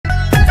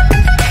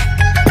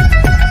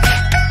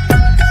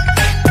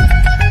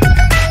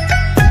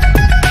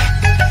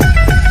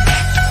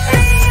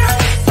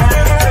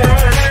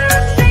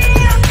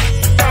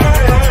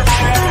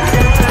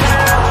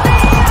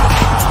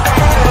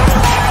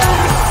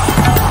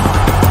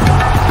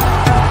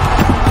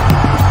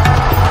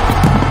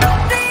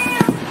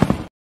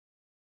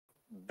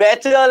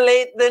Better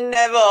late than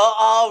never,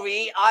 are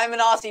we? I'm an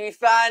RCB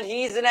fan.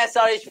 He's an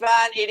SRH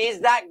fan. It is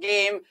that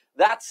game,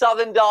 that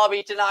Southern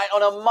Derby tonight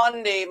on a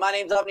Monday. My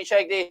name's Avanish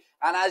and Akshay,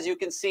 and as you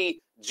can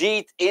see,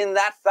 Jeet in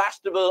that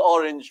fashionable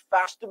orange.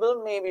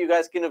 Fashionable? Maybe you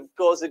guys can, of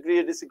course, agree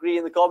or disagree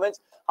in the comments.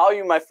 How are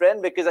you, my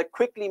friend? Because I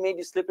quickly made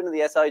you slip into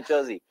the SRH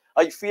jersey.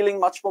 Are you feeling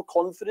much more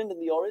confident in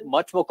the orange?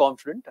 Much more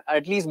confident.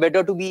 At least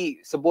better to be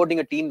supporting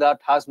a team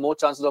that has more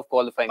chances of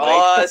qualifying, right?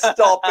 Oh,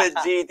 stop it,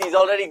 Jeet. He's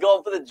already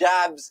gone for the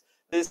jabs,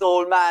 this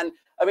old man.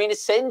 I mean,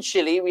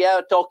 essentially, we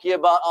are talking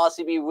about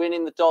RCB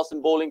winning the toss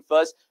and bowling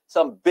first.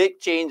 Some big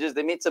changes.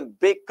 They made some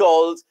big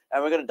calls,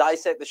 and we're going to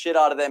dissect the shit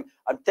out of them.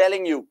 I'm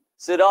telling you,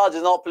 Siraj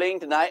is not playing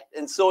tonight,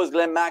 and so is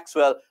Glenn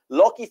Maxwell.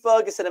 Lockie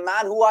Ferguson, a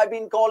man who I've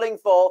been calling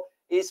for,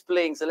 is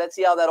playing. So let's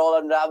see how that all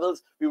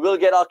unravels. We will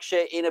get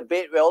Akshay in a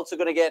bit. We're also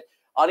going to get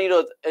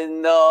Anirudh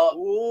in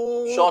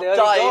short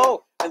time.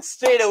 And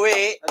straight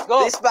away,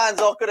 this man's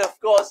not going to, of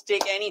course,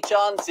 take any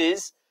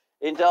chances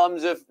in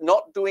terms of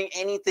not doing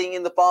anything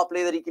in the power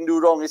play that he can do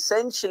wrong.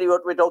 Essentially,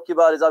 what we're talking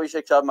about is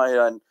Abhishek Sharma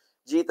here. And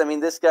Jeet, I mean,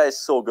 this guy is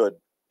so good.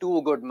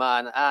 Too good,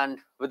 man. And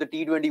with the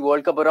T20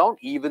 World Cup around,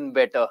 even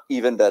better.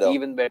 Even better.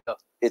 Even better.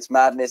 It's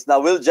madness.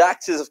 Now, Will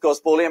Jacks is, of course,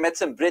 bowling. I met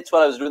some Brits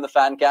while I was doing the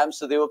fan camp,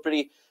 so they were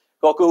pretty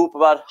cock-a-hoop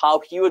about how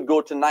he would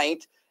go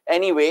tonight.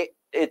 Anyway,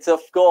 it's,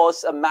 of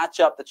course, a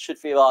matchup that should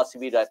favour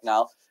RCB right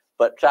now.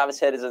 But Travis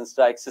Head is on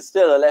strike. So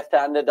still a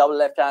left-hander, double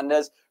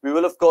left-handers. We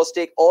will, of course,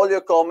 take all your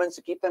comments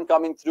to keep them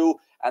coming through.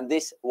 And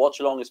this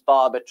watch-along is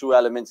powered by True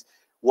Elements.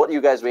 What are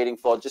you guys waiting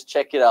for? Just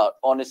check it out,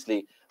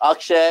 honestly.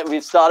 Akshay,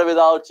 we've started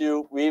without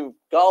you. We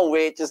can't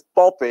wait. Just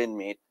pop in,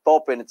 mate.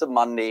 Pop in. It's a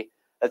Monday.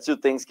 Let's do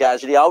things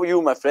casually. How are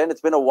you, my friend? It's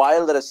been a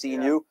while that I've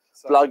seen you.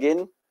 Plug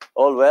in.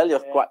 All well? You're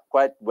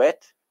quite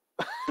wet.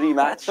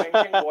 Pre-match.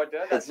 Drinking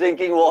water. It's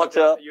drinking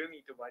water. You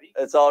need to worry.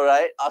 It's all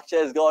right. Akshay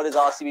has got his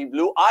RCB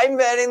blue. I'm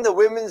wearing the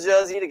women's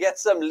jersey to get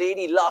some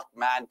lady luck,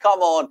 man.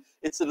 Come on.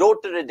 It's the road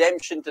to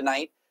redemption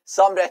tonight.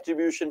 Some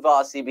retribution for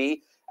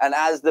RCB. And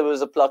as there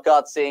was a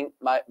placard saying,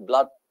 my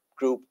blood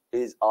group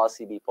is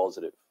RCB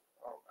positive.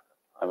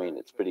 I mean,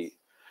 it's pretty...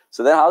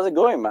 So then how's it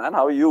going, man?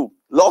 How are you?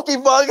 Lockie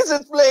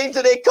Ferguson's playing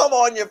today. Come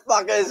on, you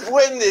fuckers.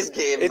 Win this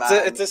game, man.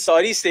 It's a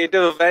sorry state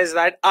of affairs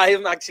that I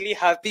am actually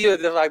happy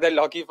with the fact that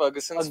Lockie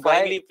Ferguson's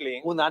finally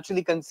playing. Who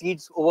naturally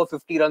concedes over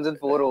 50 runs in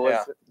 4 overs.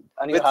 Yeah.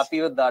 And you're happy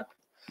with that.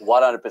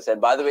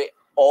 100%. By the way,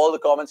 all the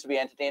comments will be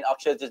entertained.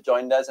 Akshay just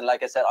joined us. And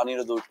like I said,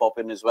 Anirudh will pop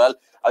in as well.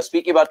 I was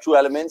speaking about True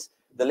Elements.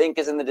 The link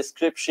is in the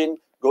description.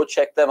 Go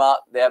check them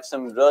out. They have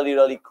some really,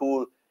 really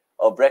cool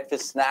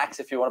breakfast snacks,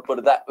 if you want to put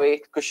it that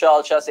way.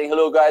 Kushal Shah saying,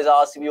 hello guys,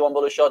 RCB one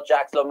bowler shot,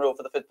 Jack's long row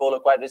for the fifth bowler,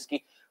 quite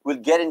risky. We'll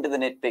get into the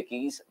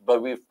nitpickies,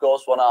 but we of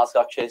course want to ask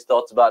Akshay's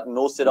thoughts about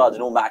no Siraj,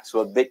 no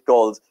Maxwell, big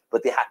calls,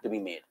 but they had to be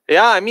made.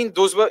 Yeah, I mean,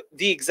 those were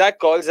the exact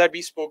calls that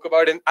we spoke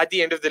about at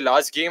the end of the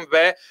last game,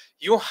 where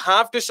you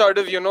have to sort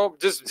of,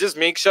 just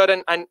make sure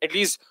and at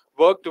least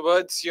work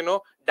towards,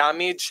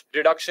 damage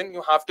reduction.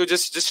 You have to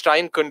just try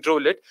and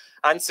control it.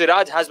 And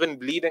Siraj has been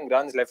bleeding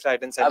runs left,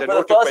 right, and centre. And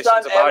for the first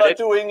time ever,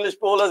 2 English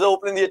bowlers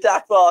opening the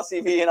attack for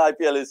RCB in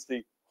IPL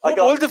history. Who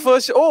bowled the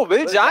first? Oh,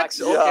 Will Jacks.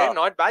 Yeah. Okay,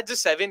 not bad.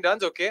 Just 7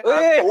 runs. Okay.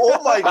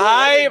 Oh my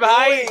God.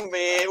 Bye.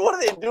 Man? What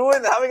are they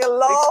doing? They're having a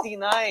laugh.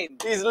 69.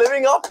 He's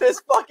living up to his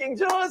fucking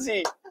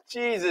jersey.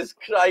 Jesus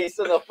Christ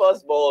on the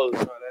first ball.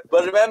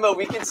 But remember,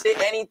 we can say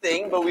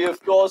anything, but we,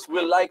 of course,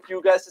 will like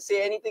you guys to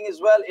say anything as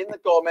well in the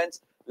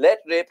comments. Let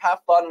rip, have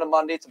fun on a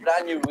Monday. It's a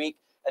brand new week.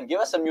 And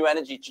give us some new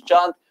energy.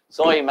 Chachant,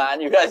 sorry,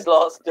 man. You guys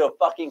lost to a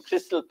fucking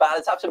Crystal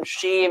Palace. Have some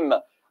shame.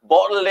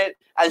 Bottled it.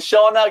 And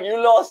Shaunak,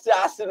 you lost to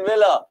Aston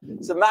Villa.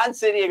 So Man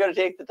City are going to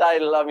take the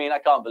title. I mean, I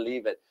can't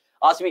believe it.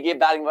 RCB gave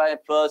batting right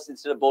first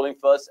instead of bowling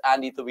first.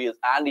 Andy the wheels.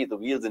 Andy the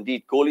wheels,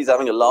 indeed. Kohli's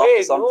having a laugh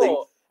or something.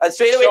 No. And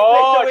straight away,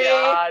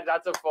 yeah,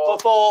 that's a 4.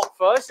 For 4.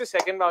 First to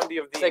second boundary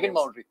of the Second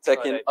boundary.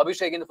 Second. Right.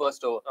 Abhishek in the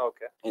first over.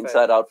 Okay.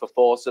 Inside out for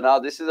 4. So now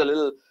this is a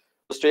little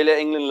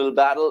Australia-England little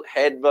battle.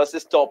 Head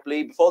versus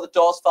Topley. Before the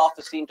toss, Faf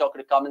was seen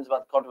talking to Cummins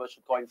about the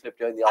controversial coin flip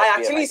during the RPM. I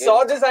actually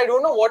saw this. I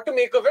don't know what to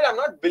make of it. I'm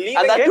not believing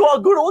and that it. to our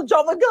good old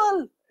Java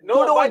girl.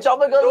 No,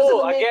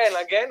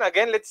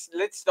 again, let's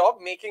stop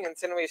making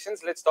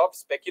insinuations. Let's stop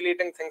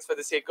speculating things for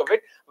the sake of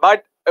it.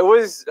 But it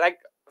was like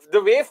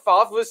the way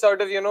Faf was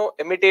sort of,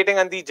 imitating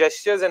and the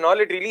gestures and all,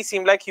 it really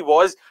seemed like he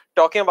was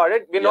talking about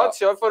it. We're not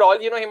sure. For all,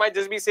 he might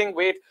just be saying,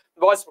 wait,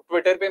 boss,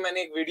 Twitter pe maine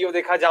ek video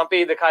dekha jahan pe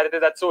ye dikha rahe the,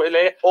 that's so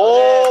hilarious.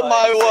 Oh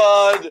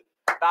my word.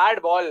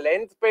 Bad ball,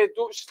 length pe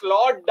to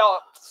slot down.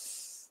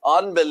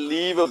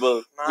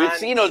 Unbelievable. Man. We've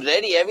seen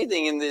already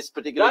everything in this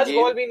particular game.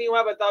 Ball bhi nahi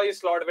hua, batao ye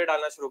slot pe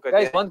dalna shuru kar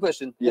Guys, one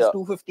question. Is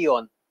 250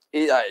 on?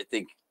 I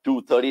think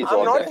 230 is on.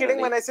 I'm not kidding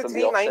when I said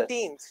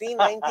 319.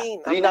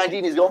 319.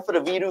 319. He's going for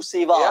a Viru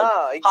Seva.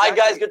 Yeah, exactly. Hi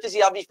guys, good to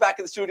see Avnish back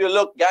in the studio.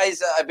 Look,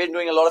 guys, I've been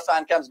doing a lot of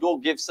fan cams. Go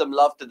give some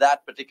love to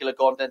that particular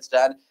content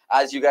stand,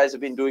 as you guys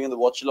have been doing in the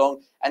watch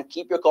along. And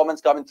keep your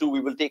comments coming through.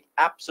 We will take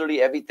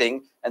absolutely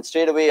everything. And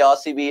straight away,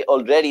 RCB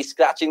already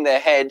scratching their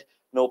head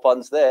No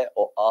puns there,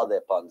 or are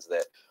there puns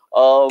there?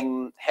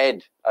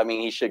 Head. I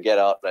mean, he should get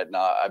out right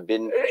now. I've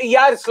been.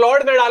 यार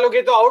slot में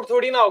डालोगे तो out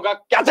थोड़ी ना होगा.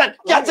 Catch it!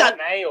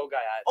 नहीं होगा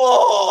यार.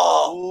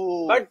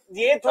 Oh! But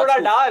ये थोड़ा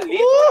डाल, ये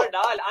थोड़ा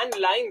डाल. And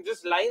line,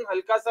 just line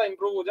हल्का सा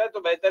improve हो जाए तो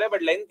बेहतर है.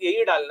 But length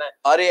यही डालना है.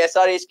 अरे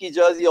SRH की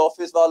jersey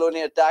office वालों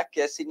ने attack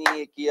कैसे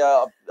नहीं किया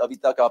अभी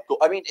तक आपको?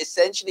 I mean,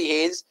 essentially,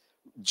 Hayes,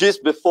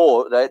 just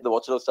before, right, the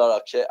Watchalong star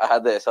Akshay, I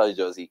had the SRH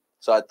jersey.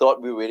 So I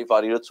thought we were waiting for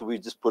Anirudh, so we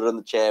just put it on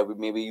the chair. We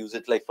maybe use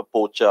it like for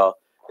poacher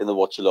in the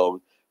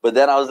Watchalong. But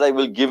then I was like,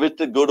 we'll give it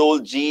to good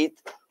old Jeet,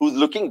 who's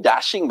looking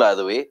dashing, by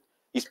the way.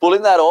 He's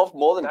pulling that off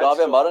more than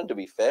Kavya Maran, to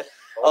be fair.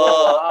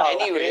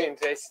 Anyway,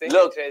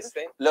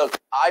 look,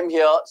 I'm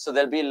here, so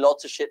there'll be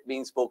lots of shit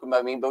being spoken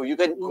by me, but you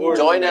can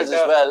join us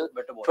as well.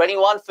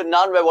 21 for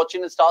none. We're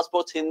watching the Star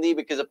Sports Hindi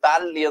because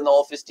apparently on the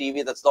Office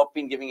TV, that's not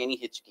been giving any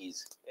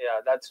hitchkeys.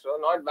 Yeah, that's true.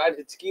 Not bad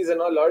hitchkeys and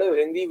a lot of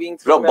Hindi being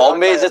thrown. Bro,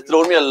 Bombay has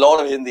thrown me a lot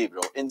of Hindi,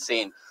 bro.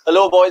 Insane.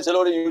 Hello, boys.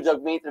 Hello to you,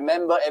 Jagmeet.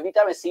 Remember, every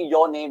time I see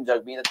your name,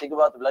 Jagmeet, I think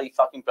about the bloody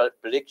fucking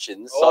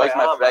predictions. Sorry for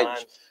my French.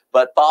 Man.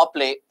 But power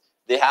play,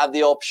 they have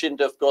the option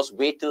to, of course,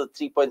 wait till the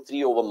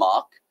 3.3 over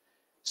mark.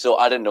 So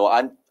I don't know.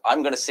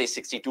 I'm going to say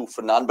 62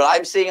 for none, but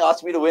I'm saying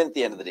ask me to win at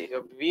the end of the day.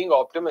 You're being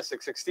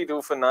optimistic.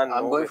 62 for none.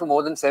 I'm going for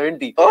more than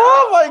 70.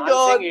 Oh my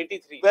God! I'm saying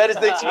 83. Where is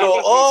Nick's bro?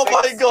 Oh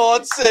my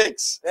God,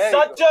 6.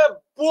 Such a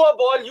poor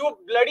ball, you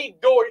bloody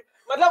dolt.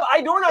 Matlab,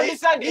 I don't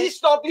understand. Reach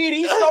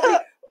Topley.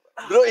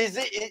 Bro, is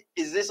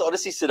this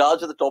honestly Siraj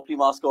with the Topley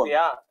mask on?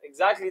 Yeah,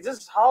 exactly.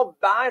 Just how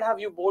bad have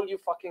you bowled, you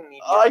fucking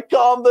idiot? I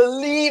can't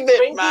believe it,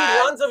 20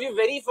 runs of your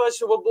very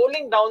first over,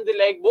 bowling down the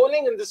leg,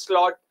 bowling in the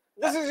slot.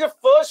 This is your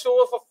first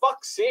over, for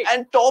fuck's sake.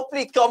 And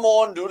Topley, come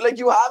on, dude. Like,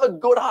 you have a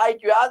good height.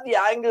 You have the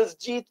angles.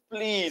 Jeet,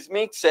 please.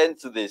 Make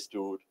sense of this,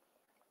 dude.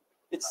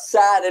 It's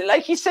sad. And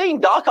like he's saying,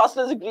 Dark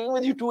Hustler is agreeing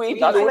with you.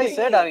 280. That's what I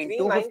said. I mean,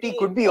 250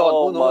 could be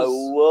on. Who knows?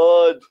 Oh, my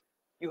word.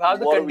 You have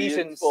the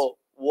conditions.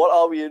 What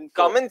are we in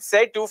for? Cummins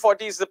said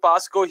 240 is the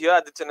pass score here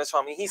at the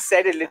Chinnaswamy. He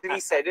said it,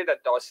 literally said it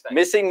at toss time.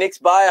 Missing Nick's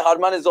by.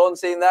 Harman is on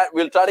saying that.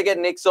 We'll try to get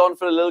Nick's on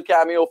for a little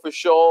cameo for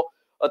sure.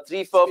 A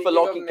 3 for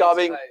Lockie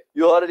coming.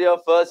 You heard it here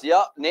first.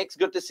 Yeah, Nick's,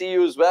 good to see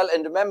you as well.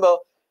 And remember,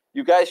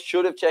 you guys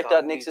should have checked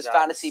out Nick's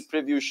fantasy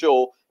preview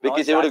show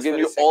because he would have given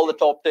you all the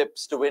top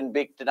tips to win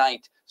big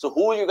tonight. So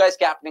who are you guys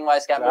captaining,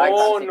 vice captaining?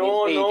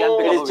 No.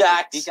 It is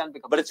Jax,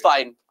 but it's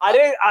fine.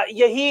 अरे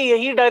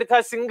यही डर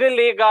था. Single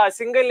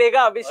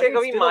लेगा अभिषेक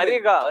अभी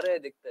मारेगा.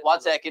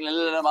 1 second, a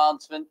little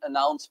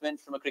announcement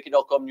from a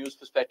cricket.com news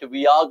perspective.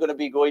 We are going to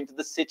be going to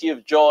the City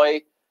of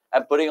Joy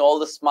and putting all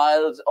the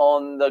smiles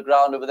on the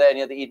ground over there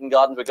near the Eden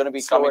Gardens. We're going to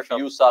be coming for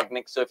you,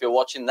 Sagnik. So if you're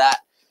watching that,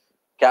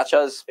 catch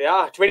us.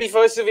 Yeah,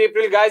 21st of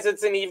April, guys.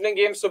 It's an evening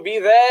game, so be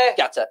there.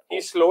 Catch it. He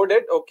slowed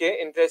it. Okay,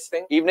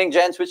 interesting. Evening,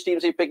 gents. Which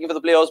teams are you picking for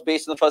the playoffs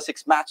based on the first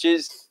 6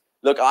 matches?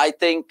 Look, I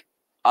think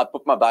I'll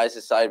put my bias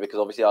aside because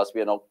obviously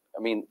RCB are not.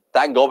 I mean,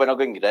 thank God we're not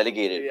going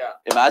relegated. Yeah.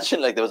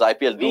 Imagine like there was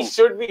IPL. We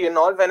should be. In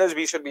all fairness,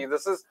 we should be.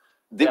 This is.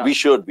 We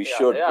should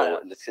go.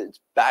 It's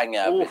bang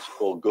average.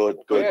 Oh, good.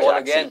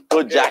 Again.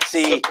 Good,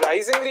 Jaxie.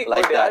 Surprisingly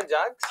like good, that.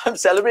 Jax. I'm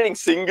celebrating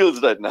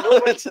singles right now. No,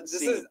 this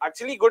is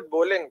actually good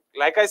bowling.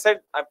 Like I said,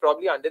 I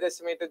probably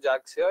underestimated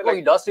Jax here. He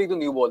does take the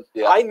new ball.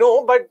 Yeah. I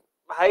know, but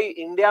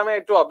India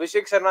mein to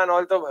Abhishek Sharma and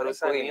all to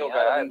bharosa nahi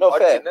hoga. No,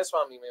 fair.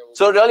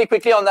 So really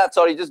quickly on that,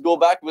 sorry, just go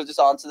back. We'll just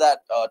answer that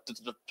to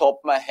the top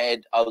of my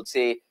head. I would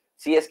say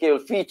CSK will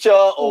feature.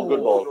 Oh,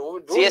 good ball.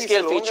 No,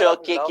 CSK will feature.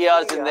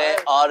 KKR's in there.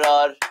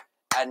 RR.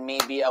 And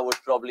maybe I would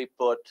probably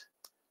put...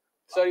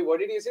 Sorry, what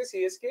did you say?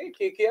 CSK?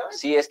 KKR?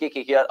 CSK,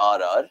 KKR,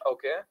 RR.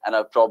 Okay. And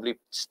I'd probably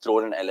throw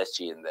an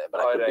LSG in there,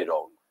 but I could be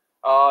wrong.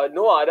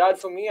 No, RR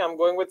for me. I'm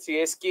going with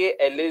CSK,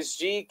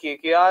 LSG,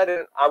 KKR,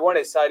 and I want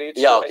SRH.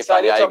 Yeah, okay,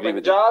 fine. Yeah, I agree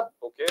with you.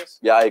 Okay.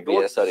 Yeah, I agree.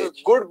 SRH. This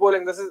is good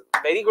bowling. This is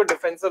very good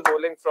defensive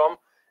bowling from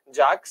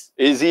Jax.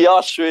 Easy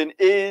Ashwin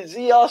in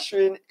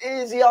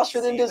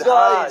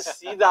disguise.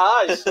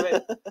 Seedha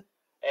Ashwin.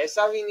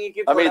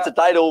 I mean, it's a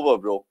tight over,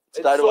 bro.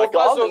 It's tight over.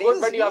 So good,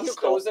 but you have to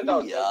close it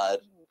out.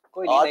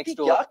 Next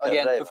over.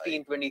 Again,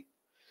 15, 20.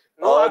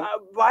 No,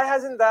 why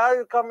hasn't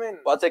that come in?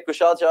 One sec,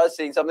 Kushal Shah is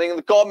saying something in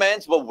the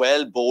comments, but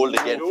well bowled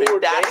again. Dude,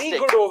 fantastic. Very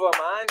good over,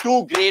 man.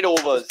 2 great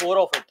overs. 4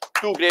 of it.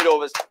 2 great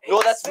overs.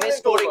 No, that's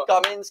Excellent misscoring.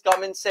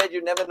 Cummins said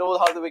you never know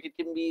how the wicket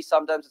can be.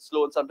 Sometimes it's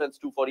slow and sometimes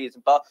 240 is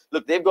in power.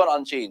 Look, they've gone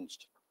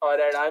unchanged. All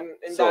right, I'm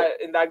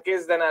in that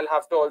case. Then I'll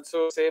have to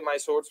also say my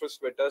source was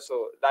Twitter.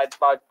 So that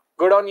part,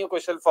 good on you,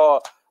 Kushal,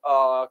 for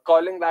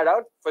calling that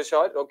out for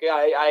sure. Okay,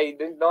 I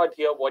did not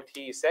hear what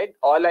he said.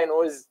 All I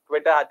know is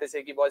Twitter had to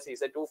say he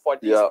said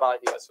 240 spa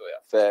here. So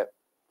yeah,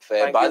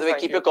 fair. By the way,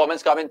 keep your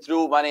comments coming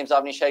through. My name's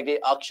Avanish and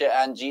Akshay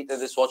and Jeet. In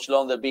this watch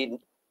along, there'll be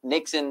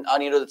Nick's and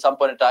Anirudh at some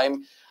point in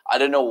time. I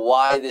don't know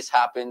why this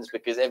happens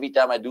because every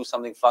time I do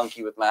something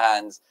funky with my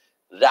hands,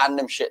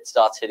 random shit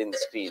starts hitting the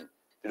screen.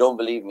 If you don't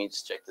believe me,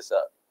 just check this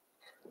out.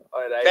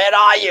 All right. Where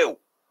are you?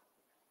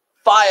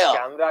 Fire!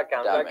 Camera ki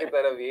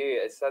taraf ye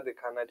aisa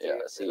dikhana chahiye.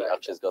 Yeah, see,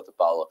 Akshay's got the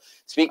power.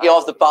 Speaking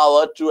of the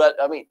power,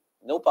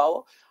 no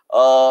power.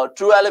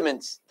 True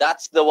Elements.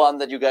 That's the one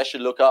that you guys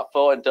should look up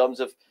for in terms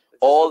of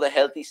all the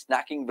healthy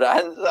snacking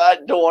brands. I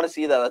don't want to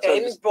see that. That's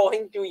 10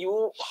 point to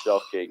you.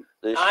 shocking.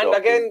 And Shocking.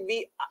 again,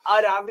 we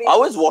are average. I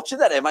was watching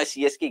that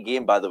MICSK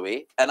game, by the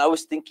way, and I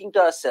was thinking to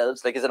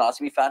ourselves, like as an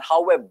RCB fan,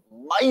 how we're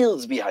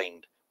miles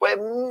behind.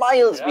 We're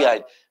miles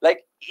behind.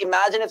 Like,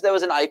 imagine if there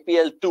was an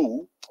IPL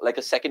 2, like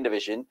a second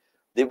division,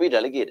 they'd be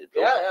relegated.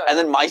 Bro. And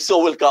then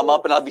Mysore will come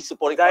up and I'll be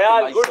supporting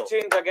Dayal, Mysore. good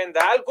change again.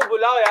 Dayal ko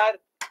bulao, yaar.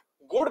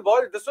 Good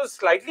ball. This was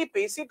slightly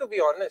pacey, to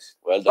be honest.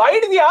 Well done.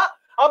 Wide diya.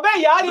 Abbe,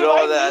 yaar, ye Bro,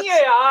 wide nahi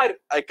hai, yaar.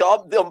 I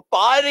can't. The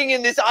umpiring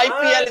in this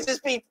IPL is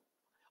just been.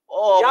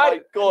 Oh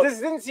my God. This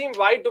didn't seem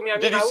wide to me. I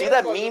mean, Did you see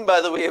that meme,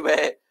 by the way,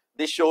 where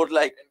they showed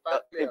like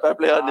impact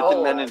player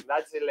Nitin Menon?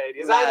 That's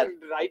hilarious. Man.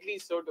 And rightly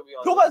so, to be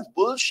honest. Bro, that's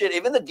bullshit.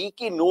 Even the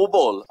DK no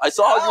ball. I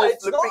saw how you were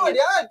it's flipping not. it.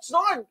 Yeah, it's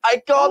not.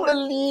 I can't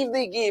believe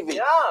they gave it.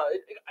 Yeah,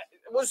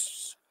 it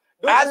was.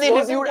 Dude, And this they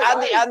wasn't reviewed,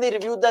 wide. and they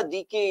reviewed that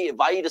DK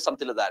wide or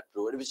something like that,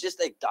 bro. It was just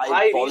like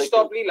I reached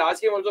top diabolical.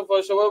 last game also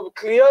first over.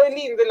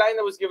 Clearly in the line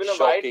that was given a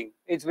wide. Shocking.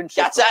 It's been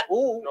Catch that.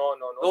 Ooh. No.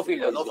 No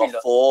fielder, no He's got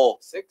fielder. 4.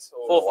 6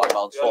 or 4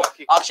 bounce, You're 4.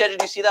 lucky. Akshay,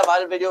 did you see that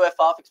viral video where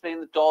Faf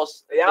explaining the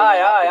toss? Yeah.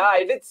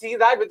 I did see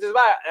that, which is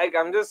why like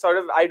I'm just sort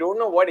of I don't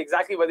know what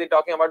exactly were they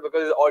talking about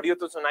because audio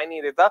to sunai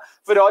nahi deta.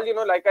 For all you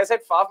know, like I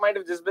said, Faf might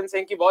have just been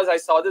saying, "Ki boss, I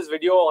saw this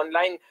video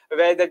online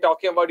where they're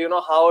talking about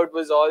how it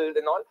was all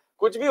and all."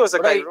 Kuch bhi ho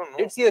sakta, I don't know.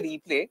 Did see a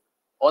replay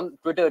on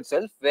Twitter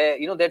itself where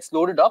they'd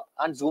slowed it up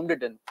and zoomed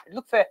it in. It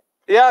looked fair.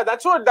 Yeah,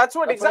 that's what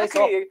I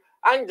exactly.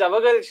 And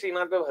Javagal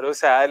Srinath pe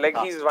bharosa hai. Like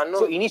he's one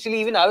So of. initially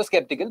even I was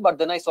skeptical, but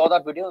then I saw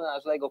that video and I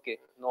was like, okay,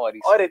 no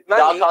worries. Or itna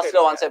Dark nahi Hustler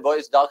kare. once said,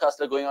 boys, Dark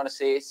Hustler going on to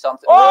say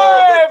something.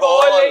 Oh,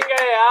 bowling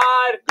hai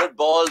yaar. Good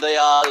ball,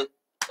 Dayal.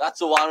 That's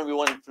the one we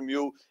wanted from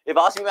you. If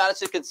RCB managed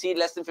to concede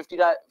less than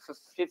 55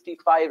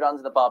 runs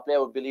in the power play, I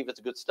would believe it's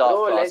a good start.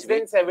 No, for less RCB.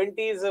 than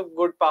 70 is a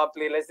good power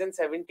play. Less than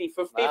 70.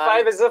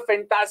 55 is a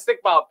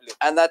fantastic power play.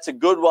 And that's a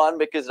good one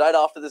because right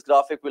after this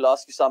graphic, we'll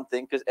ask you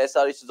something because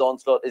SRH's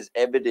onslaught is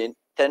evident.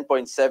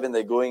 10.7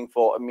 they're going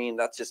for. I mean,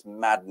 that's just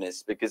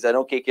madness because I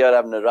know KKR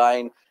have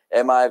Narayan.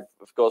 MI,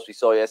 of course, we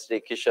saw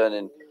yesterday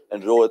Kishan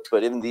and Rohit,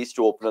 but even these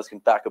two openers can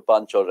pack a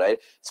punch, all right?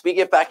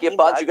 Speaking of packing a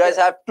punch, you guys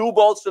have 2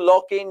 balls to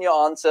lock in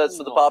your answers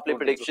for the power play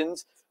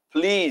predictions.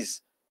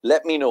 Please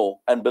let me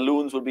know, and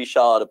balloons will be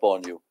showered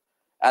upon you.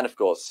 And, of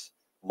course,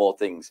 more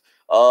things.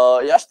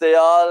 Yash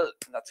Dayal,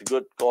 that's a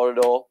good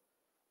corridor.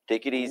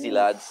 Take it easy,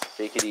 lads.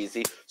 Take it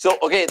easy. So,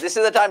 okay, this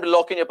is the time to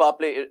lock in your power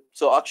play.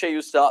 So, Akshay,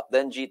 you start,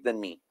 then Jeet, then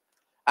me.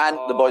 And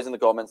the boys in the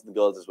comments, and the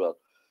girls as well.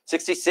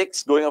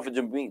 66, going off for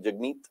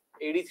Jagmeet.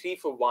 83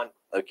 for 1.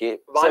 Okay.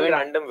 One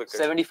random wicket.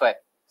 75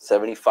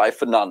 75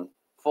 for none.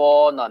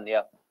 for none,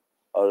 yeah.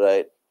 All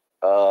right.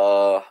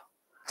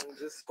 I'm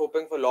just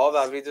hoping for law of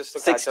averages to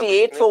catch up.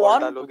 68 for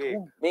 1?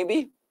 Daloge.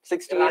 Maybe.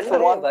 68 Random.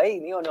 for 1. Bhai,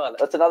 nahi hone wala.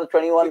 That's another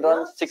 21 Yeah.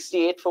 runs.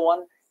 68 for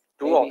 1.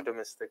 Too Maybe.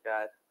 optimistic,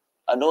 yaar.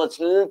 I know it's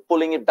a little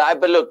pulling it back,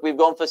 but look, we've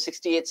gone for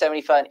 68,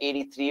 75, and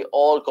 83,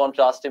 all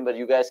contrasting, but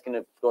you guys can,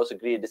 of course,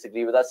 agree or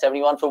disagree with that.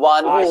 71 for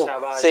 1.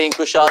 Shabash. Saying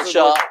Kushal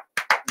Shah,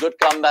 good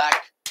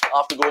comeback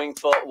after going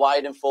for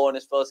wide and 4 in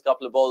his first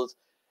couple of balls.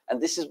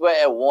 And this is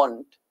where I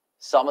want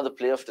some of the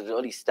players to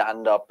really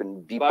stand up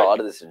and be part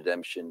of this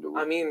redemption, dude.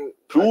 I mean,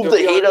 Prove to the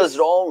be haters honest,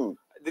 wrong.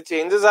 The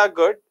changes are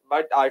good,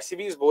 but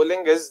RCB's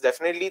bowling is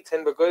definitely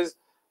thin because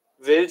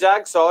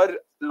Wiljax or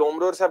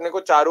Lomror se apne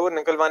ko 4 over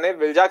nikalwane.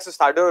 Wiljax has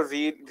started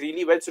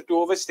really well, so 2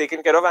 overs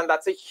taken care of, and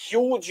that's a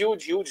huge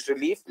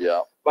relief.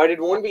 Yeah. But it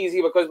won't be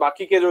easy because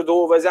baki ke jo 2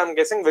 overs hai, I'm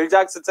guessing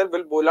Wiljax itself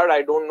will bowl out.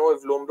 I don't know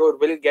if Lomror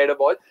will get a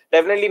ball.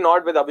 Definitely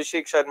not with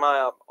Abhishek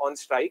Sharma on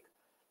strike.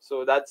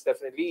 So that's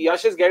definitely.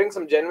 Yash is getting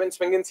some genuine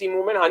swing and seam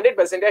movement.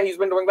 100%. Yeah, he's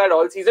been doing that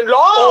all season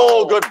long.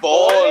 Oh, good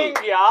ball. Bowling,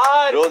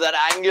 yaar. Bro, that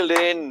angled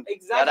in.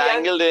 Exactly. That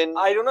angled in.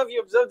 I don't know if you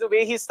observed the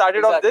way he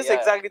started off this.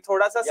 Exactly.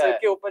 Thoda sa sir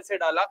ke upar se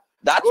dala.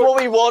 That's what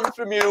we want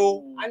from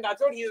you. And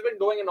that's what he's been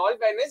doing. In all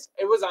fairness,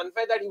 it was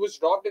unfair that he was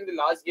dropped in the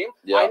last game.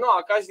 Yeah. I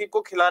know Akashdeep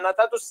ko khilana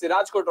tha, to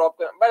Siraj ko drop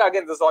karna. But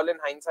again, this is all in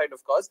hindsight,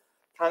 of course.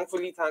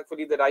 Thankfully,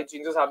 the right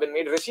changes have been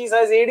made. Rishi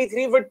says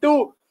 83 for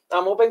 2.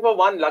 I'm hoping for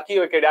 1 lucky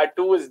wicket.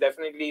 2 is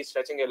definitely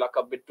stretching your luck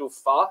a bit too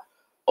far.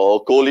 Oh,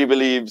 Kohli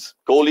believes.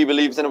 Kohli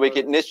believes in a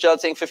wicket. Nishchal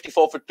saying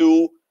 54 for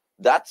 2.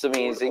 That's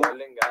amazing.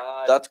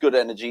 That's good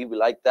energy. We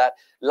like that.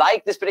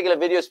 Like this particular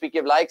video.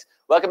 Speaking of likes,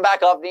 welcome back,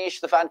 Avanish,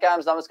 the fan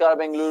cams. Namaskara,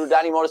 Bengaluru.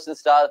 Danny Morrison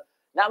style.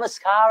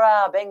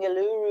 Namaskara,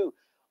 Bengaluru.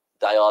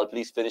 Dayal,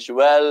 please finish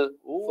well.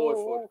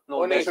 4-4.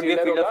 No, there should be a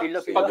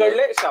fielder. Pakad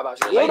le, shabash.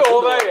 Good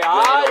over,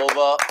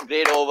 yaar.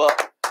 Great over.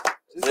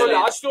 So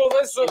last 2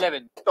 overs, so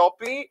 11.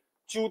 Topley,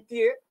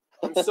 Chutiye.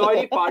 I'm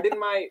sorry, pardon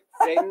my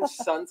French,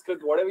 Sanskrit,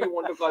 whatever you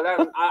want to call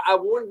that. I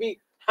won't be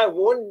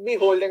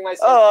holding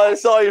myself. Oh,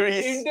 sorry,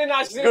 Reese.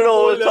 International Good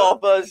old bowler.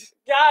 toppers.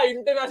 Yeah,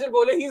 international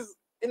bowler. He's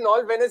in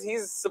all fairness,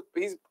 he's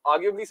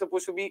arguably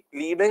supposed to be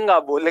leading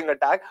our bowling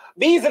attack.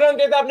 20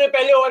 runs deta apne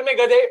pehle over mein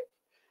gadhe.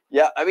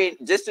 Yeah, I mean,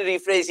 just to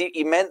rephrase,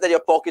 he meant that your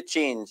pocket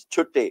change,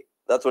 chutte.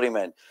 That's what he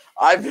meant.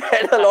 I've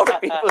read a lot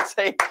of people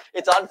saying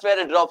it's unfair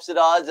to drop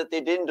Siraj, that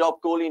they didn't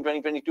drop Kohli in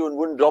 2022 and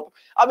wouldn't drop.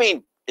 I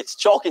mean, It's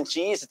chalk and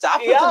cheese. It's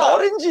apples and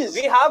oranges.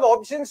 We have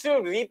options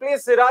to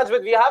replace Siraj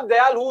with. We have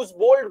Dayal, who's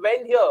bowled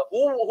well here.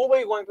 Who were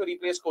you going to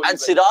replace Kohli And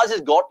with? Siraj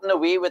has gotten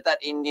away with that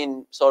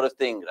Indian sort of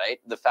thing, right?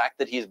 The fact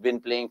that he's been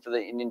playing for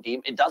the Indian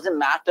team. It doesn't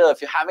matter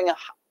if you're having a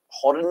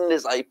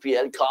horrendous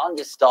IPL. You can't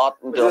just start.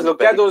 Just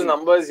look at those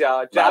numbers,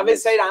 yeah.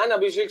 Travis said and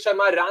Abhishek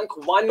Sharma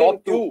rank 1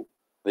 and 2.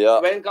 Yeah.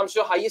 When it comes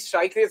to highest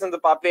strike rates on the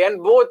power play,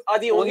 and both are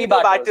the only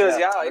batters,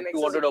 in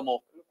 200 or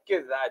more. Look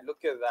at that, look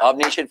at that.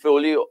 Avanish, if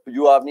only you,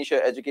 Avanish,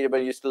 are educated,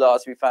 but you still are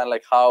RCB fan,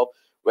 like how,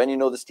 when you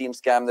know this team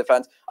scam their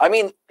fans. I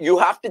mean, you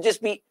have to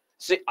just be,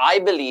 see, I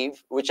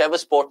believe, whichever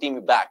sport team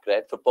you back,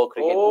 right? Football,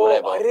 cricket,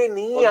 whatever.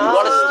 You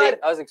gotta stay.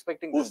 I was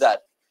expecting Who's this.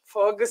 that?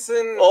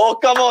 Ferguson. Oh,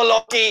 come on,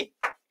 Lockie.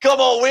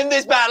 Come on, win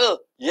this battle.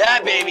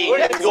 Yeah, baby.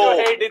 Let's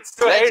go.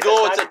 Let's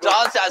go. It's a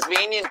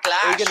Trans-Tasmanian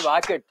clash. We can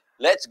whack it.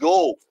 Let's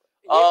go.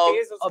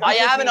 I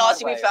am an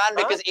RCB fan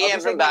because A, I'm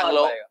from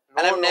Bangalore,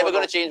 and I'm never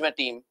going to change my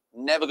team.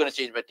 Never going to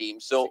change my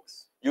team. So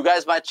you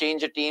guys might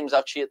change your teams,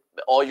 Akshay,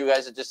 or you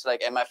guys are just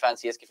like MI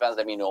fans, CSK fans,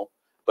 let me know.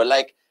 But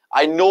like,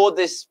 I know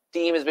this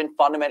team has been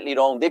fundamentally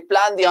wrong. They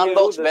planned the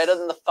unbox better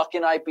than the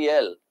fucking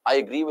IPL. I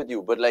agree with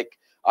you, but like,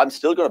 I'm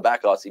still going to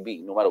back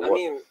RCB no matter what. I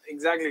mean,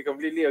 exactly,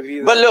 completely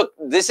agree. But look,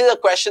 this is a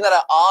question that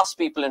I asked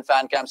people in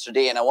fan camps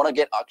today, and I want to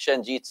get Akshay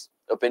and Jeet's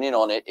opinion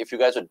on it. If you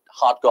guys are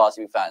hardcore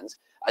RCB fans,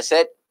 I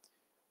said,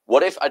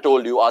 what if I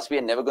told you RCB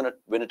are never going to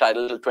win a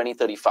title till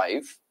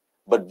 2035,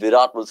 but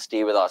Virat will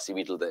stay with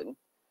RCB till then?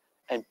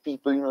 And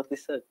people, you know what they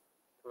said?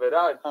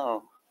 Virat.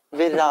 Oh,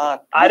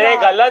 Virat. Arey,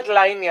 galat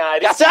line,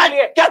 yaar. Catch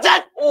that! Catch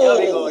that! Here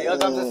we go. Here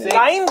comes the six.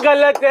 Line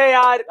galat hai,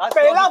 yaar. That's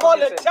Pehla ball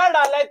Ferguson. अच्छा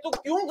डाला है, तू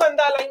क्यों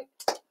गंदा line?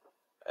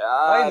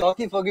 Why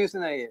Lockie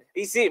Ferguson है ये?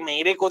 इसी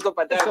मेरे को तो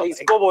पता है,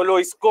 इसको बोलो,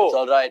 इसको.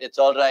 It's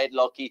all right,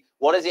 Lockie.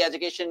 What is the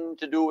education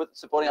to do with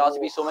supporting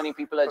RCB? So many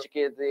people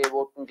educate, they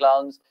vote in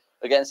clowns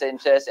against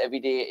interests every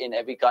day in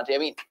every country. I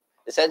mean,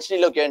 essentially,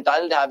 look, you're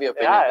entitled to have your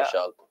opinion,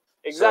 Vishal.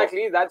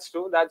 Exactly, that's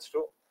true, that's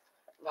true.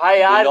 भाई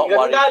यार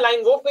गंदा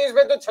line वो page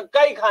पे तो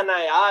छक्का ही खाना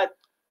है यार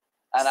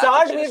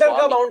 60 मीटर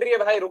का बाउंड्री है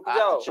भाई रुक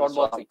जाओ Short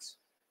ball six.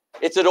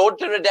 It's a road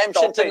to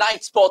redemption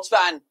tonight, sports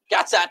fan.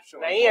 Catch that.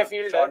 नहीं है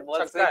फील्डर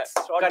छक्का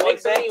है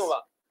कनेक्ट नहीं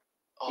हुआ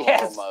Oh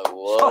my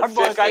word.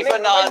 50 for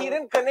none. He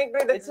didn't connect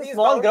with It's a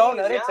small ground,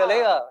 अरे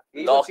चलेगा.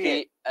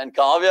 Lockie and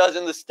Kavya's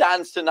in the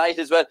stands tonight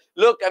as well.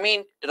 Look, I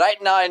mean,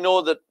 right now I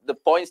know that the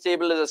points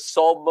table is a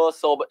sober.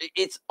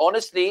 It's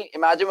honestly,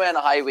 imagine we're on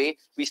a highway.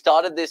 We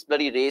started this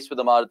bloody race with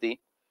the Maruti.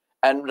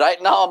 And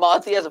right now,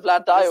 Maruti has a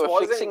flat tire.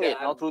 We're fixing it.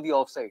 Now through the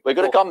offside. We're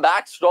going to come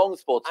back strong,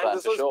 sports and fan,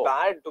 this for was sure.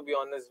 bad, to be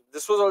honest.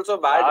 This was also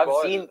bad. I've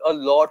seen a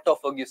lot of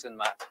Ferguson,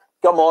 man.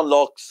 Come on,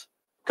 Locks.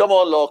 Come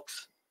on,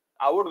 Locks.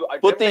 I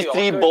Put these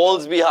three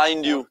balls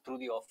behind you. Through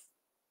the off.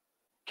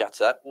 Catch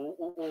that.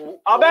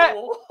 Abbe!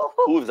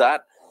 Who's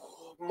that?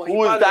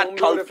 Who is that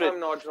culprit? If I'm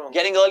not wrong.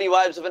 Getting early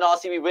vibes of an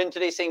RCB win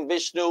today, saying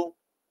Vishnu.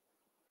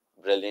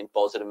 Brilliant,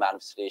 positive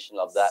manifestation.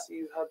 Love that.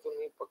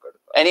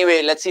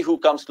 Anyway, let's see who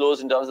comes close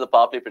in terms of the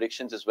power play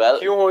predictions as well.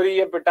 क्यों हो रही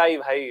है पिटाई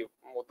भाई?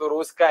 वो तो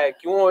रोज का है.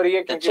 क्यों हो रही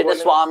है? क्योंकि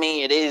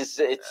Chinnaswamy,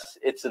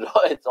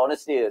 it's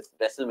honestly a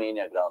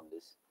WrestleMania ground.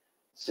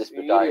 It's just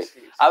pitai.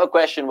 I have a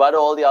question. Why do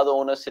all the other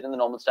owners sit in the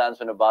normal stands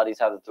when Ambani's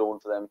have the throne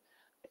for them?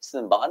 It's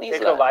Ambani's.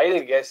 Take a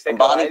wild guess.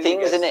 Ambani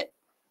things in it.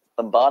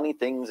 Ambani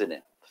things in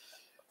it.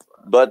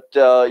 But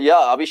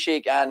yeah,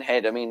 Abhishek and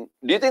Head. I mean,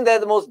 do you think they're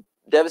the most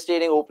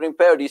devastating opening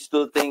pair, or do you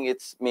still think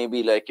it's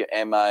maybe like your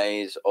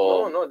MIs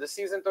or no, this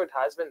season though it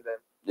has been them.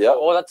 Yeah.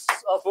 Oh, that's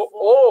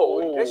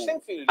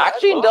interesting field.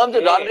 Actually, in terms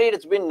of run rate,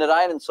 it's been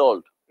Narayan and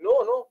Salt.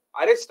 No.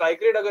 अरे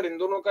strike rate अगर इन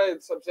दोनों का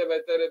सबसे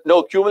बेहतर है.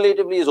 No,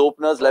 cumulatively his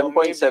openers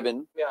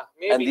 11.7. Yeah,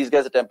 maybe. And these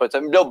guys are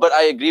 10.7. No, but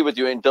I agree with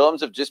you in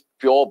terms of just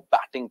pure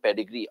batting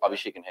pedigree.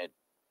 Abhishek and Head.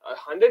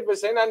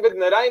 100%. And with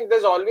Narayan,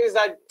 there's always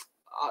that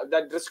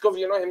risk of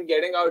him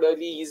getting out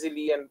early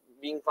easily and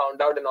being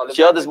found out and all of that.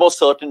 Here, there's more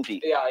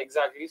certainty. Yeah,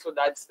 exactly. So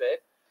that's there.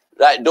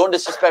 Right, don't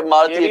disrespect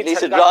Maruti. At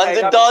least it runs.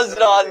 It does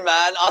run,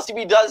 man.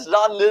 RCB does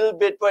run a little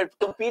bit, but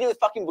competing with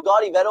fucking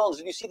Bugatti Veyrons.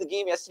 Did you see the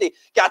game yesterday?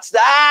 Catch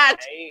that!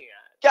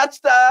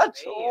 Catch that!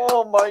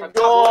 Oh my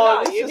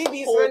God! ये भी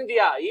 20 run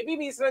दिया. ये भी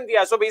 20 run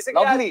दिया. So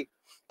basically, lovely.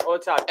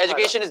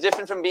 Education is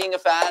different from being a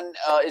fan.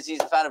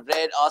 He's a fan of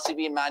Red,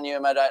 RCB, and Man U.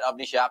 Am I right,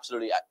 Avanish?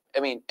 Absolutely. I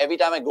mean, every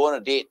time I go on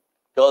a date,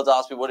 girls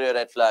ask me, what are your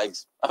red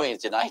flags? I mean,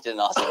 it's United and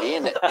RCB,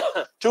 isn't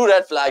it? 2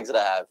 red flags that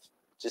I have.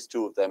 Just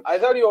 2 of them. I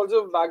thought you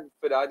also backed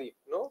Ferrari,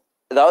 no?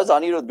 That was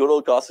Anirudh, good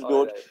old Castle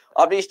Goat.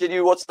 Avanish, did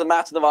you watch the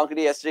match in the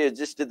Wankhede yesterday? I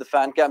just did the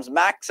fan cams.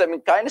 Max, I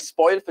mean, kind of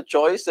spoiled for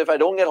choice. If I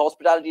don't get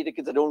hospitality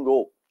tickets, I don't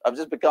go. I've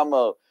just become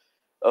a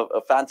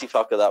fancy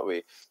fucker that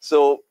way.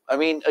 So, I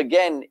mean,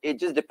 again, it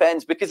just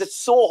depends because it's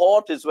so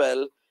hot as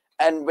well.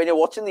 And when you're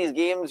watching these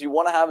games, you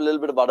want to have a little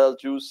bit of adult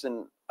juice,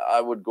 and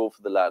I would go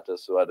for the latter.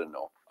 So I don't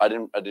know. I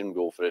didn't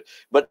go for it,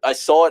 but I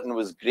saw it and it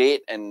was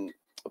great. And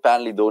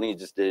apparently, Dhoni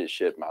just did his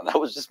shit, man. That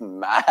was just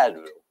mad,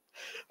 bro.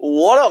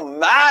 What a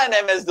man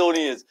MS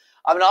Dhoni is.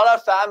 I'm not a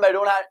fan, but I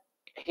don't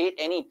hate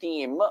any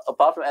team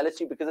apart from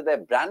LSU because of their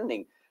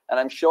branding, and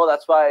I'm sure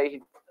that's why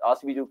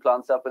RCB do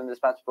glance up in this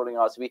match supporting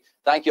RCB.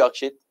 Thank you,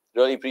 Akshay.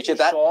 Really appreciate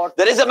that. Short.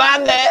 There is a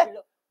man there.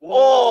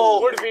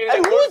 Oh, Good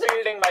fielding, good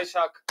fielding by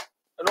Shak.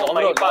 No,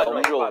 Long road,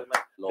 Mahipal.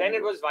 long Then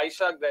it road. was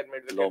Vaishak that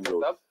made the Long catch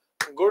road. up.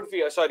 Good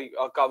field. Sorry,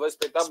 covers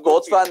picked up.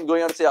 Sports Good fan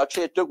going on to say,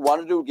 Akshay, it took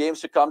 1 or 2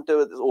 games to come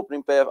to this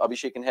opening pair of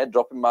Abhishek and Head,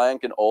 dropping Mayank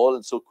and all.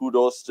 And so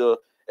kudos to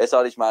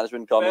SRH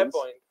management fair comments.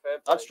 point. Fair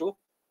point. That's true.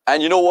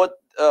 And you know what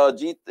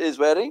Jeet is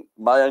wearing?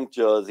 Mayank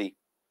jersey.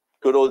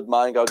 Good old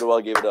Mayank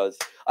Agarwal gave it us.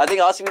 I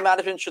think RCB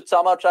management should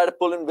somehow try to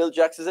pull in Will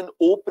Jacks as an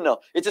opener.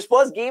 It's his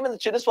first game in the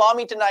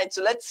Chinnaswamy tonight.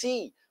 So let's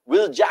see.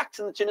 Will Jacks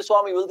and the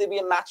Chinnaswamy, will they be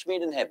a match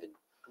made in heaven?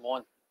 Come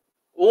on.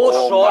 Oh,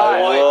 my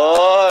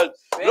short.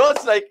 God. Bro,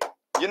 it's like,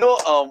 you know,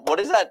 what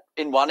is that?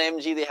 In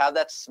 1mg, they have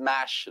that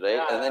smash, right?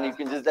 Yeah. And then you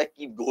can just like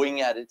keep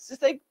going at it. It's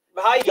just like,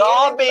 भाई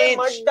Garbage. ये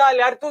मत डाल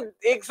यार तू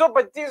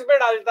 125 पे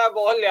डालता है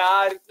ball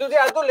यार तुझे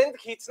या तो लेंथ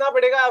खींचना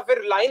पड़ेगा या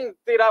फिर लाइन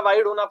तेरा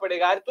वाइड होना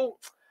पड़ेगा यार तू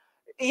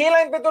ये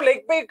लाइन पे तो लेग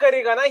पे ही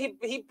करेगा ना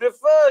he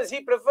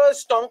prefers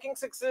stonking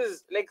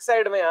sixes leg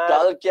side में यार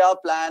कल क्या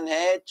प्लान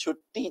है?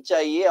 छुट्टी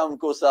चाहिए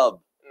हमको सब.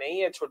 नहीं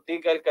है छुट्टी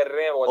कल कर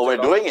रहे हैं Oh,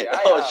 we're doing it.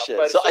 Oh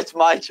shit. So it's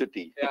my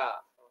छुट्टी. yeah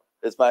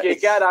It's my.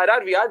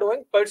 KKR we are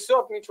doing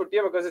परसों अपनी छुट्टी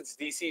है because it's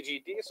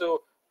DCGT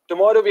so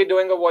tomorrow we're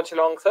doing a watch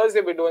along.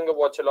 Thursday we're doing a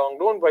watch along.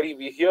 Don't worry,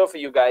 we're here for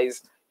you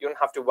guys. You don't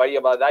have to worry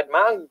about that.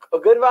 Man,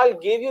 Agarwal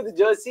gave you the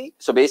jersey.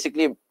 So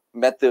basically,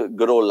 met the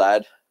good old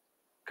lad.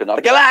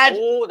 Karnataka lad.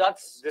 Oh,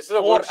 This is a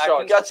good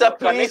shot. Gatsa,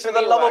 please, for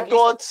the love of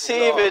God,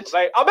 save it.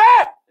 Right. Abe!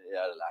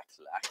 Yeah, relax.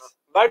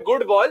 But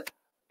good ball.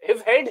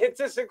 If Head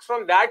hits a 6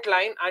 from that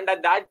line and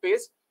at that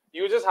pace,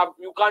 you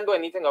can't do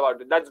anything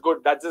about it. That's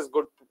good. That's just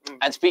good.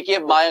 And speaking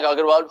of Mayank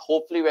Agarwal,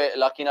 hopefully we're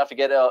lucky enough to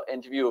get an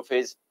interview of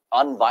his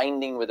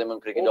unwinding with him on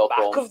cricket.com.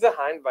 Back of the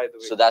hand, by the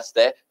way. So that's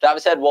there.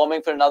 Travis Head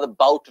warming for another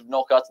bout of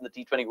knockouts in the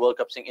T20 World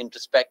Cup, saying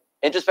Introspect.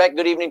 Introspect,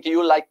 good evening to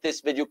you. Like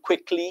this video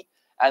quickly.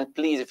 And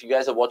please, if you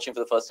guys are watching for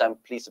the first time,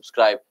 please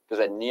subscribe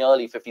because we're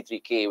nearly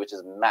 53K, which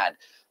is mad.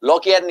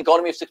 Lockie had an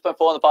economy of 6.4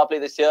 on the power play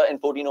this year. In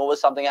 14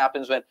 overs, something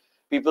happens when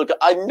people...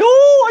 I know!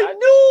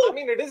 I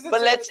mean, it is the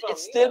But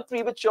it's still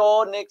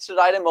premature. Next to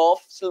write him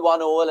off. Still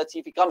 1 over. Let's see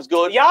if he comes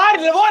good. Yaar,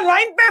 wo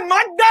line pe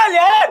mat dal,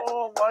 yaar.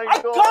 Oh my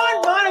I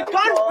can't, man. I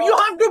can't. You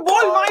have to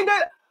bowl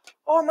wider.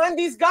 Oh man,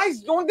 these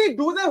guys, don't they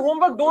do their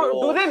homework?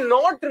 Do they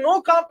not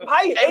know?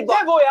 Bhai, hit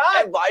that wo,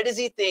 yaar. And why does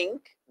he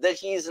think that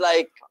he's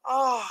like,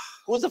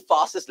 who's the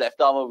fastest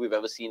left armer we've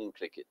ever seen in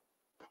cricket?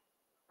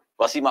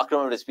 Wasim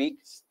Akram to speak?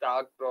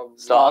 Stark, probably.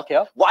 Stark,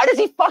 yeah. Why does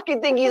he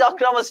fucking think he's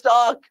Akram or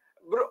Stark?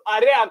 Bro,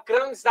 arey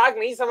Akram Stark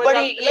nahi samajh.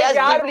 But he has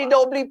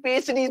doubly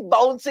pace and he's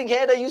bouncing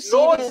head. Are you serious?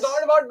 No, it's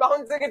not about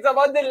bouncing. It's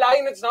about the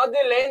line. It's not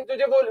the length.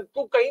 तुझे वो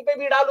तू कहीं पे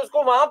भी डाल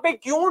उसको वहाँ पे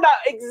क्यों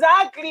डाल?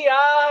 Exactly,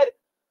 यार.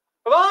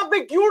 वहाँ पे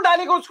क्यों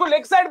डालेगा उसको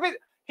leg side पे?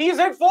 He's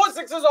hit 4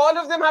 sixes. All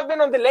of them have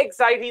been on the leg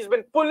side. He's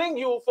been pulling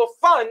you for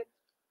fun.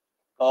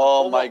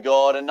 Oh my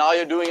God. And now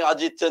you're doing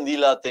Ajit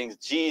Chandila things.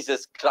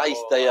 Jesus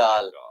Christ,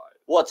 Dayal.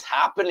 What's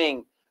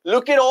happening?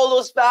 Look at all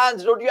those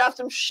fans. Don't you have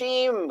some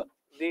shame?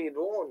 They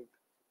don't.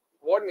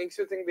 What makes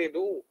you think they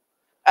do?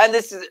 And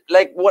this is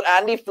like what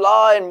Andy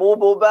Flower and Mo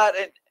Bobat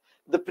and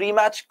the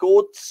pre-match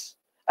quotes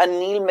and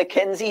Neil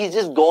McKenzie. He's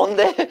just gone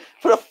there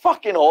for a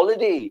fucking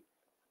holiday.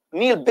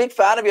 Neil, big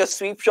fan of your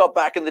sweep shot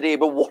back in the day,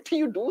 but what are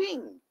you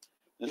doing?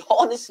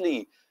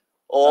 Honestly.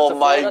 Oh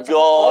my God.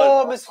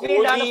 Oh,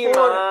 mislead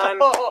man.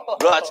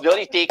 Bro, that's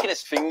nearly taken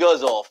his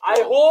fingers off. Bro.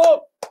 I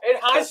hope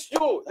it has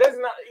to. There's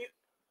not.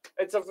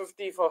 It's a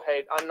 50 for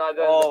Head.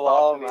 Another. Oh,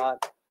 wow, man.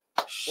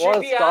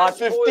 What a start.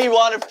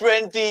 51 of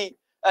 20.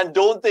 And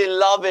don't they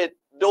love it?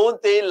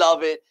 Don't they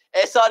love it?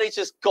 SRH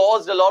has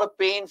caused a lot of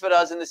pain for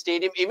us in the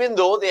stadium, even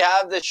though they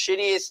have the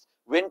shittiest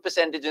win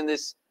percentage in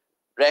this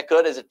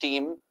record as a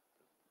team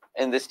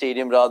in this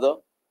stadium, rather.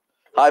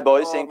 Hi,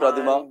 boys. Saying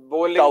Praduma.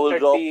 Bowling Towel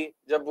drop. 30.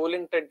 Jab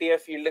bowling 30 hai,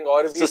 fielding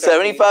or So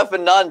 75 for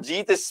none.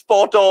 Jeet is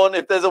spot on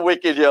if there's a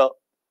wicket here.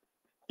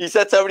 He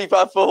said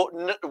 75 for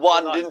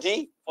one, didn't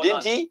he?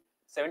 Didn't he?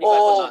 75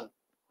 for none.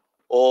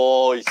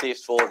 Oh, he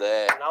saves 4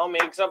 there. Now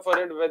makes up for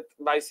it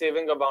by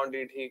saving a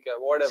boundary.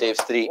 Whatever.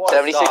 Saves 3. What a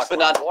 76 start, for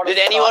man. none. What a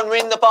Did anyone start.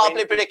 win the power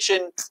play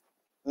prediction?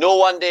 No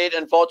one did.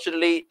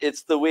 Unfortunately,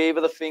 it's the wave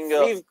of the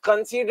finger. We've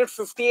conceded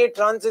 58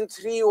 runs in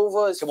 3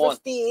 overs. Come on.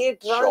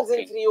 58 runs in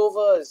Shocking. 3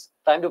 overs.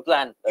 Time to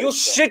plan. You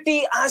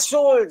shitty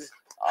assholes.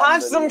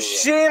 Have some Unbelievable.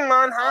 shame,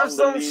 man. Have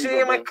some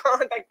shame. I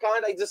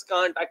Unbelievable. just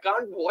can't. I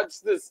can't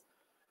watch this.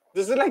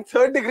 This is like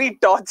 3rd-degree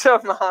torture,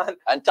 man.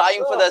 And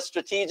time for the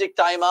strategic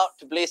timeout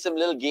to play some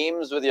little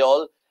games with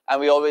y'all. And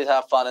we always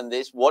have fun in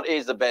this. What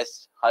is the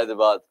best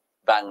Hyderabad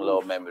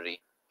Bangalore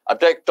memory? I'm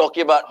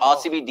talking about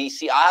RCB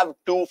DC. I have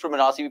 2 from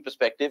an RCB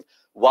perspective.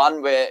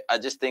 One where I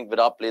just think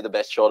Virat played the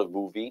best shot of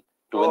movie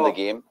to win the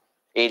game.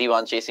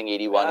 81 chasing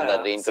 81 in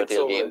that rain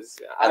curtail game.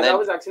 Yeah. And that then,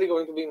 was actually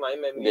going to be my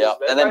memory. yeah, as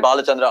well, and then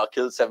but- Balachandra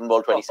killed 7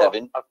 ball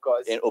 27 of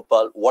course. in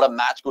Uppal. What a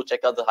match. Go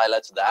check out the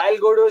highlights of that. I'll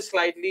go to a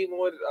slightly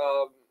more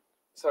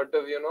sort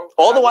of,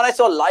 Or the one I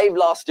saw live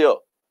last year.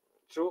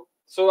 True.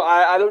 So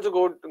I'll also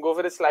go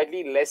for a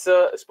slightly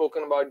lesser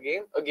spoken about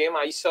game. A game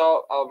I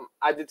saw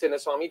at the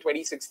Chinnaswamy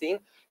 2016.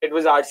 It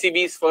was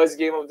RCB's first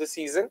game of the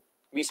season.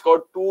 We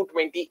scored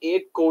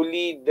 228.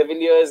 Kohli, De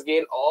Villiers,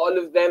 Gale, all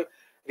of them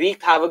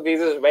wreaked havoc. They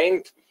just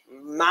went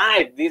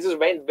mad. They just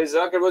went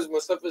berserk. It was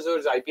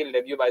Mustafizur's IPL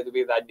debut, by the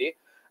way, that day.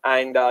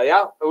 And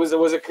yeah, it was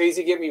a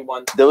crazy game. We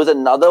won. There was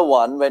another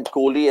one when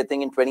Kohli, I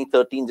think in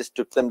 2013, just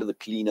took them to the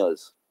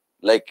cleaners.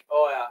 Like,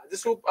 oh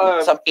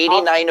yeah, some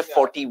 89 or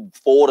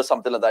 44 or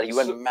something like that. He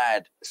went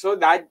mad. So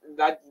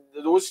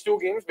those two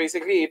games,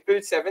 basically April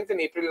 7th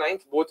and April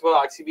 9th, both were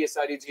RCB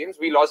SRH games.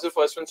 We lost the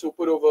first one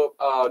super over.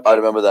 I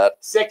remember that.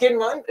 Second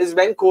one is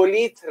when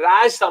Kohli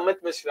thrashed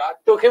Amit Mishra,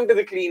 took him to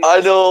the cleaners. I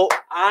know.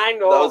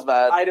 And that was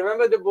mad. I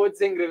remember the both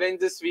saying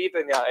revenge is sweet,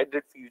 and yeah, it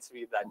did feel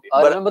sweet that day.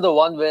 I remember the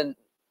one when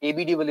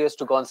AB de Villiers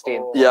took on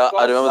Stain. Oh, Yeah,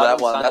 I remember that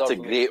That one. one That's a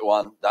stands out for great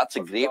one. That's a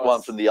great course.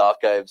 one from the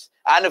archives.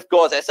 And of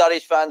course,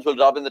 SRH fans will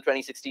rub in the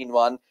 2016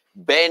 one.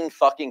 Ben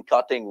fucking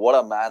Cutting. What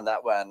a man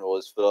that man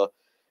was for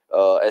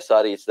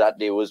SRH. That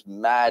day was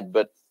mad.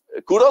 But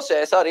kudos to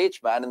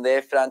SRH, man, and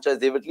their franchise.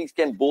 They at least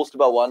can boast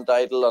about one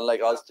title,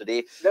 unlike us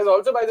today. There's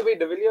also, by the way,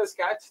 De Villiers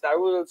catch. That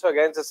was also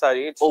against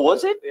SRH. Oh,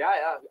 was it?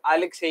 Yeah.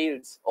 Alex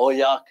Hales. Oh,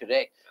 yeah,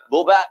 correct.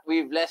 Bobat,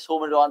 we've less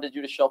home advantage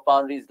due to short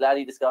boundaries. Glad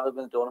he discovered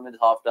when the tournament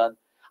is half done.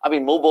 I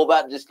mean, Mo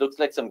Bobat just looks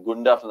like some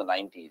Gunda from the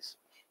 90s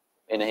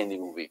in a Hindi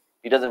movie.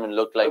 He doesn't even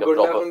look like a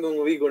Gunda proper... from the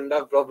movie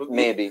Gunda, probably.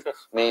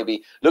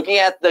 Maybe. Looking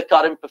at the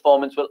current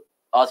performance, will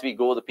RCB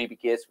go the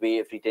PPKS way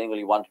if retaining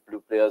only 1 to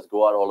 2 players,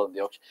 go out all of the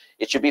auction?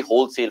 It should be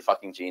wholesale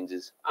fucking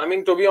changes. I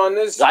mean, to be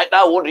honest... Right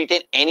now, I won't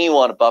retain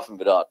anyone apart from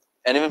Virat.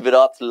 And even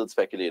Virat's a little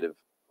speculative.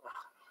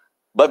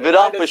 But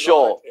Virat for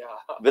sure.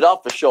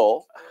 Virat for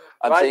sure.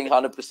 I'm saying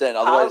 100%.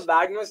 Otherwise, how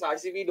bad must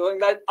RCB doing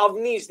that?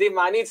 Avanish, they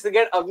managed to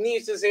get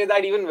Avanish to say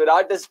that even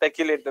Virat is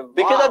speculative.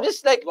 because Wow. I'm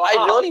just like, I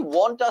really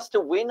want us to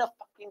win a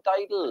fucking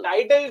title.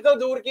 Title तो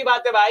दूर की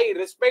बात है भाई.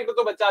 Respect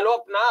तो बचा लो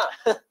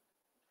अपना.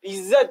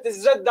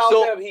 इज्जत दाव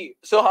पे अभी.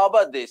 So how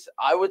about this?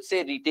 I would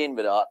say retain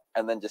Virat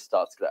and then just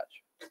start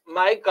scratch.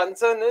 My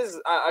concern is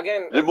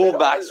again Remove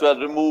Maxwell,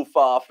 remove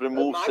Faf,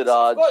 remove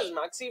Siraj. Of course,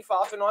 Maxi,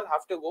 Faf and all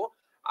have to go.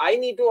 I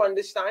need to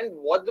understand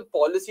what the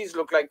policies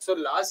look like. So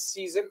last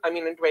season, I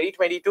mean in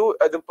 2022,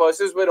 the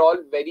purses were all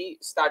very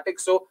static.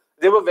 So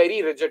they were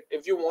very rigid.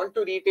 If you want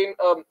to retain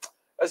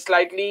a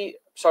slightly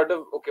sort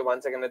of, okay,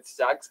 one second, it's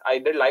Jax. I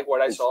did like what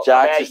I saw.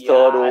 Jax is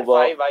third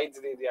over. 5 wides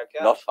de diya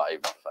kya? Not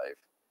five.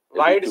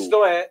 Wides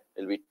to hai.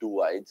 It'll be 2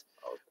 wides.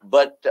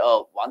 But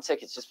one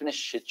sec, it's just been a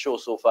shit show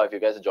so far if you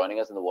guys are joining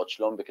us in the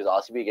Watchalong because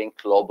RCB getting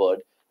clobbered.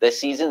 Their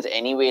season's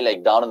anyway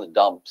like down in the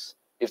dumps.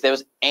 If there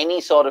was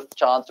any sort of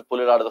chance to pull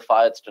it out of the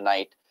fire, it's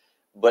tonight.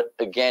 But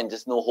again,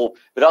 just no hope.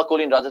 Virat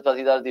Kohli and Rajat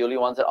Patidar are the only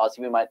ones that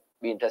RCB might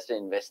be interested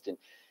in investing.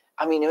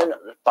 I mean, even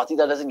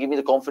Patidar doesn't give me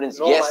the confidence.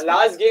 No, yes,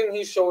 last game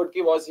he showed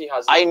he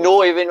has. I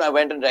know. Even I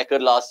went on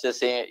record last year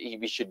saying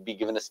we should be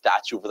given a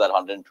statue for that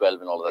 112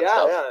 and all of that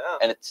stuff. Yeah.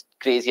 And it's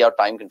crazy how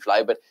time can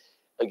fly. But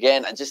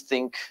again, I just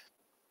think.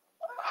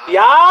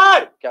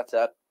 यार Catch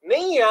that.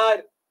 नहीं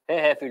यार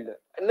है fielder.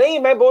 नहीं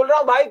मैं बोल रहा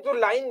हूँ भाई तू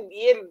लाइन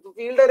ये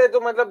फील्डर है तो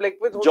मतलब लेग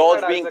पे थोड़ी George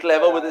ना डाल being सकता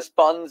clever है with यार. his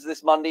puns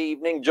this Monday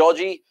evening.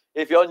 Georgie,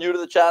 if you're new to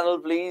the channel,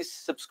 please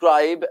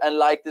subscribe and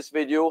like this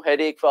video.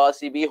 Headache for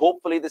RCB.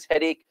 Hopefully this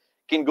headache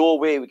can go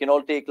away. We can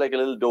all take like a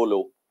little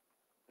dolo,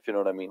 if you know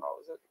what I mean. How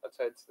is it?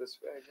 Achha, it's this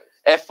way, I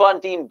guess.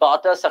 F1 team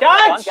Bata.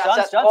 Catch!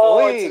 Chance.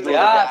 Oh, Oi, it's a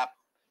yeah.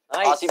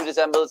 Nice. RCB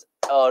resembles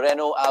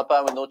Renault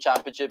Alpine with no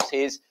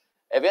championships.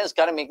 Everyone's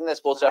kind of making their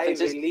sports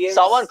references. Williams.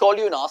 Someone called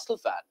you an Arsenal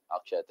fan,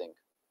 Akshay, I think.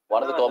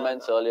 One of the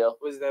comments earlier.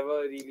 Was never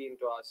really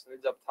into Arsenal.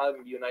 जब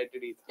था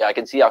United ही था. Yeah, I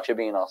can see Akshay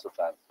being an Arsenal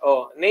fan.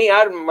 Oh, नहीं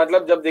यार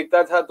मतलब जब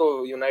दिखता था तो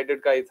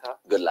United का ही था.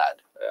 Good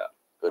lad. Yeah.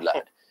 Good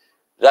lad.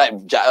 Right.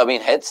 I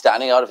mean, head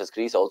standing out of his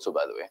crease also,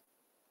 by the way.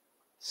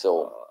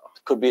 So,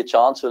 could be a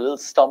chance for a little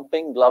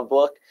stumping, glove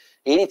work.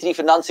 83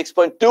 for none,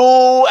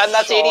 6.2. And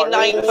that's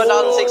 89 for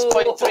none,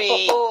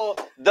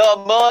 6.3.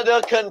 The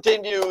murder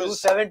continues.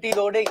 270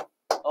 loading.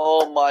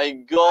 Oh my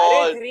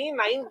God.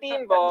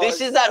 319 balls. This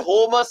is that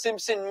Homer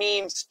Simpson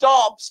meme.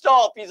 Stop.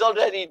 He's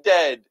already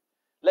dead.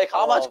 Like,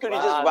 how much could he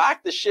just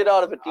whack the shit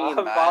out of a team,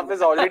 man? Pap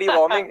is already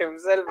warming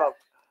himself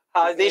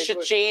up. They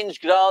should change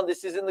ground.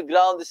 This is in the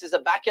ground. This is a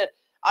backyard.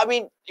 I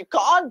mean, you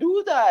can't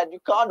do that. You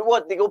can't do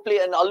what? They go play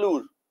in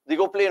Allur. They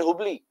go play in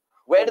Hubli.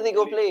 Where do they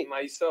go play?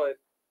 Mysore.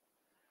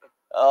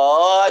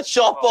 Oh,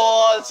 shot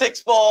ball,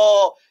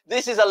 6-4.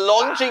 This is a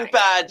launching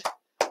pad.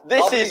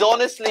 This is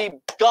honestly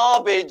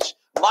garbage.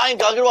 Mayank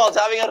Agarwal's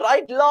having a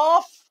right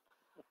laugh.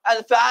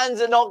 And fans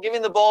are not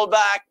giving the ball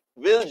back.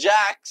 Will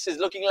Jax is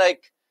looking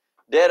like,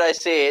 dare I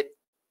say it.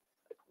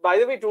 By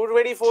the way,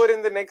 224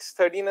 in the next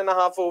 13 and a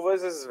half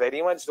overs is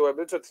very much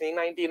doable. So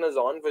 319 is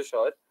on for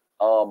sure.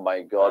 Oh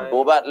my God.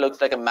 Bobat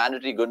looks like a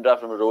mandatory Gundra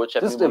from a Rohit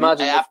Sheffield Just movie.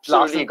 imagine I if absolutely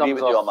Larson agree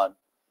with comes you, off. Aman.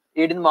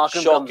 Aiden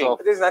Markham Shocking. comes off.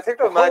 There's nothing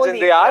to imagine. Holy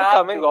They are crap,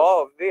 coming dude.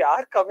 off. They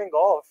are coming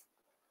off.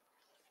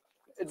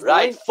 It's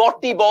Right,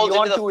 40 balls into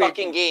beyond the 280.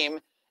 fucking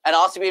game, and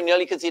RCB have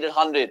nearly conceded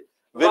 100.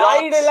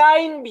 Wide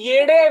line,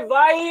 Yede,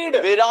 wide.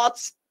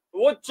 Virat's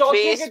वो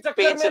चौके Pace, के चक्कर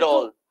pace में it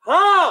all.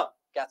 हाँ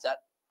Catch that.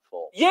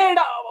 4. Yeah,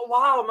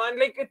 wow, man,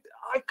 like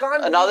I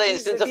can't. Another believe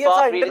instance these of idiots fast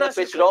are reading the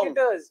international pitch wrong.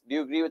 cricketers. Do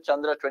you agree with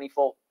Chandra?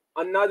 24.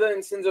 Another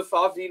instance of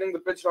Faf reading the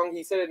pitch wrong.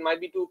 He said it might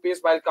be too pace,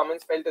 while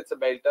Cummins felt it's a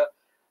belter.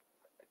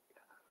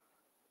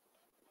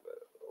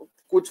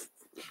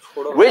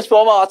 Which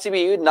former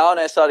RCB now an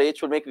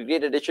SRH will make a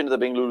great addition to the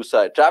Bengaluru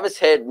side? Travis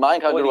Head,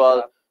 Mayank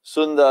Agarwal,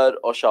 Sundar,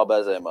 or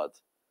Shahbaz Ahmed?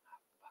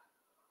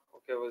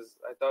 Okay,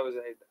 I thought it was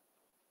a hit.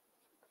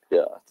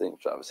 Yeah, I think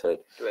Travis Head.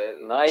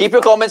 12. Nice. Keep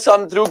your comments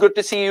coming through. Good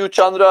to see you,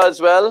 Chandra,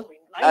 as well.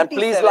 And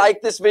please 97.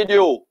 like this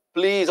video.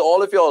 Please,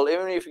 all of y'all,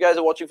 even if you guys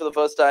are watching for the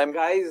first time.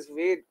 Guys,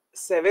 wait.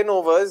 7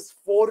 overs,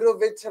 4 of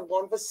which have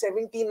gone for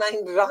 79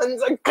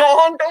 runs. I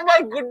can't. Oh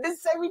my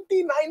goodness,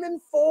 79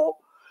 and 4.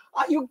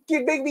 Are you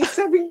kidding me?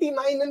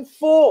 79 and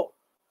 4.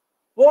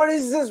 What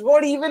is this?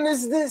 What even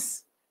is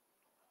this?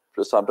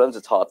 So sometimes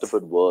it's hard to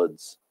put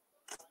words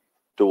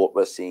to what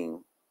we're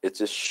seeing. It's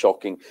just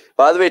shocking.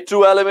 By the way,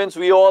 true elements.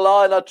 We all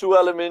are in our true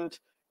element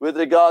with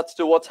regards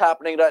to what's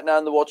happening right now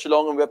in the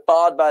Watchalong, and we're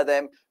powered by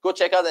them. Go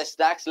check out their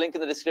snacks. Link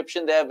in the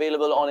description. They're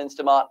available on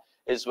Instamart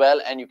as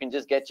well, and you can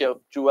just get your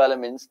true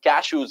elements,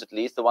 cashews at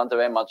least, the ones that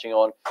we're munching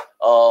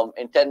on,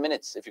 in 10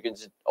 minutes if you can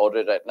just order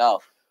it right now.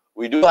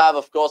 We do have,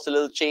 of course, a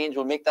little change.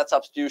 We'll make that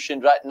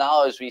substitution right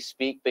now as we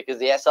speak because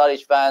the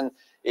SRH fan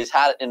is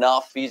had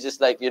enough. He's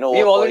just like, you know,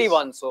 We've already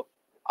won, so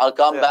I'll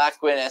come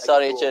back when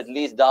SRH at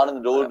least down in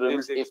the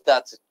doldrums if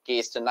that's the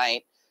case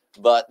tonight.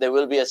 But there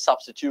will be a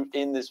substitute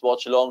in this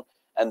watch-along.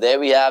 And there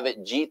we have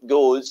it. Jeet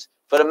goes.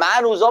 For a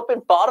man who's up in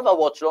part of our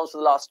watch-alongs for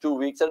the last 2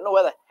 weeks, I don't know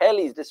where the hell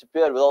he's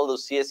disappeared with all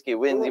those CSK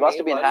wins. He must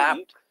have been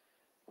happed.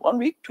 1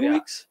 week, 2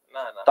 weeks?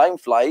 Time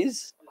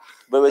flies.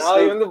 But we're now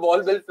still... even the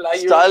ball will fly.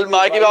 Style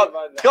Mikey.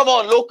 Come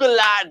on, local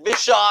lad.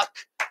 Vishak.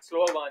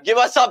 Slow one. Give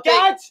us something.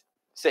 Catch!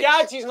 6.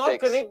 Catch! He's not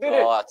connected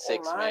it. Oh, that's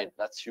 6, mate.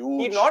 That's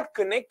huge. He's not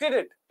connected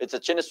it. It's a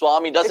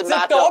Chinnaswamy. Doesn't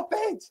matter. It's a top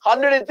edge.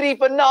 103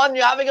 for none.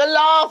 You're having a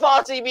laugh,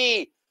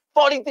 RCB.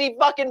 43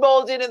 fucking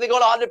balls in and they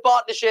got a 100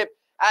 partnership.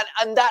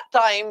 And that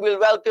time, we'll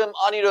welcome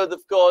Anirudh,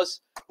 of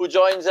course, who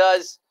joins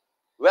us.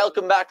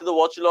 Welcome back to the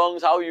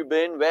Watchalongs. How have you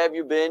been? Where have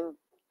you been?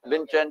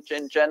 Been in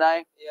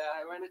Chennai? Yeah,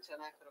 I went to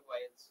Chennai for a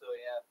while, so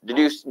yeah.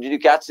 Did you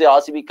catch the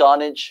RCB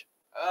carnage?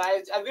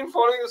 I've been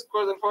following the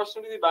scores.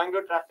 Unfortunately, the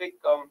Bangalore traffic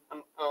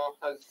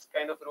has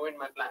kind of ruined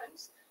my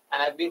plans.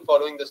 And I've been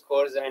following the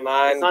scores, and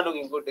it's not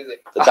looking good, is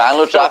it? The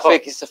Bangalore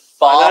traffic is a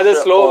far... Another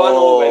slow one.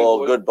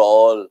 Oh, good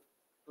ball.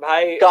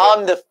 Bhai,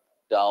 Calm the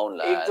down,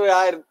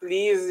 lads.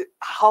 Please,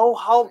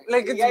 how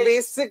like it's Guys,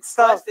 basic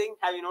stuff. First thing,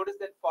 have you noticed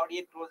that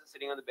 48 crores is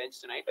sitting on the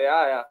bench tonight?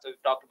 Yeah. So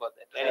we've talked about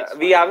that. Right?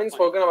 We haven't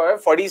spoken about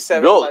it.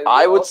 47. Bro,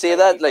 I would say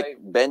that like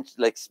bench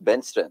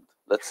strength.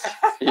 Let's,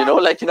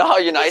 like, how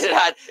United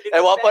had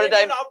at one point in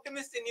time.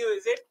 Optimist in you,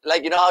 is it?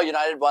 Like, how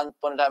United one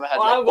point in time had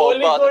like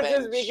Pogba on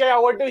the bench. I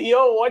want to hear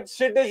what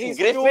shit is he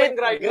spewing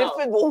right now.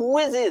 Griffith, who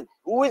is it?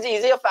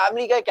 Is he a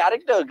Family Guy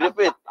character?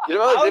 Griffith. You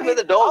remember Griffith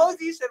the dog? How has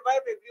he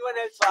survived? Everyone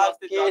else lost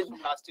the jobs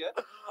from last year.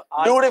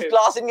 Dude, if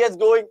Klaassen gets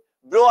going,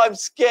 bro, I'm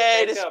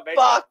scared as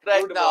fuck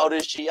right now,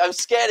 Rishi. I'm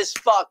scared as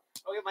fuck.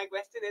 Okay, my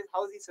question is,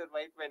 how has he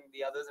survived when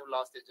the others have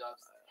lost their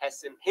jobs?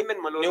 Hesson, him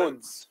and Malone.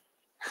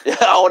 Yeah,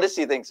 I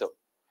honestly think so.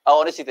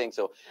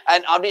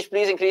 And Avanish,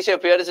 please increase your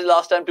appearances.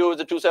 Last time too, it was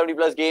a 270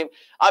 plus game.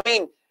 I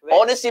mean,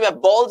 honestly, my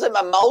balls in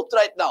my mouth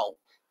right now.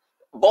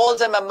 Balls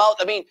in my mouth.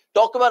 I mean,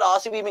 talk about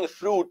RCB being a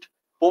fruit.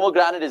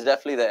 Pomegranate is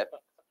definitely there.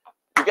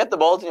 You get the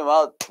balls in your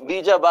mouth.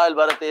 Bija Bail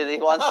Bharate, he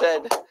once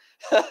said.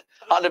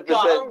 100%.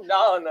 Calm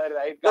down,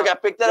 alright. Look, I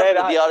picked that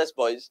up with the DRS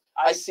boys.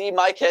 I see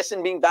Mike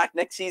Hesson being back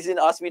next season.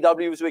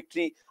 RCBW's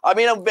victory. I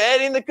mean, I'm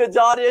wearing the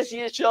Kajaria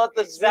shirt.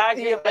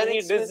 Exactly.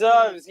 He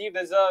deserves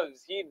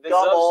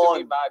to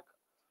be back.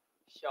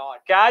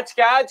 Shot. Catch!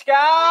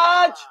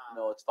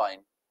 No, it's fine.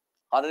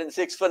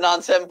 106 for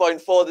none,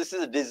 7.4. This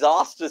is a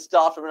disastrous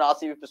start from an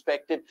RCB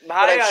perspective. But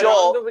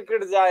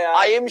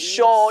I am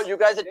sure you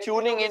guys are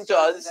tuning into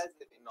us,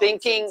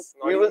 thinking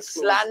we will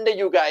slander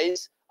you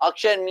guys.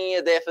 Akshay and me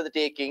are there for the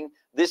taking.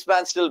 This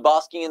man's still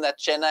basking in that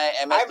Chennai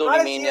MS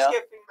Dhoni mania.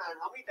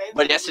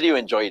 But yesterday you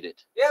enjoyed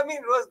it. Yeah, I mean,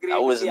 it was great.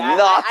 That was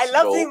nuts, I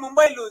love seeing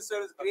Mumbai lose, so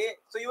it was great.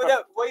 So you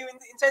were you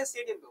inside the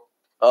stadium though?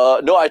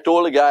 No, I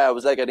told a guy, I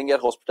was like, I didn't get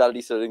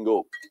hospitality, so I didn't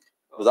go.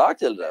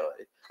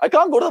 I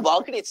can't go to the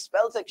balcony. It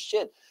smells like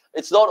shit.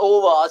 It's not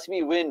over.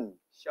 RCB win.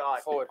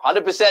 Shot.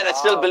 100%. I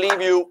still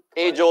believe you,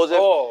 A. Joseph.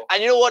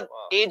 And you know what?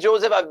 A.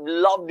 Joseph, I've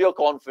loved your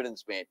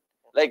confidence, mate.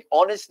 Like,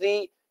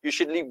 honestly, you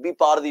should be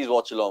part of these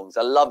watch-alongs.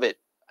 I love it.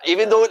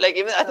 Even though, I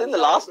think the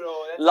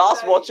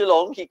last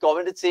watch-along, he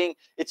commented saying,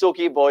 it's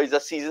okay, boys, the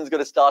season's going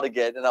to start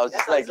again. And I was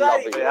just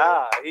loving it.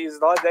 Yeah, he's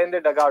not there in the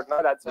dugout.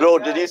 No, that's Bro,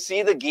 did you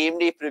see the game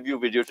day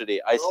preview video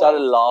today? I started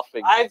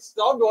laughing. I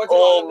stopped watching.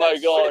 Oh my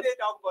God. What did they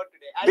talk about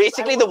today?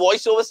 Basically, the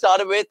voiceover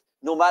started with,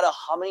 no matter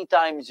how many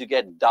times you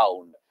get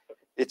down,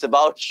 it's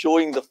about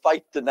showing the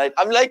fight tonight.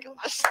 I'm like,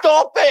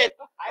 stop it!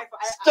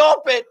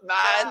 Stop it,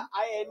 man.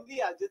 I envy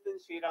Ajit and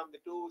Sriram, the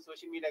two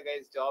social media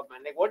guys' job,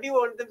 man. Like, what do you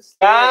want them to say?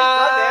 It's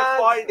not their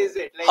fault, is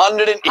it? Like,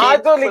 108. हाँ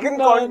तो लेकिन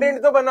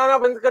content तो बनाना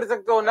बंद कर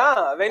सकते हो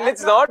ना when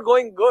it's not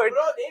going good.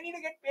 bro, they need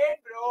to get paid,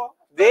 bro.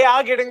 They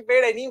are getting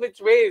paid any which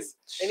ways.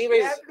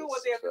 Anyways, They have to do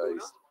what they have to do,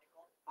 no?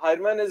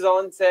 Harman is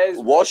on says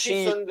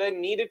Washi Sundar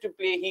needed to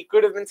play. He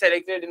could have been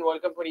selected in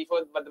World Cup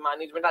 24, but the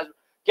management has.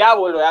 क्या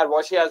बोल रहे हो यार?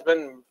 Washi has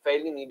been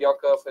fairly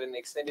mediocre for an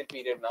extended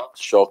period now.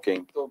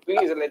 Shocking. So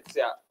please, let's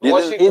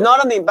He's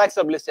not on the impact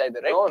sub list either,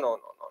 right? No.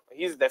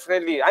 He's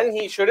definitely, and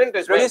he shouldn't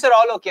as well. Producer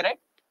all okay, right?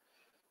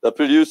 The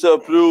producer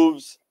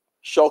approves.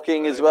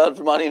 Shocking as well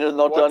for Anirudh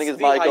not turning his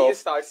mic off.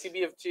 What's the highest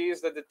RCB have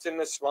chased at the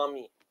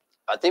Chinnaswamy?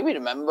 I think we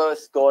remember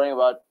scoring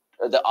about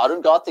the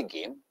Arun Karthik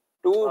game.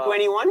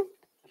 221,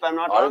 if I'm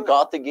not wrong. Arun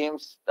Karthik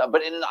games.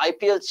 But in an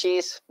IPL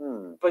chase,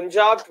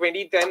 Punjab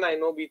 2010, I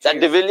know we chased. That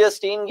De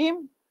Villiers-Steen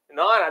game?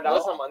 No, that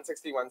was some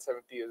 160,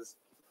 170 years.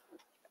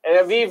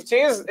 We've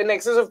chased in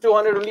excess of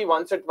 200 only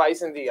once or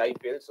twice in the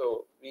IPL.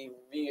 So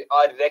we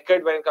are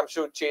record when it comes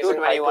to chasing.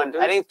 221.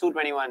 I think it's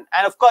 221.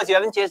 And of course, you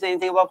haven't chased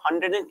anything above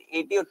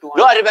 180 or 200.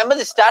 No, I remember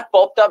the stat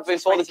popped up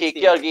before the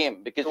 2016. KKR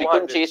game because we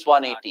couldn't 200. chase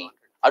 180.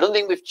 I don't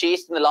think we've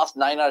chased in the last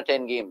 9 out of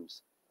 10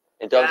 games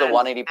in terms of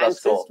 180 plus and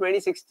score. since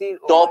 2016.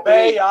 Top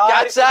Hey, eight. yaar,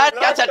 Catch that, it's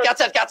catch that, not catch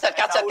that, catch that,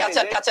 catch that, Out, catch is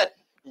that, it? catch that.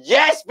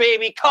 Yes,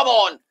 baby, come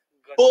on.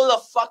 Pull the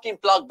fucking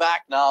plug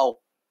back now.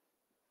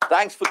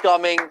 Thanks for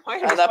coming. Why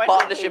And is that it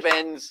partnership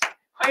ends.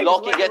 Why is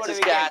Lockie it gets his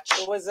what do we get? catch.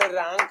 It was a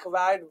rank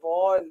bad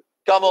ball.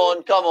 Come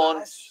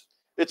on.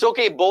 It's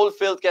okay. Bowl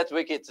filth gets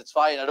wickets. It's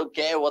fine. I don't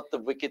care what the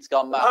wickets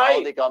come by,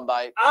 how they come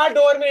by. 8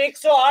 over में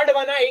 108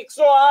 बना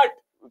 108.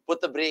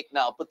 Put the break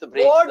now. Put the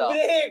break What now.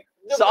 break?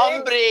 The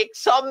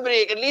Some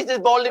break. At least this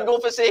ball didn't go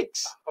for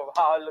 6.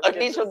 Wow, look At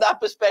least from that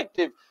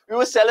perspective. We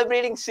were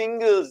celebrating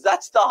singles.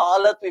 That's the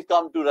halat we've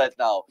come to right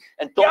now.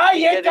 And क्या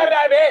Topley ये get कर it.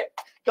 रहा है बे?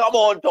 Come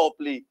on,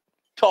 Topley.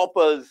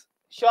 Toppers.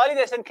 Surely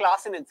they sent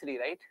Klassen in 3,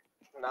 right?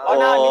 No.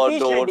 no, Oh, Nitish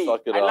don't Reddy.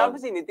 fuck I'd love around. to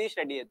see Nitish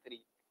Reddy at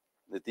 3.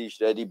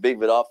 Nitish Reddy, big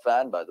Virat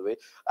fan, by the way.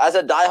 As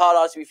a die-hard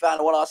RCB fan,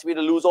 I want RCB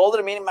to lose all the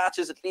remaining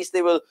matches. At least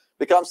they will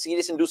become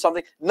serious and do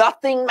something.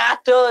 Nothing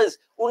matters.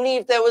 Only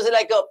if there was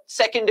like a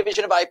second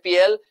division of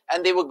IPL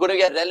and they were going to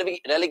get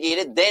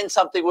relegated, then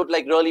something would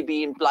like really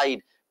be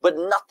implied. But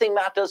nothing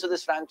matters to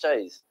this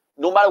franchise.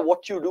 No matter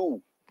what you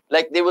do.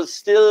 Like they will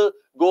still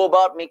go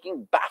about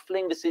making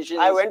baffling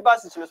decisions. I went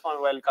past the Chinnaswamy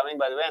while coming,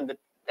 by the way,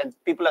 and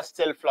people are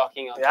still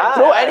flocking out. Yeah.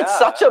 Bro, and it's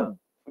such a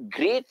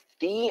great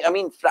team. I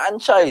mean,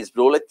 franchise,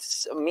 bro. Like,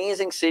 it's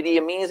amazing city,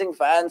 amazing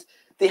fans.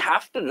 They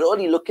have to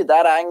really look at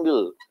that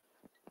angle.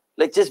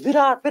 Like, just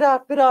Virat.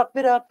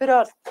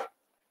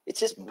 It's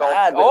just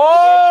mad.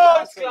 Oh,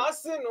 it's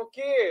Klassen.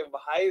 Okay.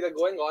 Bhai, they're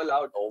going all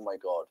out. Oh my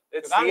God.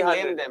 It's You can't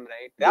 300. blame them,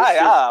 right?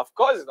 Yeah, of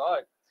course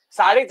not.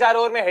 4.5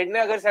 over में head ने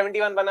अगर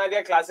 71 बना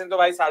दिया Klaasen तो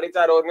भाई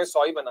 4.5 over में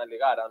 100 ही बना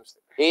लेगा आराम से.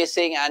 He's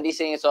saying, Andy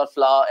saying it's not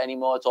flower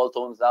anymore, it's all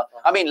thorns now.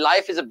 I mean,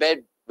 life is a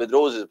bed with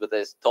roses, but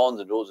there's thorns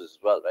and roses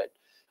as well, right?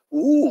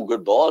 Ooh,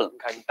 good ball.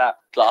 घंटा.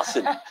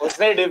 Klassen.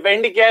 उसने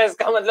defend किया है,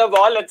 इसका मतलब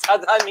ball अच्छा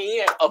था नहीं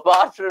है.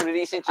 Apart from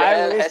releasing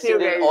Chahal, missed Hessin you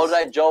did an guys. all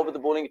right job with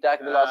the bowling attack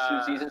in the last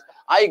few seasons.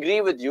 I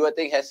agree with you. I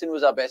think Hessin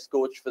was our best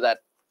coach for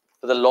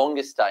the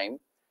longest time,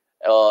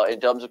 in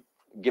terms of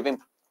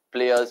giving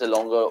players a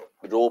longer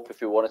rope,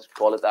 if you want to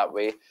call it that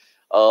way.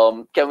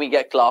 Can we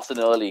get Klassen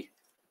early?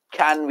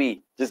 Can we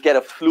just get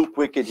a fluke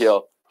wicket here?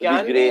 It'd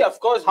Can be great. we? Of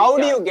course. How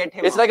we do can. you get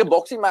him? It's out? like a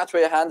boxing match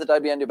where your hands are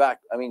tied behind your back.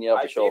 I mean, yeah,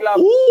 I for sure. feel our-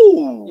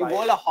 Ooh! You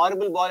bowl a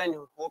horrible ball and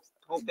you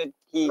hope that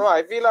he. No,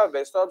 I feel our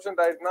best option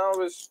right now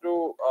is to.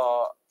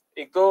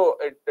 एक तो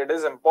it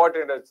is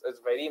important.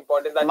 It's very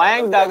important that.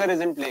 Mayank Dagar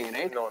isn't playing,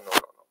 right? No.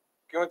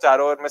 क्यों 4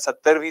 over में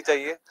 70 भी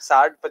चाहिए?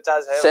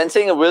 60-50 है.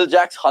 Sensing a Will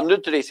Jacks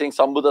 100 today, saying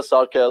Sambuddha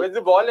Sarkel. With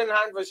the ball in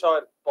hand, for sure,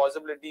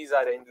 possibilities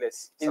are endless.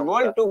 He's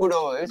bowled 2 good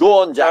overs. Go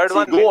on, Third Jaxie.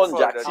 one Go went on,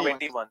 for Jaxie.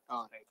 21.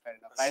 Oh, right, fair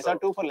enough. I saw So-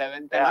 2 for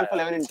 11, Yeah, 1 for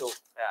 11 in 2.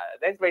 Yeah,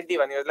 then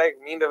 21. He was like,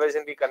 mean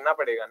revision भी करना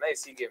पड़ेगा ना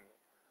इसी game में.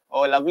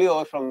 Oh, lovely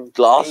over from.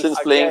 Klassen's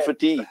playing Again. for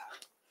tea.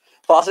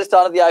 Fastest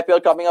start of the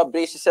IPL coming up.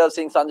 Brace yourself,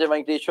 saying Sanjay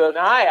Venkateshwar.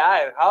 Nah,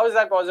 yaar, how is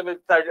that possible?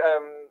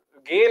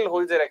 Gale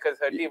holds the record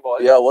 30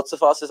 balls. Yeah, what's the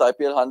fastest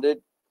IPL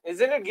 100?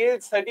 Isn't it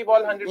Gale's 30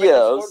 ball 100 when he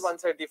Yes. scored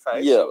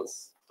 135?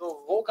 Yes. So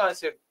वो कहाँ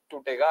से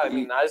टूटेगा? I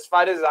mean, as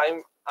far as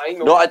I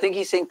know. No, I think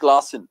he's saying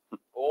Klassen.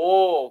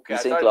 Oh, okay. He's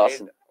I saying thought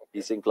Klassen. Gale-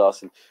 He's saying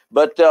Klassen.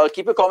 But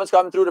keep your comments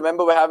coming through.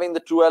 Remember, we're having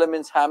the True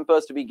Elements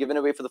hampers to be given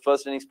away for the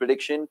first innings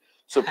prediction.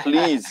 So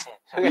please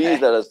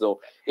let us know.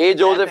 A.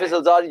 Joseph is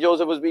Alzari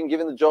Joseph was being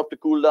given the job to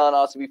cool down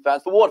RCB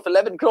fans. For what? For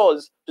 11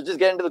 crores? To just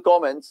get into the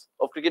comments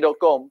of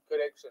cricket.com.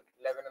 Correction.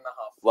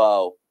 11.5.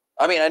 Wow.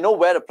 I mean, I know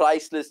we're a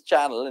priceless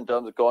channel in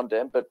terms of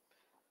content, but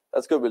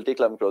that's good. We'll take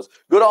 11 crores.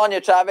 Good on you,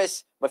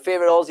 Travis. My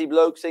favorite Aussie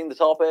bloke saying the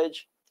top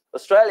edge.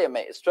 Australia,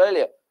 mate.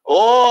 Australia.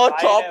 Oh, Wide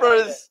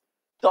Toppers.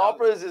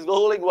 Toppers is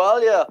bowling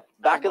well, yeah.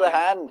 Back of the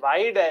hand.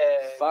 Wide hai.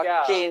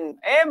 Kya? Fucking.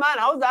 Hey, man,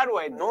 how's that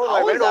wide? No, How I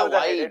is went that over the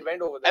head. wide? It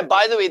went over the And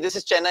by the way, this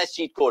is Chennai's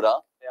cheat code, huh?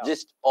 Yeah.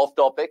 Just off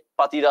topic.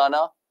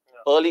 Patirana.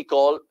 Yeah. Early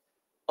call.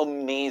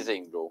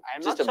 amazing, bro.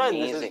 I'm Just not sure.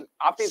 amazing.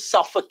 After he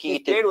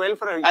Suffocated. played well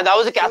for a And that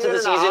was a catch of the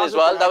season and a season half as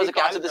well. before That was he a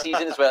catch called of the him.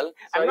 season as well.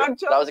 I'm not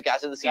sure. That was a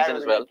catch of the season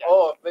as well.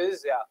 Oh,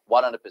 Fizz, yeah.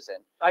 100%.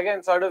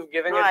 Again, sort of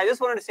giving No, it. I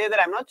just wanted to say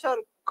that I'm not sure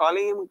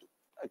calling him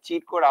a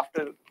cheat code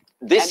after.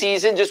 This And-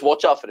 season, just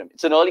watch out for him.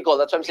 It's an early call.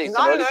 That's what I'm saying. He's It's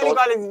an not an early early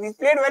call. call. He's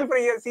played well for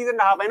a season and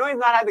a half. I know he's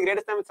not had the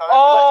greatest time with South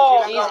Oh,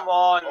 Africa. come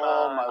on,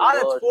 Oh, man. my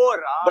That's word.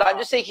 4. But I'm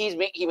just saying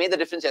he made the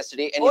difference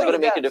yesterday, and Oh, he's going to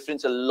he make a does.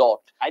 difference a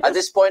lot. At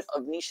this point,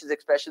 Avanish's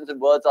expressions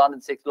and words aren't in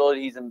sixth floor.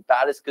 He's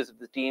embarrassed because of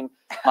the team.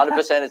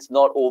 100%, it's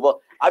not over.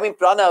 I mean,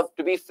 Pranav,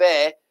 to be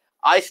fair,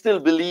 I still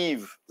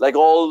believe, like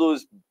all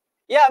those.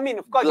 Yeah, I mean,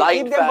 of course, you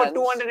Blind keep them fans. for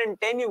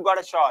 210, you've got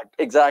a shot.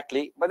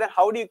 Exactly. But then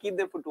how do you keep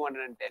them for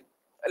 210?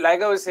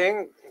 Like I was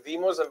saying, the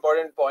most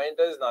important point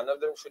is none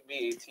of them should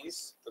be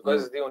atheists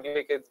because the only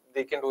way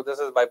they can do this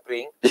is by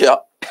praying. Yeah.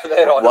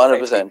 They're all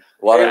 100%.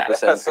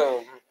 100%. Yeah,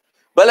 so,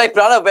 But like,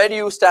 Pranav, where do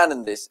you stand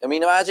in this? I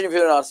mean, imagine if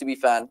you're an RCB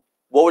fan,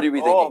 what would you be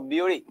Oh, thinking?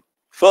 beauty.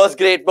 First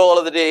great ball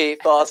of the day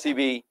for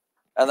RCB.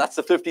 And that's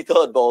the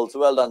 53rd ball. So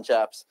well done,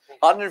 chaps.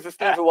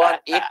 115 for 1,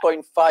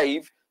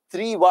 8.5.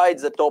 3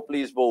 wides the top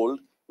least bowled,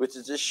 which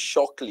is just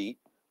shockingly,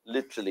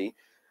 literally.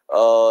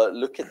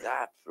 Look at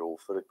that, bro,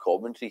 for a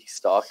commentary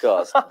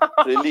starcast.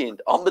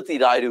 Brilliant. Ambati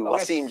Raidu,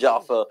 Okay. Wasim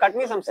Jaffer. Cut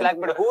me some slack,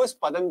 but who is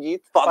Padamjeet?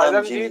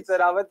 Padamjeet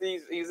Sarawat,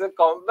 he's a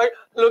but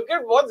look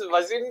at what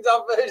Wasim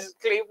Jaffer's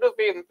claim to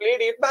fame.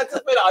 Played 8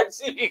 matches for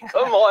RCB.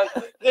 Come on.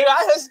 The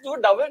guy has 2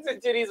 double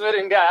centuries for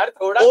India. Yaar.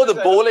 Oh, the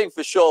bowling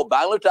for sure.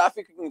 Bangalore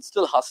traffic, you can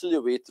still hustle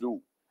your way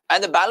through.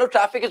 And the Bangalore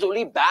traffic is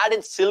only bad in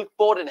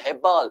Silkport and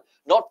Hebbal,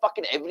 not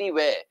fucking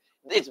everywhere.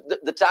 It's,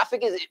 the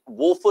traffic is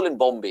woeful in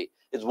Bombay.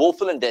 It's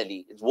woeful in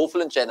Delhi. It's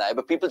woeful in Chennai.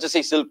 But people just say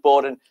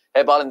Silkport and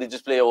Hebbal and they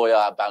just play, oh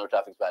yeah, Bangalore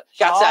traffic's bad.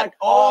 Catch that.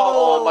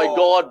 Oh my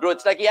God, bro.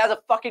 It's like he has a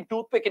fucking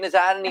toothpick in his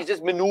hand and he's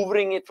just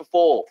maneuvering it for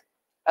 4.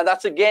 And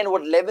that's again,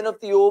 what, 11 of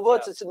the over?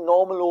 Yeah. It's a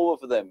normal over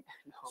for them.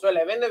 So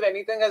 11, if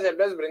anything, has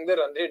helped us bring the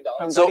run rate down.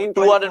 From So 13.4.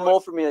 200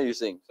 more from here, you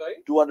saying? Sorry?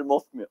 200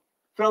 more from here.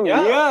 From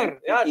Yeah. here?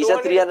 Yeah, He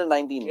said 200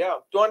 319. Yeah,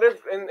 200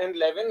 in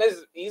 11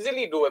 is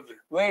easily doable.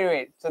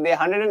 Wait. So they're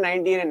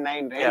 119 and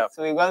 9, right? Yeah.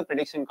 So we got a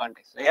prediction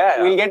contest, right?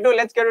 Yeah, yeah.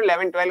 Let's get to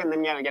 11, 12, and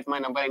then I'll get my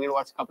number. I need to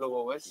watch a couple of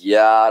overs.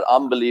 Yeah,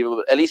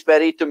 unbelievable. Elise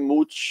Perry to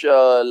Mooch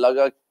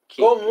Laga.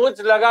 Go मुझ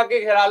लगा के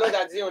खिला लो,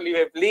 that's the only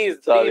way. Please,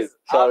 Sorry, please.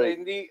 sorry. आप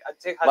हिंदी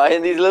अच्छे My खासे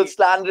Hindi's a little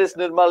slanderous.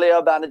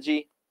 Nirmalaya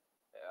Banerjee.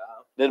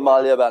 Yeah.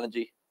 Nirmalaya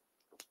Banerjee.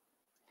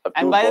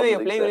 And by the way,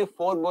 you're playing with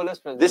 4 bowlers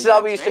plus. This is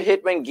how we used to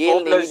hit when Gale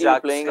 4 plus Navy were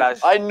Jack playing. slash-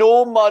 I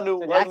know, Manu.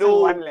 So I Jackson know.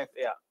 1 left.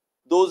 Yeah.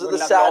 Those are Good the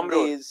luck, sad Tom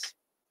Road. days.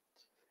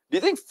 Do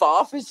you think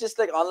Faf is just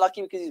like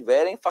unlucky because he's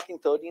wearing fucking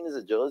 13 as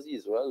a jersey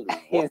as well? Dude?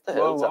 What the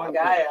hell?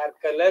 क्या यार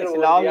colour It's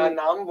बोल long. दिया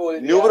नाम बोल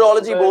दिया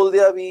Numerology bol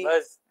diya abhi.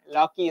 बस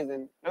Lucky is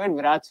in. Look at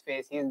Virat's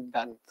face. He's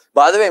done.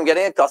 By the way, I'm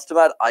getting a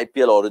customer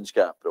IPL orange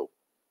cap, bro.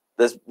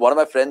 There's one of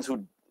my friends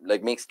who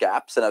like makes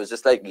caps, and I was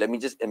just like, let me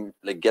just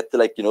like get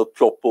the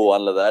proper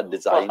one like that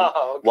design.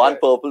 Okay. One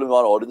purple and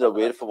one orange. I'll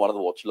wait for one of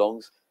the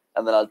Watchalongs,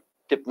 and then I'll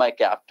tip my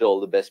cap to all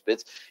the best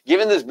bits.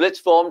 Given this blitz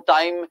form,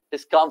 time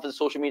has come for the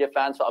social media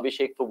fans for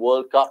Abhishek for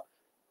World Cup.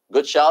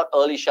 Good shout,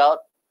 early shout.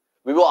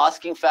 We were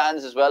asking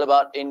fans as well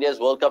about India's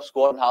World Cup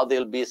squad and how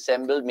they'll be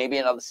assembled. Maybe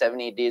another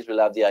 7-8 days we'll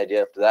have the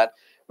idea after that.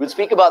 We'll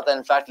speak about that,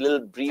 in fact, a little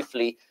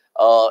briefly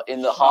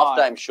in the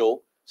halftime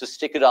show. So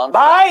stick around.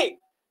 Bye.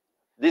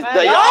 This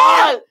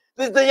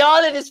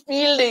Dayal and his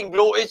fielding,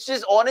 bro. It's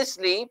just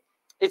honestly,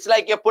 it's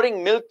like you're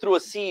putting milk through a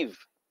sieve.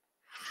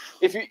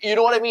 If you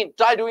know what I mean,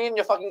 try doing it in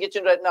your fucking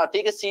kitchen right now.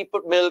 Take a sieve,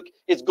 put milk.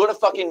 It's gonna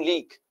fucking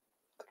leak.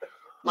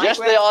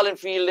 Just Dayal in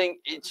fielding,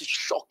 it's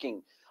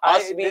shocking.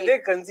 Did RCB, they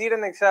concede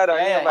an extra run?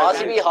 Yeah, by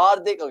RCB then?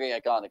 Hardik. Okay, I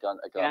can't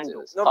say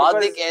this. No,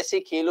 Hardik because- ऐसे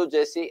खेलो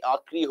जैसे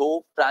आखिरी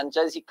हो,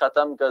 franchise ही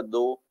खत्म कर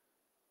दो.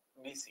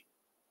 BC.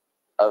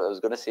 I was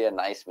gonna say a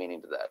nice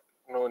meaning to that.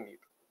 No need.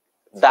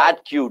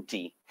 Bad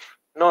QT.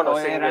 No, Oh,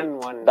 single. run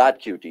 1. Bad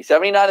QT.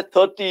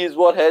 79-30 is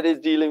what Head is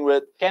dealing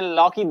with. Can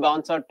Lockie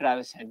bounce out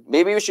Travis Head?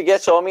 Maybe we should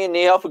get Somi and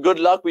Neha for good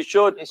luck. We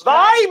should.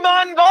 Why,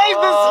 man? Why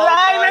this Oh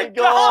line? my I can't.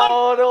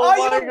 God, oh Are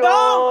my you dumb?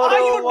 God, Are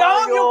oh you my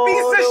dumb, you God,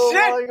 piece of oh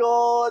shit? my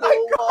God, I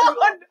oh my God.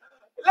 can't.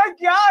 Like,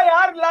 क्या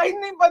यार line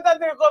नहीं पता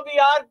तेरे को भी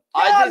यार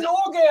क्या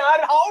लोग हैं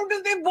यार how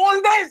do they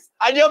bowl this?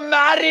 And you're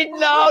married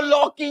now,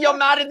 Lockie. You're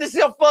married. This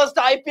is your first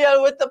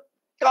IPL with the.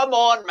 Come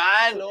on,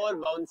 man. Lower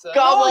bouncer.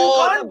 Come No, you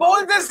on. can't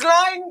bowl this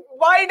line.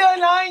 Wider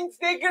lines,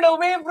 take it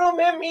away from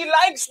him. He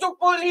likes to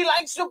pull. He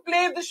likes to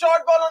play the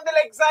short ball on the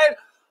leg side.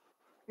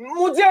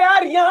 मुझे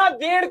यार यहाँ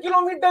 1.5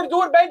 kilometre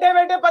दूर बैठे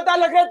बैठे पता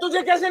लग रहा है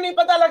तुझे कैसे नहीं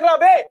पता लग रहा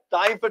बे?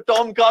 Time for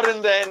Tom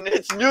Curran then.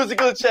 It's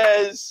musical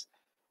chairs.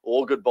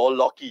 Oh, good ball,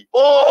 Lockie.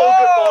 Oh,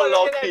 good ball,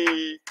 look at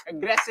Lockie.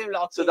 Aggressive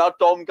Lockie. So now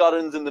Tom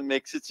Curran's in the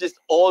mix. It's just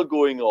all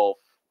going off.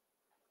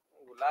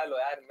 बुला लो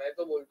यार मैं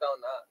तो बोलता हूँ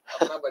ना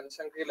अपना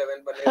बनशंकरी 11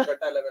 बने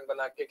कटा 11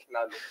 बना के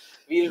खिला लो.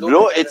 We'll do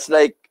Bro, better it's than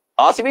like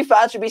RCB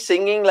fans should be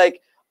singing like,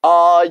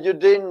 ah, you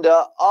dinda,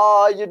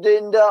 ah, you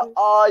dinda,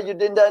 ah, you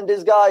dinda in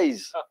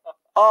disguise.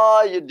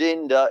 Ah, you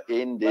dinda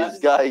in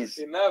disguise.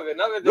 Enough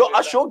with Bro, the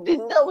Ashok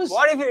Dinda was.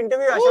 What if you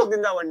interview Ashok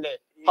Dinda one day?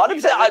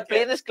 100%. I'll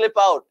play this clip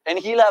out and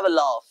he'll have a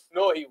laugh.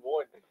 No, he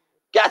won't.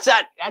 Catch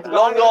that. That's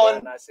Long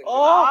gone.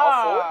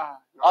 Ah.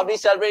 Abhi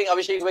celebrating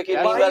Abhishek's wicket.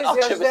 Yeah. Meanwhile, Why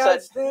is Akshay Yashdaq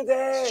was still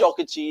there? chalk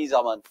and cheese,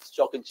 Aman. It's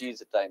chalk and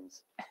cheese at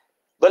times.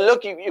 But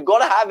look, you got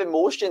to have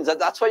emotions.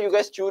 That's why you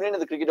guys tune in to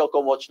the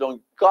cricket.com watch along.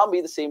 You can't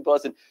be the same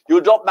person. You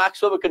drop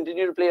Maxwell, but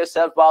continue to play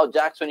yourself. Wow,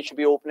 Jackson, you should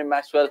be opening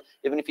Maxwell.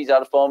 Even if he's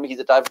out of form, he's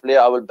the type of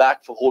player I will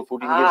back for whole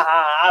 14 years.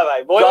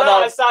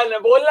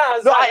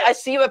 No, I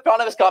see where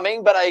Pranav is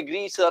coming, but I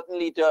agree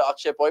certainly to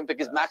Akshay's point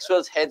because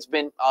Maxwell's head's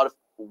been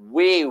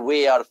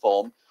way out of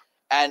form.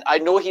 And I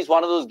know he's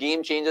one of those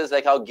game changers,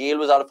 like how Gale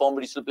was out of form,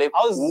 but he still played.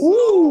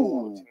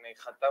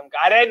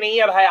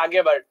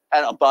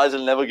 And umpires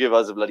will never give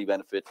us a bloody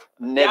benefit.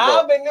 Never.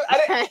 What benefit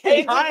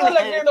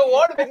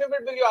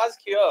will you ask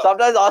here?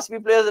 Sometimes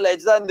RCB players will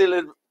edge that and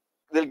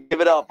they'll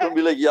give it up and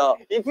be like, yeah.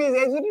 If he's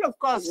exited, of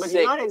course, but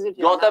he's not exited.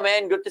 Gautam,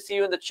 man, good to see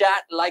you in the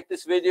chat. Like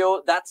this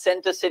video. That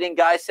center sitting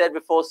guy said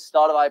before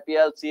start of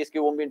IPL,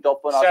 CSK won't be in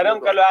top one.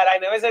 Sharam karo yaar, I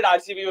never said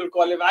RCB will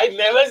qualify. I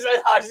never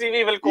said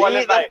RCB will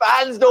qualify. The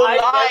fans don't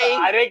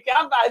lie. Arey,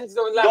 kya fans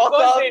don't lie? Of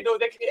course they do.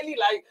 They clearly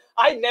lie.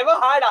 I never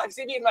had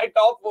RCB in my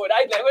top 4.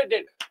 I never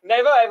did.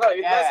 Never ever.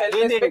 Yeah,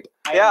 self-respect.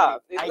 Yeah.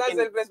 Itna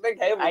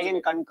self-respect hai I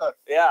can concur.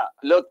 Yeah.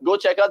 Look, go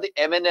check out the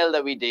MNL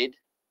that we did.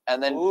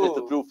 And then with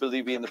the proof will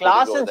be in the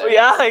Klaasen, there.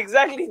 Yeah,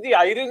 exactly. The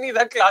irony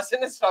that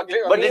Klaasen is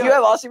struggling. But did you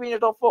have RCB in your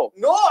top 4?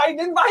 No, I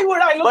didn't. Why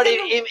would I? But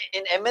in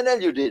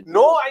MNL you did.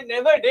 No, I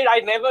never did. I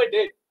never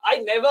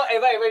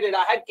ever did.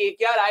 I had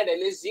KKR, I had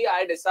LSG, I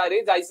had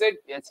SRH. I said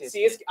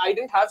CSK. I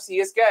didn't have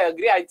CSK. I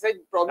agree. I said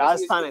probably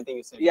Rajasthan, CSK. I think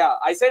you said. Yeah,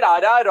 I said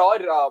RR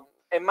or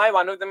MI.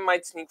 One of them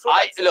might sneak through.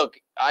 Look,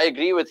 I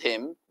agree with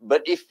him.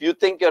 But if you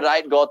think you're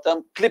right,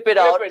 Gautam, clip it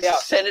out,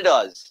 send it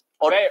us.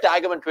 Or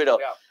tag him on Twitter.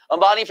 Yeah.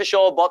 Ambani for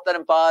sure bought that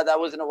umpire. That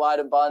wasn't a wide.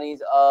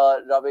 Ambani's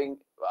rubbing.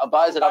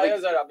 Umpires are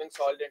rubbing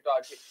salt into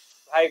RCB.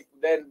 Like,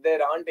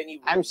 there aren't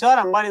any. I'm sure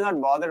Ambani is not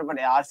bothered about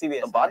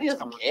RCB. Ambani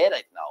doesn't care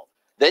right now.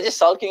 They're just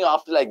sulking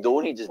after like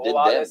Dhoni just did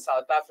them.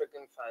 South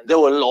African fans. There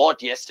were a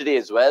lot yesterday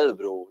as well,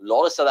 bro. A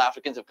lot of South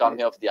Africans have come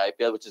here for the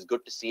IPL, which is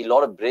good to see. A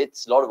lot of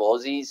Brits, a lot of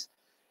Aussies.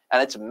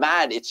 And it's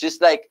mad. It's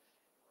just like,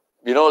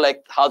 you know,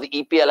 like how the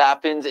EPL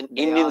happens and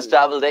Indians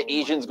travel there,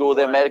 Asians go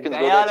there, Americans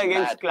go there. They are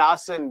against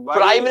Klaasen.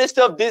 Prime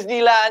Minister of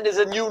Disneyland is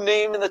a new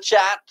name in the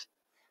chat.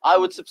 I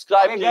would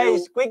subscribe to guys,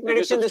 you. Quick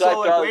prediction this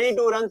over.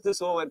 22 runs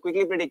this over.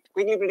 Quickly predict.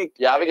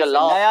 You're having a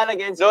laugh. Dayal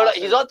against no,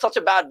 he's not such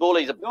a bad bowler.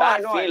 He's a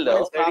bad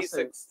fielder.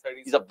 36.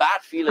 He's a bad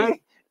fielder.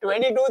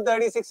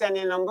 22-36 and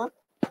your number?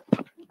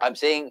 I'm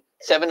saying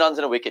 7 runs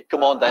and a wicket.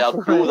 Come on,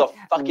 Dayal. Prove the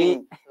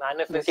fucking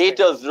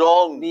haters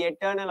wrong. The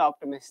eternal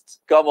optimists.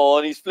 Come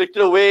on, he's flicked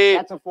it away.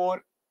 That's a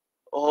 4.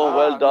 Oh,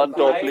 well done,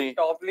 Topley.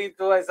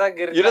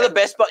 You know the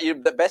best part.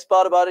 The best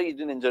part about it, he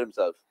didn't injure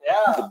himself.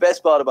 Yeah. The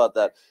best part about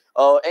that.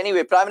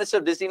 Anyway, Prime Minister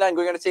of Disneyland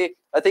going to say,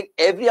 I think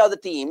every other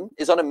team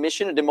is on a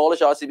mission to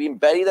demolish RCB and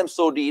bury them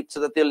so deep so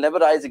that they'll never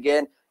rise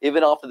again,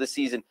 even after the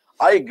season.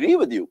 I agree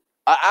with you.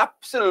 I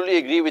absolutely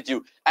agree with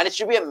you. And it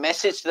should be a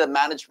message to the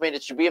management.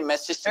 It should be a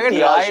message to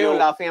Diageo.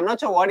 Laughing. I'm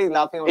not sure what he's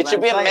laughing about. It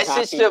should be a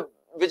message to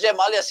Vijay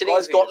Mallya sitting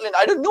in Scotland.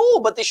 I don't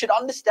know, but they should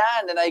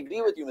understand. And I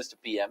agree with you, Mr.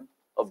 PM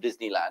of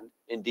Disneyland.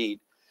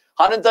 Indeed.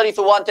 130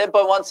 for 1,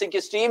 10.1. Sink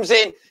your streams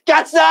in.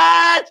 Catch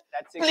that!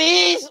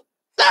 Please!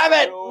 Damn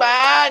it,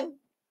 man!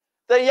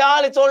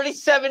 Dayal, it's already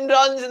 7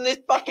 runs in this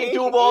fucking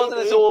 2 balls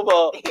and it's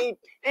over.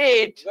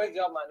 8. Good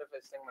job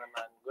manifesting, my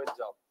man. Good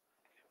job.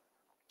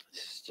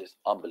 This is just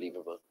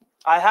unbelievable.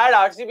 I had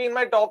RCB in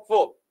my top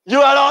 4.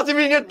 You had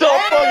RCB in your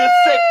top 4, you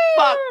sick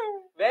fuck!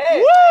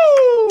 Where?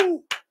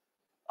 Woo!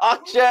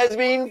 Akshay has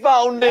been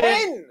founded.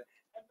 When?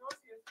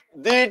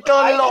 The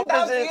eternal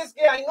opposite.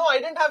 I know, I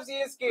didn't have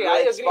CSK. I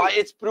agree.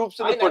 It's proofs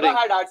in the I pudding. never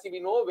had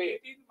RCB, no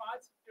way.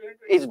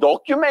 It's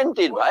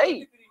documented,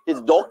 right? It's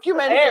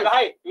documented. Hey,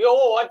 bhai,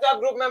 yo, WhatsApp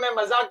group mein main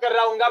mazak kar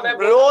raha hoonga.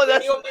 Bro,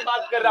 that's... Video ki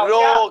baat kar raha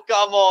Bro,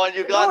 come on,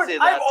 you can't say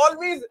that. I've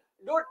always...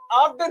 Dude,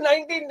 after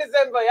 19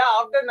 December,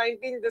 after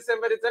 19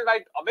 December itself,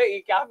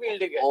 ye kya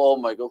fielding hai? Oh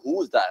my God,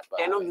 who's that?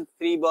 10 of the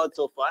 3 birds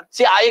so far.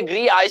 See, I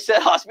agree. I said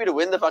ask me to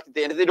win the fucking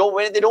thing. If they don't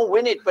win it, they don't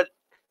win it. But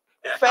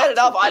fair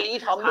enough, I'll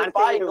eat humble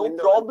pie. No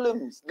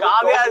problems.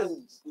 Kavya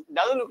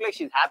doesn't look like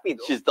she's happy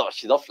though.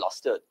 She's not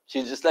flustered.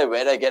 She's just like,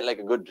 where do I get like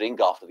a good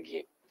drink after the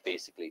game,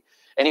 basically.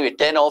 Anyway,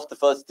 10 off the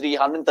first 3,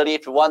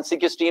 138 for 1.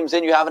 Sink your streams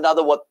in. You have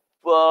another, what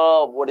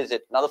is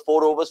it? Another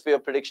 4 overs for your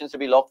predictions to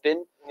be locked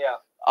in. Yeah.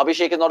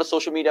 Abhishek is not a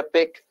social media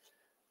pick.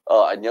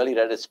 I nearly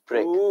read his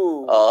prick.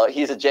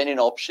 He's a genuine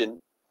option.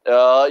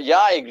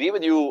 Yeah, I agree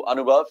with you,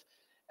 Anubhav.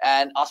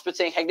 And Aspit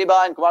saying,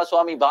 Hegdeba and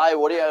Kumaraswamy, bye.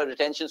 What are your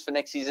retentions for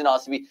next season,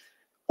 RCB?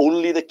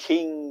 Only the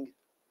king.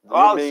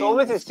 Wow, so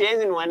much has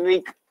changed in 1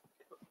 week.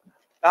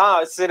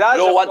 Siraj.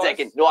 No, 1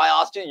 second. No, I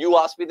asked you. You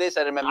asked me this.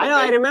 I remember. I know.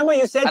 I remember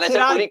you said and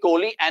Siraj. I said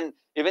Kohli. And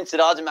Even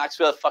Siraj and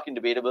Maxwell are fucking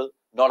debatable,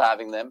 not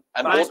having them.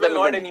 And both of them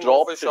not have been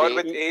anymore, dropped for sure.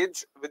 today.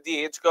 With the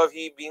age curve,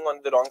 he being on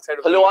the wrong side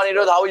of Hello, the age Anirudh.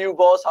 curve. How are you,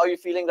 boss? How are you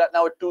feeling right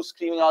now with 2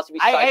 screaming RCB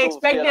I psychos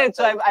expected here it.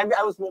 So outside?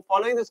 I was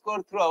following the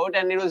score throughout,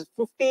 and it was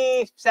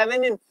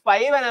 57 in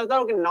 5, and I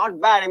thought, okay, not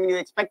bad. I mean, you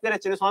expected a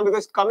Chinnaswamy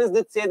because Cummins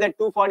did say that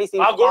 240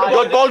 seems Good far.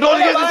 Good ball. Don't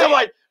get this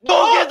away.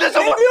 Don't get this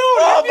away.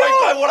 Oh my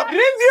God! What a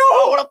Review!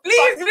 what a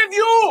Please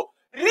review!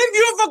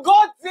 Review for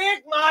God's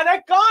sake, man!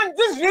 I can't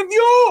just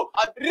review!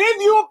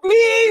 Review,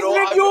 please! Bro,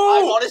 Review!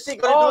 I'm honestly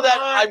going to do that.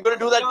 man. I'm going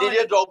to do that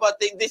Didier Drogba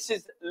thing. This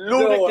is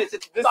ludicrous.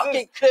 It's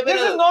fucking criminal.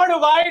 This is not a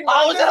wide.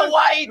 How is that a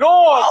wide? No,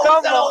 How come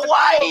is that on. a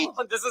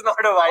wide? This is not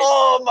a wide.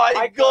 Oh my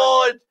I can't.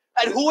 God!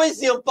 And who is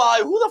the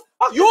umpire? Who the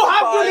fuck? You is the have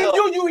to umpire?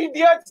 review, you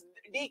idiots!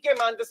 DK,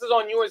 man, this is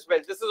on you as well.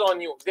 This is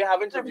on you. They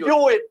haven't reviewed.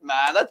 Review it,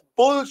 man. That's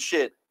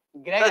bullshit.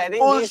 Greg, That's I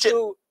think bullshit. these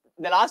two,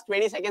 the last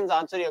 20 seconds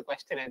answer your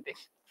question, I think.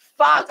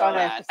 Fuck, That's all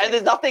I have man. to say. And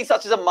there's nothing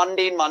such as a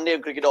mundane Monday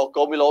on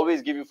cricket.com. We'll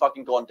always give you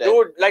fucking content.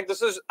 Dude, like,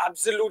 this is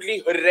absolutely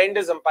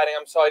horrendous umpiring.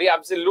 I'm sorry,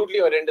 absolutely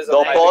horrendous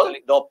Dot umpiring. ball,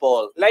 dot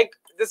ball. Like,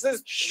 this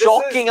is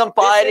Shocking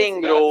umpiring,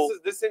 bro.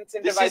 This is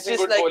disincentivizing This is just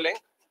good like- bowling.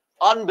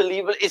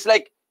 Unbelievable. It's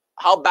like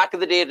how back in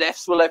the day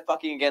refs were like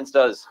fucking against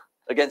us,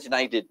 against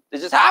United. It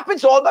just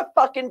happens to all my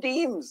fucking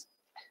teams.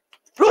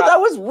 Bro, that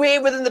was way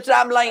within the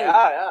tram line.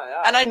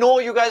 Yeah. And I know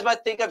you guys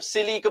might think I'm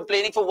silly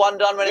complaining for 1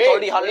 run when it's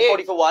already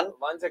 140 for 1.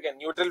 Once again,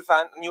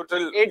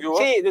 neutral viewer.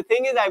 See, the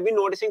thing is, I've been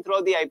noticing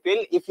throughout the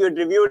IPL, if you had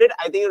reviewed it,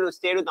 I think it would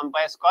stay with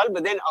umpire's call.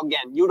 But then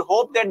again, you'd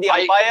hope that the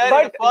umpire.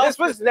 But in the this first,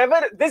 was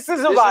never. This is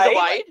a This is wide. a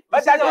wide. But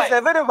This that is a was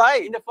wide. never a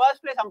wide. in the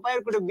first place,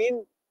 umpire could have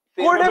been.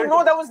 Could have. favourable No,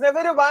 to- that was never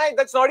a wide.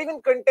 That's not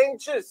even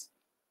contentious.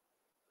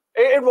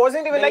 It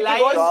wasn't even The like line-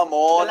 it was. Come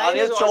on, the line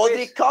Anil is Chaudhary.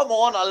 always- Come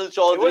on, Anil It was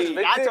Chaudhary.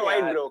 with That's him, a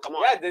wide, yaar. bro. Come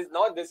on. Yeah, this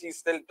not this. He's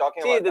still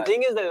talking See, about the that.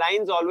 thing is, the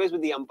line's always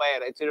with the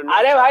umpire, right? So you don't know.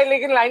 अरे भाई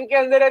लेकिन line के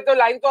अंदर है तो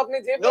line तो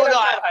अपने जेब में No,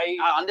 रखना है भाई.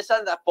 I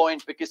understand that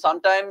point because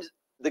sometimes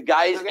the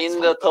guys Okay, in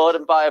so- the third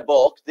umpire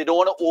box, they don't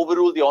want to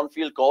overrule the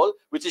on-field call,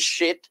 which is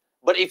shit.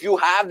 But if you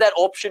have that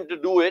option to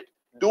do it,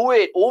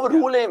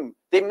 overrule him.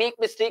 They make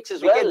mistakes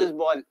as Look well. at this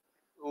ball.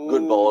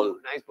 Good ball.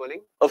 Nice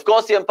bowling. Of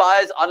course, the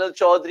umpires, Anil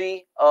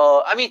Chaudhary.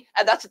 I mean,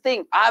 and that's the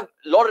thing. I have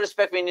a lot of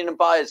respect for Indian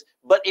umpires.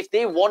 But if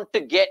they want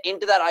to get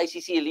into that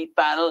ICC elite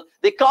panel,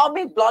 they can't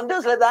make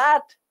blunders like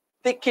that.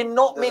 They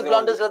cannot make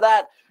blunders like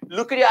that.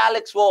 Look at your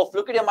Alex Wolff.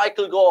 Look at your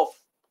Michael Goff.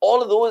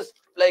 All of those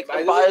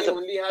umpires are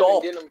only have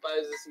top. Indian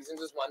umpires this season,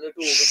 just 1 or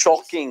 2.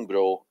 Shocking,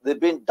 bro. They've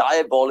been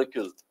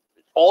diabolical.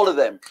 All of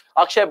them.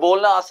 Akshay,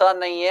 bolna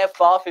aasan nahi hai.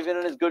 Faf, even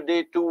on his good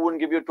day, 2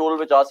 wouldn't give you a total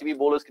which RCB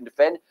bowlers can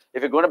defend.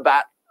 If you're going to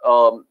bat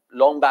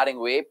long batting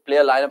way, play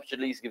a lineup which at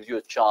least gives you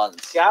a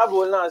chance. क्या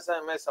बोलना आसान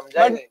है मैं समझा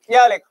But नहीं.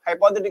 yeah, like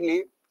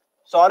hypothetically,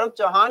 Saurabh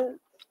Chauhan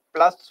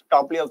plus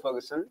Topley or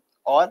Ferguson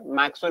or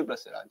Maxwell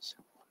plus Siraj.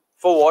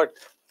 For what?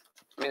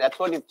 I mean, that's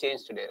what you've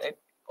changed today, right?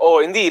 Oh,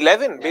 in the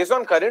 11, based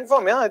on current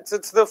form, yeah,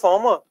 it's the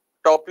former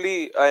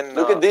Topley and.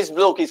 Look at this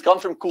bloke. He's come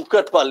from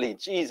Kukatpalli.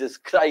 Jesus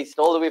Christ.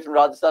 All the way from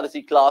Rajasthan to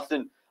see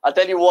Clafton. I'll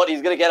tell you what,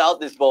 he's going to get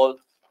out this ball.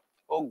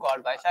 Oh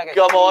God, Vaishak.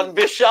 Come on,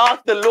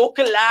 Vishak, the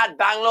local lad,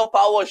 Bangalore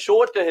power,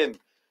 show it to him.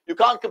 You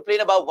can't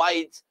complain about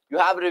wides. You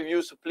have a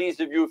review, so please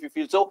review if you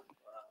feel so.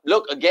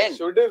 Look, again,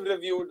 Should have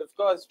reviewed, of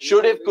course.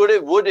 should have, could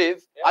have, would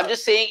have. Yeah. I'm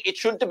just saying it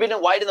shouldn't have been a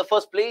wide in the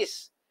first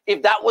place.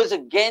 If that was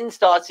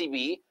against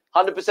RCB,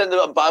 100% the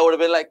umpire would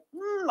have been like,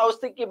 I was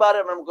thinking about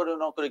it, but I'm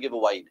not going to give a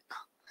wide.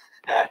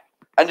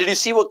 And did you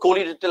see what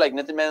Kohli did to like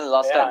Nitin Menon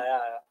last time?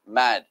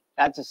 Mad.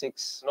 That's a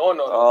 6. No.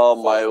 Oh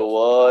my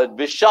word.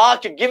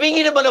 Vishak, you're giving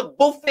it about a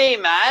buffet,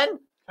 man.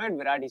 Right,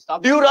 Virat, he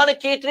stopped. Do you run a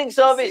catering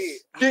service? See.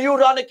 Do you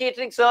run a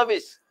catering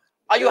service?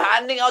 Are you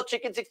handing out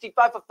chicken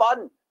 65 for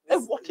fun?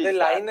 What is The that?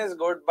 line is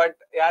good, but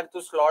यार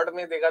तू slot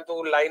में देगा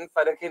तो line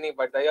फर्क ही नहीं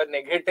पड़ता. You're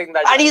negating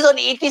that. And he's on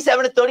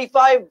 87 to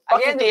 35.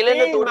 Fucking Again, the tail end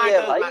field totally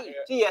matters, hai, man. bhai.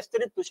 See,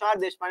 yesterday Tushar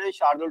Deshpande and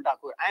Shardul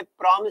Thakur. I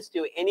promised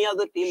you, any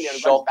other team they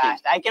would Shocking. got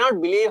bashed. I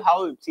cannot believe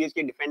how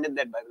CSK defended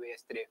that, by the way,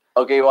 yesterday.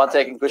 Okay, 1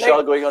 second.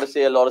 Kushal going on to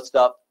say a lot of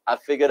stuff. I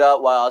figured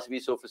out why RCB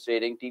is so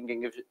frustrating. Team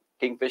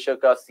Kingfisher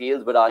का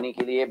sales बढ़ाने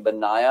के लिए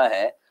बनाया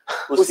है.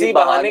 उसी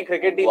बहाने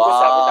cricket team को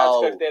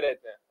sabotage करते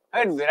रहते हैं.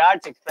 And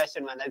Virat's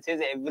expression, man, that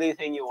says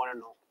everything you want to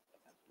know.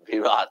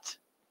 Virat,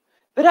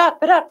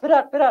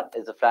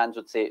 as the fans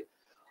would say.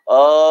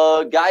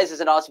 Guys, as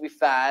an RCB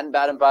fan,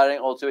 bad umpiring,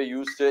 also we're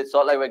used to it. It's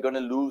not like we're going to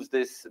lose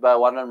this by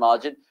 1 run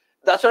margin.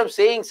 That's what I'm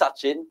saying,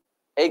 Sachin.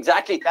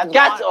 Exactly. That's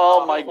Cats, not-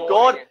 oh my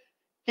God.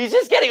 He's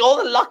just getting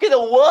all the luck in the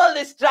world,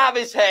 this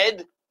Travis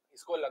Head.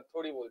 इसको लग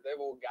थोड़ी बोलते हैं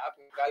वो gap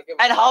निकाल के.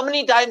 And how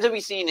many times have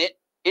we seen it?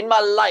 In my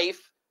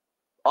life,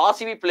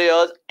 RCB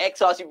players,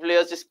 ex-RCB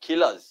players just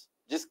kill us.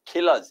 Just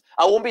kill us.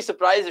 I won't be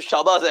surprised if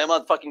Shahbaz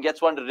Ahmed fucking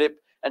gets one to rip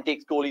and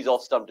takes Kohli's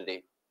off stump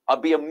today. I'll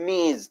be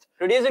amazed.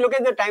 Today, look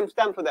at the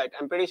timestamp for that.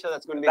 I'm pretty sure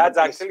that's going to be. That's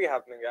the case. actually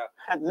happening,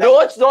 yeah. No,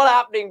 it's not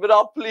happening, but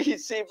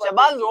please save us.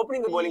 Shahbaz is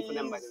opening the bowling for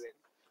them, by the way.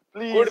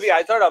 Please. Could be.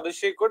 I thought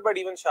Abhishek could, but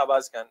even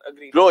Shahbaz can.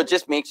 Agreed. Bro, it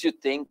just makes you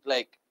think,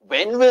 like,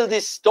 when will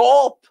this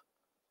stop?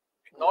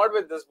 Not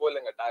with this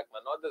bowling attack,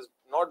 man.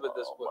 Not with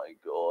this Oh bowling.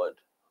 my God.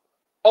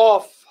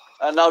 Off.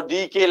 And now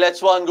DK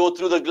lets one go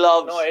through the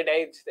gloves. No, it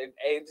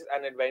edged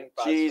and it went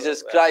past.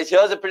 Jesus Christ.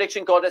 Here's a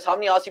prediction contest. How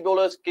many RC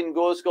bowlers can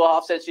go score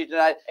half century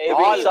tonight?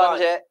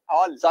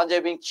 All.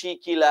 Sanjay being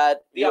cheeky, lad.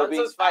 The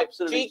answer is 5.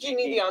 Cheeky,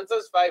 the answer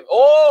is 5.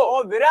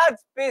 Oh,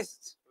 Virat's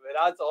pissed.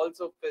 Virat's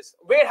also pissed.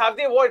 Wait, have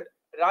they what?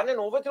 Run an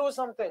overthrow or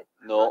something?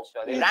 No.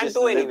 Sure. They He's ran just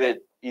two anyway. livid.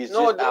 He's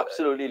just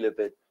absolutely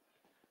livid.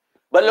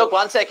 But look,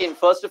 1 second.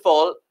 First of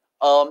all,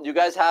 you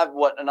guys have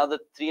what, another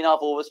 3.5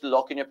 overs to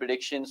lock in your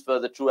predictions for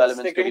the true elements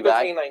to be Sticking to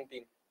back.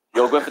 319.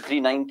 You're going for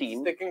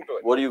 319. Sticking to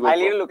it. What are you going I'll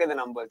need for? to look at the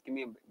numbers. Give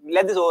me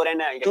let this over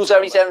and I'll get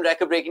 277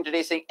 record breaking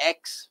today, saying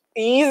X.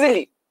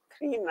 Easily.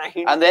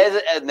 390.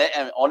 And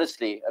and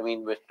honestly, I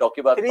mean, we're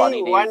talking about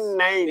funny days.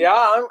 319.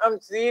 Yeah, I'm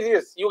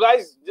serious. You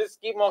guys just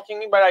keep mocking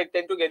me, but I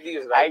tend to get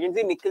these I right. can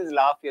see Nikhil's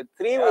laugh here.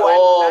 319.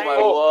 Oh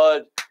my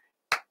word!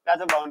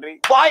 That's a boundary.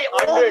 Why?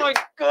 Oh 100. my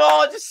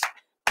God!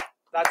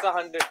 That's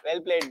 100.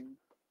 Well played.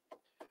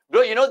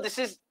 Bro, you know this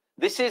is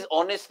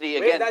honestly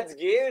Wait, again. that's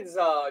Gale's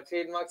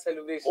trademark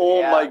celebration. Oh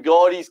Yeah. my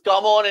God! He's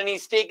come on and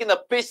he's taking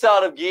the piss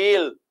out of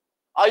Gale.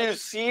 Are you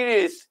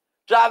serious?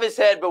 Travis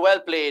Head, but well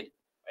played.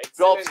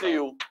 Excellent, Props to man.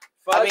 you.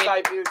 First I mean,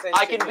 IPL century.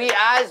 I can be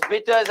as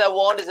bitter as I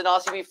want as an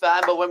RCB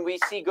fan, but when we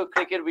see good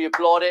cricket, we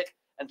applaud it.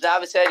 And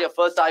Travis Head, your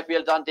first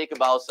IPL done, take a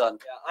bow, son.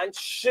 Yeah, and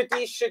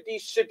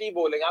shitty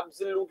bowling.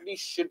 Absolutely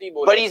shitty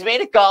bowling. But he's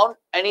made it count,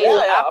 and he's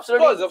Yeah,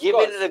 absolutely of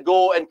given course. it a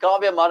go. And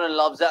Kavya Maran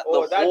loves that.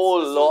 Oh, The that's- whole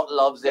this is lot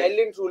loves well it.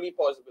 and truly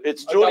possible.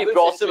 It's A truly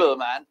double possible, century.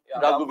 man.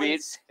 Yeah.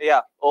 Raghuveer.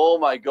 Yeah. Oh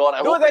my God! I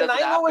Dude, hope it there are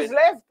doesn't 9 overs happen.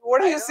 left.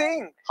 What are I you know.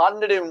 saying?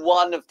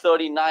 101 of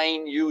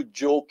 39. You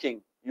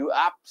joking? You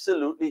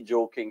absolutely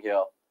joking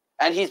here?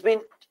 And he's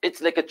been. It's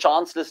like a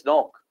chanceless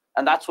knock,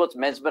 and that's what's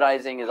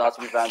mesmerizing his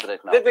RCB fans right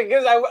now. The thing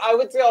is, I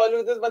would say all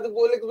of this, but the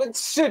bowling was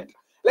shit.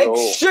 Like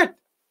Bro. shit.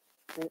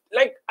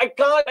 Like I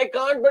can't.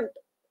 But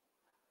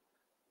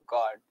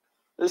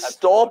God.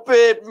 Stop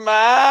it,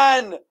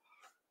 man!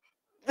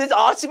 This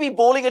RCB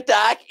bowling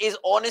attack is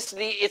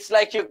honestly, it's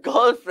like your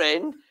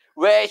girlfriend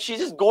where she's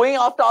just going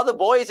after other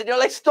boys, and you're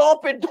like,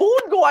 stop it!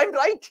 Don't go! I'm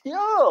right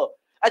here.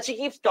 And she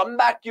keeps coming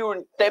back to you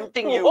and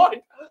tempting you. what?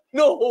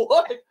 No,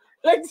 what?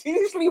 Like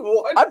seriously,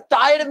 what? I'm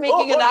tired of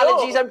making Oh,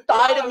 analogies. no. I'm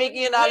tired Yeah, of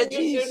making you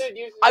analogies.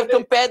 shouldn't. I've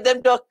compared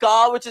them to a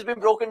car which has been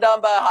broken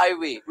down by a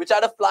highway, which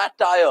had a flat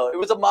tire. It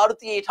was a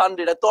Maruti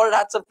 800. I thought it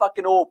had some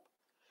fucking hope.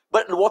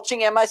 But watching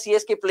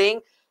MICSK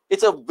playing,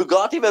 it's a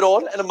Bugatti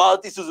Veyron and a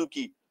Maruti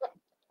Suzuki.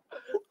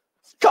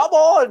 Come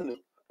on!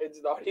 It's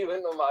not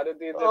even a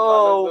Maruti. It's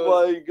Oh one of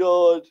those. my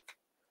God.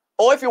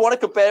 Or if you want to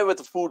compare it with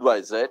the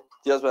food-wise, right?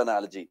 Here's my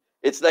analogy.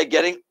 It's like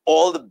getting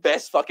all the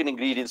best fucking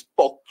ingredients,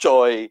 bok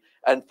choy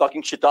and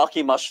fucking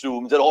shiitake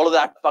mushrooms and all of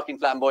that fucking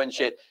flamboyant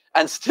shit,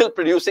 and still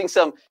producing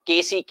some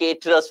KC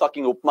Caterer's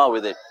fucking upma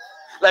with it.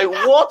 Like,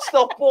 what's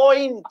the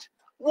point?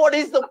 What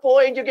is the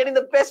point? You're getting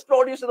the best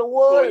produce in the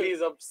world.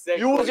 Kohli's upset.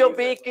 Use your Kohli's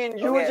bacon,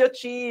 use Okay. your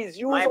cheese,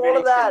 use My all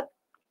of prediction. that.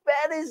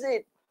 Where is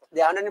it?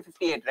 They're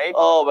 158, right?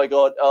 Oh my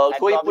God. I'd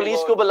Koi probably police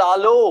go ko bula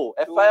lo.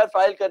 FIR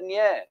file karni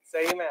hai.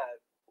 Sahi mein yaar.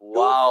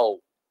 Wow.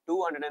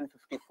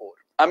 254.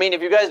 I mean,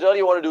 if you guys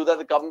really want to do that,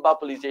 the Kampapa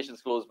police station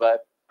is close by.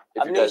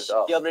 If you guys,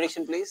 Avanish, your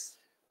prediction, please.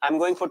 I'm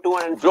going for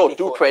 254. bro,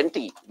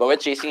 220, but we're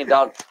chasing it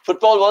down.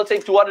 Football World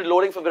saying 200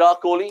 loading for Virat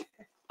Kohli.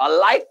 I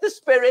like the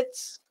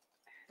spirits.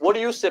 What are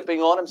you sipping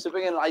on? I'm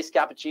sipping an iced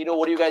cappuccino.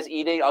 What are you guys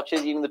eating?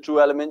 Akshay's eating the True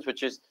Elements,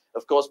 which is,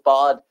 of course,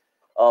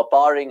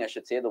 parring, I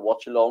should say, the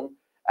Watchalong.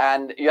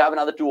 And you have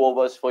another 2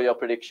 overs for your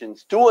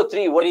predictions. 2 or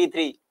 3? What?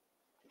 3-3.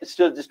 It's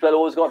still just 12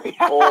 overs gone.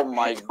 Oh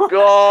my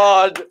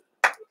God.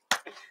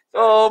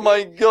 Oh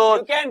my God.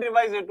 You can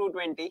revise your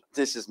 220.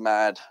 This is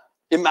mad.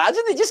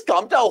 Imagine they just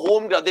come to our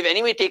home ground. They've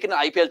anyway taken an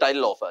IPL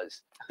title off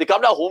us. They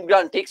come to our home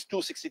ground and takes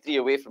 263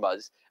 away from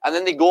us. And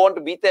then they go on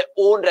to beat their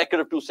own record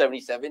of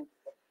 277.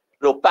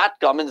 Bro, Pat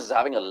Cummins is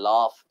having a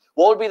laugh.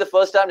 What would be the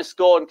first time to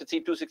score and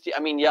concede 260? I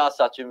mean, yeah,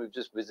 Sachin, we've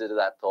just visited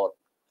that thought.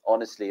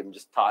 Honestly, I'm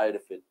just tired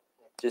of it.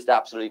 Just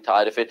absolutely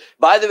tired of it.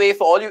 By the way,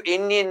 for all you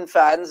Indian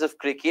fans of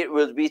cricket,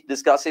 we'll be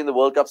discussing the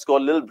World Cup score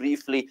a little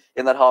briefly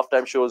in that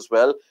halftime show as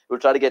well. We'll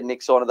try to get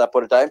Nick's on at that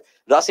point in time.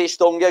 Rasesh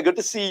Tongia, good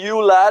to see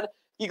you, lad.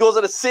 He goes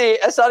on to say,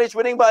 SRH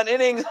winning by an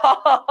innings.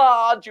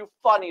 Aren't you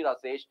funny,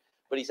 Rasesh?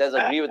 But he says,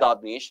 agree with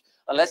Avanish.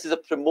 Unless there's a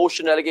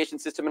promotion relegation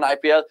system in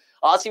IPL,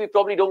 RCB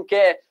probably don't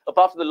care,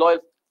 apart from the loyal.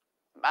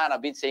 Man,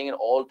 I've been saying it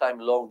all time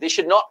long. They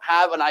should not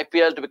have an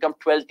IPL to become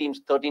 12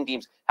 teams, 13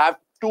 teams. Have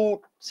 2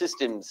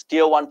 systems,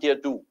 tier 1, tier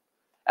 2.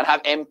 And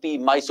have MP,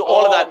 Mysore,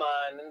 all of that.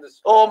 Man, in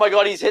this Oh my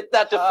God, he's hit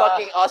that to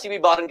fucking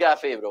RCB Bar and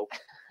Cafe, bro.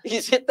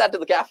 He's hit that to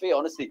the cafe,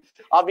 honestly.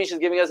 Avnish is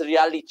giving us a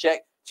reality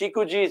check.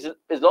 Chikuji,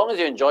 as long as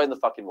you're enjoying the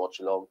fucking watch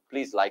along,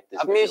 please like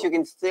this Avnish, video. you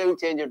can still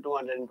change your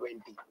 220.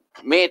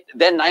 Mate,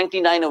 they're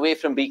 99 away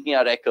from beating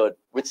our record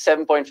with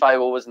 7.5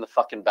 overs in the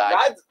fucking bag.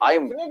 That's I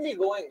am. definitely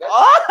going. That's,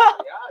 Ah!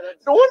 yeah,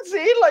 that's, Don't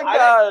say it like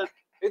that.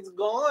 it's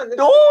gone. It's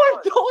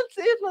Don't gone.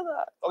 say it like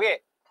that. Okay.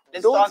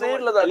 Let's Don't talk say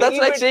it about like that. a That's little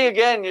like bit- saying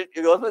again, your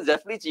girlfriend's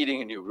definitely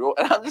cheating on you, bro.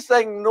 And I'm just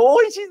like, no,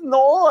 she's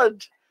not.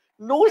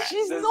 No,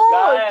 she's This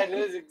not. guy and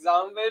his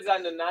examples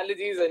and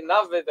analogies,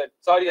 enough with it.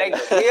 Sorry. Like,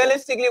 Anirudh.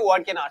 realistically,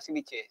 what can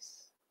RCB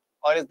chase?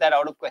 Or is that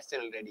out of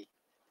question already?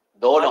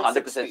 No,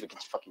 160. 100% we can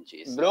fucking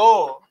chase.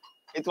 Bro,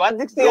 it's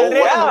 160 Bro, already.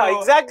 Yeah, bro.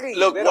 exactly.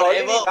 Look, They're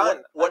whatever- already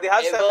done. what- They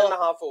have whatever-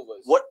 7.5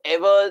 overs.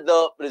 Whatever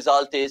the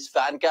result is,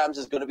 fan cams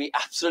is going to be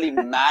absolutely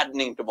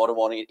maddening tomorrow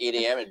morning at 8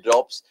 a.m. It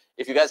drops.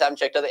 If you guys haven't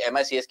checked out the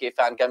MICSK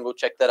fan cam, go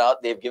check that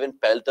out. They've given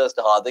pelters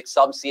to Hardik.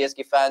 Some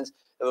CSK fans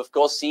have, of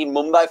course, seen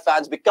Mumbai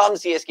fans become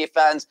CSK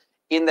fans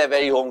in their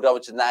very home ground,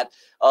 which is that.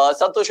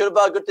 Santosh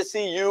Shurba, good to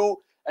see you.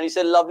 And he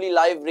said, lovely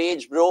live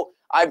rage, bro.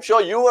 I'm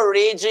sure you were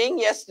raging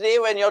yesterday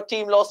when your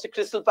team lost to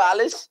Crystal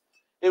Palace.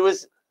 It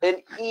was an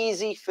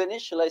easy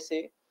finish, shall I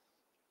say?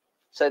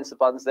 Sense the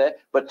puns there.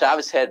 But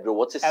Travis Head, bro,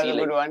 what's his That was a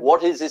ceiling? good one.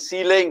 What is his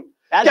ceiling?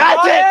 That's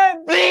That's it.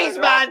 it! Please,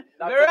 man!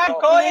 That's Virat a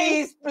top.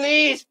 Kohli.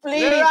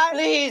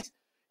 Please!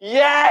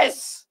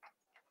 Yes!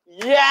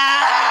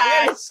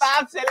 Yes!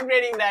 Stop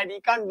celebrating that. He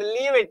can't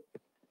believe it.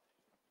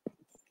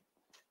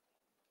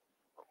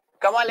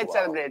 Come on, let's Wow.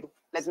 celebrate.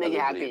 Let's make you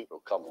happy. Celebrate, bro.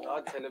 Come on.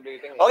 Not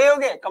celebrating.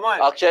 Okay, come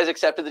on. Akshay has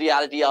accepted the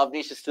reality.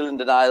 Avanish is still in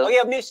denial. Okay,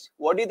 Avnish,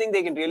 what do you think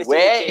they can realistically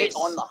Wear chase? it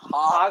on the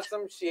heart. Have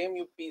some shame,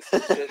 you piece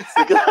of shit.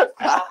 Guys,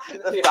 I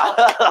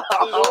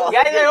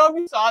hope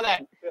you saw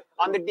that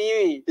on the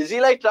TV. Is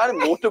he like trying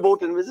to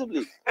motorboat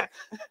invisibly?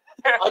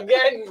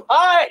 Again,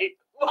 why?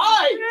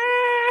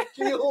 Why?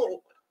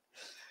 You.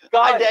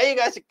 I dare you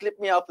guys to clip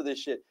me out for this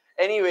shit.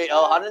 Anyway,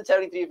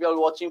 173 if you're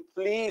watching,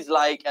 please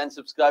like and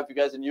subscribe if you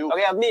guys are new.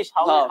 Okay, Avnish,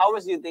 how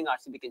much do you think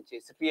RCB can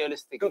chase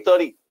realistically?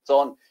 230. It's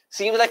on.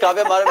 Seems like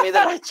Kavya Maran made the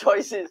right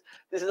choices.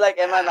 This is like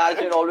MI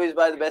management, always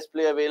buy the best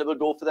player available.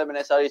 Go for them, and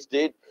SRH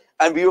did.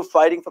 And we were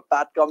fighting for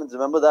Pat Cummins.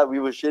 Remember that? We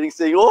were shitting,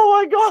 saying, oh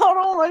my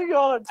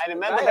God. I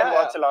remember Yeah, that yeah.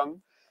 watch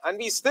along. And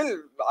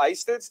I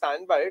still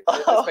stand by it.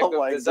 Oh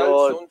my Results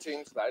God. don't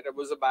change that. It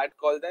was a bad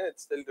call then. It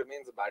still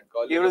remains a bad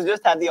call. He was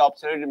just had the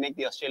opportunity to make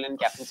the Australian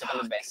captain sit on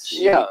the bench.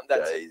 Yeah,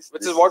 that's Guys,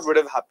 which this is what would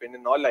have happened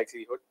in all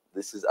likelihood.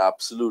 This is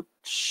absolute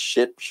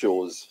shit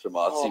shows from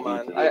RCB Oh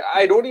man, today.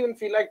 I don't even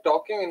feel like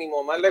talking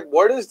anymore, man. Like,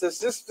 what is this?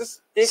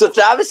 Just take So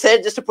Travis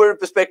said, just to put it in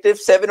perspective,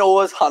 7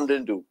 overs,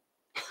 102.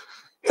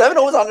 7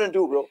 overs,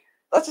 102, bro.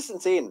 That's just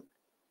insane.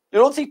 You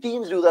don't see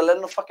teams do that, let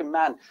alone a fucking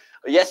man.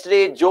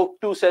 Yesterday, Joke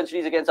 2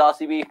 centuries against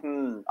RCB.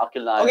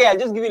 Akil Nayak. Okay, I'll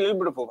just give you a little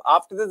bit of hope.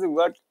 After this, we've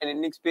got an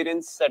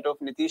inexperienced set of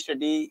Nitish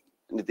Reddy.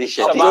 Nitish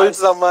Abdul Reddy.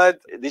 Samad.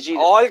 Nitish-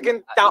 All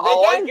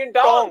can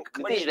talk.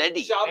 Nitish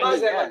Reddy.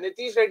 Shahbaz Yeah. Ahmed,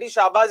 Nitish Reddy,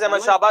 Shahbaz Ahmed,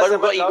 But Shahbaz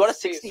Ahmed. he got a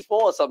lost pace.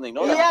 64 or something,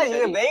 no? Yeah, Nitish he's a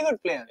Reddy. very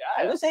good player.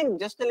 Yeah, I'm just saying,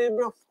 just a little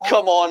bit of hope.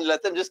 Come on,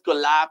 let them just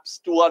collapse.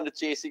 200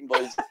 chasing,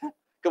 boys.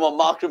 Come on,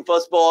 mark him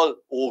first ball.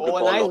 Oh, good Oh,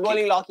 ball. nice Loki.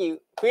 bowling, Loki.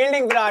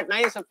 Fielding, Virat.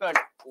 Nice effort.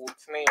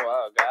 Kuch nahi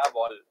hua, gaya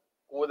ball.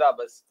 Kooda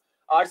bas.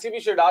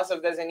 RCB should ask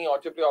if there's any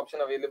autoplay option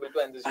available to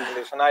end this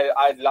simulation.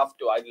 I'd love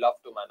to,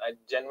 man. I'd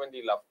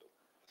genuinely love to.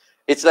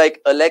 It's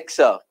like,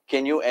 Alexa,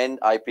 can you end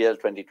IPL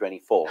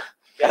 2024?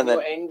 Can And you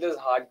then- end this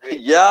heartbreak?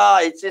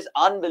 Yeah, it's just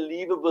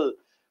unbelievable.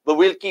 But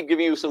we'll keep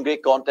giving you some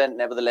great content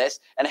nevertheless.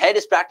 And Head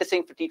is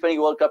practicing for T20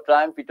 World Cup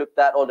Triumph. We took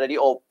that already.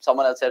 Oh,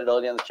 someone else said it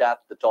earlier in the chat,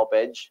 the top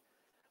edge.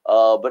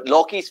 But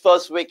Loki's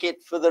first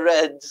wicket for the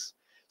Reds.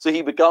 So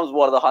he becomes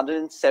one of the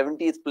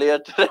 170th player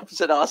to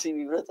represent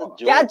RCB. That's a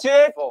joke. Catch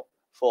it.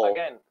 Four.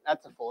 Again,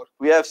 That's a 4.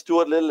 We have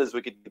Stuart Little as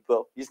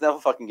wicketkeeper. He's never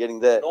fucking getting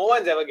there. no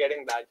one's ever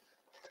getting that.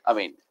 I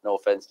mean, no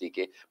offense,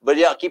 DK. But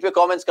yeah, keep your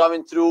comments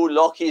coming through.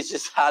 Loki's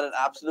just had an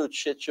absolute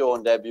shit show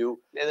on debut.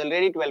 There's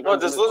already 12 No,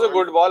 runs this in was a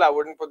one. good ball. I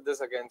wouldn't put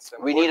this against him.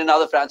 We need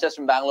another franchise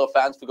from Bangalore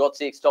fans. For God's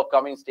sake, stop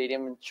coming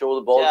stadium and show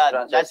the ball. Yeah,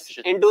 franchise that's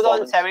shit in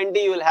performance. 2070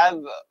 you will have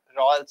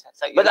Royals.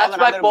 So you'll But that's have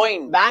my another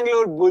point.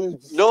 Bangalore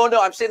Bulls. No,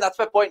 I'm saying that's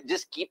my point.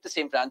 Just keep the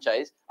same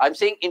franchise. I'm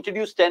saying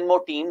introduce 10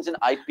 more teams in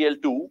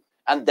IPL 2.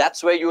 And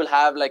that's where you will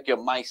have like your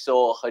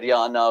Mysore,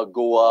 Haryana,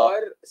 Goa.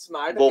 Or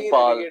smart Gopal. me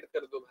relegate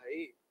kar do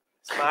bhai.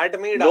 Smart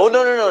me. No.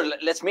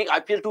 Let's make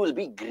IPL 2 will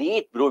be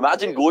great, bro.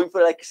 Imagine going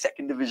for like a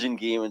second division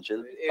game and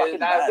chill. Fucking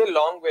That's mad. a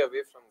long way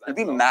away from that. It'll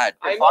be no? mad.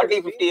 I know 40,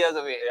 it'll be- 50 years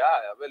away. Yeah,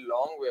 we're a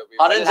long way away.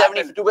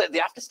 170 for 2, they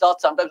have to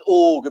start sometimes.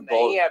 Oh, good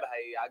ball. नहीं है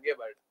भाई, आगे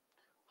बढ़.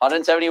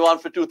 171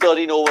 for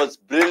 213 overs.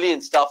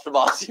 Brilliant stuff from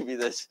RCB.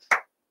 This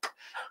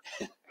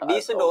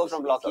Decent over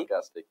from Loki.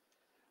 Sarcastic.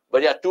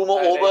 But yeah, 2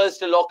 more I like- overs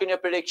to lock in your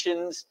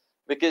predictions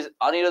because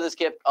Anirudh has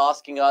kept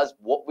asking us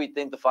what we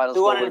think the final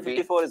score will be.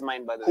 254 is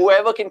mine, by the way.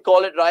 Whoever can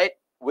call it right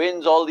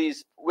wins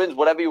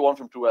whatever you want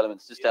from True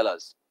Elements. Just tell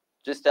us.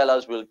 Just tell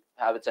us. We'll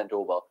have it sent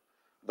over,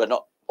 but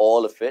not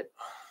all of it.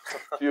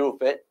 Few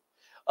of it.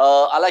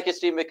 I like your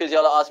stream because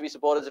y'all are RCB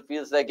supporters. It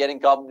feels like getting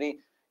company.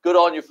 Good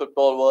on you,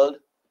 football world.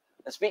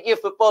 And speaking of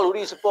football, who do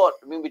you support?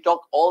 I mean, we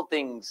talk all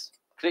things: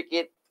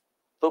 cricket,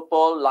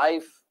 football,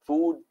 life,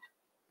 food,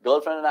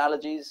 girlfriend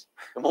analogies.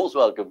 You're most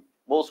welcome.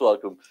 Most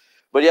welcome.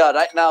 But yeah,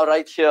 right now,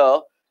 right here,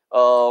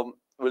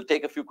 we'll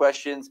take a few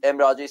questions. M.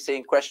 Raj is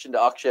saying, question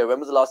to Akshay. When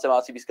was the last time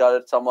RCB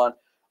scouted someone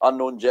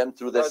unknown gem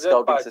through their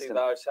scouting system?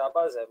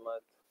 Shahbaz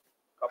Ahmed.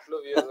 Couple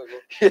of years ago.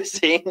 You're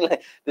saying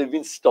like they've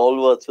been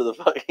stalwarts for the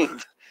fucking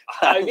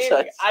I mean,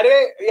 franchise.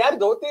 अरे यार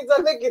 2-3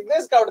 साल में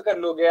कितने scout कर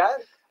लोगे यार?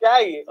 क्या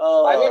है ये?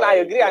 I mean, I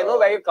agree. I know God.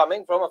 where you're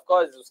coming from. Of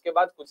course. उसके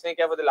बाद कुछ नहीं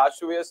किया for the last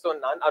 2 years. तो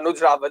Anuj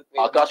Rawat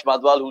ने. Akash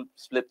Madwal who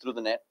slipped through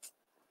the net.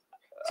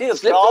 See, the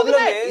Slipped through the problem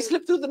net. He is,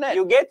 slipped through the net.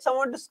 you get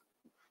someone to,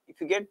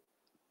 if you get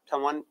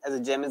someone as a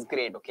gem is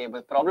great, okay,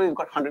 but the problem you've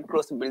got 100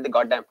 crores to build the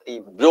goddamn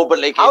team. Bro, but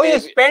like How you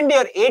spend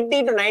your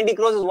 80 to 90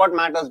 crores is what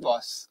matters,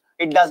 boss.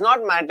 It does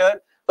not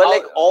matter. But how,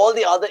 like all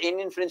the other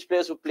Indian fringe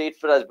players who played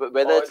for us,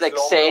 whether it's like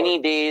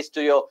Saini Days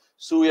to your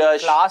Suyash.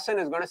 Klaasen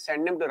is going to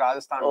send him to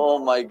Rajasthan. Oh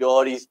my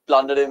God, he's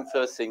plundered him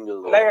for a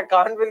single. Like I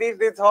can't believe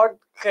they thought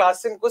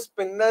Klaasen को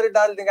spinner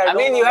डाल देंगे. I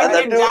mean, you had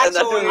to get Jack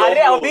Soul.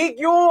 अरे अभी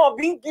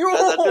क्यों?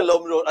 That's to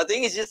Lomro. I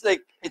think it's just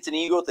like it's an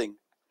ego thing.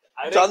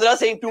 Chandra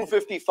saying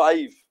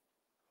 255.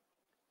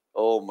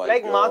 Oh my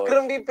like God. Like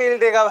Makram भी पेल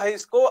देगा भाई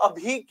इसको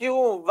अभी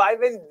क्यों? Why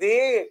when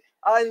they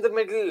are in the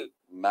middle?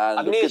 Man,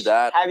 Avanish, look at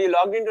that. Have you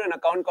logged into an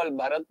account called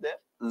Bharat there?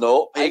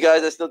 No. Hey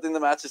guys, I still think the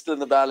match is still in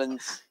the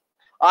balance.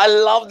 I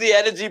love the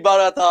energy,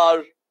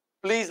 Bharathar.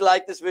 Please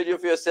like this video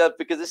for yourself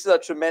because this is a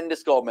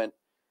tremendous comment.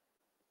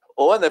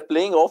 Oh, and they're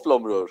playing off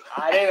Lomro.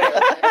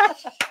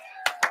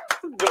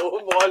 दो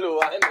ball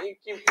हुआ नहीं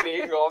कि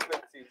playing of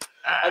it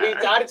अभी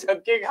 4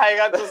 छक्के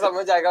खाएगा तो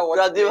समझ आएगा what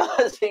Pradima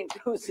saying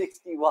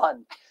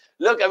 261.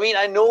 Look, I mean,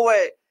 I know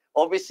we're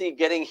obviously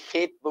getting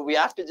hit, but we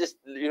have to just,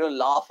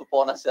 laugh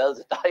upon ourselves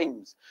at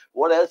times.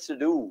 What else to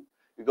do?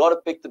 We got to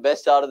pick the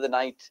best out of the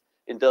night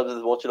in terms of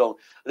the Watchalong.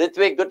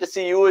 Ritvik, good to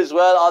see you as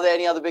well. Are there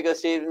any other bigger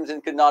stadiums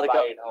in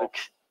Karnataka? Look,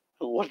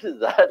 what is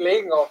that?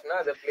 Playing off,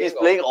 na? He's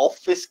playing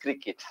office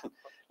cricket,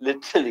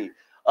 literally.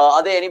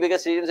 Are there any bigger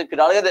stadiums in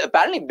Karnataka? They're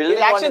apparently building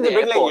one in the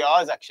airport. Like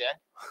yours, Akshay.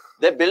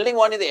 They're building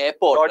one in the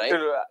airport, not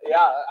right?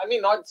 Yeah, I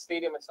mean, not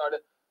stadium. It's not a...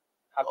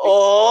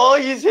 Oh,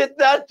 he's hit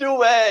that too.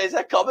 Where is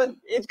that coming?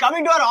 It's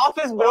coming to our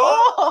office, bro.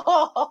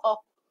 Oh.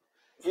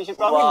 We should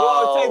probably go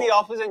outside the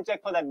office and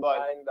check for that ball.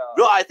 And,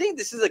 bro, I think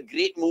this is a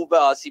great move by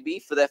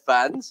RCB for their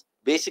fans.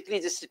 Basically,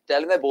 just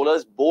telling their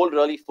bowlers, bowl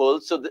really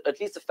full, so at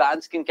least the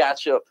fans can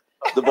catch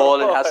the ball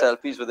and have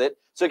selfies with it.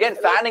 So again,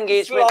 fan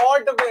engagement.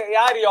 Slot में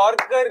यार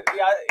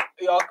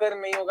Yorker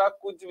नहीं होगा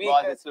कुछ भी.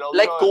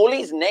 Like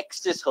Kohli's neck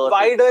is hurting.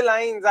 Wider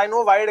lines, I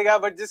know wide gaya,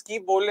 but just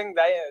keep bowling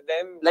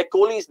them. Like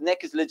Kohli's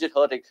neck is legit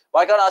hurting.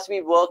 Why can't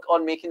RCB work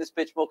on making this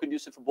pitch more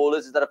conducive for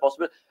bowlers? Is that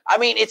possible? I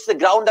mean, it's the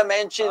ground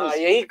dimensions.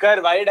 यही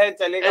कर wide है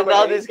चलेगा. And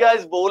now this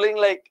guy's bowling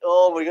like,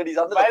 oh my God, he's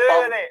under the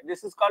pump.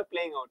 This is called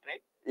playing out,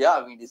 right? Yeah,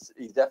 I mean,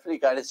 he's definitely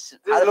kind of.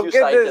 Look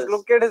at this.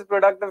 Look at his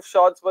productive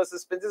shots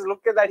versus pitches.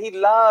 Look at that. He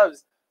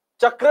loves.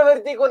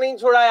 Chakravarti को नहीं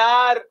छोड़ा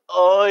यार.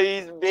 Oh,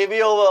 he's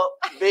baby over.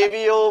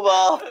 Baby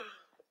over.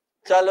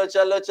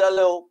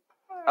 Chalo.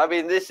 I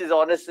mean, this is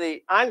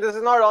honestly. And this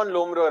is not on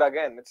Lomro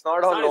again. It's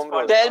not on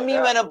Lomro. Tell me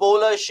when a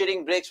bowler is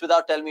shitting bricks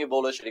without telling me a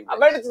bowler is shitting bricks.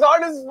 But it's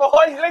not his fault.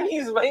 Like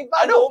he's very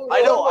I know.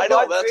 That's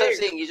what I'm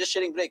saying. He's just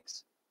shitting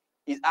bricks.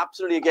 He's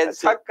absolutely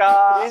against it.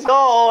 He's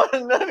gone.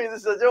 I mean,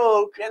 this is a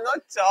joke. There's no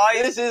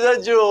choice. This is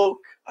a joke.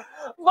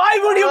 Why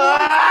would you?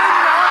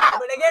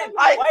 But again,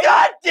 I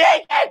can't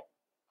take it.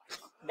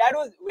 That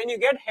was when you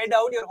get head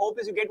out, your hope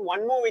is you get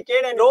one more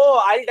wicket. And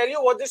no, I'll tell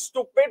you what this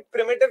stupid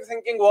primitive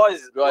thinking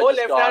was. Bro, no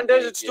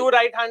left-handers, it's 2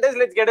 right-handers.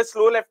 Let's get a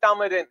slow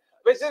left-armer in.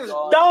 Which is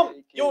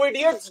dumb. You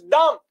idiots,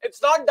 dumb.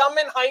 It's not dumb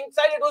in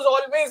hindsight. It was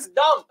always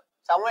dumb.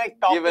 Someone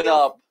like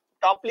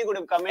Topley could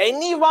have come in.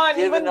 Anyone,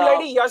 even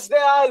bloody Yash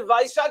Dayal,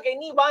 Vaishak,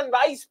 anyone.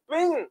 Why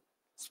spin?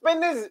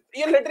 Spin is,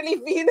 you're literally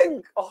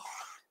feeding. Oh.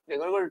 They're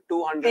going to go to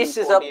 200. This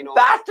is a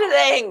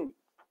battering.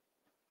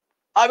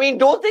 I mean,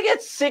 don't they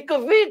get sick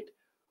of it?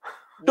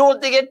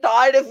 Don't they get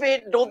tired of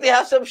it? Don't they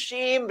have some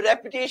shame,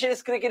 reputation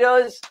as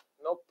cricketers?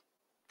 Nope.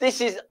 This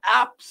is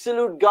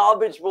absolute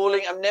garbage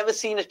bowling. I've never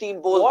seen a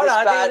team bowl this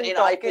bad in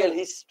IPL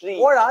history.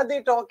 What are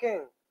they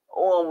talking?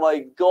 Oh my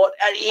God.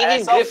 And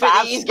Aiden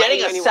Griffith, he's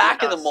getting a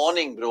sack in the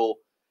morning, bro.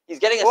 He's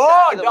getting a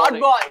sack in the morning.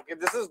 Ball. Okay,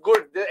 this is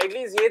good. At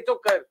least ye to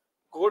kar.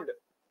 Good.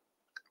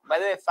 By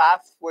the way,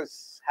 Faf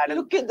was having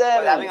a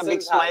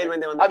big smile when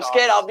they won the I'm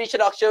scared Avanish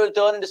and Akshay will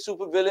turn into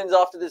super villains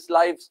after this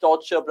live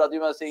torture.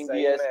 Pradima saying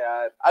BS.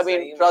 I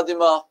mean,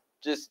 Pradima,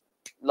 just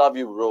love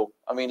you, bro.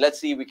 I mean, let's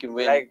see if we can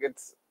win. Like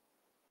it's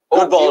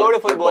good ball.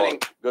 Beautiful bowling.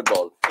 Good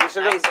ball. Nice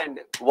end.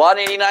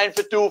 189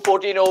 for 2,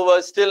 14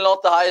 overs. Still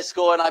not the highest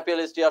score in IPL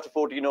history after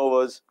 14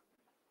 overs.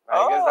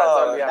 I guess that's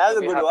all we have that to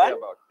was be a good one.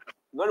 about.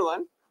 Good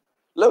one.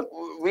 Look,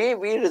 we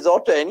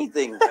resort to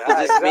anything.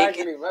 Yeah,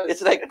 exactly.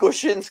 It's like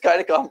cushions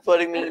kind of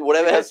comforting me.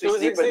 Whatever helps me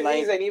sleep at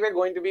night. Is anyway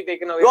going to be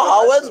taken away. Bro,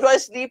 how else do I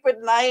sleep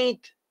at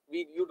night?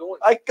 You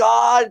don't. I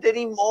can't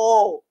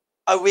anymore.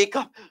 I wake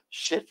up,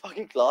 shit,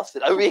 fucking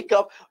Clausen. I wake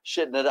up,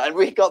 shit, I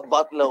wake up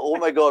Butler. Oh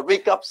my God,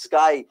 wake up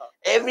Sky.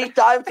 Every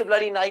time it's a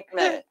bloody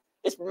nightmare.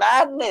 It's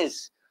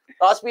madness.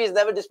 RCB has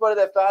never disappointed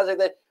their fans like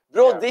that.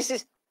 Bro,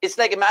 it's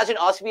like imagine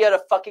RCB had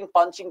a fucking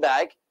punching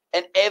bag.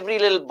 And every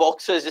little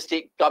boxer is just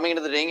coming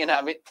into the ring and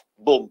having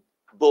boom,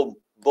 boom,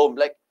 boom.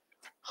 Like,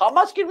 how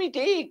much can we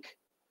take?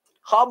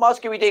 How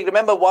much can we take?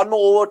 Remember, one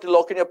more over to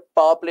lock in your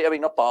power play. I mean,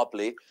 not power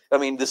play. I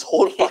mean, this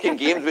whole fucking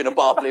game's been a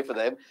power play for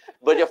them.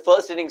 But your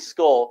first inning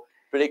score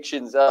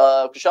predictions.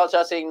 Kushal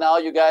Shah saying now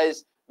you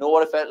guys Know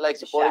what it felt like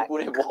supporting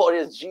Pune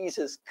Warriors?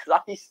 Jesus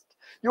Christ.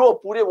 You are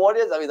Pune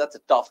Warriors? I mean, that's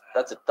a tough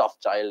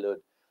childhood.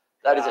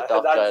 That is a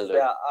tough childhood.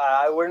 Yeah,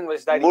 I wouldn't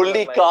wish that.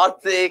 Murli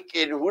Karthik,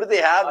 and who do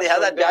they have? They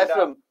have that guy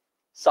from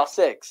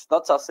Sussex,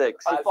 not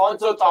Sussex.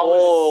 Alfonso Thomas.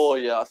 Oh,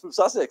 yeah, from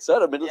Sussex,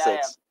 sir, or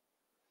Middlesex.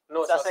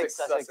 No, Sussex.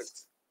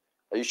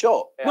 Are you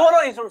sure? Yeah. No,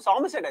 he's from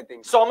Somerset, I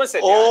think.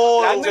 Somerset.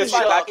 Oh, yeah.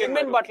 Him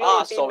and Butler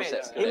were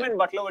Somerset. teammates. Him and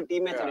Butler were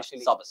teammates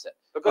initially. Somerset.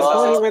 Because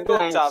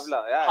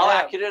Chawla. Yeah. How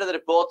accurate are the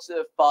reports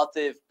of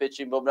Parthiv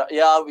pitching Bumrah?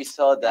 Yeah, we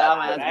saw that.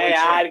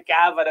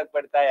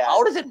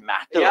 How does it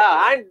matter?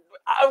 Yeah, and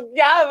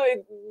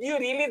you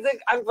really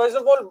think? And first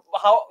of all,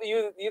 how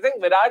you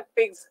think Virat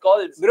takes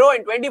calls? Bro,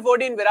 in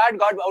 2014, Virat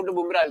got out of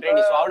Bumrah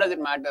already. So how does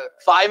it matter?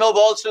 5 more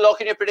balls to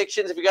lock in your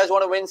predictions. If you guys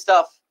want to win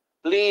stuff,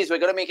 please, we're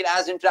going to make it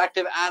as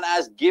interactive and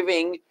as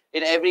giving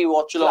in every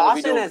watch along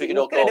we do on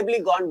cricket.com. Incredibly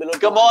gone below.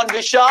 Come on,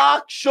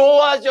 Vishak, show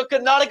us your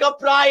Karnataka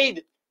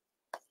pride.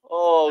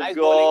 Oh, Nice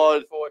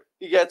God.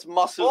 He gets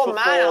muscle for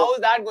man, 4. how is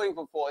that going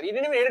for 4? He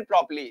didn't even hit it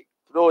properly.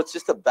 Bro, it's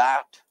just a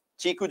bat.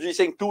 Chikuji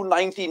saying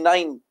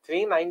 299.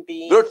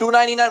 390. Bro,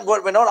 299.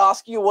 What? We're not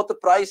asking you what the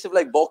price of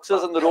like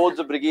boxers on the roads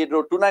of Brigade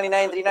Road.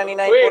 299,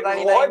 399, Wait,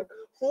 499. what?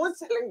 Who's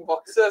selling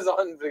boxers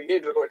on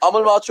Brigade Road?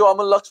 Amal Macho,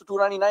 Amal Lux for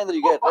 299 that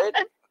you get, right?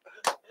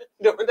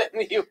 No, then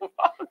you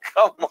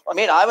come on. I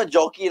mean, I'm a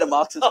jockey at a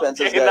Marks and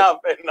Spencer's. Okay, enough.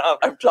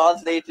 I've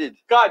translated.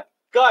 Cut.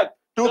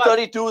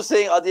 232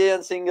 saying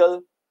Adyayan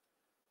single.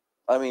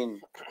 I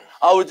mean,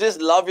 I would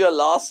just love your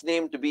last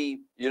name to be,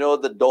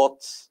 the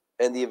dots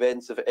and the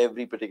events of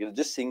every particular.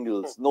 Just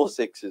singles, no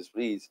sixes,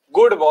 please.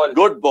 Good ball.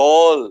 Good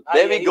ball.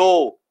 There we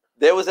go.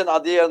 There was an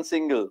Adyayan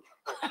single.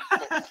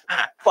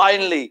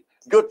 Finally.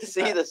 Good to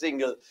see the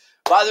single.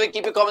 By the way,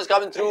 keep your comments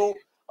coming through.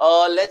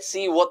 Let's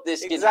see what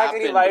this can happen.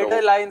 Exactly,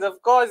 wider lines,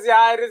 of course.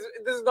 Yeah, this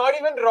is not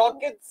even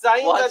rocket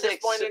science at this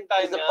point in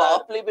time. Has the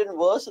power play been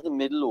worse or the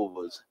middle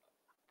overs?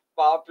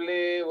 Power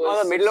play was...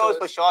 No, the middle overs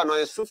for sure. No,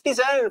 it's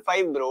 57 and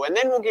 5, bro. And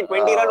then 20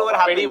 run over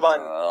happened. 21.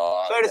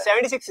 So it is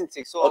 76 and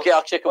 6. So Okay,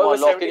 Akshay, come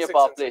on, lock in your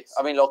power play. 6.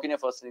 I mean, lock in your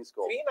first inning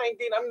score.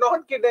 319, I'm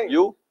not kidding.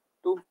 You?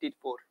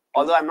 254.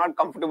 Although I'm not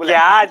comfortable.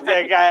 Yeah,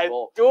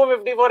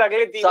 254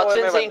 अगले 3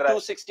 Sachin saying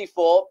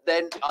 264.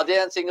 Then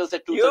Adyayan singles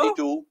at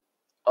 232.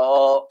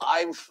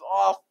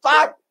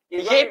 Fuck!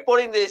 You hate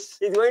putting this.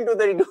 He's going to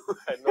 32.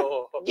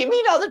 No. Give me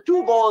another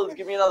 2 balls.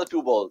 Give me another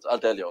 2 balls. I'll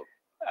tell you.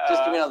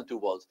 Just give me another 2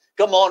 balls.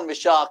 Come on,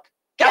 Vishak.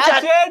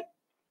 Catch it!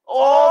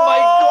 Oh my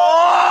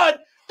God!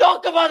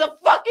 Talk about the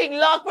fucking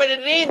luck when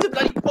it rains and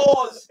bloody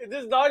pours.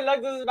 This is not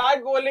luck. This is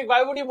bad bowling.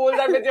 Why would you bowl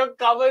that with your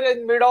cover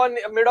and mid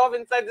off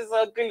inside the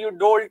circle? You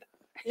don't.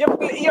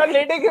 You're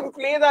letting him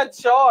play that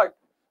shot.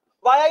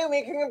 Why are you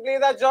making him play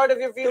that shot if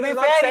you feel he's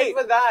not set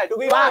for that? To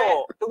be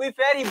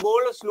fair, he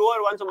bowled a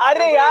slower one. I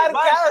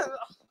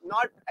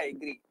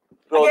agree.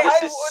 Bro,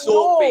 this is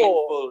so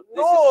painful.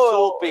 This is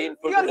so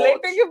painful. You're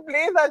letting him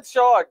play that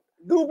shot.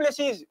 Du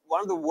Plessis is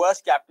one of the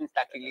worst captains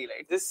tactically,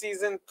 right? This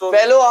season.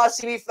 Fellow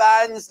RCB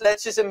fans,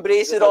 let's just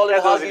embrace it all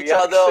and hug each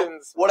other.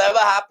 Whatever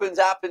happens,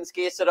 happens.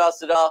 Ke sara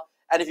sara.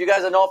 And if you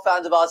guys are not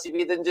fans of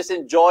RCB, then just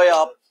enjoy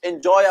our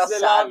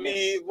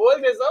sadness.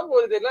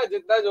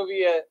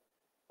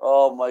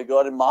 Oh my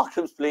God, and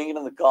Markram's playing it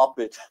on the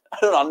carpet. I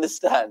don't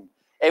understand.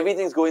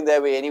 Everything's going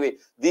their way anyway.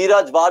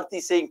 Dheeraj Varti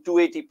saying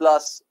 280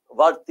 plus.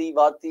 Varti,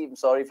 I'm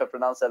sorry if I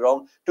pronounced that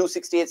wrong.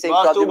 268 saying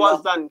Boss, 2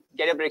 balls done.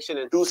 Get your prediction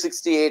in.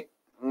 268.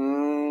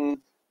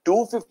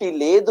 250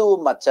 ledu,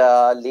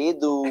 macha,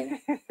 ledu.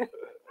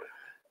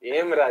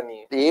 Aim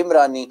Rani.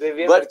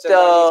 But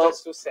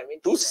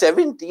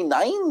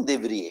 279,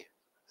 Devriye.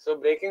 So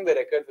breaking the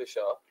record for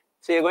sure.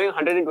 So you're going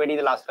 120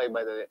 the last 5,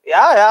 by the way.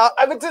 Yeah.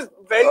 I mean, it's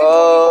very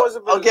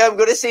possible. Okay, I'm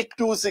going to say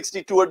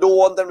 262. I don't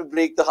want them to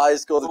break the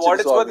highest score. So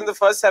what it's worth in the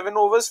first 7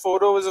 overs,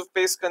 4 overs of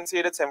pace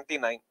conceded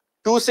 79.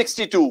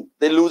 262.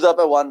 They lose up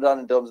by 1 run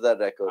in terms of that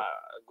record.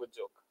 Good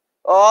joke.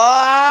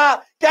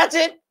 Catch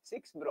it!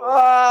 6,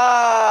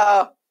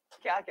 bro.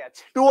 Kya catch?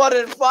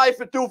 205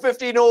 for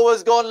 215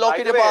 overs gone. Lock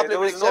in your power play. There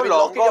was no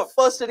long off.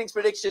 First innings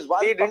predictions.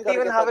 They didn't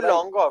even have a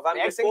long off. I'm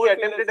guessing he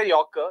attempted a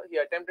Yorker.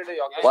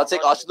 One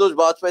sec, Ashutosh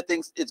Bajpai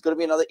thinks it's going to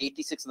be another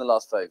 86 in the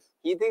last 5.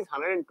 He thinks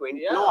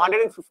 120. No,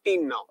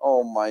 115 now.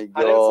 Oh my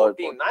God.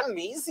 114. Man,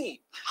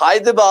 easy.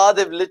 Hyderabad,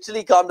 they've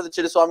literally come to the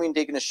Chinnaswamy and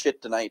taken a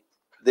shit tonight.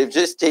 They've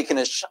just taken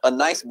a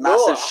nice,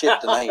 massive shit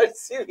tonight.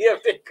 RCB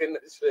have taken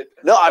a shit.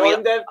 No, I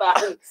mean, their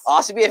fans.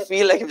 RCB, I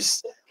feel like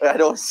I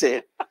don't say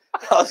it.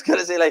 I was going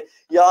to say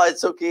yeah,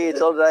 it's okay,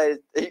 it's all right.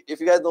 If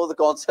you guys know the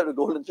concept of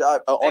golden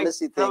child, I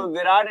honestly think. From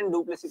Virat and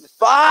Du Plessis.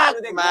 Fuck,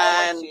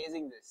 man.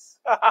 Chasing this.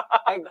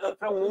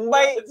 From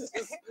Mumbai.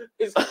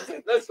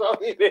 That's why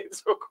we made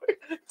so quick.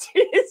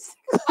 Jeez.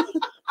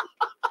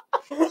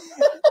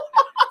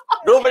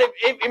 Bro, but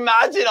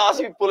imagine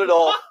RCB pull it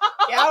off.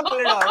 Yeah, pull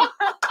it off.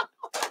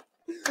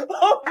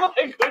 Oh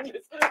my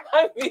goodness.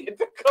 I need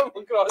to come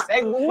across.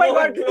 Mumbai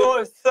got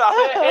close.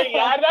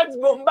 Yeah, that's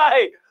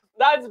Mumbai.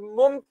 That's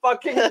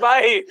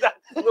fucking-bai.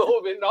 No,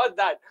 we're not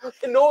that.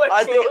 Nowhere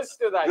close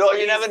to that. Bro,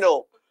 you never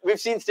know. We've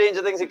seen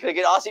stranger things in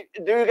cricket.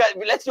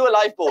 RCB, let's do a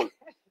live poll.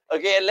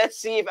 Okay, and let's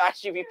see if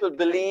actually people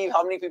believe,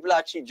 how many people are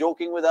actually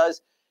joking with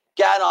us.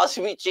 Can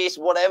RCB chase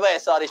whatever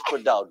SRH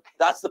put down?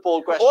 That's the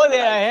poll question. Oh,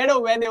 they're ahead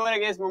of where they were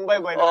against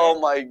Mumbai, by the way. Oh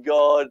my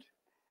God.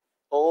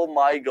 Oh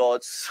my God.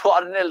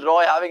 Swarnil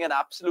Roy having an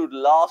absolute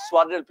laugh.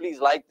 Swarnil,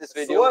 please like this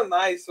video. So am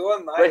I.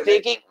 We're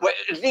taking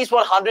at least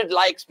 100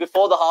 likes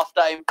before the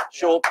halftime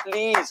show.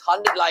 Please,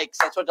 100 likes.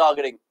 That's what we're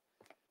targeting.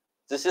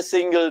 This is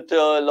single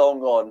to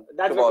long on.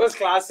 That's because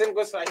Klassen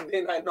was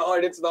Friday. I know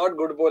it's not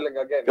good bowling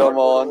again. Come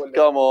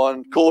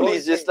on.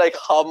 Kohli's just like,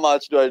 how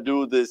much do I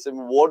do this? I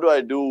mean, what do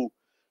I do?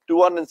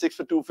 206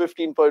 for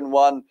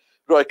 215.1.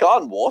 Bro, I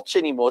can't watch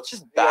anymore. It's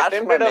just bad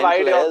for my mental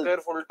health.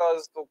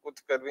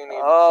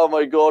 Oh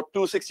my God,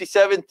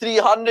 267,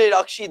 300.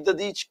 Akshay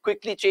Dadich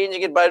quickly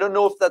changing it, but I don't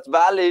know if that's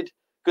valid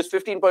because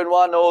 15.1.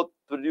 Oh,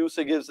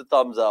 producer gives a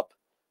thumbs up.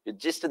 You're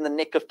just in the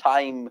nick of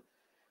time.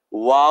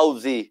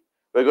 Wowzy.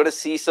 We're going to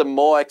see some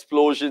more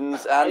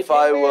explosions and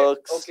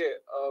fireworks.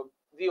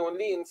 The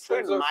only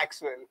instance of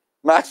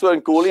Maxwell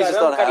and Kohli just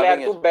not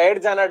having it. तू बैठ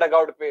जाना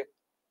dugout पे.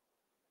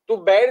 तू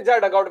बैठ जा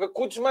dugout पे.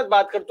 कुछ मत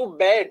बात कर. तू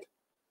बैठ.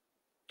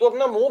 तू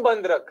अपना मुंह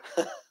बंद रख.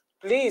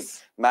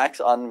 Please.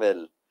 Max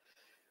unwell.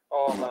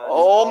 Oh man.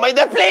 Oh my,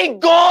 they're playing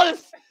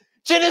golf.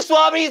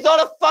 Chinnaswamy is not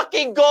a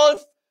fucking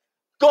golf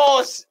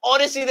course.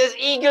 Honestly, there's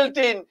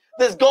Eagleton,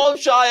 there's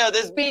Golfshire,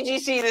 there's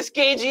BGC, there's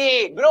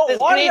KGA. Bro, there's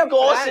what great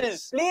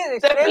courses.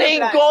 Please, they're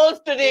playing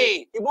golf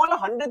today. He bowled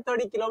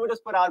 130 kilometers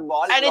per hour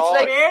ball. And it's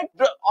like,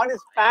 bro, on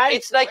his pad.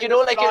 It's like, you know,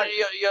 like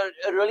you're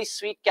a really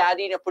sweet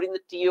caddy and you're putting the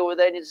tee over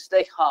there and it's just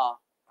like,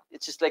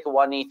 it's just like a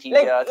 180.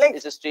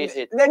 It's a straight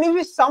hit. There needs to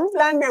be some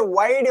plan by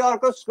wide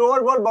Yorker,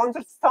 slower ball,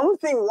 bouncer,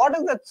 something. What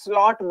is that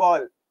slot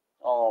ball?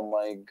 Oh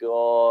my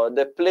God.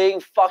 They're playing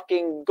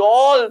fucking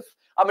golf.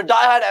 I'm a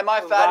die-hard MI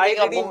fan,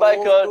 being a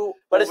Mumbai girl,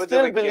 but I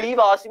still believe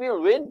RCB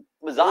will win.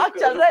 Mazak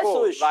chal raha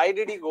hai, Sush. Why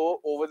did he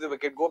go over the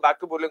wicket? Go back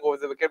to bowling over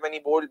the wicket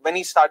when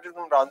he started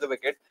from round the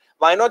wicket.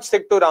 Why not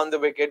stick to round the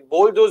wicket?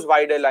 Bowl those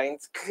wider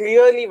lines.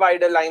 Clearly,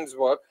 wider lines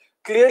work.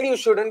 Clearly, you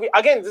shouldn't be.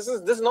 Again, this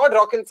is not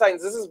rocket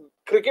science. This is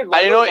cricket.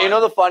 And you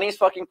know the funniest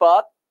fucking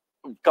part?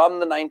 Come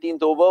the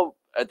 19th over,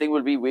 I think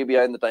we'll be way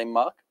behind the time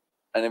mark.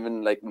 And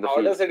even like in the field.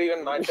 How does it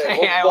even matter?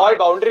 Ball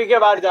boundary ke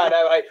baad ja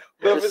raha hai, bhai.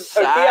 30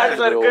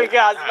 circle ke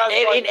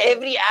aaspaas. In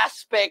every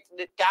aspect,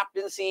 the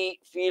captaincy,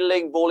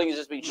 fielding, bowling is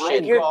just being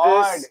shit.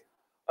 This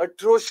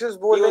atrocious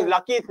bowling. He was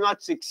lucky it's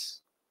not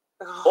 6.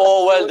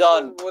 Oh, well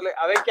done.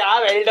 Abhe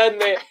kya well done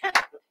mein?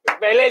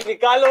 Pehle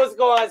nikalo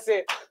usko wahan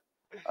se.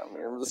 I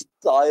mean, I'm just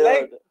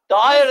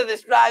tired of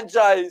this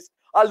franchise.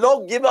 I'll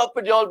not give up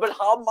on y'all, but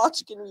how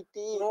much can we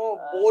take? No,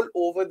 bowl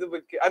over the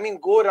wicket. I mean,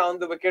 go around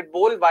the wicket,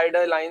 bowl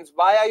wider lines.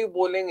 Why are you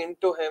bowling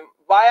into him?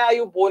 Why are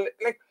you bowling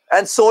like?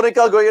 And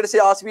Sonika going to say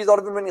RCB is not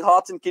even winning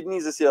hearts and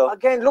kidneys this year.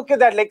 Again, look at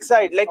that leg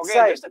side,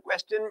 side. Just a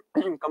question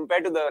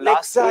compared to the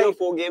last 3 or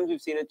 4 games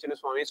we've seen at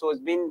Chinnaswamy. So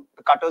it's been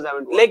the cutters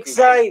haven't worked. Leg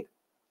side.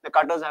 The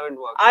cutters haven't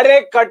worked.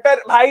 Arey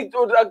cutter, bhai.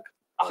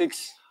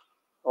 6.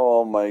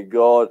 Oh my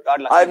God.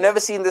 I've never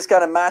seen this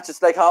kind of match.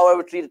 It's like how I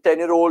would treat a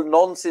 10-year-old.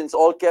 Nonsense.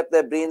 All kept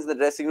their brains in the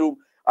dressing room.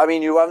 I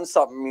mean, you haven't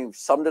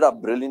summed it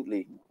up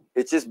brilliantly.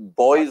 It's just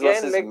boys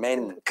versus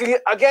men.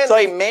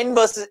 Sorry, men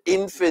versus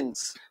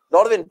infants.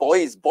 Not even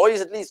boys.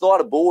 Boys at least know how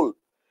to bowl.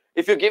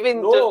 If you're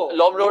giving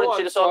Lomrod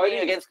and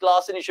Chinnaswamy against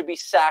Klassen, you should be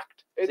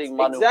sacked.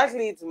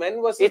 Exactly. It's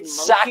men versus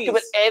It's monkeys. sackable.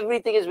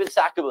 Everything has been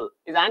sackable.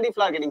 Is Andy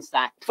Flower getting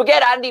sacked?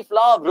 Forget Andy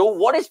Flower, bro.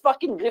 What is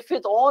fucking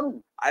Griffith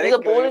on? He's a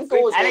bowling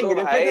coach. I think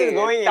Griffith is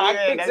going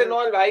tactics and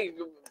all, bhai.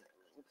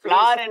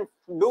 Flower and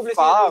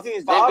Duplessis.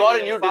 They've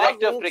got a new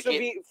director of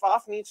cricket.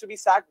 Faf needs to be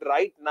sacked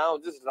right now.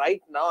 Just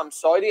right now. I'm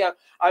sorry.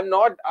 I'm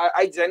not.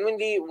 I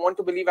genuinely want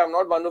to believe I'm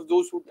not one of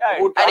those who.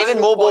 And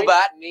even Mo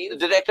Bobat, the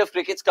director of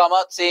cricket's come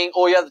out saying,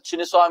 "Oh yeah, the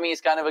Chinnaswamy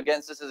is kind of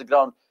against this as a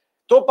ground."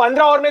 So 15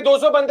 over में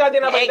 215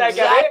 देना पड़ता है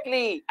क्या?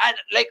 Exactly. And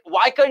like,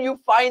 why can't you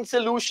find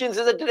solutions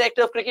as a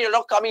director of cricket? You're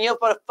not coming here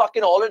for a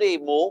fucking holiday,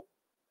 Mo.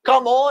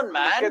 Come on,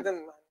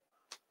 man.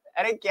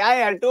 अरे क्या है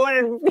यार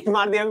 250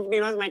 मार दिया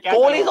 15 overs में क्या?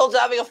 Kohli's also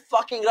having a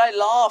fucking right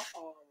laugh.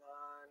 Oh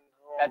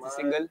man, that's a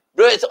single.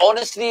 Bro, it's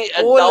honestly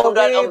a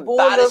downright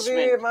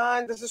embarrassment.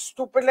 Man, this is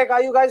stupid. Like,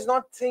 are you guys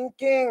not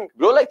thinking?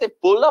 Bro, like they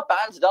pulled our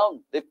pants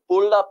down. They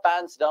pulled our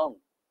pants down.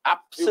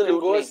 Absolutely. You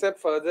can go a step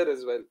further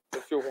as well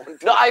if you want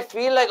to. No, I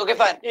feel like, okay,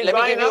 fine.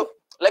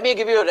 Let me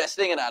give you a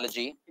wrestling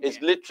analogy.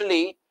 It's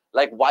literally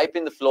like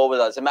wiping the floor with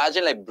us.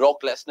 Imagine like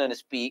Brock Lesnar in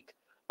his peak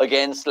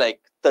against like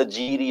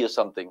Tajiri or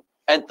something.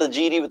 And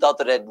Tajiri without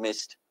the red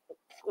mist.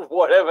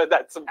 Whatever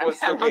that's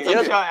supposed to be.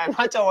 I'm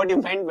not sure what you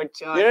meant, but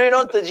sure. You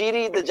know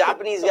Tajiri, the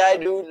Japanese guy,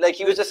 dude, like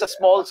he was just a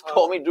small,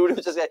 scrawny dude. He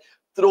was just like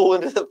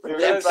thrown into the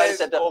left, right,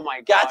 center. Oh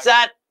my God. Catch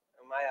that.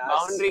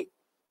 Boundary.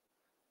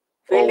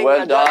 Oh,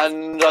 well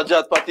done,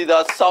 Rajat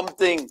Patida.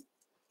 Something.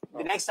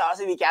 The next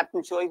RCB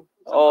captain showing.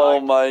 Oh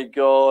my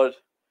God.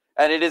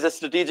 And it is a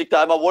strategic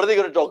timeout. What are they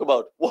going to talk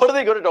about? What are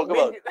they going to talk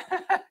about?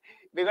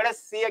 we're gonna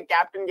see a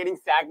captain getting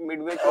sacked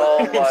midway. Oh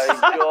my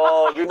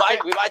god.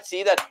 We might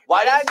see that.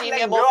 Why Virat's don't you see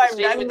me like, more bro, I'm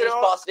frustrated done, with these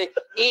bro. past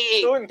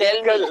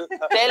days?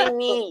 Tell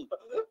me.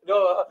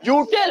 No.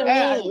 You tell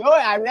Hey, me. no,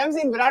 I've never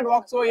seen Virat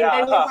walk so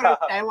intently for a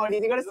timeout.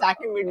 He's gonna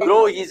sack him midway.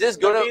 Bro, he's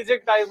just gonna.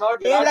 Strategic timeout.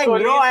 He's Virat like,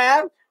 Kohli bro, is- I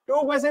have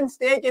 2%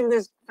 stake in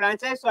this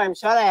franchise, so I'm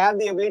sure I have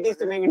the abilities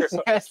to make it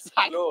a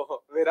sack. No,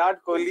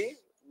 Virat Kohli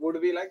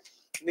would be like,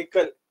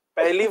 निकल.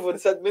 पहली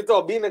फुर्सत में तो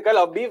अभी निकल,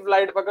 अभी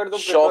flight पकड़ तो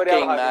Pretoria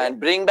Shocking, भाग man. ले.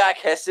 Bring back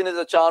Hesson as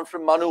a chant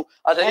from Manu.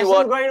 I'll tell you Heston's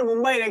what. going to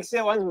Mumbai next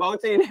year once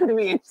bouncing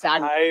inevitably gets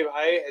sacked.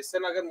 भाई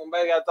Hesson अगर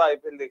मुंबई गया तो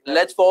IPL देखना.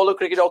 Let's follow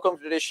cricket.com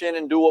tradition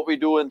and do what we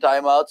do in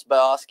timeouts by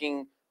asking,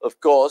 of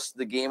course,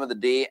 the game of the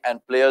day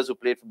and players who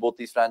played for both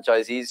these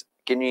franchises.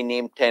 Can we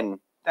name 10?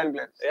 10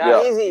 players.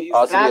 Yeah. Easy.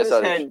 RCB Travis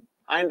SRH. Head,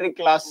 Heinrich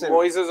Klaassen,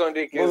 Moises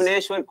Enriquez.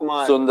 Bhuvneshwar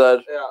Kumar,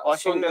 Sundar, Yeah.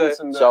 Washington Sundar.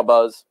 Sundar,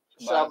 Shabazz,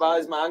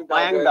 Shabazz, Mayank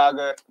Mayank Dagar,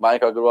 Dagar,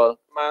 Mike Agarwal,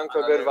 Mayank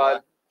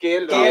Agarwal,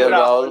 KL KL Rahul.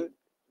 Rahul.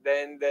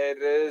 Then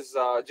there is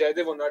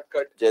Jaydev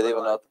Unadkat. Jaydev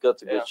Anathkar,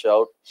 a good Yeah.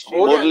 shout.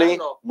 Murli. Murli,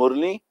 No.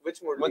 Murli,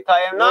 Which Murli?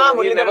 Muthayam. No, Nah, he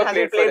Murli never hasn't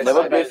played for played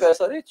never for played for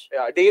SRH. SRH.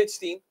 Yeah, Dale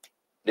Steen.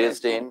 Dale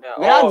Steyn. Yeah.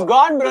 Virat's Oh,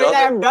 gone, bro. Virat-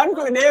 I'm done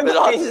for the day.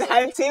 Virat-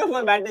 I'll see you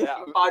for batting. yeah.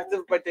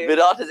 Parthiv Patel.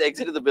 Virat has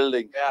exited the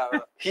building. Yeah.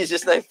 He's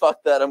just like,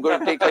 fuck that. I'm going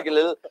to take like a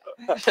little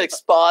like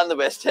spa in the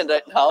West End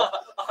right now.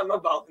 I'm a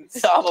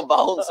bounce. I'm a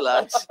bounce,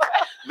 lads.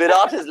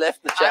 Virat has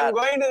left the I'm chat.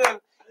 going to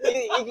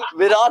the.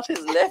 Virat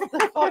has left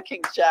the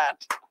fucking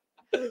chat.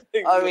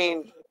 I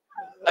mean,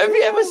 have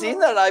you ever seen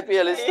that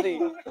IPL history?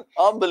 He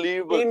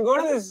Unbelievable. can go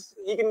to this.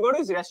 He can go to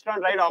his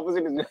restaurant right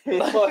opposite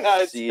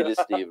his.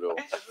 Seriously, bro. You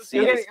can,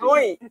 Seriously.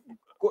 oi,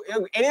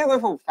 anyway, go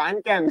for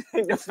fan cam.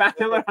 The fan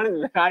number one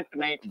is Virat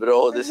tonight.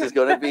 Bro, this is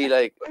going to be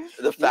like,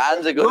 the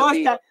fans are Go going to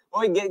be.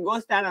 stand, go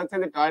stand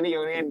outside the tourney.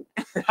 You're in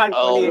Virat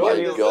Oh Kohli my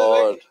interview.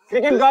 god.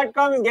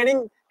 Cricket.com is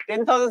getting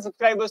 10,000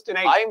 subscribers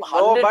tonight. I'm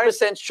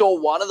 100% sure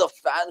one of the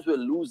fans will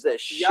lose their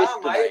shit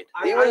tonight.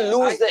 They will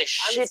lose their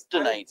shit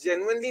tonight. I'm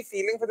genuinely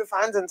feeling for the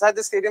fans inside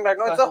the stadium right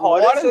now. It's a What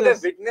horror is show they're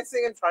this?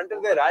 witnessing in front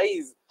of their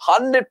eyes.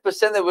 100%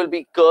 there will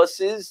be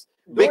curses.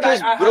 Dude,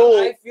 Because, I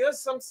bro, fear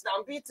some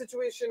stampede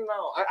situation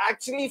now. I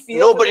actually fear.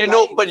 no, for but their you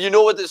know, lives. but you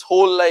know what this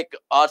whole like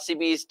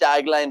RCB's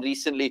tagline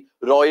recently,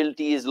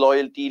 royalty is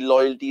loyalty,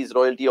 loyalty is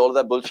royalty, all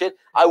that bullshit.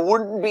 I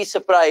wouldn't be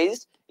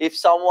surprised if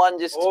someone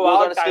just Oh goes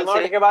wow! on a skill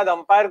Timeout say, के बाद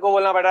umpire को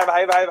बोलना पड़ा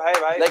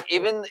भाई. like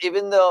even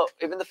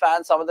the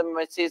fans, some of them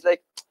might say it's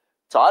like,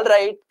 it's all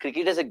right,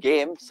 cricket is a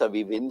game, so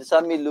we win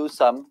some, we lose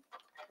some.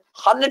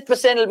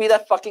 100% will be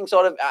that fucking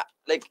sort of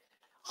like.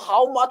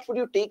 How much would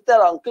you take that,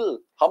 uncle?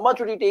 How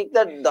much would you take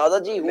that,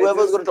 Dadaji?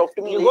 Whoever's going to talk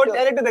to me You later. go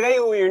tell it to the guy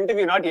who you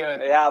interview, not here.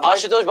 Yeah, but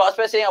Ashutosh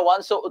Bajpayee saying, I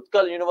once saw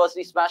Utkal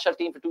University smash our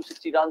team for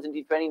 260 runs in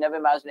T20. Never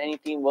imagined any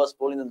team worse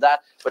bowling than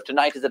that. But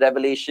tonight is a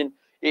revelation.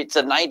 It's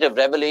a night of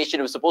revelation.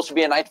 It was supposed to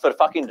be a night for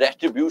fucking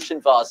retribution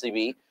for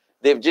RCB.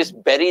 They've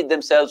just buried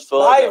themselves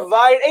further.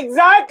 why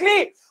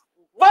exactly?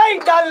 Why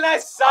डालना है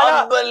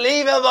साला?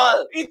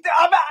 Unbelievable.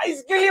 अब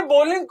इसके लिए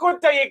bowling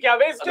coach चाहिए क्या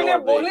बे? इसके लिए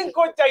Don't wait. bowling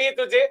coach चाहिए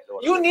तुझे?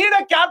 Don't You wait. need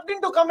a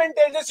captain to come and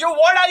tell us.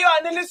 What are your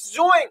analysts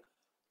doing?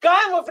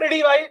 कहाँ है वो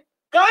Freddy भाई?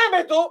 कहाँ है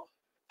बे तू?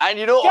 And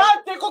you know, क्या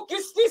देखो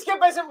किस चीज के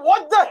पैसे?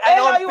 What the and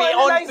hell are on, you on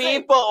analyzing?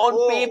 paper,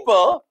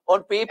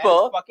 on paper,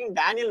 And fucking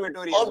Daniel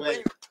Vettori as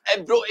well.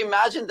 and bro,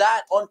 imagine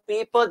that. On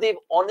paper,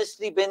 they've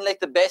honestly been like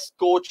the best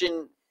coach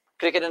in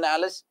cricket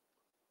analysis.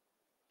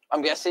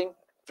 I'm guessing.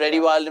 Freddie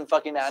Wild and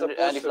fucking Andy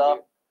Supposed to Flower.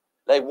 be.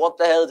 Like, what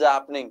the hell's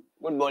happening?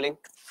 Good bowling.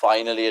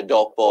 Finally, a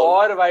dot ball.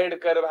 और wide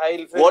कर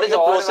भाई. What is the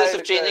और process wide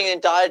of changing कर. the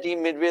entire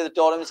team midway of the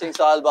tournament? Saying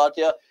Sahil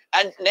Bhatia.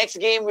 And next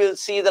game, we'll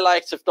see the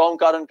likes of Tom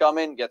Curran come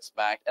in, get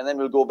smacked. And then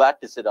we'll go back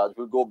to Siraj.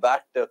 We'll go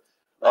back to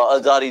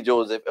Alzari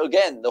Joseph.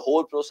 Again, the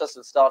whole process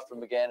will start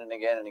from again and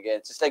again and again.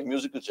 It's just like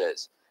musical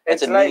chairs.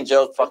 It's a like-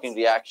 knee-jerk fucking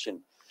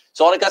reaction.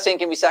 Sonika saying,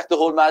 can we sack the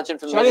whole management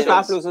from Surely the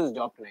Faf loses his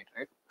job tonight,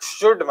 right?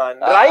 Should man.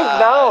 Right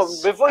now,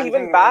 before I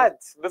even think-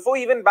 bats,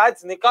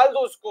 निकाल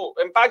दो उसको.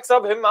 Impact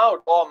sub him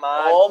out. Oh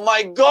man. Oh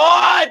my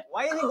God!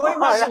 Why is he going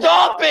back?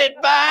 Stop it,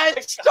 man!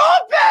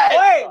 Stop it!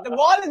 Hey, the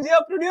ball is here.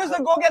 Producer,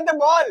 go get the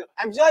ball.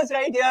 I'm sure it's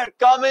right here.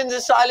 Come in, the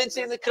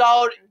silencing the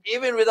crowd,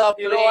 even without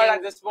You know what? At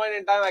playing. this point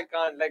in time, I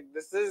can't. Like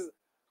this is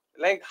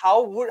like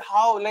how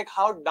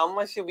dumb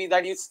must you be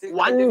that you still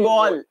One continue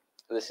ball. going?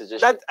 This is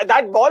just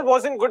That ball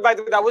wasn't good, by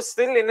the way. That was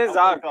still in his Okay,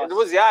 arm. toss. It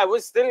was I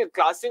was still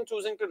Klassen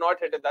choosing to not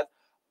hit it. That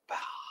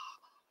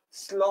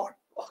slot.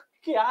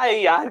 क्या है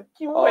यार?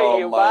 क्यों है Oh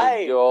ये? my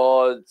Why?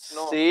 God!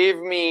 No. Save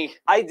me!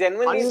 I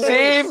genuinely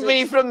Save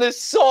me from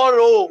this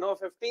sorrow! No,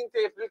 15th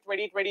April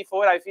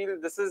 2024. I feel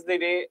this is the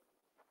day.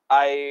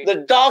 I The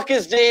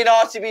darkest day in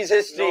RCB's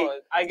history. No,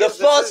 I The guess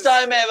this first is-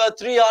 time ever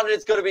 300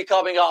 is going to be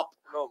coming up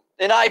no.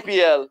 in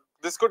IPL.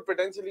 This could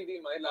potentially be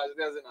my last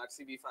day as an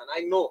RCB fan.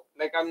 I know,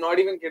 like I'm not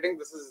even kidding.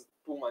 This is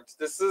too much.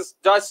 This is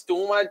just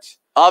too much.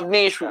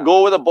 Avnish, Yeah.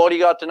 go with a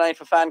bodyguard tonight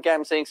for fan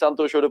cam saying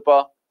Santosh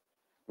Udupa.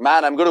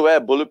 Man, I'm going to wear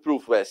a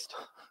bulletproof vest.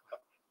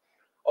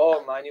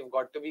 Oh man, you've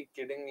got to be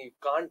kidding me. You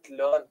can't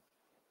learn.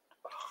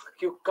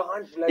 You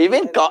can't.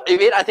 Even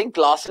I think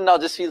Klaasen now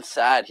just feels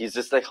sad. He's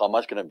just like, how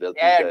much can I build?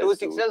 Yeah, 2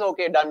 sixes.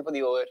 Okay, done for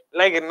the over.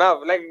 Like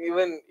enough. Like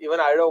even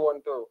I don't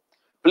want to.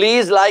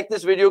 Please like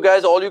this video,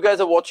 guys. All you guys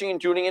are watching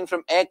and tuning in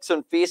from X,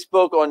 on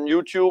Facebook, on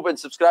YouTube, and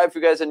subscribe if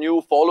you guys are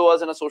new. Follow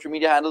us on our social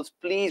media handles.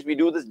 Please, we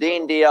do this day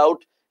in, day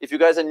out. If you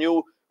guys are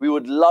new, we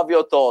would love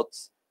your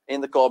thoughts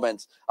in the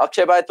comments.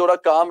 Akshay bhai, thoda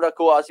calm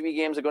rakho. RCB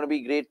games are going to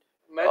be great.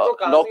 Not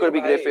going to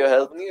be great for your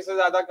health.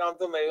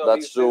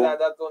 That's true.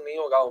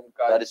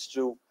 That is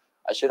true.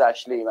 I should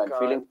actually, I'm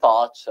feeling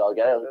parched, so I'll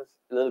get a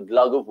little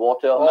glug of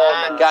water. Oh,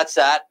 man. Catch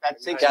that. Catch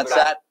 6. Catch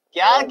that.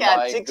 Kya Oh catch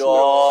my 6?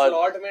 God.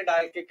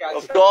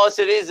 Of Of course,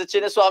 it is the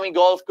Chinnaswamy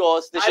golf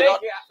course. They should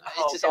not.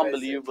 It's just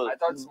unbelievable. I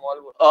thought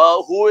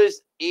small. Who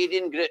is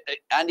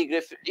Andy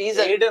Griffith? He's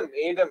Adam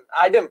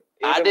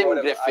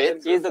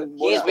Griffith.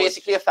 He's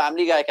basically a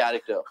Family Guy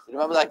character.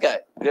 Remember that guy?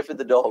 Griffith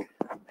the dog.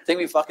 I think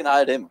we fucking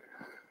hired him.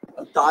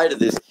 I'm tired of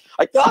this.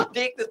 I can't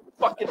take this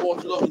fucking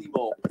Watchalong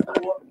anymore.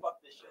 Fuck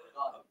this shit.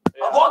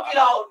 I'm walking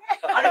out.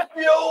 I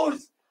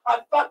refuse. I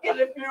fucking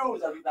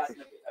refuse. I'll be back in a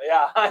bit.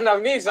 Yeah, and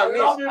Avanish.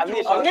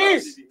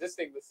 Just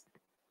take this.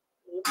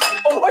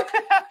 Oh, what?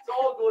 It's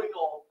all going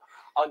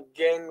on.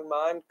 Again,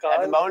 man.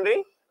 At the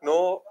boundary?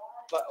 No.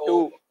 But,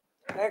 2.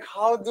 Like,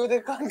 how do they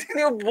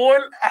continue bowl?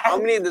 How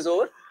many is this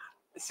over?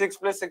 6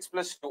 plus 6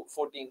 plus 2,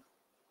 14.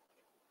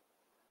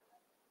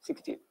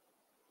 16.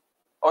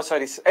 Oh,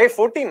 sorry. Hey,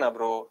 14 na,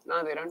 bro.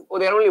 No, they run. Oh,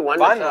 they're only one.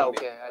 One extra. only.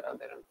 Okay, I thought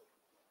they run.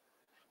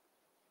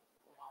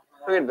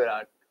 Look at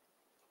Virat.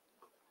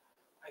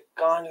 I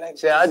can't like.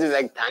 Siraj is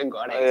like, thank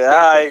God.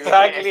 Yeah,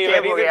 exactly.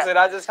 Escape When ho he gaya.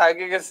 Siraj is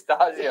hacking his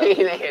stars here.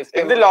 Like,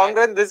 escape In the ho long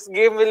gaya. run, this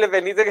game will, if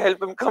anything,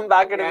 help him come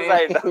back at his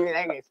side. Like,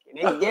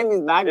 next game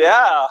is back.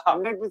 Yeah.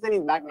 100%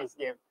 he's back next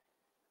game.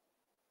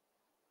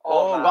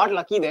 Oh, man. got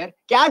lucky there.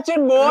 Catch it,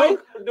 boy.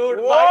 Dude,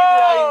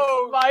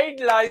 Whoa. wide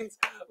lines.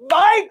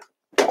 Wide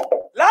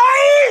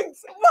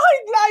lines,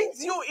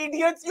 you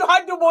idiots. You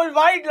had to bowl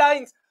wide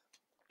lines.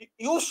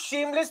 You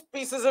shameless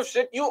pieces of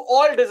shit. You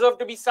all deserve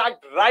to be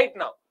sacked right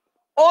now.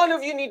 All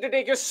of you need to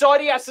take your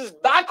sorry asses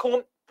back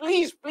home.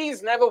 Please,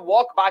 please never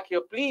walk back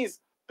here. Please,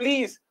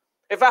 please.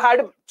 If I had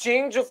a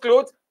change of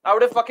clothes, I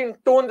would have fucking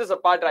torn this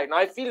apart right now.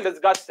 I feel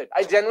disgusted.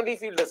 I genuinely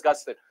feel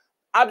disgusted.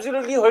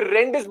 Absolutely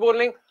horrendous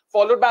bowling,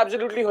 followed by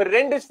absolutely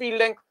horrendous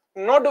fielding.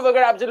 Not to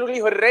forget absolutely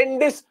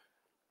horrendous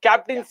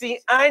captaincy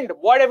and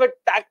whatever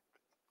tact.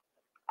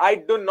 I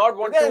do not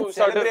want to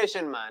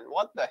celebration, man.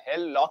 What the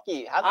hell,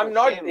 Lockie? I'm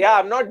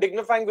not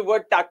dignifying the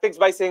word tactics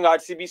by saying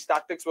RCB's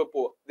tactics were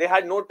poor. They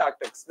had no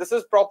tactics. This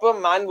is proper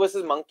man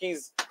versus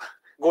monkeys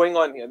going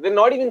on here. They're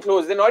not even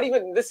close. They're not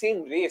even the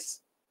same race.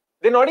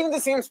 They're not even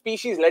the same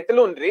species, let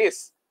alone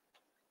race.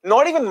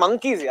 Not even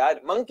monkeys,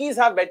 yaar. Monkeys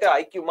have better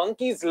IQ.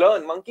 Monkeys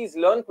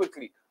learn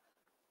quickly.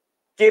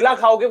 केला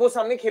खाओगे वो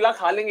सामने खेला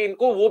खा लेंगे.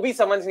 इनको वो भी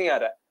समझ नहीं आ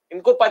रहा है.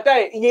 इनको पता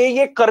है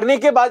ये करने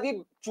के बाद ही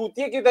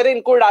चूतिए की तरह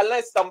इनको डालना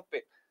है स्टंप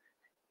पे.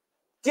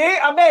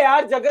 अबे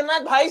यार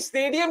जगन्नाथ भाई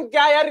स्टेडियम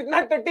क्या यार इतना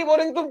टट्टी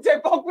बोलिंग तुम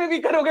चेपॉक में भी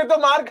करोगे तो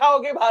मार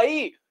खाओगे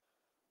भाई.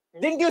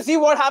 Didn't you see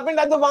what happened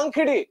at the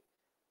Wankhede?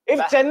 If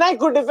Chennai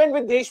could defend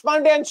with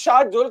Deshpande and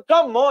Shardul,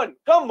 come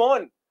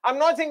on. I'm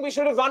not saying we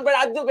should have won, but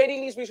at the very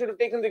least we should have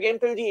taken the game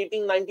till the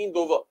 18th, 19th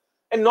over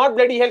and not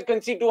bloody hell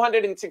concede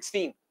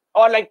 216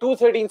 or like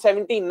 213,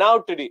 17 now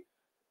today.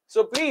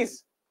 So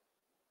please.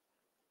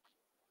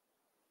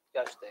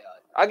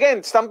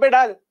 Again, stump it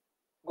all.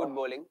 Good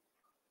bowling.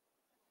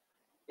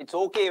 It's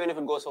okay even if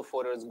it goes for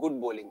 4 hours. Good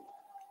bowling.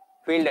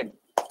 Fielded.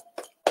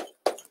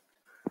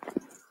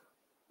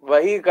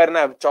 वही करना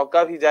है.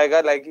 चौका भी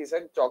जाएगा, like he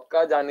said.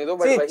 चौका जाने दो.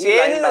 See,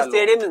 change in the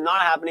stadium is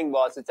not happening,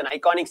 boss. It's an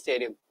iconic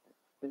stadium.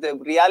 The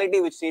reality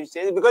which needs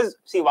change because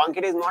see,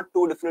 Wankhede is not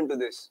too different to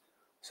this.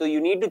 So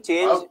you need to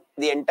change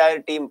the entire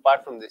team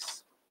apart from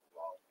this.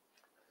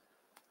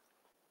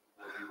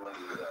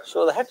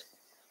 So that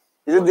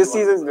is it this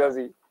season's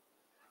jersey.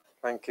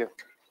 Thank you.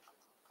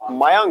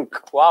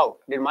 Mayank. Wow.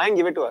 Did Mayank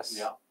give it to us?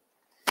 Yeah.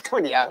 Oh,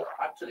 yeah.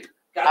 Actually.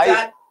 Catch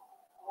that.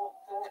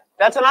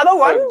 That's another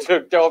one.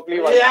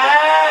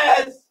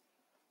 Yes.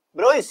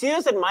 Bro, is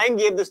serious that Mayank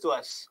gave this to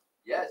us?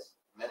 Yes.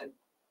 Met him.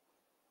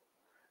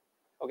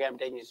 Okay, I'm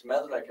taking it.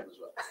 Smells like him as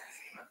well.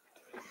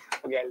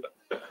 Okay.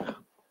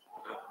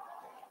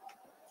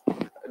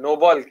 No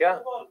ball,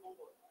 kya?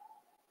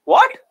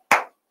 What?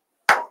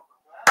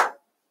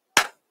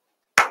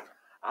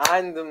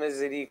 And the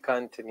misery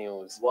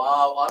continues.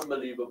 Wow,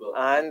 unbelievable.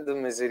 And the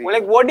misery. Well,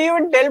 like, what do you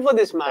even tell for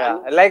this, man?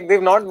 Yeah, like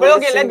they've not. But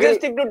okay, let's just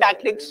stick to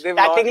tactics.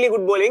 Tactically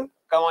good bowling.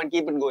 Come on,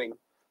 keep it going.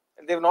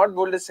 They've not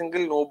bowled a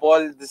single no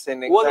ball this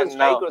inning. Who was on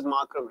strike was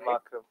Markram, right?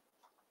 Markram.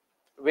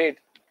 Wait.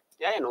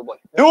 Yeah, no ball.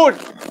 Dude!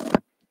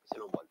 It's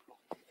no ball.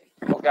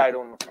 Okay, I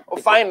don't know. Oh,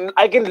 fine.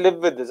 I can live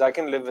with this. At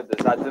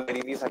the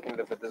very least, I can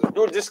live with this.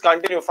 Dude, just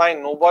continue.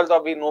 Fine. No ball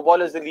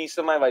is the least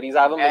of my worries.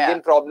 I have a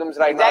million problems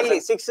right now. Exactly.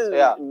 6 is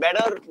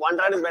better. 1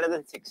 run is better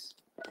than 6.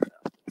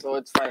 So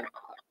it's fine.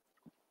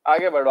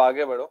 Aage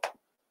badho.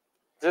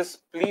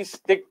 Just please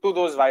stick to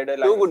those wider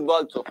lines. 2 good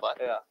balls so far.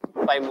 Yeah.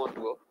 5 more to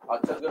go.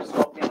 Akshay going to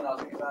stop being an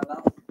RCB fan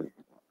now?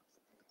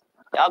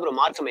 Yeah, bro,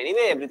 mark him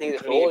anyway. Everything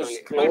is Close.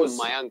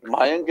 Mayank.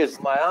 Mayank is...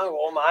 Mayank,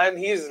 oh man,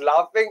 he's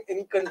laughing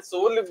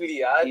inconsolably,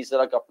 yaar. He's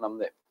a cup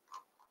number.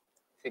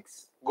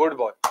 6. Good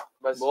ball.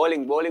 Bas.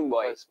 Bowling boy.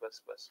 Bas.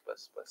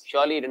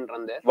 Surely he didn't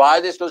run there. Why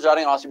are they still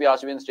shouting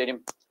RCB in the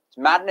stadium? It's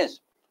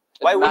madness.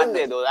 Why wouldn't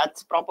they though?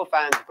 That's proper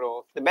fans,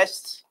 bro. The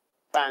best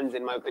fans,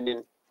 in my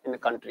opinion, in the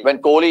country. When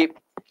Kohli,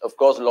 of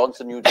course, launched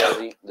a new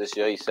jersey this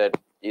year, he said,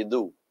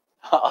 Idu.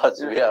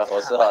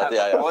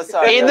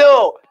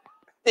 Idu!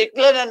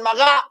 Tiklan and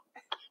Maga!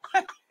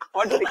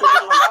 What Tiklan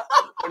and Maga?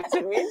 What does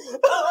it mean?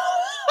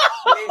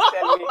 Please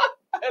tell me.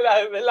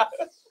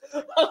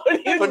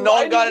 For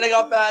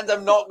non-Karnataka fans,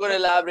 I'm not going to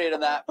elaborate on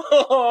that.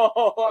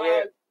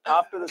 Okay,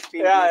 after the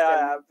speech.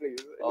 Yeah,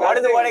 please. What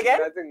is the word again?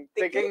 Nothing.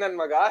 Tikling and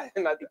Maga.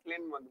 Nothing.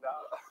 Tiklan Magda.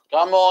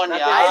 Come on,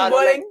 Nothing. yaar.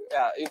 bowling.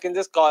 Yeah, you can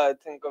just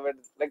think of it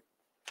like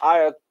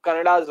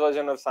Kannada's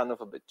version of son of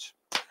a bitch.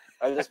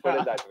 I'll just put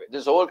it that way.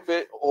 This whole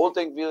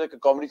thing feels like a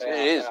comedy skit.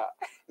 It is.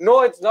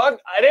 No, it's not.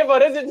 For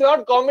us, it's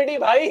not comedy,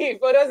 bhai.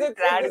 For us,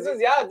 this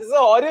is a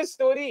horror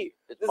story.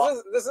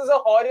 This is a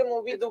horror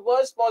movie, the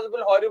worst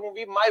possible horror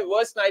movie. My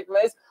worst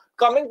nightmares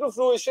coming to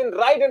fruition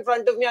right in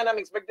front of me, and I'm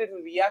expected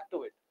to react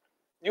to it.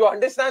 You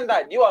understand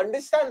that?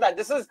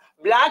 This is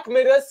Black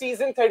Mirror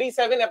season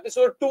 37,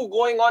 episode 2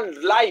 going on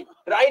live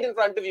right in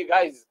front of you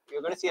guys.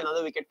 You're going to see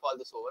another wicket fall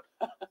this over.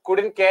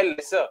 Couldn't care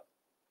lesser.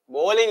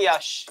 Bowling,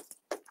 Yash.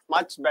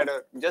 Much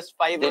better. Just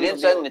 5 They didn't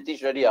send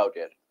Nitish Reddy out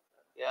yet.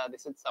 Yeah,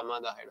 this is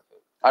Samad ahead of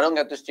him. I don't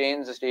get this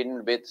change the stadium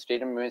debate. The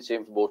stadium remains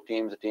same for both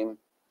teams. The team.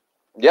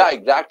 Yeah,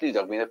 exactly,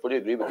 Jagmeet. I fully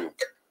agree with you.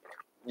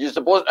 It's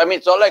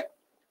not like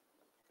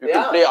you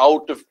can play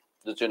out of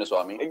the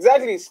Chinnaswamy.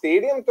 Exactly.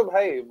 Stadium to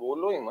bhai,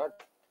 bolo hi mat.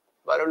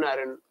 Varun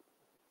Aaron.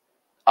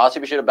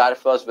 RCB should have batted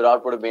first.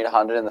 Virat would have made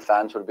 100 and the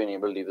fans would have been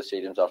able to leave the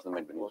stadiums after the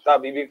mid-innings.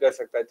 Abhi bhi kar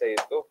sakta chahiye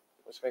to.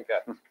 Usme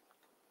kya?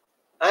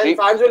 And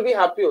fans will be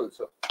happy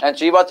also. And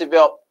Shreebats, if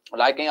you're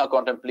liking our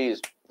content, please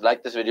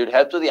like this video. It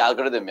helps with the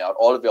algorithm, yeah.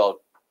 All of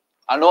y'all.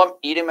 I know I'm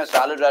eating my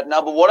salad right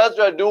now, but what else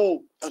do I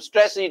do? I'm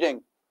stress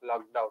eating.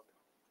 Locked out.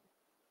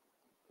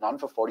 None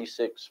for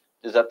 46.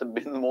 Is that the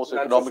most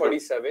None economical? for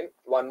 47.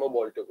 One more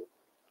ball to go.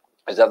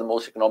 Is that the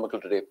most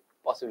economical today?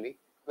 Possibly.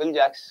 Will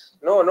Jacks.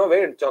 No,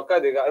 wait. Chokka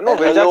dega. No,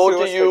 hello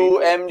to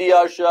you, MD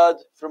Arshad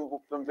from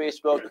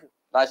Facebook.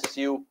 Nice to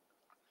see you.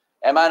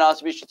 MI and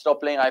RCB should stop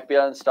playing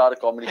IPL and start a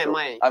comedy show.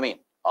 I mean,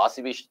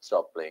 RCB should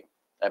stop playing.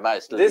 MI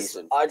is still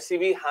decent.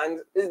 RCB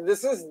hangs.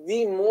 This is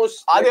the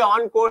most. Are they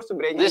on course to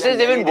break? This is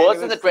even worse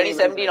than the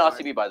 2017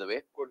 RCB, by the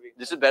way. Could be.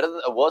 This is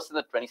worse than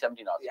the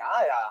 2017 RCB. Yeah,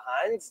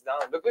 hands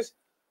down. Because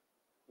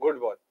good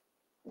ball.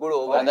 Good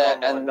over. And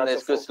they're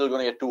still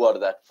going to get 2 out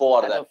of that. 4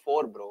 out of that. That's a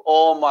 4, bro.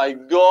 Oh my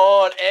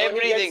God.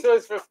 Everything. He gets to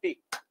his 50.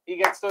 He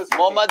gets to his 50.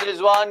 Mohammad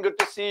Rizwan, good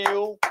to see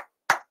you.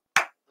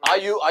 Are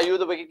you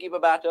the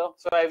wicketkeeper batter?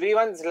 So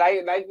everyone's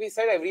like we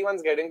said,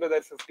 everyone's getting to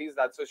their 50s.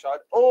 That's for sure.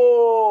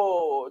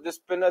 Oh, the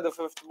spinner, the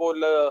 5th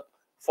bowler,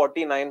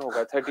 49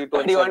 hoga, 32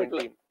 and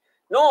 17.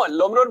 No,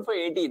 Lomron for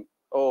 18.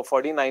 Oh,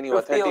 49 he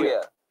was. 30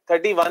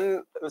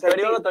 31.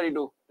 31 or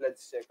 32?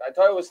 Let's check. I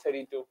thought it was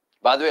 32.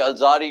 By the way,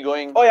 Alzari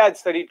going. Oh yeah,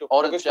 it's 32.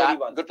 Orange chat.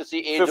 Good to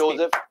see A. 50.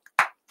 Joseph,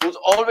 who's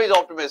always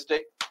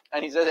optimistic,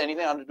 and he says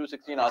anything under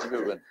 216 RCB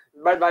will win.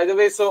 But by the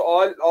way, so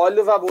all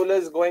of our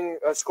bowlers going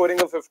scoring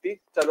a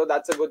 50. Chalo,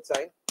 that's a good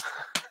sign.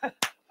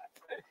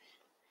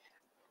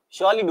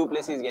 Surely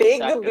Duplessis is getting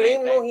Take sacked the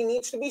blame. tonight, No, he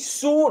needs to be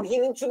sued.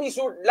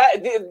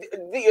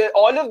 Like,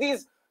 all of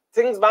these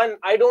things, man.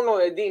 I don't know.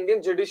 The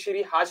Indian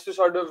judiciary has to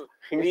sort of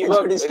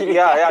rework.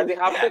 Yeah. They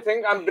have to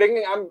think.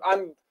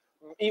 I'm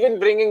even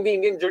bringing the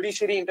Indian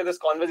judiciary into this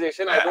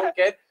conversation. I don't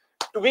care.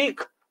 Tweak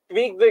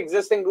the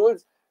existing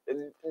rules.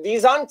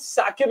 These aren't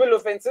sackable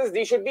offences.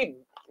 These should be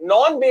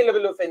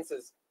non-bailable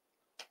offences.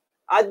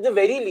 At the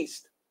very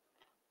least.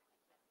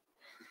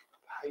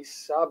 भाई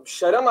साहब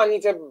शर्म आनी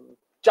चाहिए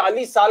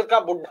 40 साल का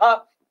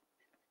बुढ़ा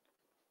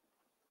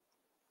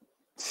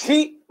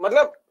See,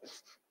 मतलब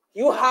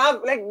you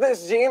have like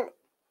this game.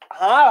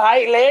 हाँ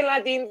भाई ले ना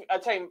 3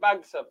 अच्छा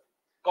impact सब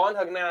कौन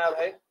हगने आया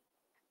भाई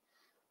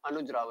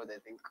Anuj Rawat, I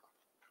think.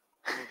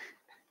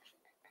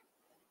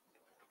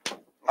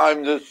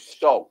 I'm just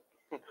shocked.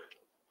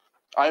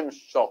 I'm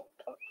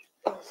shocked.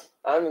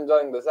 I'm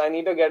enjoying this. I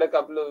need to get a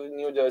couple of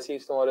new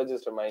jerseys tomorrow.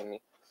 Just remind me.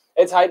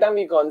 It's high time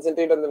we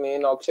concentrate on the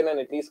main auction and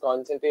at least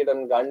concentrate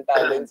on gun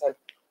talents and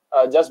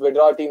just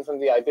withdraw a team from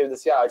the IPL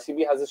this year.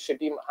 RCB has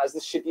the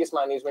shittiest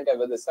management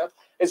ever this time.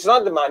 It's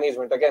not the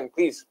management. Again,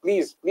 please,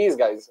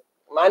 guys.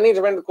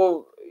 Management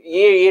को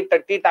ये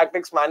टट्टी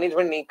tactics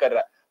management नहीं कर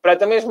रहा.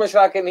 प्रथमेश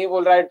मिश्रा के नहीं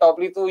बोल रहा है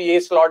टॉपली तू ये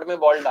slot में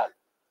ball डाल.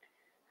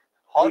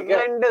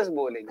 Horrendous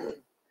bowling.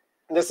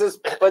 This is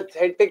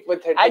pathetic.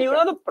 And you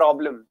know the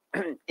problem?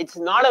 It's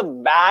not a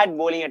bad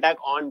bowling attack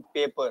on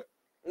paper.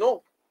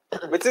 No.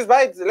 Which is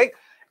why it's like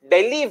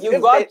Delhi.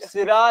 You've got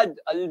Siraj,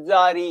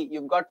 Alzari,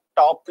 you've got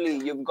Topley,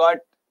 you've got...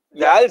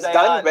 Dayal's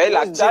done well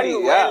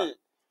actually. Yeah.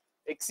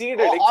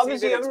 Exceeded.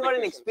 Obviously, you haven't got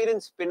an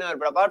experienced spinner,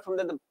 but apart from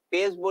that, the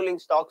pace bowling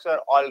stocks are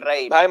all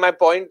right. My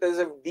point is,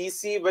 if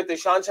DC with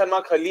Ishant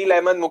Sharma, Khalil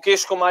Ahmed,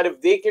 Mukesh Kumar,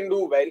 if they can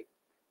do well,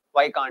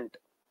 Why can't?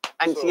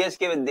 And So-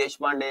 CSK with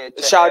Deshpande,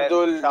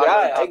 Shardul,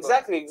 yeah,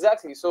 Thakur.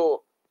 exactly.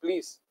 So,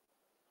 please.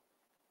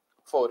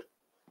 4.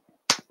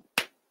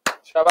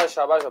 Shabash,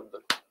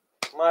 Abdul.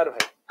 Maar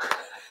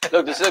bhai.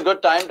 Look, this is a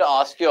good time to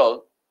ask you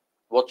all,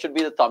 what should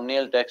be the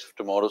thumbnail text for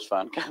tomorrow's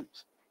fan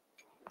camps?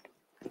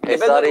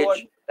 Depends on what.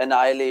 SRH,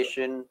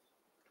 annihilation.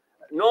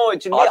 No,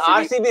 it should be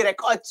RCB. RCB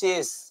record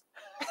chase.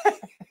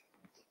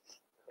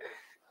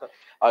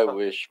 I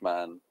wish,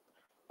 man.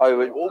 I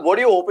wish. What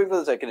are you hoping for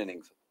the second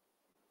innings?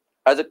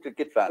 As a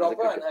cricket fan.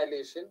 Proper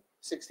annihilation,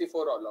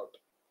 64 all out.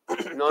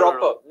 No, Proper.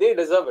 no. They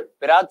deserve it.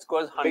 Virat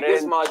scores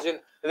Biggest 100. margin.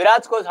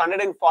 Virat scores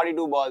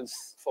 142 balls.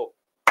 4.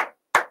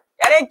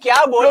 Arey,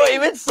 kya Bro, bowling?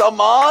 even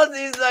Samaz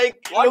is like,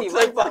 What looks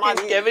like even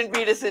fucking Samaz? Kevin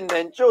Peterson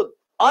Nencho.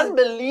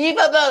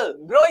 Unbelievable.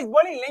 Bro, he's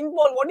bowling link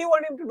ball. What do you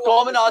want him to do?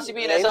 Common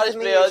RCB and SRH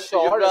players.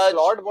 Yuvraj,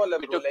 Slot bowler,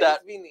 we bro. took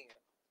that.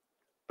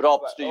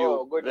 Props to you.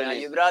 Oh, good. Yeah,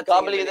 Brilliant. Yuvraj Can't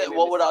Singh believe is that. really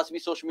What would missing.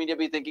 RCB social media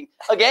be thinking?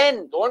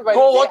 Again, Don't worry,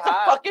 go they watch the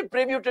have. fucking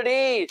preview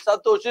today,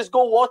 Santosh. Just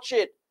go watch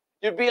it.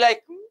 You'd be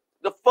like,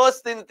 the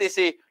first thing that they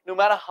say, no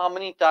matter how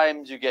many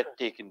times you get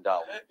taken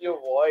down. Your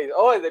voice.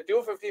 Oh, the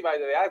 250 by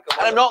the way. Yeah, come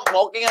And I'm on. not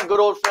mocking a good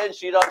old friend,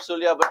 Sriram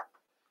Sulya, but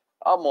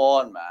come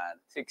on, man.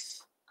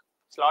 6.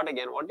 Slot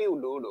again. What do you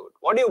do, dude?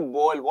 What do you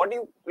bowl? What do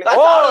you play? That's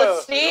Oh, out of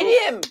the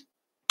stadium.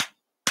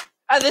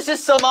 And this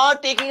is Samar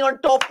taking on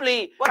top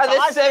play. But And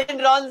they're Samar's 7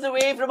 runs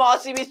away from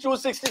RCB's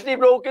 263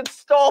 broken.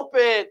 Stop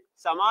it.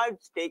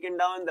 Samar's taken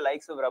down the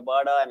likes of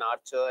Rabada and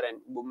Archer and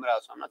Bumrah,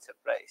 so I'm not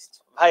surprised.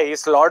 भाई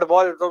slot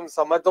ball तुम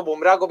समझ तो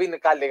बुमराह को भी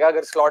निकाल लेगा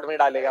अगर slot में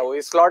डालेगा वो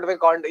स्लॉट में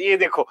कौन ये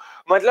देखो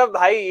मतलब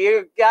भाई ये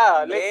क्या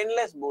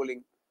Brainless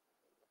bowling.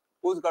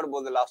 Who's got to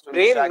bowl the last one?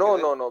 Brain Shaq, no is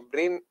it? No no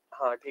brain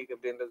हाँ ठीक है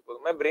ब्रेनलेस बोल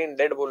मैं ब्रेन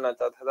डेड बोलना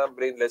चाहता था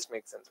ब्रेनलेस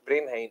मेक सेंस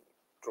ब्रेन है ही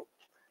true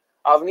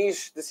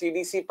Avanish, the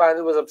CDC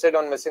panel was upset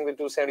on missing the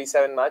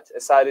 277 match.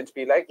 SRH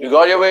be like, You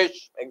got your wish.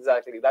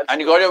 exactly. That's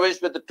And you got your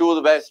wish with the 2 of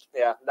the best.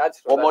 yeah,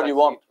 that's true. What more That's do you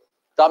want? actually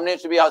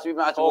Thumbnails to be RCB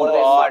match. Oh, of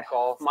God. fuck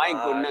off, My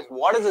man. goodness.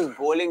 What is this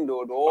bowling,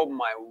 dude? Oh,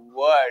 my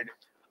word.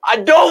 I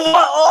don't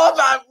want. Oh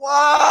my.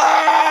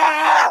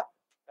 Wow.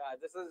 Yeah,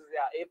 this is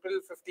April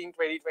 15,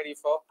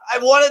 2024. I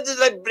wanted to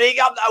like break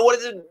up. I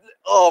wanted to.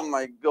 Oh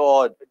my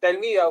god. Tell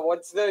me,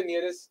 what's the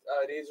nearest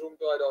raise room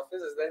to our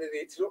office? Is there a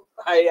raise room?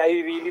 I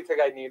really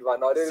think I need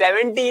one. Or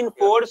 17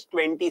 fours,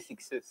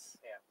 26s.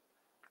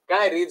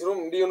 Can I raise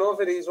room? Do you know if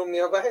a raise room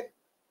nearby?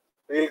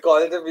 We'll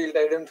call them. We'll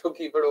tell them to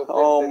keep it open.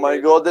 Oh my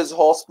god. This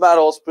Horseman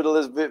Hospital,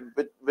 this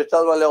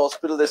Vital Wale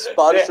Hospital, this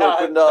Sparsh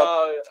opened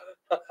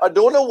up. I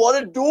don't know what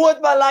to do with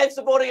my life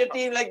supporting a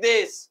team like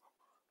this.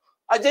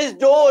 I just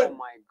Oh, don't.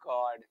 my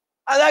God.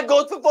 And that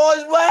goes for 4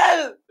 as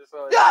well.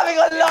 You're having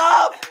a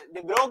laugh.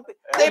 They broke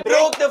They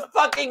broke the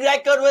fucking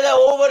record with an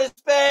over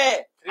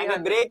spare. and they're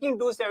breaking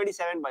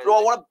 277 by Bro, I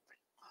the way. want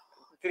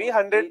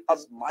 300. This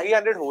is my-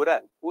 300 हो रहा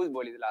है. Who's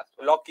bowling the last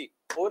one? Locky.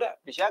 हो रहा है.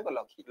 Vishak or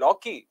Locky?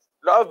 Locky.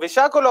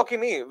 Vishak or Locky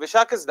नहीं.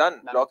 Vishak is done.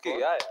 Done Locky. for.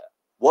 Yeah.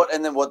 What?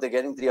 And then what? They're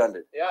getting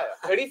 300.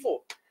 34.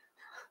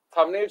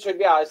 Thumbnail should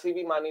be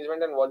RCB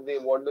management and what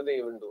do they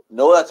even do?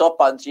 No, that's not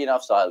punchy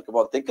enough style. Come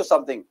on, think of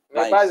something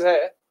मेरे nice. पास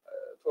है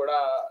थोड़ा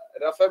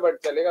rough है but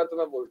चलेगा तो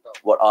मैं बोलता हूँ.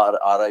 What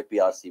RIP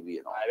RCB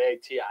and all. अरे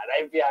अच्छी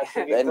RIP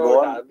RCB Then तो go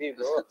on. डाल दी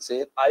दो. Say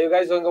it. Are you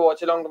guys going to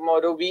watch along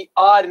tomorrow? We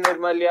are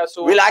Nirmalia.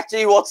 So We'll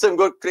actually watch some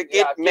good cricket.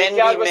 yeah, Men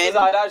KKR be versus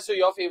men. RR. So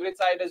your favorite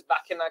side is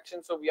back in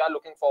action. So we are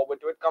looking forward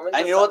to it. Comment.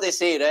 And you know what they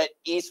say, right?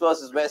 East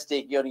versus West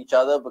taking on each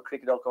other, but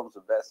cricket.com is the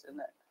best, isn't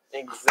it?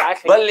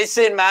 Exactly. But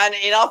listen, man,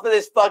 enough of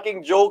this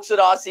fucking jokes at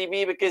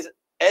RCB because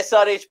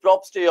SRH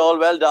props to you all.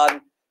 Well done.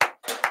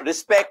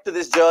 Respect to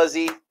this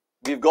jersey.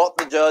 We've got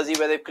the jersey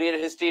where they've created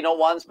history not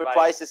once but Right.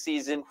 twice this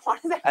season. What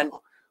is that? And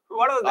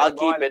What was that? I'll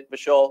ball? keep it for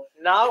sure.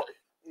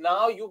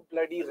 now you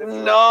bloody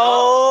review.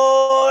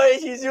 No,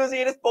 he's using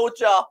it as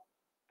poacher.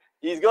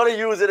 He's got to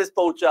use it as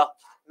poacher.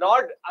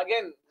 Not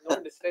again. No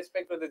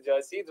disrespect to the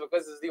jersey. It's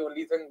because it's the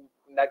only thing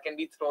that can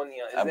be thrown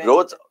here. Is And there bro,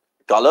 it's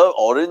color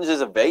orange is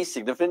a very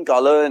significant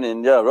color in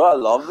India, bro. I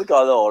love the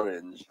color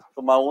orange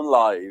for my own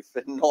life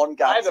and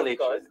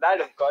non-cancellation. That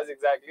of course,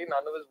 exactly.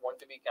 None of us want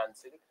to be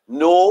cancelled.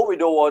 No, we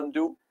don't want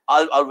to.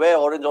 I'll wear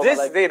orange all my This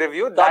life. they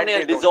reviewed. That Thumbnail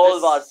they don't.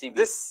 dissolve This- RCB.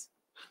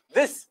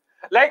 This.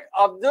 Like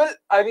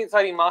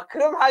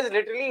Makram has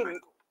literally.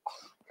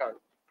 Can't.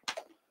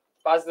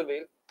 Pass the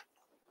bail.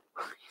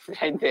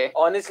 Right there.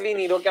 Honestly,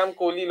 Nirocam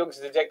Kohli looks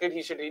dejected.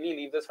 He should really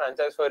leave this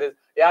franchise for his.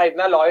 Yeah,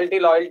 इतना loyalty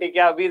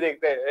क्या अभी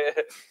देखते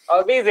हैं.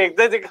 अभी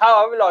देखते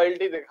दिखाओ अब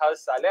loyalty दिखाओ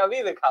साले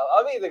अभी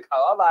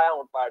दिखाओ अब आया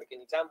हूँ पहाड़ के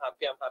नीचे. I'm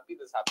happy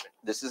this happened.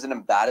 This is an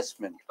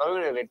embarrassment.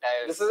 Probably gonna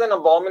retire. This is an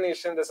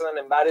abomination. This is an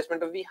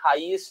embarrassment of the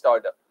highest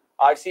order.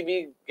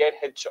 RCB get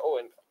hit show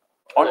in.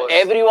 On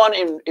everyone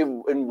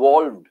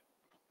involved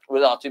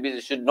with RCB,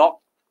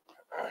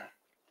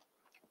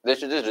 they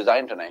should just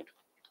resign tonight.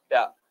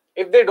 Yeah.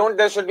 If they don't,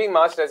 there should be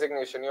mass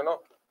resignation, you know.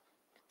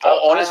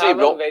 Honestly, I have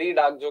bro. a very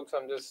dark jokes.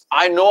 I'm just.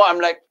 I know I'm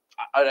like,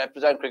 I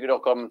represent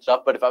cricket.com and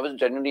stuff, but if I was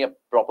genuinely a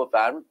proper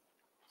fan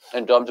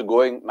in terms of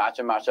going match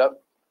and match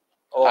up,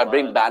 Oh, I'd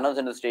bring banners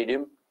in the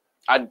stadium.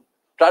 I'd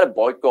try to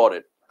boycott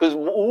it. Because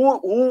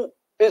who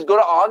is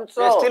going to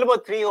answer. There's still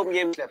about 3 home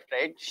games left,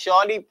 right?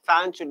 Surely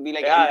fans should be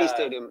like empty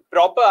stadium.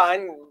 Proper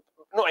and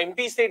no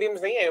empty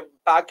stadiums. Nahi,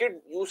 pack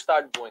it. You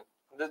start going.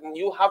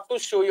 You have to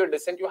show your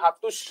descent. You have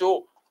to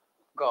show.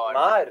 God.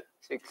 Mar.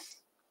 6.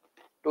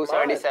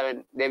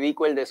 277. They've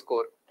equaled their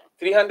score.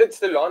 300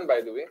 still on,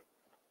 by the way.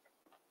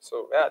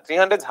 So, yeah,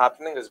 300's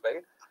happening as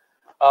well.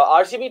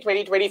 RCB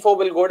 2024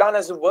 will go down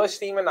as the worst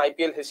team in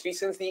IPL history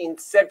since the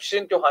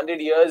inception to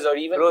 100 years or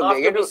even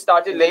after we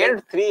started. They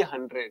get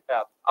 300.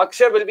 Yeah.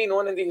 Akshay will be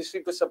known in the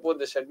history to support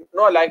the schedule.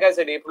 No, like I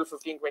said, April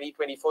 15,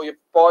 2024, you're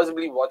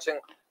possibly watching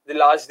the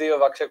last day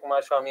of Akshay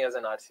Kumar Swamy as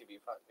an RCB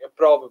fan. You're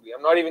probably.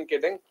 I'm not even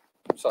kidding.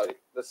 Sorry.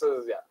 This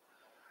is, yeah.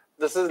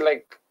 This is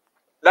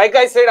like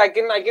I said, I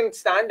can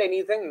stand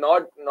anything,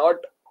 not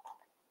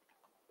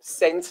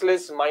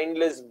senseless,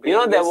 mindless. You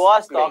know, there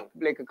was talk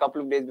like a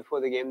couple of days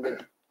before the game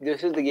that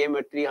this is the game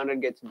where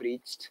 300 gets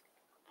breached.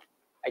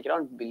 I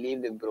cannot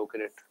believe they've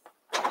broken it.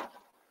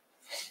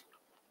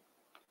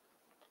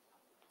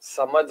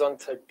 Samad's on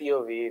 30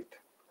 of 8.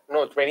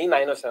 No,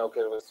 29 or 7. Okay,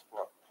 it was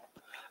more.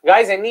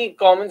 Guys, any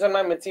comments on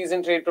my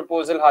mid-season trade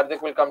proposal?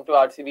 Hardik will come to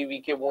RCB.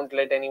 VK won't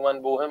let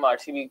anyone bow him.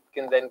 RCB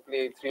can then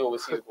play 3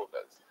 overseas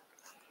bowlers.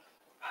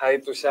 Hi,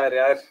 Tushar,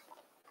 yaar.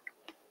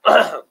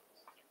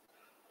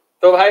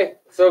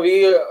 So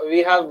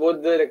we have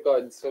both the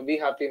records. So be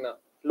happy now.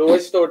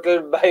 Lowest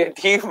total by a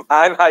team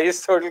and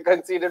highest total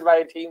conceded by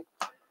a team.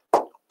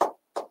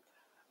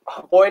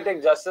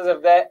 Poetic justice.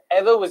 If there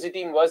ever was a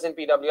team worse in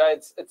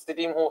PWI, it's the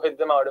team who hit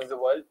them out of the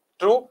world.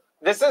 True.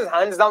 This is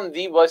hands down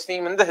the worst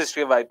team in the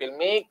history of IPL.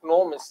 Make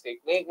no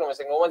mistake. Make no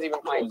mistake. No one's even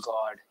close. My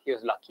God, he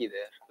was lucky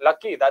there.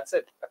 Lucky. That's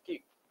it.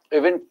 Lucky.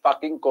 Even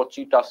fucking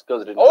Kochi Tuskers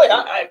didn't. Oh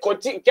yeah,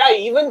 Kochi.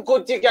 Even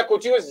Kochi.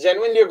 Kochi was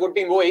genuinely a good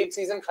team. Wo ek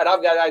season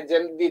kharab gaya.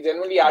 They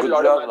genuinely had a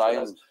lot of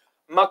matches.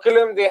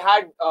 Makkalam, they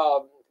had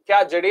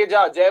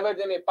Jadeja,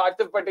 Jayavardene,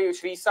 Parthiv Patel,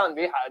 Srisan.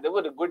 They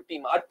were a good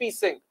team. RP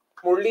Singh,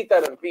 Murli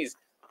Taran, please.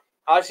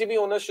 RCB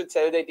owners should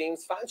sell their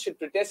teams. Fans should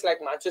protest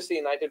like Manchester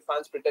United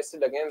fans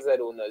protested against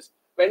their owners.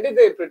 When did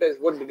they protest?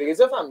 What, did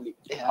Razor family?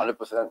 Yeah.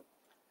 100%.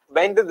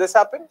 When did this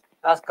happen?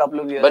 Last couple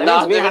of years. But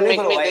now they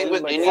make me think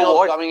with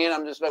Indians coming in,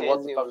 I'm just like,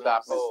 what the fuck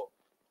happened?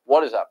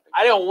 What is happening?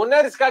 अरे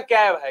owners का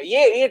क्या है?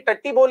 ये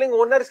टट्टी bowling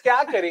owners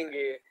क्या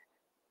करेंगे?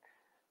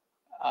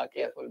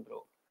 Careful,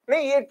 bro.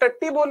 नहीं ये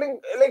टट्टी bowling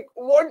like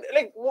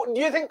what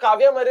do you think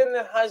Kavya Marin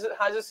has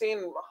a say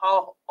in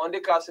how Andre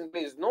Carson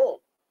plays?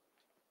 No.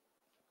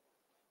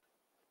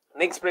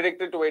 Next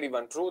predictor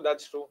 281. True,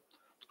 that's true.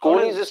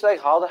 Kohli's just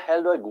like, how the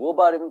hell do I go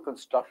about even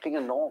constructing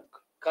a knock?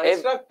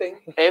 Constructing.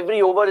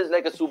 Every over is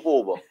like a super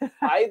over.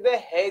 Hide the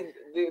head.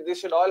 They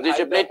should all. They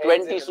should play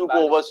 20 super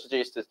overs to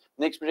chase this.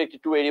 Next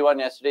predicted 281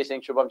 yesterday,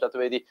 saying Shubham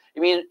Chaturvedi. I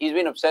mean, he's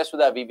been obsessed with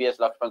that VBS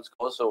Lakshman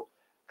score, so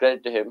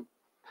credit to him.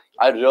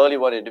 I really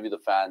want to interview the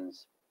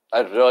fans.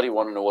 I really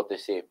want to know what they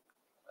say.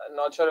 I'm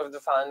not sure if the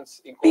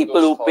fans.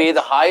 People who pay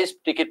the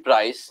highest ticket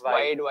price.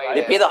 Wide.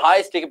 They pay the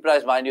highest ticket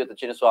price, mind you, at the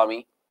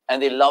Chinnaswamy, and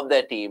they love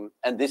their team,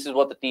 and this is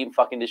what the team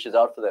fucking dishes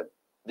out for them.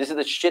 This is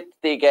the shit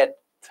they get.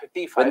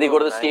 When they go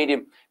to the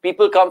stadium,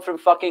 people come from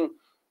fucking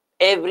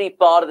every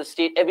part of the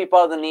state, every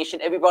part of the nation,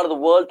 every part of the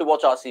world to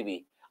watch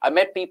RCB. I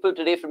met people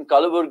today from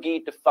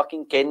Kalaburgi to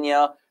fucking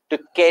Kenya to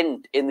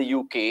Kent in the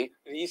UK,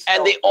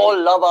 and they all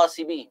love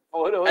RCB.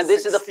 And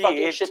this is the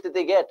fucking shit that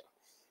they get.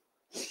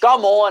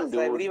 Come on, dude.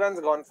 So everyone's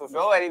gone for 50.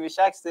 No worry,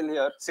 Vishak's still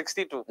here.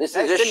 62. This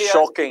is just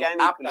shocking.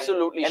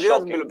 Absolutely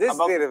shocking. This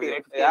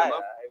yeah.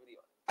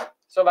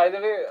 So, by the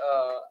way,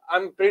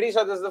 I'm pretty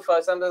sure this is the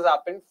first time this has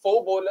happened.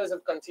 4 bowlers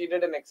have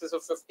conceded in excess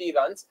of 50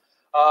 runs.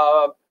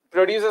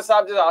 Producer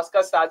Saab just asked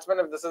us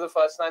Statsman if this is the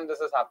first time this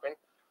has happened.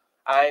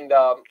 And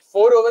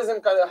 4 overs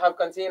have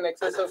conceded in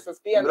excess of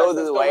 50. And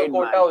the wide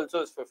quota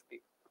also is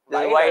 50.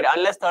 This is wide.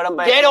 Unless third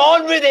umpire. Get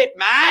on with it,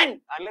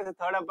 man! Unless the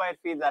third umpire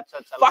feels that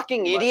shot.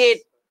 Fucking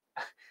idiot.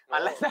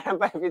 Unless the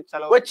umpire feels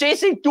chalo. We're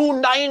chasing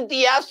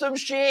 290. Have some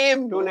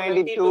shame.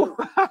 292.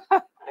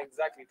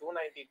 Exactly,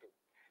 292.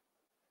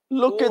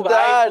 Look at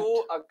that.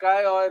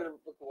 Akai or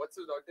what's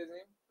his daughter's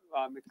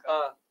name?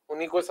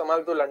 Unhi ko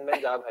samal to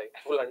London ja bhai.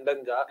 To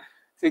London ja.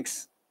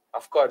 6.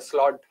 Of course,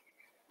 slot.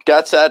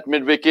 Catch at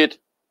mid-wicket.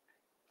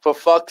 For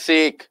fuck's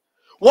sake.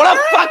 What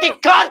a fucking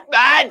cut,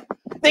 man!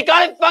 They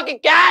can't fucking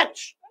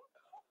catch!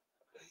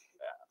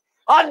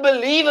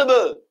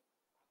 Unbelievable!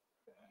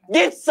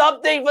 Give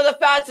something for the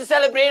fans to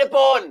celebrate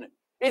upon!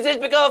 Is this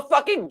become a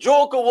fucking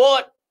joke or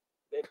what?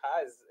 It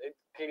has. It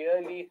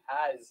clearly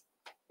has.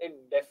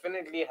 It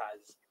definitely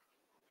has.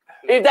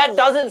 If that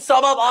doesn't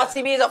sum up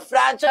RCB as a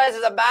franchise,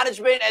 as a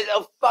management, as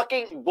a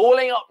fucking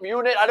bowling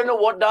unit, I don't know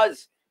what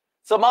does.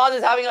 Samad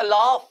is having a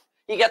laugh.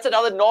 He gets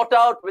another not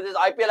out with his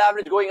IPL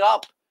average going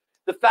up.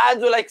 The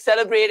fans were like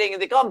celebrating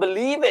and they can't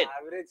believe it.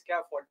 Average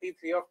kya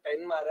 43 of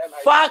 10 mara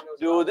hai. Fuck,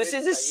 dude. This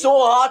is just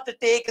so hard to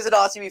take as an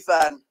RCB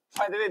fan.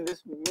 By the way,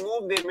 this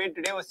move they made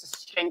today was to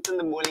strengthen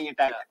the bowling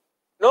attack.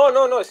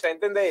 No.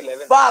 Strengthen the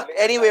 11. Fuck.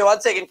 Anyway,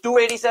 1 second.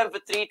 287 for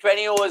 3.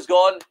 20 overs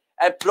gone.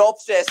 And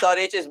props to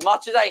SRH. As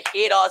much as I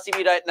hate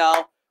RCB right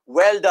now,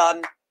 well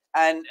done.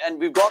 And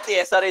we've got the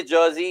SRH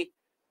jersey.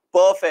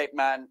 Perfect,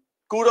 man.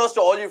 kudos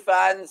to all you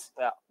fans.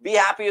 Yeah. Be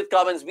happy with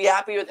Cummins. Be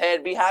happy with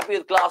Head. Be happy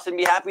with Klaasen.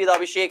 Be happy with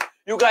Abhishek.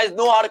 You guys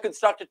know how to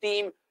construct a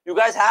team. You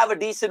guys have a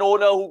decent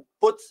owner who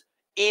puts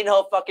in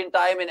her fucking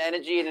time and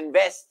energy and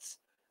invests.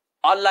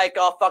 Unlike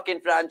our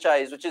fucking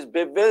franchise, which is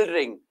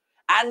bewildering.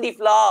 Andy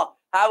Flower,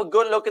 have a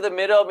good look at the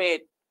mirror,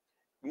 mate.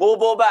 Mo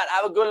Bobat,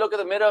 have a good look at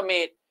the mirror,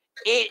 mate.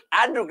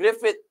 Andrew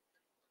Griffith,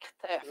 get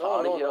the F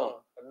out of here.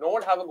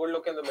 Don't have a good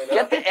look in the mirror.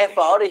 Get the F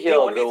out of here, The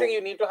only bro. thing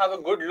you need to have a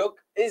good look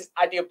is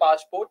at your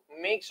passport.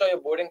 Make sure your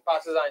boarding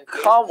passes are in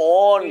place. Come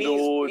on,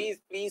 dude.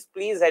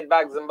 Please head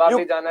back.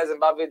 Zimbabwe jana,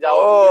 Zimbabwe jao.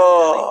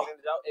 Oh.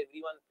 England jao.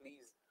 Everyone, please.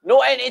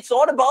 No, and it's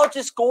not about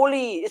just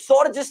Kohli. It's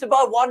not just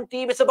about one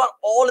team. It's about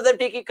all of them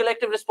taking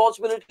collective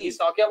responsibility. He's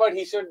talking about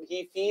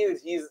he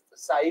feels he's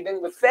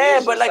siding with Fair,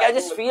 nation, but like I siding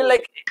just with feel Kohli.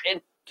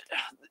 like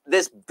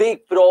there's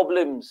big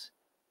problems.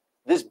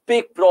 There's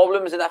big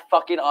problems in that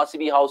fucking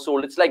RCB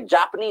household. It's like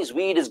Japanese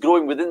weed is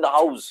growing within the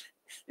house.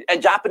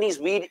 And Japanese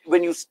weed,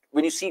 when you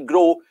see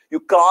grow, you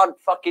can't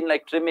fucking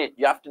like trim it.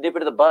 You have to nip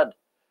it in the bud.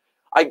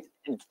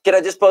 Can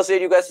I just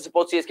persuade you guys to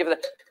support CSK for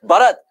that?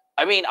 Bharat,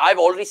 I mean, I've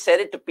already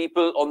said it to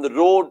people on the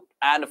road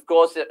and of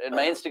course in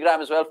my Instagram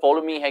as well.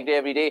 Follow me, Hegde,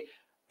 every day.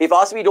 If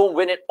RCB don't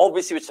win it,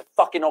 obviously, which they're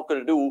fucking not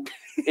going to do,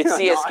 it's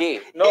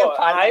CSK. No,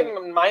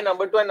 my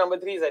number 2 and number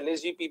 3 is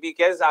LSG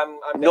PPKs.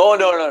 No.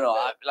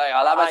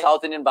 I'll have my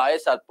South Indian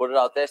bias. I'll put it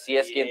out there.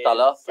 CSK and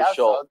Tala for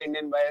sure. South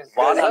Indian bias.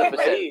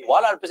 100%.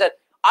 100%.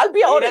 I'll be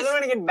He honest. doesn't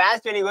want to get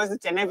bashed when he goes to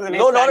Chennai for the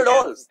next No, not at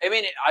all.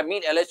 franchise. I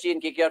mean LSG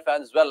and KKR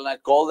fans as well, and I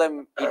call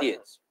them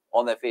idiots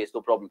on their face. No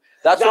problem.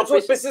 That's what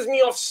what pisses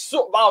me off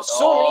so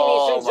many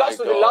nations just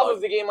for the love of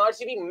the game.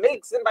 RCB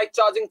milks them by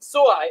charging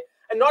so high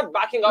and not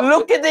backing up.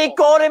 Look at the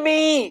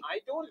economy. I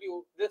told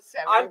you.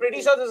 I'm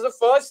pretty sure this is the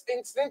first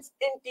instance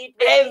in T20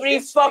 Every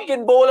history.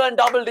 fucking bowler in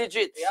double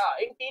digits.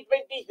 Yeah, in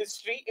T20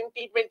 history.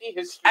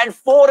 And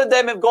 4 of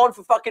them have gone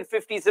for fucking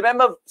 50s.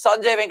 Remember,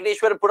 Sanjay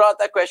Venkateshwar put out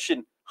that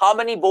question. How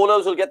many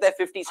bowlers will get their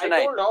 50s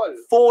tonight? I told all.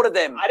 4 of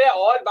them. Arey,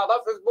 all Baba,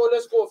 fifth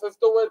bowlers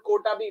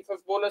quota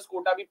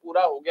bhi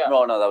pura ho gaya.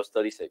 No, that was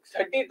 36.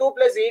 32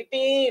 plus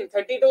 18.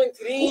 32 in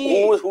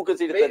 3. Who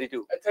conceded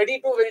 32?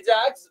 32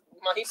 Viljags.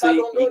 So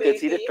he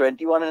conceded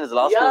 21 in his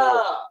last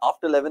over.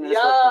 After 11 in his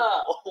first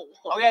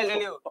over. Okay, I'll tell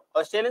you.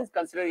 Australians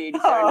consider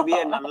 87 to be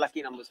an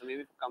unlucky number, so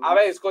maybe come on.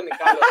 Abey, isko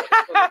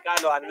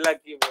nikalo.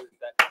 Unlucky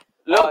bolta hai.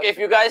 Look, if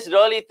you guys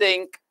really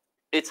think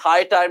it's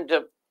high time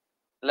to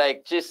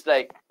just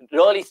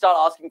really start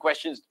asking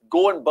questions,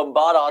 go and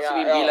bombard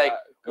RCB and be like,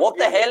 what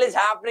the hell is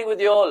happening with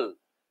you all?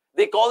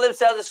 They call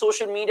themselves a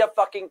social media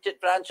fucking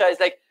franchise.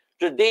 Like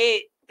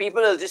today,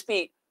 people will just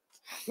be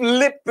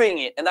flipping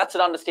it, and that's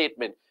an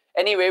understatement.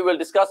 Anyway, we'll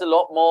discuss a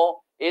lot more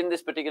in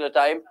this particular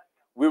time.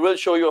 We will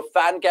show you a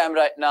fan cam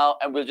right now,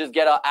 and we'll just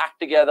get our act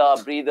together,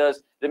 our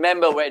breathers.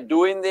 Remember, we're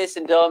doing this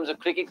in terms of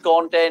cricket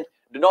content.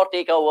 Do not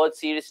take our words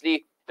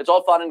seriously. It's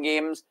all fun and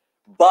games.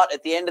 But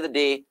at the end of the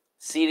day,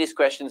 serious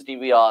questions need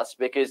to be asked,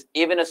 because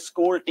even a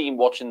school team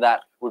watching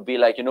that would be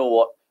like, you know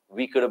what?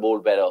 We could have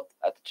bowled better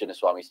at the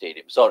Chinnaswamy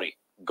Stadium. Sorry,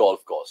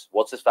 golf course.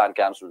 What's this fan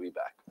cams? We'll be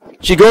back.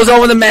 She goes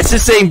on with a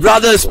message saying,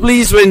 brothers,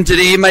 please win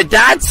today. My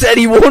dad said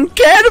he won't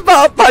care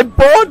about my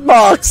board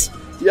marks.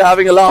 You're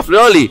having a laugh,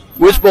 really?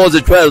 Which ball's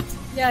at 12th?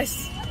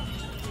 Yes.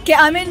 Okay,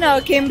 I'm in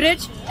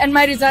Cambridge and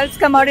my results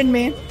come out in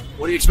May.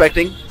 What are you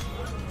expecting?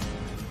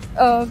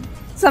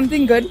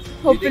 Something good,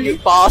 hopefully. You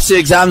pass your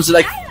exams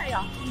like...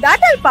 Yeah. That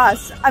I'll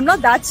pass. I'm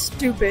not that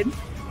stupid.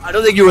 I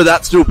don't think you were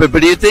that stupid,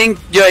 but do you think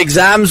your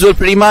exams will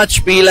pretty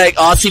much be like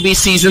RCB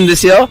season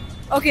this year?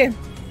 Okay,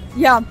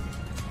 yeah.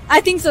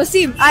 I think so.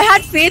 See, I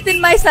had faith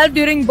in myself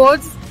during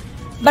boards,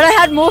 but I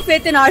had more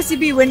faith in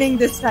RCB winning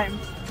this time.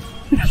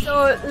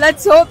 So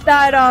let's hope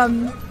that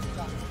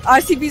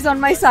RCB's on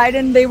my side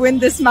and they win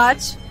this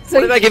match.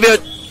 So What if I give you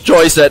a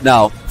choice right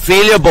now?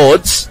 Fail your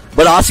boards,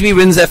 but RCB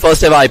wins their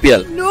first ever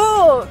IPL.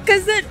 No,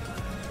 because it...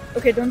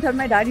 Okay, don't tell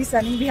my daddy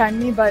standing behind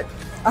me, but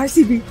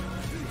RCB.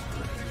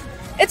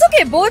 It's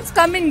okay, boards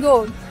come and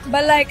go.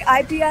 But like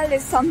IPL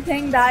is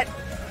something that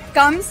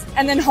comes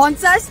and then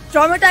haunts us,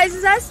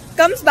 traumatizes us,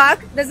 comes back,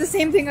 does the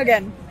same thing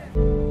again.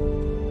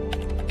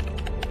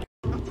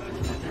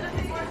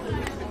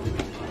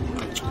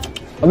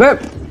 अबे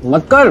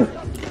मत कर।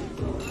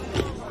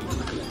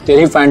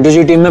 तेरी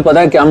fantasy team में पता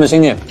है क्या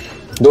missing है?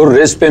 2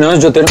 race spinners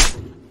जो तेरे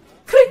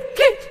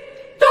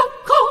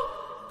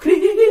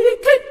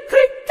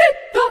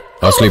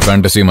असली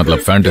फैंटेसी मतलब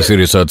फैंटेसी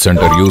रिसर्च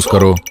सेंटर यूज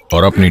करो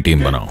और अपनी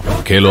टीम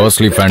बनाओ। खेलो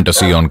असली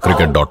फैंटेसी ऑन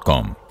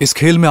cricket.com। इस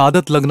खेल में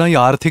आदत लगना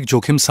या आर्थिक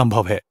जोखिम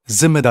संभव है।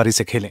 जिम्मेदारी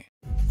से खेलें।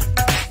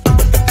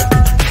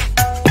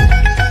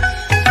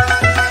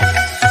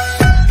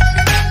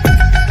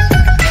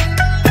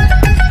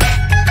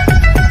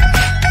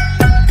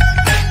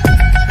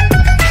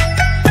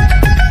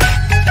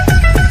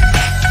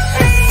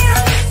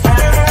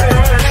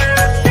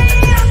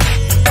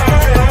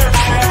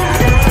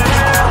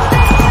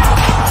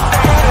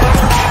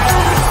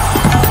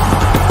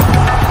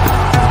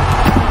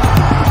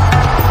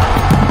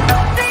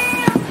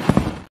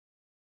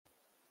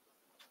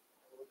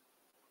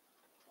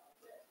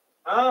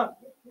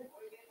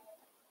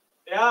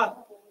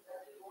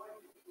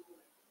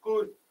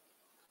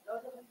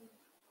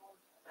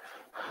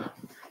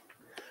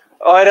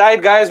 All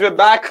right, guys, we're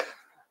back.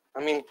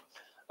 I mean,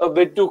 a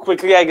bit too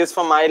quickly, I guess,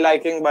 for my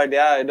liking, but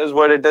yeah, it is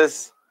what it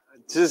is.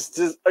 Just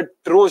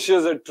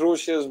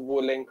atrocious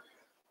bowling.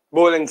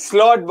 Bowling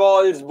slot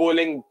balls,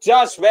 bowling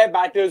just where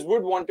batters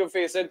would want to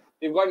face it.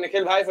 We've got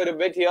Nikhil Bhai for a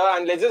bit here,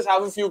 and let's just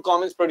have a few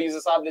comments, producer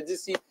Saab. Let's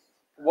just see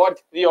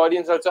what the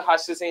audience also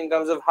has to say in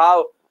terms of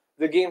how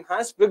the game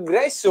has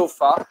progressed so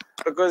far.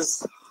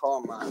 Because,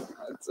 oh man,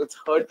 it's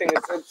hurting.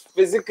 It's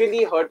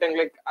physically hurting.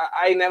 Like,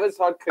 I never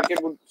thought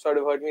cricket would sort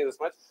of hurt me this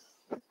much.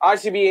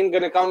 RCB ain't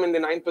gonna come in the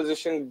 9th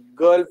position.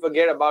 Girl,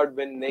 forget about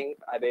winning.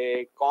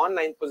 Arey, kaun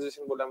 9th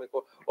position bola mere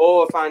ko?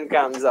 Oh, fan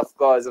cams, of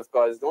course.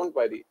 Don't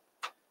worry.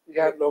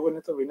 यार लोगों ने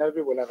तो winner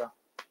भी बोला था.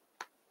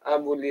 आप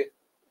बोलिए.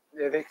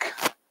 ये देख.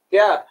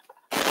 क्या?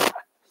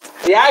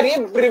 यार ये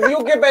प्रीव्यू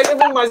के पहले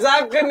वो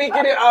मजाक करने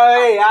के लिए.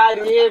 अरे यार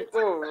ये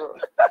तो.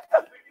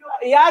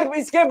 यार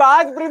इसके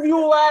बाद प्रीव्यू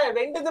हुआ है.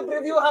 When did the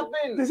preview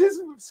happen? This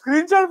is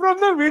screenshot from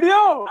the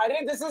video.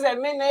 अरे this is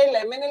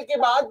MNL के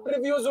बाद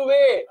previews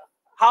हुए.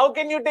 How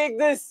can you take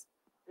this?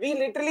 We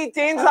literally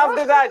changed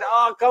after that.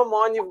 Oh, come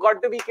on. You've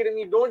got to be kidding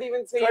me. Don't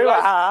even say it.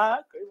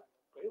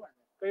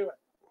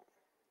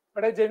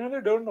 But I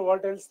genuinely don't know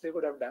what else they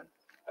could have done.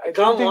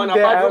 Come on,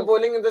 apart from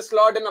bowling in the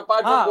slot and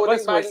apart from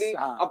bowling badly,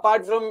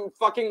 apart from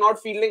fucking not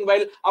fielding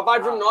well,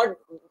 apart from not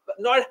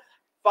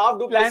Faf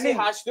du Plessis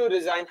has to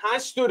resign.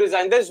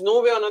 There's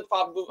no way on earth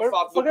Faf du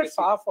Plessis. Forget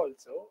Faf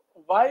also.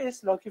 Why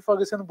is Lockie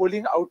Ferguson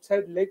bowling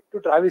outside leg to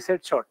Travis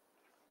Head shot?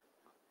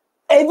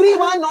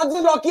 Everyone, not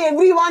just Lockie,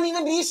 everyone,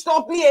 even Reece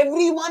Topley,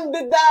 everyone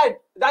did that.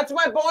 That's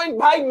my point.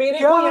 भाई मेरे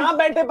को यहाँ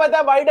बैठे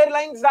पता wider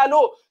lines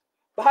डालो.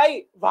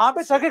 भाई वहां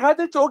पे छक्के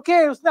खाते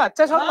चौके उसने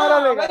अच्छा शॉट मारा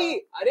लेगा. भाई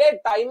अरे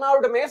टाइम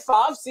आउट में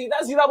फाफ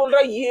सीधा बोल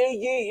रहा है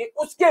ये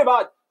उसके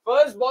बाद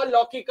फर्स्ट बॉल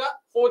लॉकी का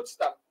 4th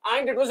stump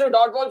and it was a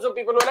dot ball so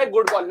people were like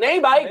good ball.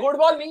 नहीं भाई गुड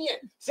बॉल नहीं है.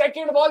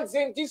 सेकंड बॉल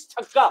सेम चीज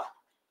छक्का.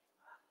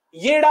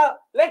 येड़ा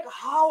like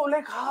how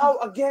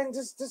again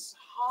just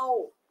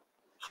how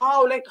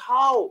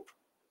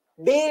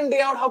day in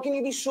day out how can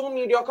you be so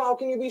mediocre, how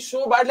can you be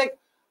so bad? Like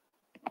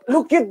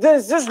look at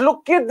this, just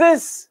look at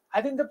this.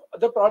 I think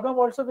the problem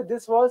also with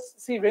this was,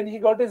 see, when he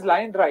got his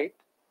line right,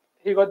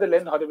 he got the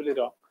length horribly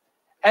wrong.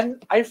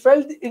 And I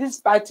felt it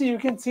is patchy, you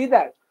can see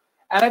that.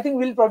 And I think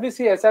we'll probably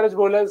see SRH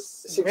bowlers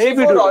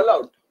 64 all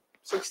out.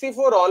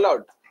 64 all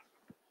out.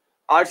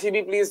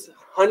 RCB, please,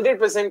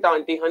 100%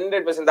 auntie,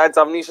 100%. That's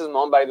Avanish's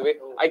mom, by the way.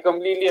 I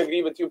completely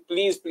agree with you.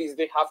 Please,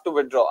 they have to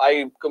withdraw.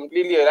 I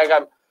completely,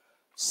 I'm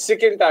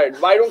sick and tired.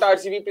 Why don't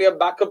RCB play a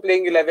backup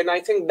playing 11? I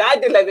think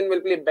that 11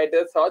 will play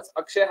better. Thoughts?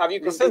 Akshay, have you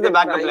This is the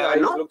backup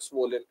 11, no? Looks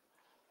swollen.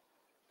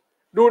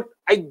 Dude,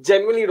 I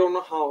genuinely don't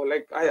know how.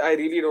 Like, I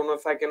really don't know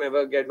if I can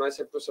ever get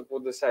myself to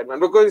support this side, man.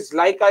 Because,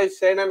 like I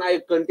said, and I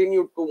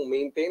continue to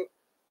maintain,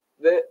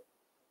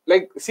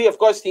 see, of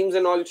course, teams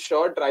and all,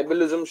 sure,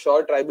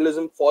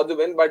 tribalism for the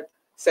win, but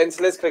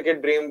senseless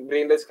cricket,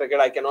 brainless cricket,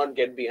 I cannot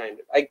get behind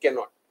it. I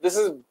cannot. This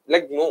is,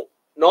 no,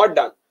 not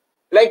done.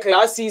 Like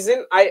last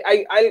season,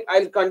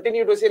 I'll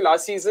continue to say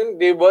last season,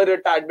 they were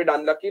a tad bit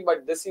unlucky,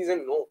 but this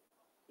season, no.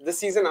 This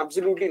season,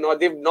 absolutely not.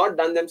 They've not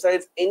done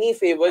themselves any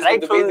favors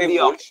right with the way they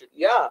auction.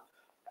 Yeah,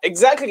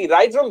 exactly.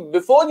 Right from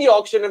before the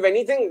auction, if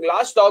anything,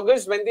 last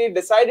August, when they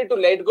decided to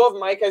let go of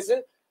Mike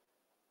Hesson,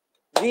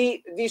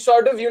 the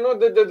sort of,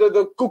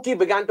 the cookie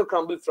began to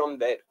crumble from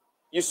there.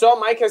 You saw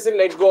Mike Hesson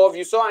let go of,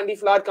 you saw Andy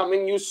Flower come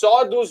in, you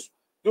saw those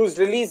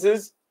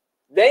releases,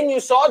 then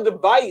you saw the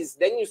buys,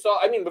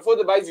 before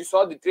the buys, you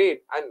saw the trade.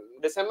 And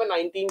December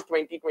 19,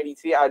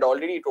 2023, I had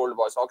already told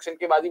boss, auction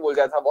ke baad hi bol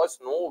jaya tha, boss,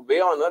 no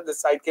way on earth this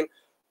side can...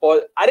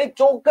 अरे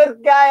चोकर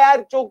क्या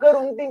यार, चोकर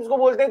उन teams को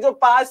बोलते हैं जो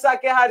पास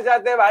आके हार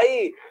जाते हैं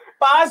भाई.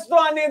 पास तो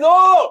आने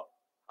दो.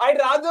 I'd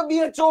rather be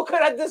a choker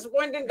at this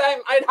point in time.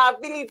 I'd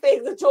happily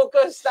take the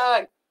choker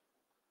stack.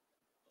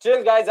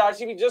 Chill, guys.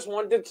 RCB just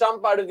wanted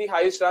some part of the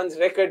highest runs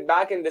record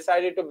back and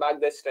decided to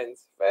back their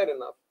strengths. Fair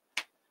enough.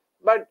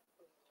 But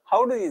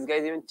how do these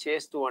guys even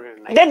chase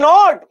 209? They're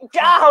not.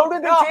 How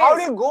do they chase? How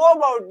do you go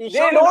about this?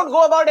 They don't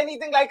go about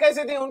anything. Like I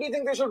said, the only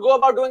thing they should go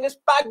about doing is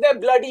pack their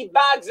bloody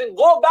bags and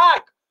go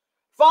back.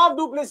 Faf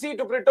du Plessis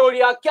to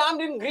Pretoria,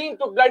 Camden Green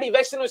to bloody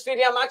Western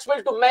Australia,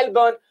 Maxwell to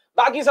Melbourne.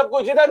 बाकी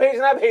सबको जिधर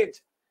भेजना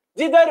भेज.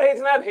 जिधर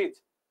भेजना भेज.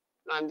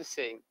 No, I'm just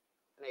saying,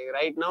 like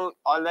right now,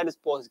 all that is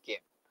post game.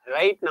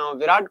 Right now,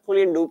 Virat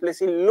Kohli and du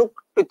Plessis look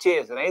to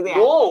chase, right?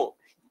 No.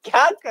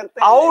 क्या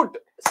करते हैं? Out.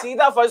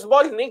 सीधा first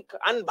ball nick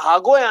and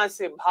भागो यहाँ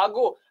से,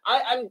 भागो.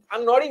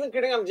 I'm not even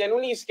kidding. I'm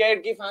genuinely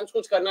scared कि fans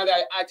कुछ करना दे.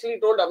 I actually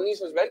told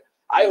Avanish as well.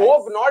 I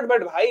hope not,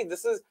 but भाई,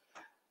 this is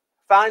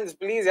fans,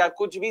 please यार,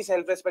 कुछ भी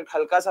self respect,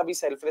 हल्का सा भी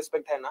self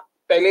respect है ना.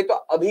 पहले तो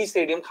अभी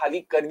stadium खाली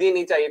कर दिए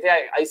नहीं चाहिए थे.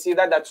 I see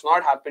that that's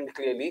not happened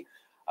clearly.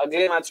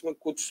 अगले मैच में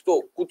कुछ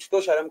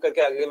तो शर्म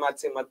करके अगले मैच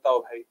से मत आओ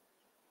भाई.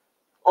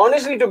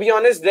 Honestly, to be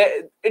honest,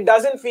 it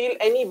doesn't feel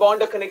any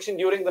bond or connection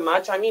during the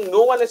match. I mean,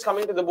 no one is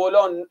coming to the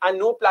bowler and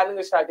no planning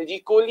a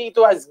strategy. Kohli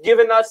has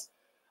given us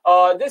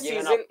this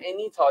season.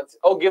 Any thoughts?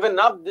 Oh, given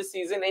up this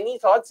season. Any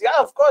thoughts? Yeah,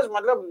 of course.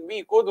 We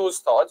echo those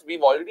thoughts.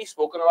 We've already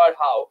spoken about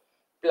how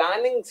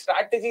planning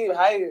strategy.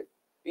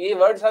 ये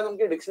words आज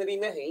उनके dictionary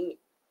में है ही।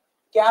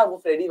 क्या वो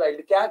Freddy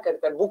wild क्या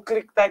करता है, बुक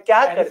लिखता है,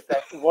 क्या करता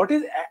है? What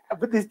is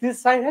but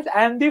this side has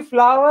Andy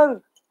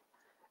Flower.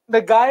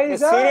 The guy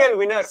is a serial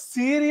winner.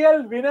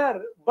 Serial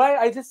winner. By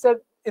I just said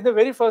in the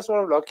very first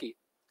over of Lockheed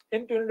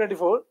in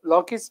 2024,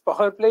 Lockheed's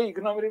power play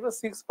economy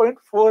was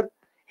 6.4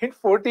 in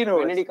 14 overs.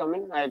 When did he come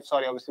in? I'm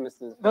sorry, obviously missed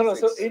this. No.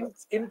 So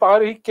in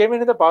power, he came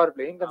in the power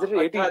play. He considered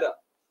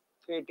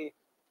 80.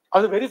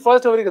 On the very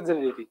first over, he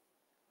considered 80.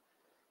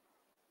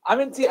 I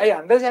mean, see, I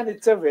understand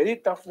it's a very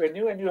tough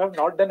venue and you have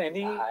not done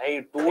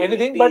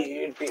anything. But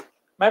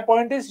my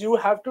point is, you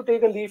have to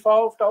take a leaf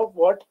out of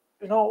what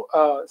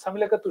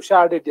something like a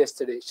Tushar did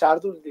yesterday.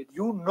 Shardul did.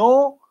 You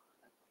know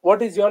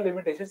what is your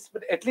limitations,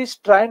 but at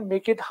least try and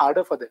make it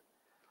harder for them.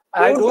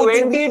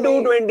 220,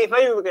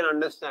 225 you can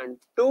understand.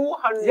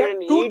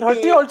 280.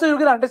 230 also you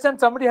can understand.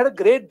 Somebody had a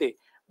great day.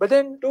 But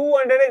then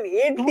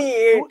 288.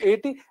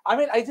 280. I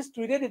mean, I just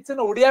tweeted it's an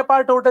ODI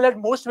par total at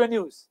most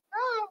venues.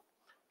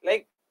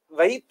 Like,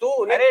 वही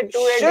तो. Like,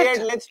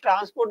 288. Let's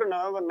transport to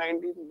November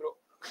 19th, bro.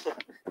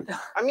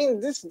 I mean,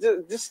 this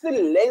just the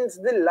lens,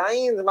 the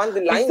lines, man.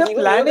 The lines, the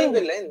planning.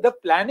 The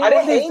planning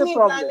is the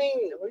problem.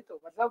 वही तो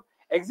मतलब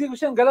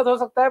execution गलत हो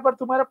सकता है, पर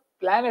तुम्हारा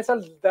plan ऐसा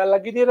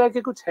लग ही नहीं रहा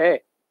कि कुछ है.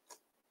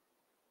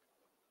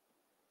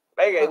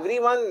 Like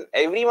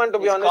everyone to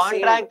be honest,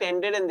 contract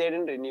ended and they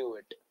didn't renew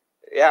it.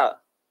 Yeah,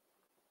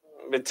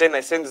 which in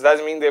essence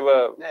does mean they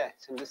were. Yeah,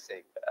 I'm just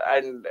saying.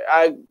 And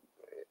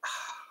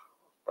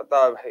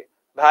पता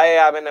भाई,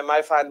 I'm an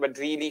MI fan, but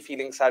really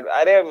feeling sad.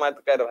 अरे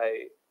मत कर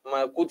भाई,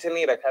 कुछ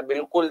नहीं रखा,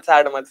 बिल्कुल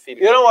sad मत feel.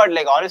 You know what?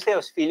 Like honestly, I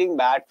was feeling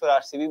bad for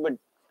RCB, but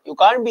you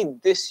can't be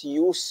this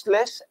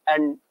useless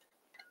and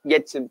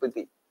get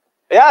sympathy.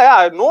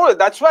 Yeah, no,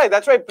 that's why.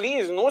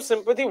 Please, no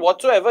sympathy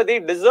whatsoever. They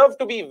deserve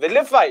to be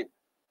vilified.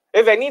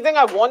 If anything,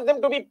 I want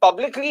them to be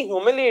publicly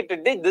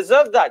humiliated. They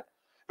deserve that.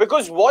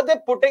 Because what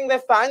they're putting their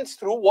fans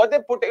through,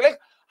 like,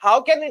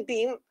 how can a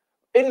team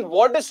in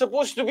what is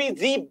supposed to be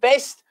the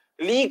best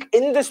league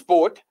in the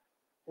sport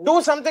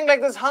do something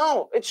like this?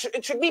 How? It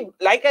should be,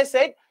 like I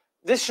said,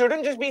 this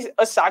shouldn't just be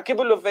a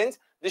sackable offense.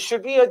 This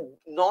should be a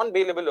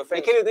non-bailable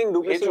offense. Can you think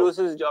Du Plessis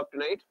loses his job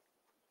tonight?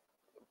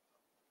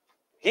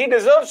 He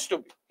deserves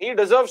to.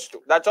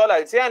 That's all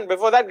I'll say. And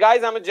before that,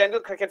 guys, I'm a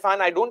general cricket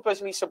fan. I don't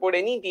personally support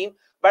any team,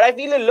 but I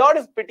feel a lot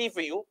of pity for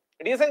you.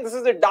 Do you think this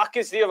is the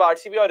darkest day of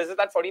RCB, or is it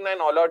that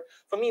 49 all out?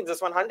 For me, it's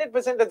this one.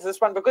 100% it's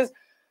this one, because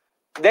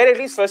there at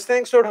least first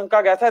things to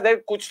ढंका गया था. There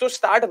कुछ तो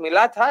start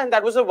मिला था, and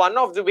that was a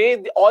one-off. The way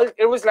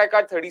it was like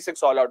our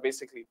 36 all out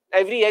basically.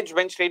 Every edge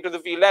went straight to the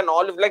fielder, and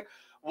all of like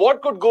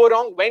what could go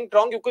wrong went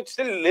wrong. You could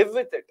still live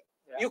with it.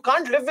 Yeah. You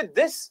can't live with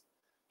this.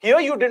 Here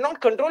you did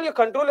not control your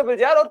controllables,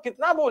 यार. और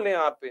कितना बोले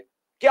यहाँ पे?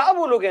 क्या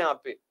बोलोगे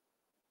यहाँ पे?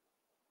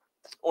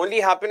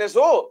 Only happiness.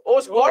 Oh,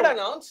 squad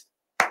announced.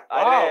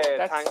 Wow,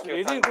 that's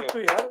really good to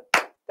hear.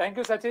 Thank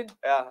you, Sachin.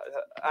 Yeah,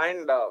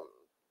 and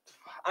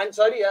I'm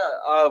sorry.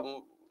 Yeah,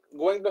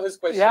 going to his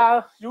question.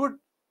 Yeah, you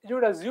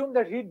would assume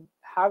that he'd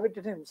have it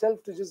in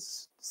himself to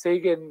just say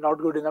again, not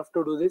good enough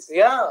to do this.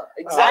 Yeah,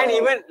 And exactly.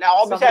 even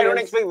obviously, I don't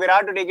expect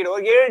Virat to take it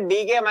over. Get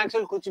DK,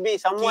 Maxwell, कुछ भी,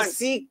 someone.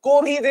 किसी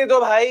को भी दे दो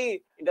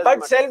भाई.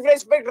 But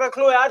self-respect रख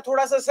लो यार.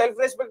 थोड़ा सा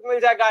self-respect मिल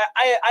जाएगा.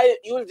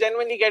 You'll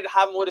genuinely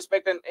have more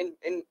respect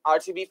in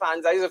RCB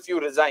fans' eyes if you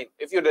resign.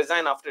 If you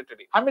resign after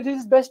today. I mean, it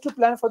is best to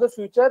plan for the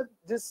future.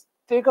 Just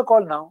take a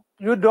call now.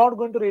 You're not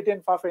going to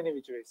retain Faf any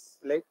which ways,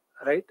 like,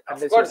 right?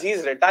 Of course,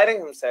 he's retiring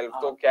himself.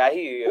 तो क्या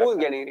ही? Who's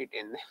getting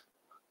retained?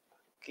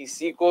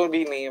 किसी को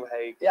भी नहीं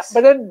भाई. Yeah,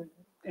 but then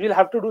you'll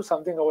have to do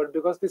something about it,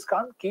 because this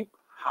can't keep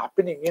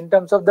happening in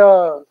terms of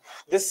the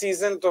this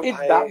season. तो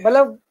भाई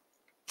मतलब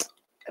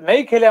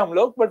नहीं खेले हम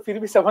लोग, but फिर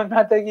भी समझ में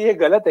आता है कि ये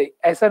गलत है.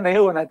 ऐसा नहीं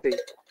होना चाहिए.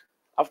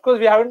 Of course,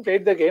 we haven't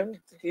played the game.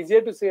 It's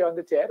easier to say on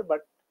the chair,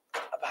 but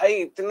भाई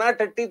इतना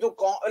टट्टी तो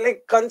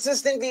like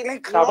consistently,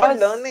 like not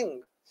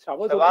learning.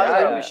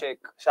 Abhishek.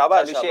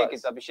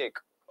 It's Abhishek.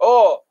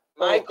 Oh,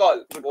 my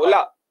call.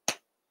 Bola.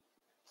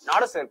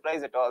 Not a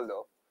surprise at all,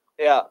 though.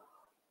 Yeah.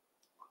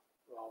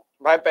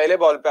 भाई पहले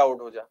ball पे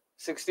out हो जा.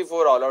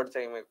 64 all out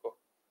चाहिए मेरे को.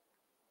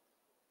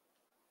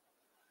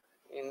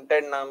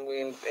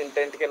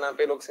 इंटेंट के नाम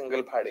पे लोग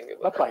सिंगल फाड़ेंगे.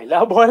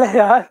 पहला बॉल है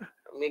यार.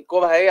 मेरे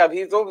को भाई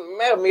अभी तो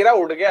मेरा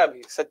उड़ गया.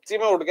 अभी सच्ची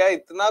में उड़ गया.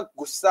 इतना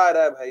गुस्सा आ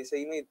रहा है भाई.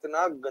 सही में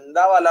इतना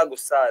गंदा वाला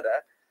गुस्सा आ रहा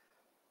है.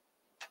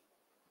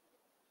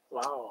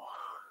 Wow.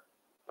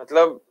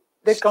 मतलब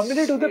they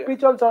committed to the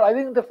pitch also. I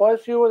think the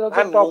first few was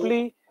also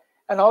properly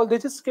and all. They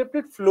just kept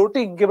it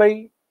floating. कि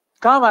भाई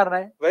कहाँ मारना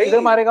है? इधर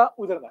मारेगा,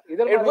 उधर मार.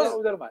 इधर मारेगा,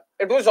 उधर मार.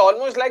 It was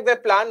almost like their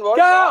plan was.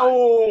 क्या?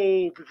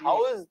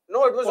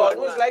 It was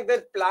almost like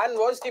their plan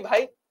was कि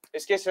भाई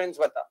इसके strengths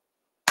बता.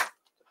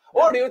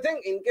 Oh, do you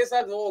think इनके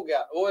साथ वो हो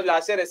गया? वो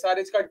last year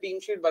SRH का team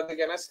sheet बदल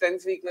गया ना?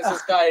 Strengths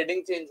weaknesses का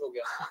heading change हो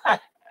गया.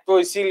 तो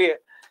इसीलिए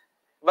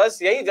बस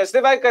यही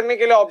justify करने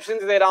के लिए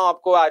options दे रहा हूँ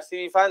आपको.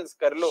 RCB fans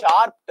कर लो.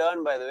 Sharp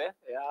turn, by the way.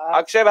 Yeah.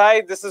 Akshay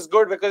bhai, this is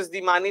good because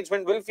the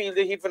management will feel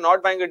the heat for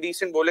not buying a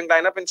decent bowling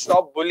lineup and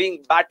stop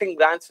bullying batting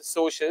brands for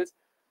socials.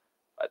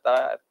 पता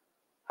यार,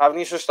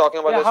 Avanish was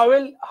talking about this.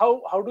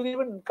 How do they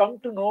even come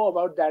to know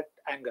about that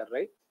anger,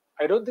 right?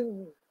 I don't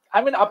think.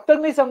 I mean, अब तक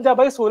नहीं समझा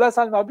भाई 16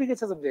 साल में अभी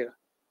कैसे समझेगा?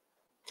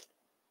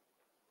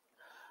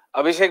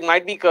 Abhishek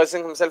might be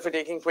cursing himself for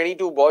taking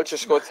 22 balls to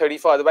score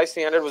 34. Otherwise,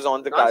 300 was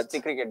on the cards.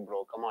 Not cricket,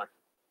 bro. Come on.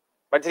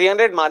 But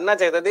 300 मारना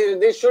चाहिए था.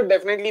 They should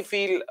definitely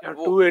feel.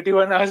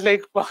 281. I was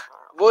like.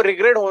 वो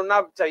regret होना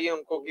चाहिए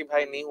उनको कि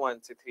भाई नहीं हुआ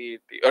इनसे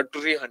 380 or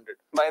 300.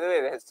 By the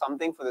way, there's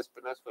something for the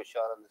spinners for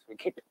sure on this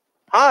wicket.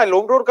 हाँ,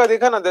 long road का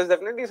देखा ना. There's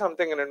definitely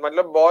something in it.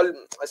 मतलब ball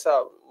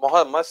ऐसा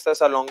बहुत मस्त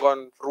ऐसा long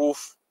on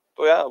roof.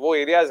 तो यार वो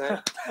areas हैं.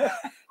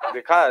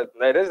 देखा.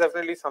 There is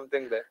definitely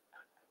something there.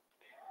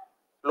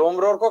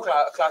 Lomror को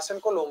क्लासन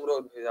को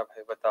लोमरोर भेजा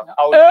भाई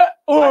बताओ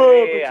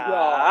अरे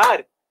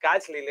यार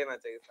कैच ले लेना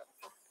चाहिए था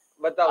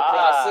बताओ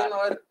क्लासन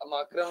और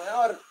माकरम है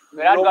और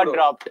Virat got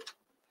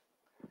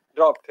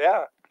dropped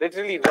yeah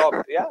literally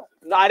dropped yeah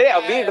अरे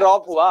अभी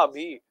drop हुआ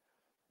अभी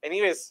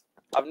anyways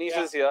Avanish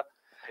is here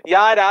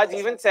yeah Raj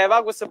even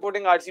Sehwag was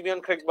supporting RCB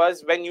on Crick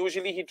Buzz when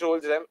usually he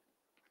trolls them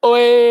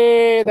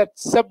ओए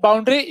that's a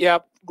boundary yeah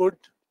good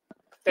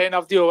 10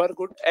 of the over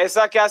good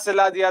ऐसा क्या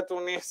सलाह दिया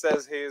तूने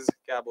says Hayes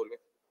क्या बोले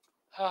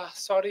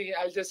sorry,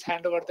 I'll just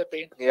hand over the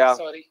paint. Yeah.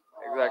 Sorry.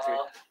 Exactly.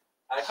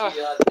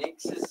 Actually,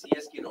 Nick's is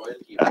CSK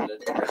royalty.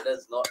 That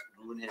does not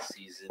ruin his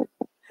season.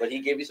 But he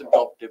gave you some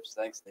top tips.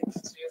 Thanks, Nick,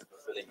 for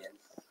filling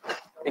in.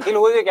 Nikhil,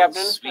 who is your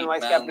captain Sweet and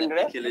vice man, captain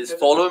today? Nikhil is.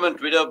 Follow him on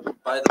Twitter,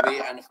 by the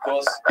way. And of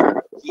course,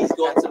 he's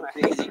got some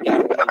crazy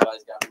captains and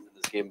vice captains in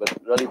this game. But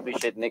really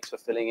appreciate Nick for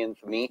filling in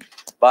for me.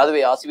 By the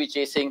way, RCB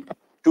chasing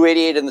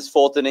 288 in this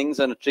fourth innings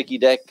on a tricky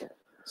deck.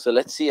 So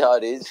let's see how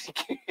it is.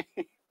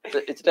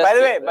 It's by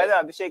the way,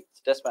 Abhishek, it's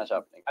test match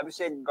happening.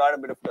 Abhishek got a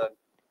bit of turn.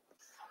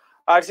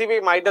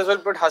 RCB might as well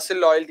put hustle,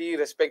 loyalty,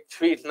 respect,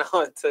 tweet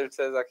now. It says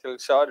Akhil,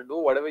 sure, do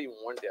whatever you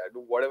want, yeah,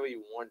 do whatever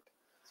you want.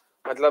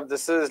 Matlab,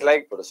 this is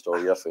like put a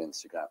story up for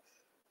Instagram.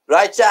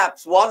 Right,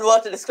 chaps. One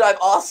word to describe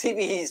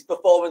RCB's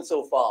performance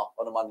so far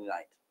on a Monday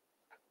night.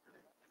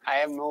 I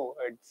have no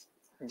words.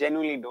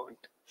 Genuinely don't.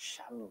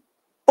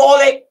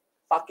 Shambolic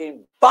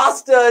fucking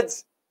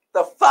bastards.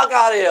 The fuck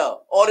out of here.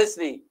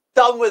 Honestly,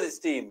 done with this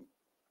team.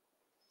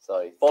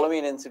 Sorry. Follow me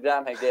on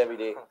Instagram, Hegde every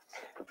day.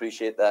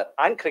 Appreciate that.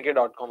 And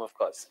cricket.com, of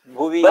course.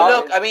 But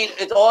look, I mean,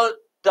 it's all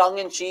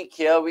tongue-in-cheek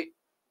here. We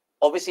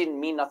obviously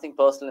mean nothing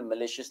personal and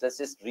malicious. Let's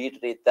just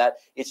reiterate that.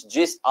 It's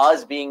just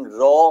us being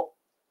raw,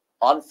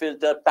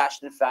 unfiltered,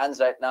 passionate fans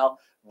right now.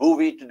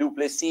 Bhuvi to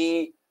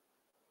Duplessis,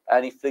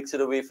 and he flicks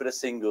it away for a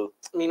single.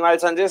 Meanwhile,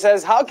 Sanjay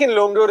says, how can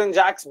Lomdor and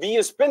Jacks be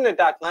a spin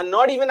attack, man?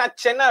 Not even at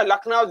Chennai or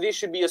Lucknow, they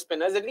should be a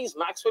spinners. At least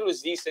Maxwell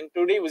was decent.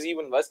 Today was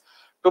even worse.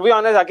 To be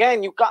honest,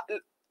 again, you can't...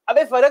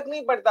 अबे फर्क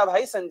नहीं पड़ता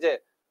भाई संजय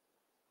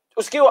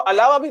उसके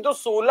अलावा भी तो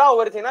 16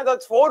 over the ना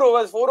that's 4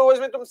 overs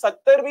में तुम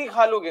 70 भी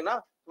खा लोगे ना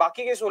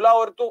बाकी के 16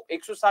 ओवर तो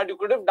 160 you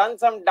could have done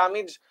some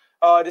damage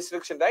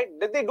restriction right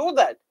did they do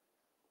that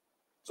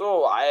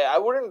so I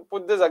wouldn't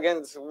put this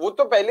against वो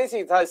तो पहले से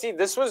ही था see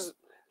this was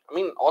I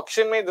mean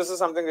auction में this is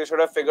something they should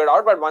have figured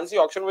out but once the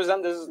auction was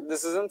done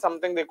this isn't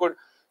something they could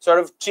sort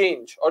of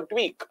change or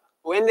tweak.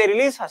 When they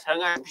released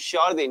Hasanga, I'm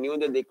sure they knew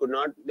that they could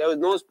not. There was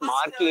no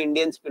marquee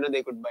Indian spinner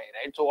they could buy,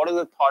 right? So what is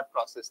the thought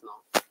process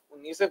now?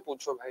 उन्हीं से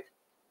पूछो भाई.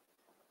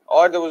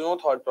 Or there was no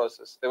thought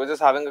process. They were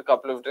just having a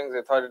couple of drinks.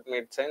 They thought it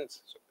made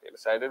sense, so they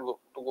decided to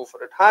go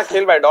for it. हाँ,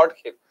 खेल by dot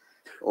खेल.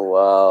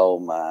 Wow,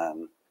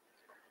 man.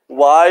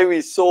 Why are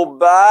we so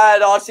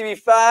bad, RCB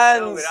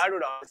fans?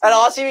 And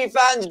RCB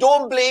fans,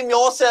 don't blame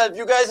yourself.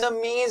 You guys are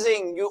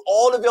amazing.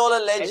 All of y'all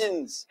are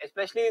legends.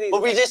 Especially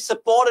but we just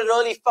support a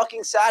really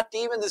fucking sad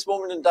team in this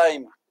moment in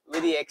time.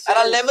 With the and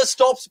I'll never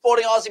stop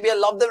supporting RCB. I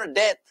love them to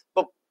death.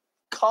 But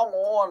come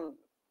on.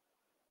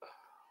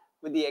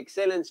 With the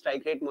excellent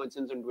strike rate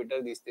merchants on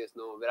Twitter these days,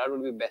 no, Virat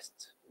would be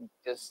best.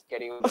 Just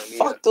getting on.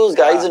 Fuck those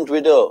guys on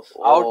Twitter.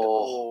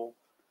 Out.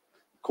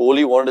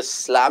 Kohli wanted to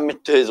slam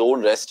it to his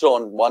own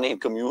restaurant,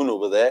 1-8 commune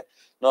over there.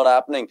 Not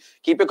happening.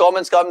 Keep your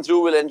comments coming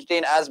through. We'll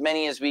entertain as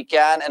many as we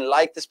can. And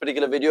like this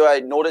particular video. I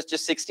noticed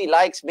just 60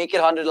 likes. Make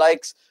it 100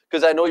 likes.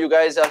 Because I know you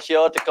guys are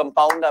here to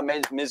compound our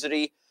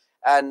misery.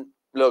 And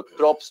look,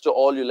 props to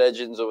all you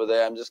legends over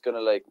there. I'm just going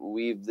to like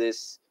weave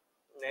this.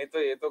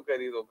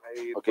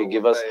 Okay,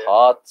 give us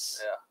hearts.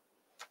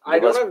 Yeah. I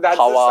don't know if that's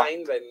the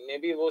sign then.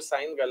 Maybe वो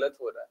sign गलत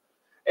हो रहा है.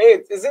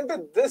 Hey, isn't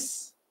it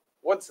this?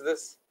 What's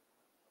this?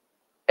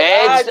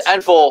 Edged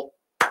and 4.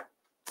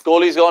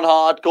 Kohli's gone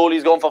hard.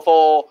 Kohli's gone for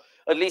 4.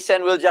 At least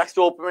send Will Jacks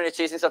to open when it's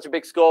chasing such a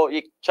big score.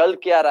 ये चल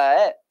क्या रहा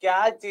है?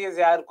 क्या चीज़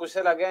यार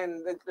कुशल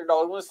again. It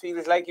almost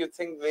feels like you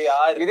think they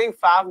are. You think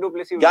Faf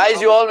Duplessis?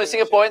 Guys, you're all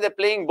missing a point. They're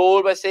playing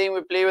bold by saying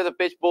we play with a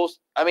pitch boast.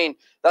 I mean,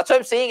 that's what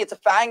I'm saying. It's a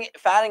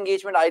fan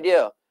engagement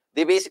idea.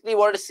 They basically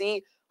wanted to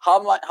see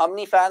how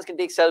many fans can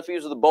take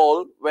selfies with the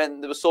ball when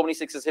there were so many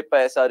sixes hit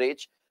by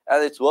SRH.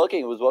 And it's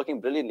working. It was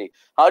working brilliantly.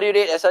 How do you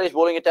rate SRH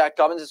bowling attack?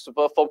 Cummins is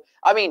superb form.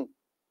 I mean,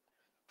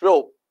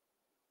 bro,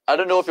 I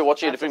don't know if you're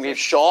watching a different game.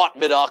 Shot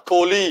Virat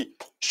Kohli.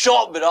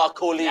 Shot Virat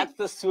Kohli. That's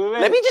the swivel.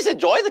 Let me just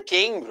enjoy the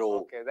king, bro.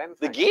 Okay, then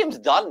The fine. game's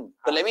done.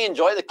 But let me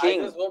enjoy the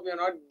king. I just hope you're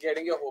not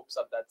getting your hopes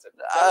up. That's it.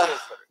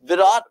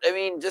 Virat, I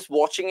mean, just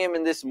watching him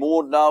in this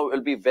mode now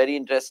will be very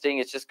interesting.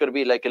 It's just going to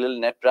be like a little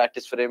net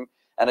practice for him.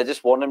 And I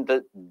just want him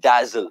to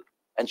dazzle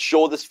and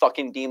show this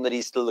fucking team that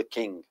he's still the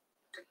king.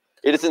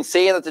 It is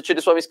insane that the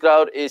Chinnaswamy's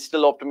crowd is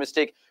still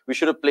optimistic. We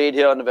should have played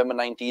here on November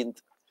 19th.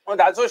 Oh,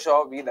 that's for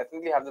sure. We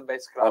definitely have the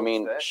best crowd. I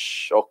mean, there.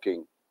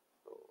 shocking.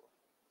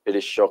 It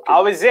is shocking.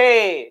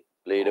 Away.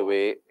 Played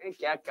away for a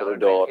Hit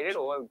dot. it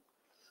over.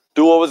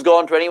 2 overs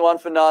gone, 21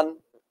 for none.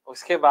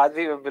 Uske baad bhi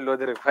we were below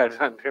the required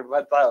 100.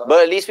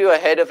 But at least we were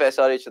ahead of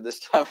SRH at this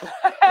time.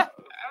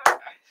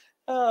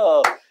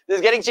 Oh, this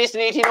is getting chased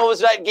in 18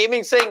 overs, right?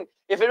 Gaming Singh.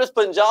 If it was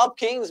Punjab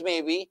Kings,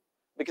 maybe,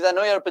 because I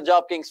know you're a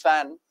Punjab Kings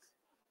fan.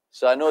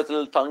 So I know it's a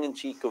little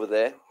tongue-in-cheek over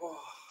there.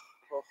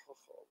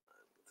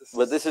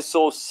 But this is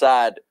so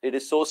sad. It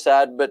is so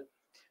sad. But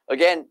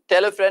again,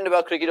 tell a friend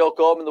about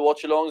cricket.com and the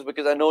watch-alongs,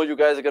 because I know you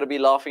guys are going to be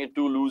laughing at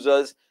 2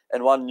 losers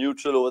and 1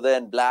 neutral over there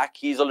in black.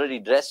 He's already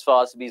dressed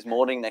for RCB's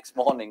next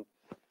morning.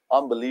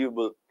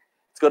 Unbelievable.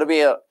 It's going to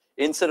be a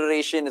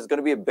incineration. It's going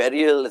to be a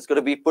burial. It's going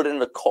to be put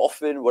in a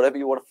coffin, whatever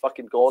you want to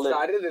fucking call it.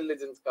 Sare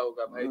religions ka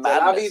hoga bhai. Madness.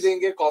 Jala bhi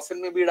denge,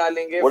 coffin mein bhi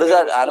dalenge. What is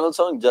that animal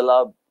song?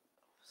 Jalab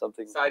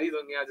something. Sari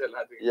dunya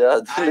jala denge. Yeah,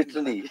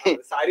 literally.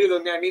 Sari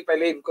dunya nahi,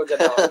 pehle inko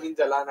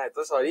jalana hai.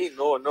 So sorry.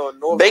 No.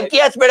 Benki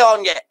aaj pe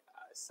honge.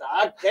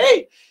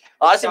 Hey.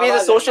 RCB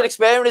is a social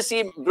experiment to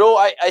see, bro.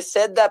 I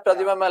said that,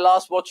 Pradima, my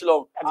last watch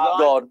along.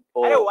 God.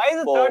 Hey, why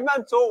is the third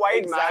man so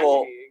wide,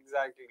 man?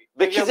 Exactly.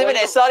 Because even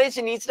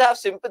SRH needs to have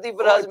sympathy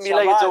for us and be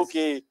like, it's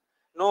okay.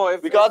 No,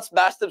 We can't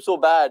smash them so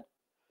bad.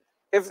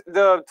 If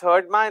the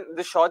third man,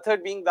 the short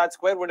third being that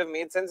square would have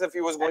made sense if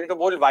he was going to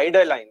bowl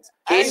wider lines.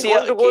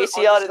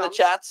 KCR in the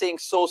chat saying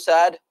so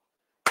sad.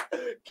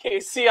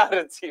 KCR,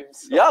 it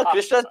seems. Yeah,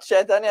 Krishna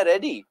Chaitanya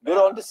ready. Good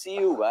on to see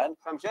you, man.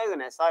 I'm sure he's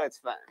an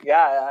SRH fan.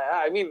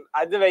 Yeah. I mean,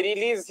 at the very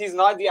least, he's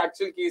not the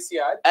actual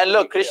KCR. And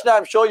look, Krishna,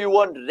 I'm sure you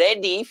weren't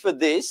ready for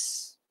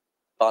this.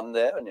 Pun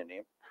there on your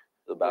name.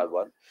 The bad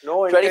one.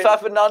 No,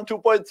 25 for none,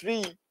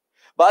 2.3.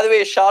 By the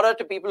way, shout out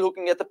to people who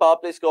can get the power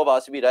play score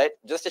of RCB, right?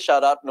 Just a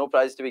shout out, no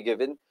prize to be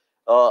given.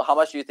 How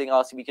much do you think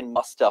RCB can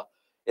muster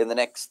in the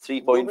next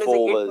 3.4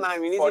 overs?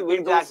 Man. We need to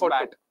win Jack's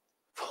bat.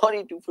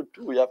 42 for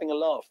 2, you're having a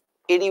laugh.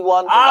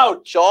 81 for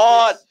out.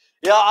 Shot.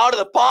 Yeah, out of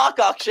the park,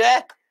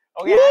 Akshay.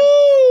 Okay,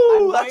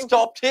 Woo! That's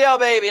top tier,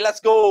 baby. Let's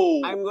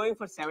go. I'm going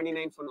for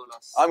 79 for no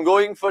loss. I'm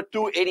going for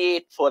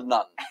 288 for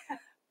none.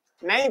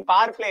 Nahin,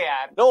 power play,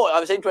 yaar. No,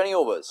 I'm saying 20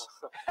 overs.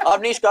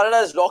 Avanish Canada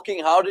is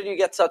rocking. How did you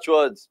get such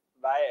words?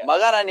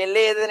 Maga na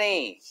nille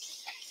idini.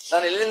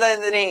 Na nillinda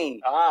idini.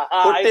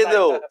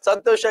 Puttidu.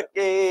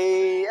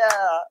 Santoshake.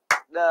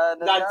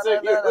 That's a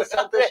cute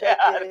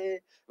Santoshake.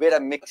 Wait,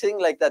 I'm mixing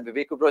like that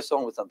Vivek Oberoi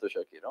song with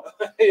Santoshake, you know?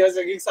 You're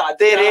singing Satya.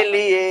 Tere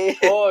liye.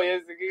 Oh, you're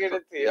singing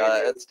it.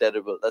 Yeah, that's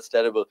terrible. That's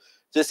terrible.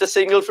 Just a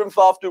single from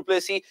Faf du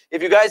Plessis.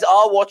 If you guys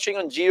are watching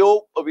on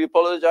Geo, we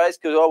apologize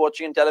because you are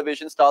watching on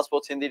television, Star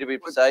Sports Hindi to be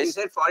precise. You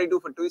said 42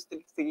 for 2 is still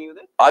sticking with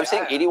it? I'm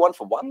saying 81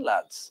 for 1,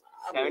 lads.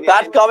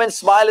 That come and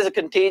smile is a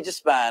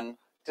contagious man.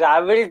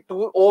 Travel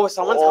to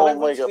someone's coming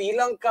my from God. Sri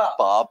Lanka.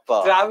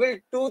 Papa. Travel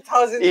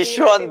 2000.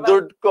 Ishwan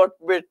Dudkot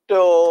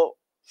Bitto.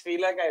 Sri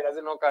Lanka, he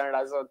doesn't know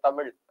Kannada, so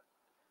Tamil.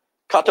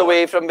 Cut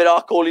away from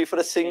Virat Kohli for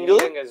a single.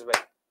 Fielding as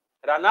well.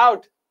 Run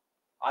out.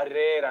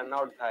 Arre, run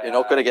out. You're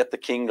not going to get the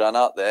king run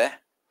out there.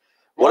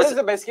 What is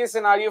the best case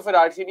scenario for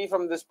RCB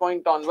from this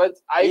point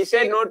onwards? He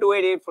said no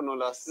 288 for no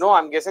loss. No,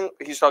 I'm guessing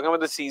he's talking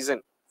about the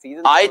season.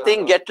 I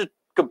think get to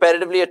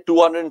competitively at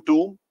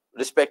 202,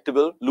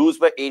 respectable, lose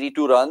by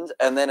 82 runs,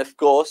 and then, of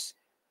course,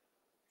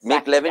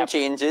 make 11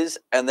 changes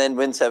and then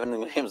win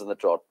 7 games on the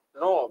trot.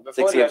 No,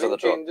 before 6 games on the 11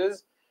 trot.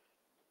 changes.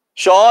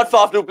 Short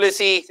Faf du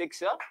Plessis.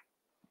 6, yeah?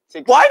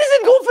 6. Why does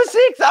it go for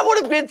 6? That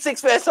would have been 6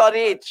 for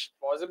SRH.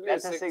 Possibly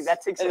That's a 6.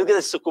 That's 6. And look at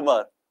this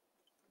Sukumar.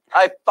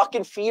 I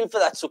fucking feel for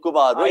that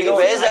Sukumar. Bro. I He don't-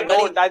 wears that I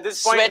don't. bloody At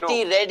this point,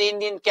 sweaty red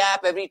Indian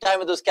cap every time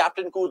with those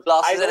Captain Cool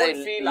glasses. I and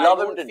don't feel, love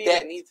I him don't to feel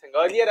death. anything.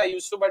 Earlier I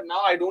used to, but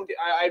now I don't think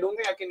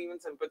I can even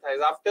sympathize.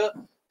 After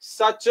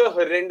such a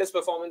horrendous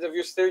performance, if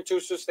you still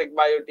choose to stick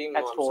by your team,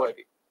 That's no, I'm forward.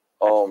 sorry.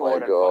 Oh my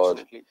Forward, God.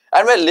 unfortunately.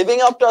 And we're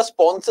living up to our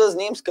sponsors'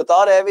 names,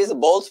 Qatar Airways, the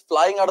ball's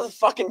flying out of the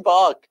fucking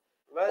park.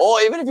 Well,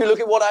 Or even if you look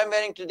at what I'm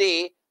wearing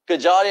today,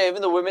 Kajaria,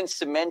 even the women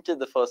cemented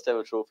the first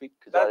ever trophy.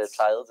 Kajaria That's-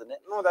 tiles in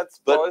it. no, that's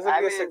But- possibly I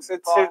a mean, 6.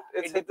 it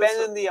It's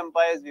depends on the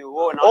umpire's view.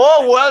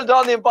 Oh, well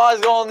done. The umpire's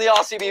gone the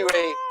RCB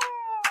way.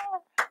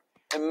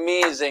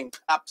 Amazing.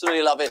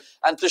 Absolutely love it.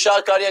 And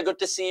Tushar Karia, good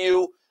to see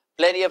you.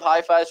 Plenty of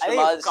high fives I from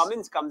think us. if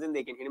Cummins comes in,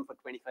 they can hit him for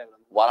 25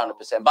 runs.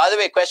 100%. By the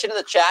way, question in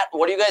the chat.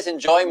 What do you guys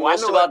enjoy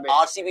most over about bit.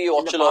 RCB In the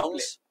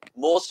Watchalongs?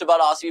 Most about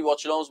RCB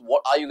Watchalongs.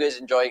 What are you guys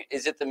enjoying?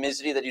 Is it the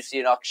misery that you see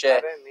in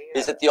Akshay?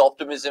 Is it the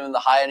optimism and the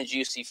high energy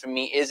you see from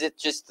me? Is it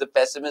just the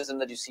pessimism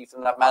that you see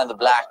from that man in the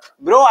black?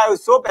 Bro, I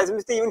was so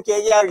pessimistic even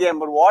KKR game.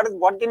 But what do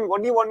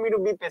you want me to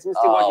be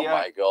pessimistic about here? Oh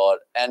my God!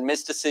 And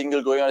Mr.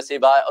 Single going on to say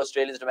bye.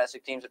 Australia's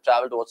domestic teams have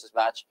travelled to watch this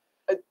match.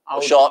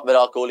 Shot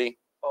Virat Kohli.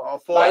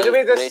 By the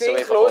way, the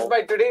staying close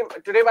by today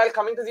while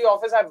coming to the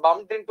office, I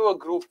bumped into a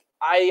group.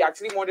 I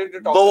actually wanted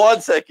to talk. But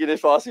 1 second,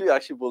 if RCB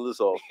actually pull this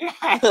off.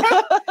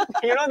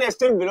 You know, they're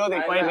still below.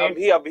 They're quite late.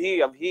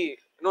 Abhi.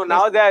 No,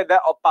 now they're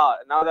on par.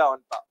 Now they're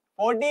on par.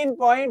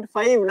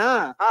 14.5,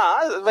 na?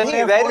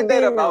 Where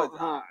they're about.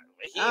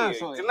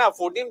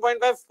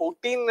 14.5,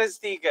 14 is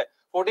ठीक है.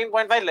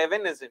 14.5,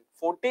 11 isn't.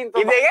 14 if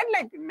they get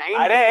like 9.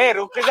 अरे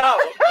रुक जाओ.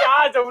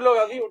 क्या तुम लोग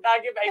अभी उठा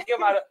के बैठ के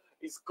मारो.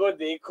 इसको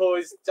देखो,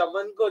 इस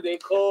चमन को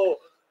देखो.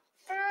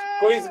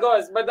 कोई इसको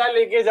अस्पताल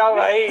लेके जाओ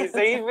भाई.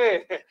 सही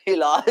में.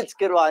 इलाज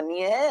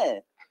करवानी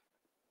है.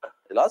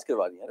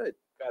 Right?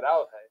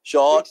 कराओ भाई.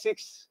 Shot.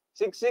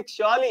 6-6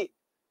 surely.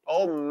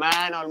 Oh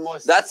man,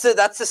 almost. That's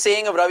the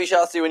saying of Ravi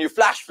Shastri. When you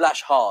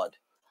flash hard.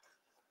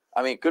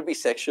 I mean, it could be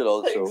sexual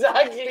also.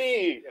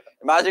 Exactly.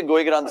 Imagine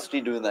going around the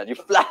street doing that. You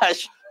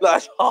flash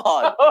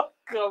hard. Oh,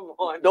 come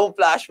on. Don't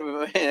flash, you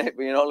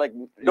know, like.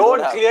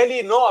 Don't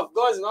clearly, no, of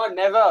course not.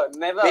 Never.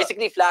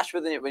 Basically, flash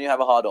when you have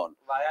a hard on.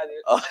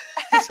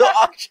 So,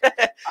 Akshay,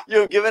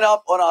 you've given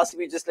up on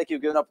RCB just like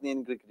you've given up on the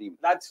Indian cricket team.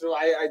 That's true.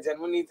 I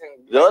genuinely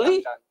think.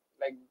 Really?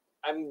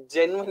 I'm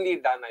genuinely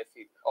done, I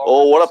feel.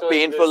 Oh, what a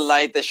painful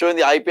night. They're showing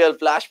the IPL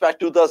flashback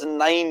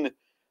 2009.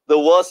 The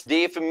worst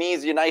day for me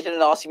as United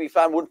and RCB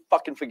fan. Wouldn't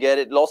fucking forget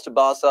it. Lost to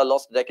Barca,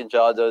 lost to Deccan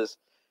Chargers.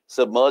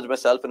 Submerged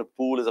myself in a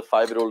pool as a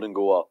 5-year-old in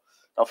Goa.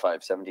 Not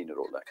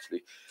 17-year-old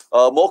actually.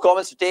 More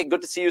comments to take.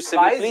 Good to see you,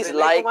 Sibyl. Please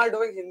like. Kumar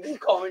doing Hindi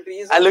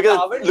commentaries. And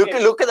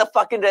look at the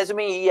fucking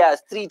resume he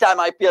has. 3-time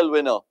IPL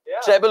winner.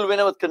 Yeah. Treble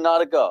winner with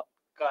Karnataka.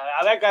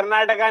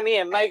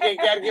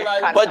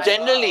 But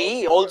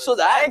generally, also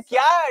that.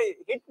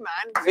 Hit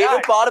man.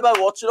 Favorite part about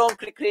Watchalong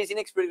Crazy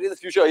Nick's predicting the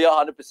future?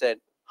 Yeah,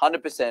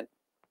 100%.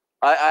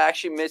 I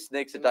actually miss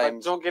Nick's at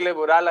times. बच्चों के लिए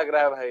बुरा लग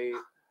रहा है भाई.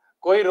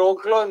 कोई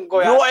रोक लो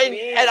इनको. Bro,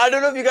 and I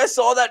don't know if you guys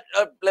saw that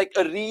like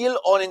a reel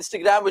on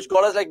Instagram which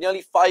got us like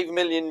nearly 5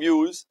 million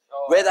views,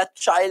 where that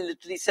child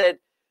literally said,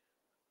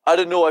 I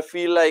don't know, I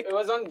feel like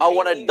I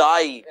want to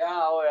die. Yeah.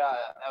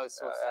 That was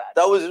so sad.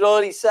 That was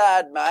really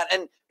sad, man.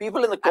 And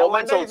people in the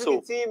comments I also. If you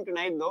can see him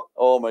tonight, though.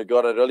 Oh my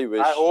God, I really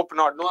wish. I hope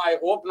not. No, I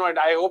hope not.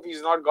 I hope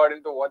he's not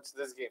gotten to watch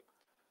this game.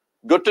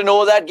 Good to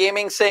know that,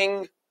 Gaming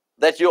Singh,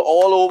 that you're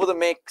all over the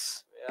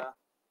mix. Yeah.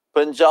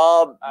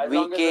 Punjab, as VK.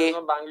 long as there's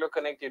no Bangalore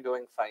Connect, you're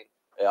doing fine.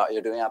 Yeah,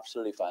 you're doing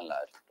absolutely fine,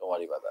 lad. Don't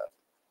worry about that.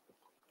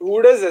 Who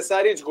does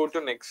SRH go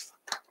to next?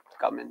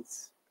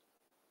 Cummins.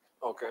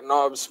 Okay.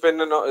 No, is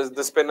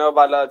the spinner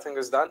Bala thing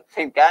is done?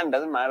 It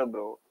doesn't matter,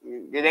 bro.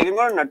 They can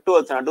go to Nattu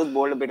also. Nattu's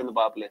bowled a bit in the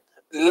power play.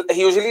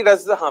 He usually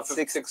does the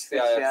fifth, sixth.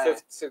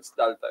 Sixth.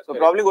 So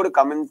probably go to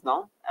Cummins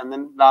now and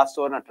then last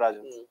over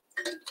Natarajan.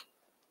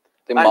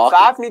 And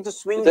Kaf needs to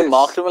swing this. They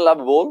marked him a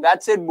bowl?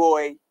 That's it,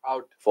 boy.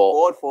 Out.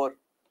 4.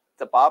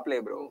 It's a power play,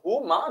 bro.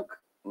 Who mark?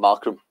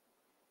 Markram.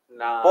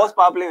 Nah. Post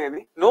power play,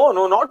 maybe. No,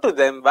 not to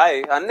them.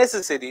 Why?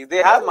 Unnecessary. They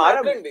have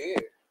Markande.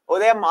 Oh,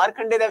 they have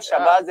Markande, they have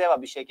Shabaz, they have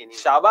Abhishek.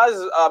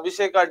 Shabaz,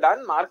 Abhishek are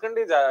done.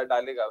 Markande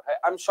dalega.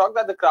 I'm shocked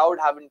that the crowd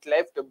haven't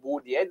left a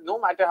boot yet. No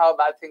matter how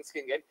bad things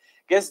can get.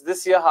 Guess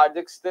this year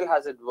Hardik still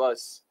has it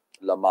worse.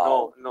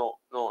 Lamau. No.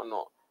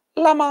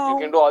 Lamau. You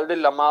can do all the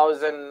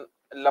Lamaus and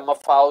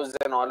Lamafaus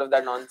and all of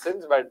that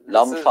nonsense, but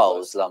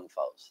Lumfaus. Yeah,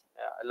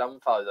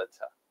 Lumfaus.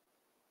 Acha.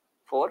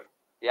 4.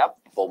 Yep.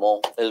 4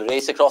 more. They'll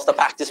race across the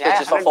practice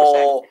pitches for 100%.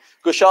 4.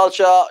 Kushal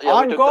Shah. Yeah,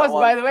 on course,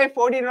 by the way,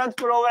 14 runs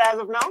per over as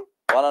of now.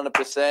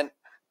 100%.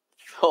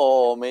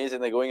 Oh,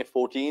 amazing. They're going at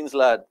 14s,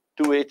 lad.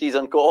 280s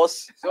on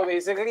course. So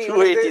basically,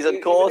 280s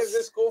on course. Even if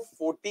they score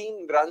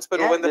 14 runs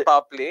per over in the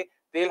power play,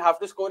 they'll have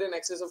to score in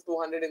excess of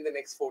 200 in the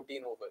next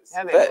 14 overs.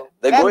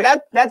 Yeah,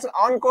 that's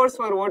on course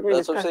for what we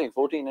discussed. That's what I'm saying.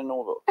 14 and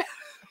over.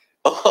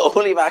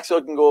 Only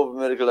Maxwell can go over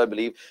miracle, I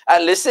believe.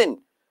 And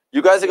listen,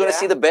 you guys are going to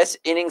see the best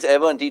innings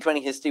ever in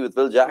T20 history with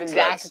Will Jackson.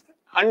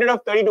 100 of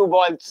 32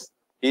 balls.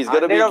 He's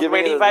going to be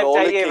giving it all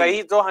the king.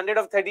 Chahiye. So 100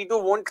 of 32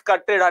 won't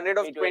cut it. 100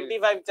 of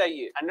 25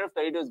 chahiye. 100 of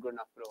 32 is good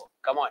enough, bro.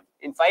 Come on.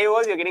 In 5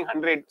 overs, you're getting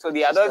 100. So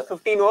the other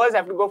 15 overs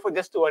have to go for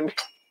just 200.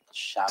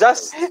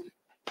 Just.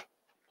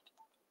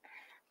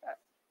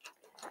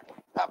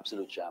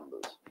 Absolute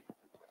shambles.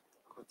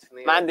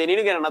 Man, they need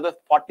to get another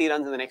 40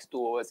 runs in the next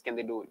 2 overs. Can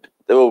they do it?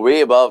 They were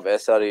way above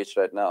SRH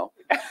right now.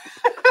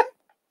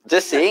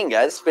 Just saying,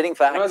 guys. Spitting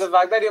facts. No, the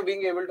fact that you're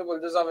being able to pull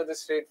this off with a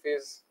straight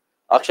face.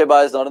 Akshay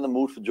Bhai is not in the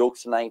mood for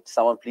jokes tonight.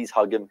 Someone please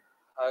hug him.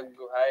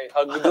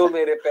 Hug do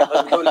mere pe.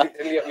 Hug do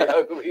literally abhi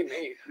hug bhi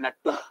nahi.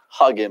 Nattu.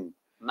 Hug him.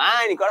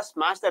 Man, you got to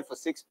smash that for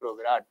 6, bro.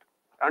 Virat.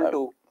 Run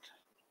 2.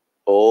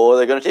 Oh,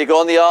 they're going to take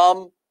on the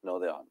arm? No,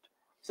 they aren't.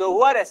 So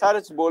who are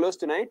SRH bowlers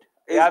tonight?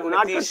 Is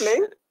Unadkat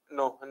playing?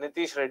 No,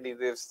 Nitish Reddy.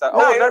 They've started.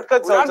 Oh,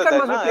 Unadkat's also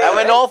there. And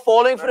we're not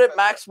falling for it,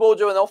 Max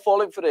Mojo. We're not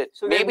falling for it.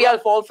 So Maybe I'll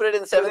fall for it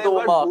in the 7th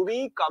over mark.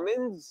 Bhuvi,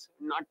 Cummins,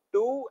 not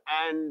 2,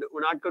 and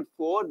Unadkat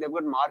 4. They've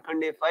got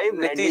Markande 5.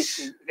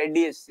 Nitish.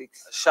 Reddy is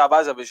 6.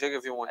 Shabazz Abhishek,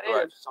 if you want to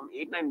add. Some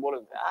 8-9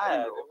 bowlers. Yeah,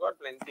 they've got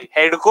plenty.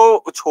 Head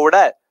ko choda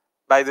hai,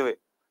 by the way.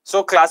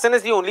 So Klaasen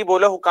is the only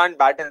bowler who can't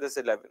bat in this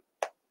 11.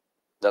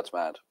 That's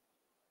mad.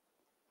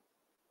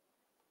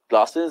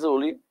 Klaasen is the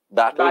only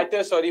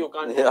batter, sorry, who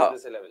can't bat in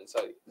this 11.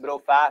 Sorry. Bro,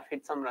 Faf,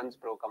 hit some runs,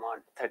 bro. Come on.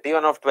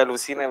 31 of 12.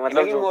 Usi ne,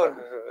 Making more.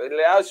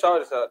 Yeah,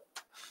 sure, sir.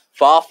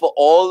 Far for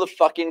all the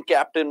fucking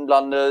captain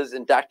blunders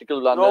and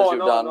tactical blunders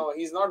you've done. No,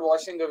 he's not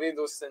washing away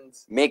those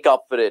sins. Make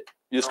up for it.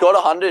 You scored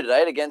 100,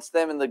 right, against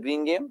them in the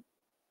green game?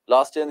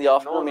 Last year in the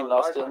afternoon?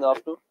 Last year in the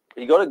afternoon?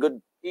 He got a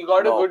good... He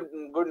got a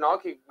good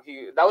knock.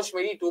 That was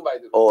 22, by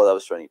the way. Oh, that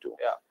was 22.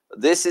 Yeah.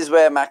 This is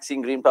where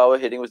Maxine Green Power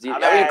hitting was deep. I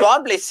mean, you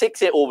can't play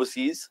 6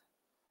 overseas.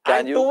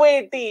 Can you?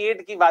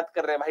 288 की बात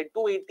कर रहे हैं भाई,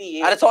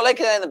 288. And it's all like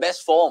in the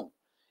best form.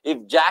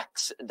 If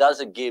Jax does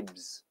a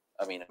Gibbs,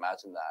 I mean,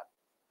 imagine that.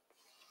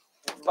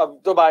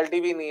 अब तो बाल्टी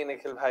भी नहीं है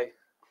निखिल भाई.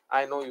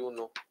 I know you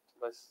know.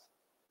 बस.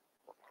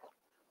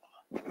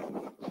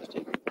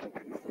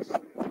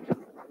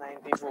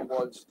 94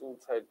 balls,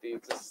 230.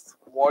 Just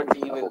what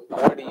even?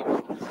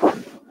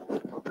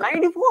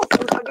 94,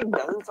 230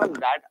 doesn't sound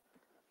that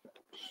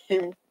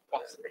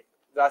impossible.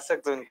 जा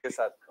सकते हो इनके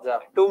साथ. जा.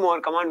 2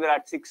 more. Come on,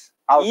 Virat. 6.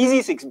 Out.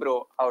 Easy 6,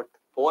 bro. Out.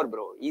 4,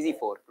 bro. Easy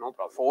 4. No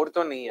problem. 4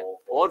 तो नहीं है.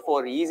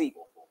 4, easy.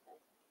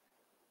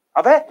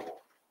 अबे.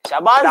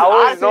 Shabazz. That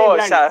was no.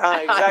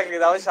 Exactly.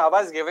 That was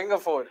Shabazz giving a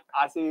 4.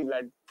 RCB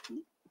blood.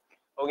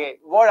 Okay.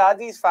 What are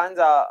these fans?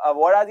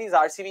 What are these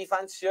RCB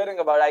fans cheering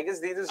about? I guess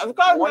they just of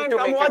course, want man, to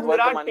come make watch it worth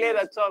the Virat money. play.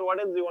 That's all. What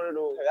else do you want to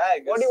do? Yeah,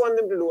 what do you want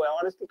them to do? I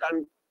honestly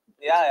can't.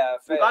 Yeah.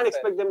 Fair, you can't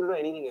expect them to do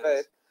anything else.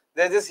 Fair.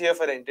 They're just here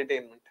for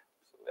entertainment.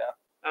 So, yeah.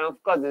 And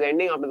of course, the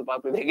ending after the power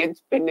play, they get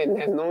spin in.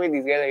 There's no way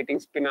these guys are hitting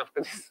spin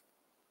after this.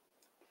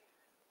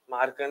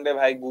 Markande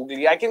bhai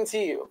googly. I can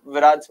see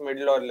Virat's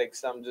middle or like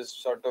some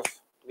just sort of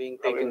being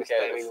taken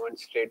care of. One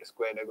straight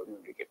square, they're going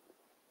to wicket.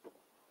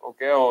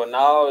 Okay, oh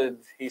now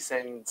he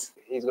sends.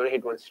 He's going to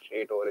hit one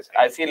straight over his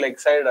head. I feel like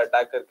side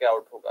attack करके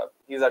out होगा.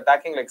 He's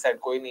attacking like side.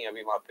 कोई नहीं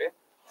अभी वहाँ पे.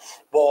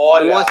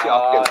 Ball. Almost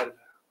yaar.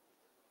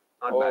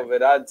 Oh,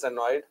 Virat's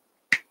annoyed.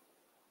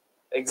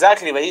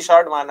 Exactly, वही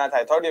shot मारना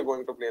था. I thought you were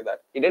going to play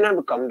that. He didn't have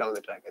to come down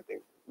the track, I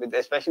think. With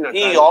especially Nataraj.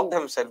 He yogged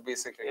himself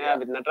basically. Yeah,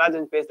 with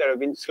Natarajan's pace, that would have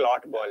been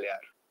slot ball, yaar.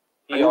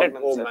 He yogged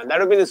oh himself. man, that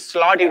would have been a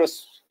slot. He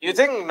was. You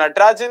think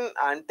Natarajan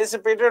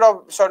anticipated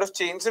or sort of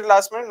changed it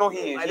last minute? No, I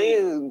think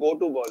his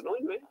go-to ball.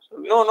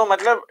 No.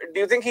 Matlab,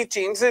 do you think he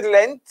changed the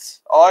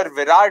length or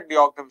Virat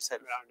yogged himself?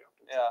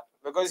 Yeah,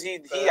 because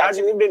he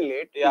actually moved in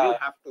late. Yeah. He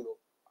didn't have to though.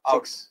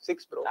 Out.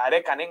 6, bro.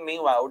 अरे cunning नहीं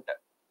हुआ out.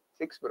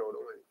 6, bro.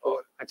 Don't worry.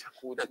 4.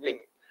 कुछ Nothing.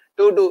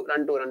 2,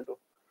 run 2.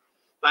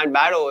 Man,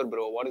 bad over,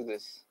 bro. What is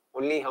this?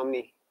 Only how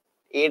many?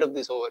 8 of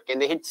this over. Can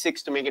they hit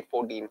 6 to make it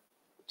 14?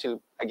 Chill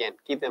again.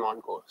 Keep them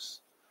on course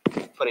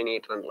for an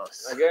 8-run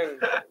loss. Again,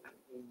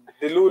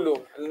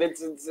 Delulu.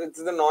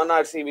 It's the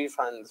non-RCB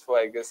fans who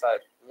I guess are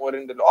more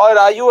in Delulu. Or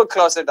are you a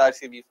closet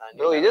RCB fan?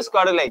 Bro, you just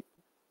gotta like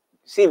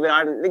see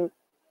Virat. Like,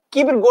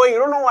 keep it going. You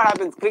don't know what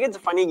happens. Cricket's a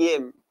funny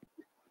game.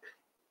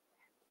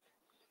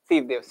 See,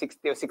 they have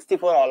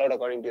 64 all out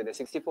according to you. They're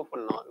 64 for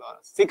not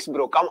 6,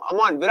 bro. Come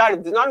on, Virat. If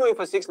it's not going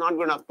for 6, not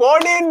good enough.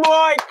 14,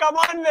 boy. Come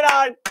on,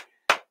 Virat.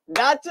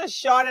 That's a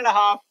shot and a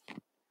half.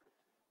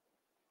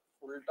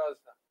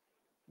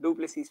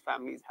 Duplessis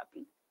family is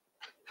happy.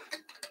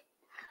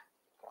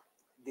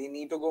 They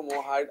need to go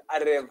more hard.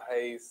 Arre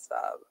bhai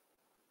saab.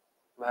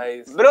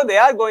 Bro, they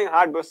are going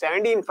hard, bro.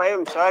 17-5,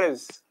 I'm sure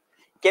is.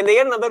 Can they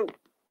get another?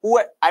 Who?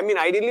 I mean,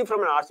 ideally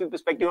from an RCB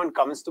perspective, one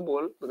Cummins to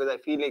bowl because I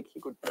feel like he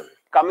could.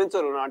 Cummins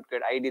or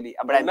Unadkat, ideally.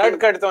 But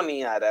Unadkat तो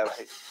नहीं आ रहा है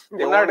भाई.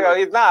 Unadkat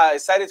इतना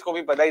सारे इसको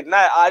भी पता है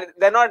इतना.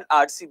 They're not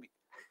RCB.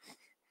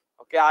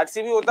 Okay,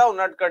 RCB होता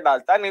Unadkat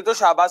डालता नहीं तो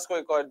शाबाश को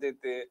एक और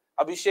देते.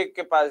 अभिषेक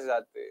के पास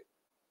जाते.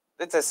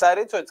 It's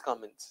SRH, so it's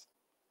Cummins.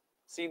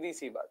 सीधी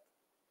सी बात.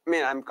 I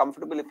mean, I'm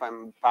comfortable if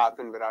I'm Path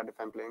and Virat if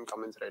I'm playing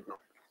Cummins right now.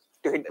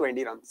 To hit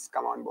 20 runs.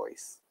 Come on,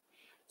 boys.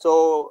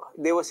 So,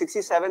 they were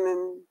 67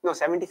 and... No,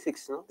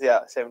 76, no? Yeah,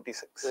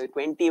 76. So,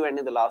 20 went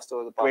in the last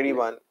over. The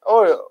 21.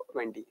 Oh,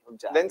 20.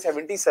 Then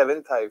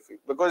 77th, I feel.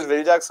 Because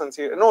Will Jackson...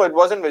 No, it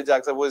wasn't Will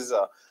Jackson. It was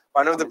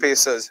one of the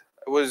pacers.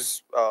 It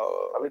was...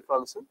 Amit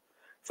Ferguson?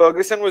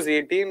 Ferguson was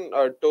 18.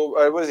 It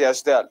was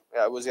Yashdal.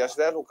 Yeah, it was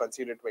Yashdal who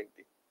conceded 20.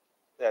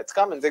 Yeah, it's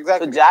Cummins,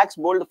 exactly. So, Jax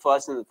bowled the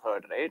first and the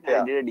third, right? Yeah.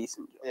 And he did a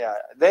decent job. Yeah.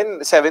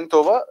 Then 7th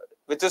over,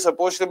 which is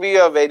supposed to be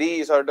a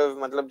very sort of,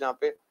 matlab, jahan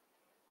pe,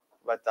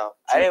 batao.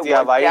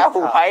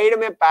 Wide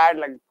mein pad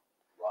lag.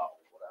 Wow.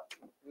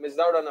 Missed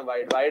out on a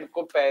wide. Wide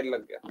ko pair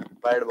lag gaya.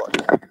 Wide ball.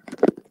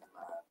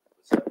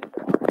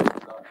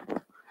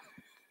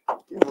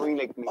 You're moving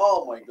like me.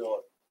 Oh my god.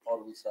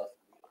 Horrible stuff.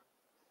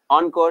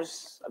 On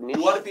course.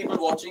 To all the people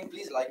watching,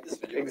 please like this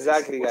video.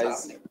 Exactly, What's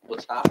guys. Happening?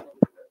 What's happening?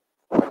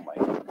 Oh my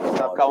god.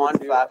 Come on,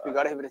 Faf. You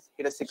gotta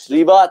hit a 6.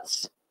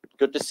 Sribats,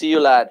 good to see you,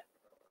 lad.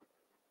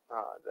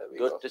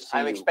 Good to see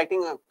I'm you.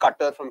 expecting a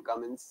cutter from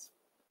Cummins.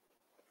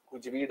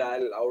 कुछ भी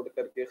डाल out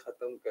करके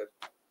खत्म कर.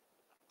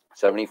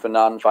 70 for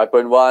none.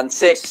 5.1.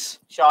 6.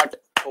 Shot.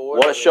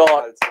 What a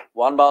shot.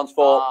 One bounce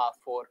for.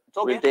 4. It's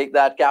okay. We'll take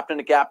that. Captain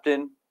to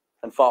captain.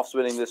 And Faf's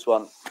winning this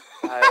one.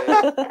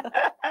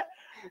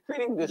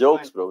 Winning this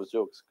Jokes, one. bro.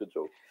 Jokes. Good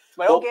joke.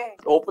 But okay.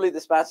 Hopefully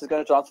this match is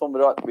going to transform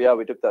Virat. Yeah,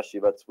 we took that,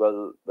 but it's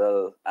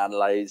well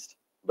analysed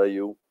by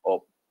you,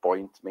 or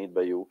points made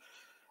by you.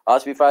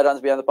 RCB 5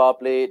 runs behind the power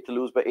play to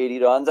lose by 80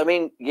 runs. I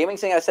mean, Gaming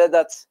Singh, I said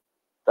that's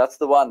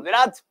the one.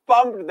 Virat's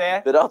pumped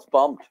there. Virat's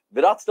pumped.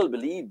 Virat still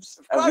believes.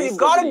 Bro, you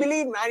gotta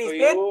believe, man. He's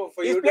played.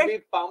 For you to be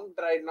pumped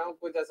right now,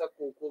 कुछ ऐसा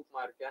Coke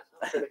मार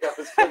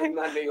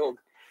के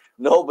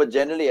No, but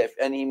generally,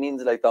 and he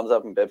means like thumbs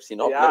up and Pepsi,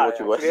 not like what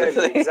you were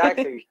saying.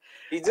 Exactly.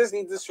 He just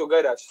needs a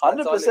sugar rush.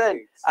 100%.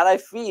 And I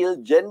feel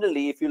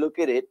generally, if you look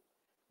at it,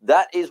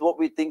 that is what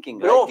we're thinking.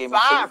 Bro, right? Gaming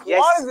Faf, Singh.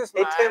 what is this,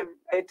 man?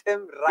 Hit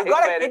him right. You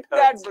gotta where hit it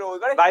hurts. that, bro. You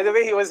gotta By the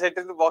way, he was hit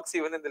in the box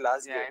even in the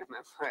last game.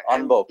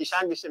 Unbox.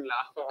 Ishan Kishan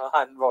laugh.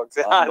 Unbox.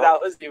 That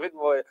was even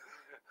more.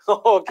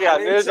 Okay,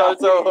 Anirudh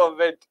also a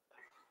bit.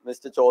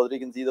 Mr. Chaudhary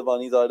can see the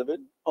funny side of it.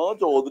 Oh,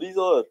 Chaudhary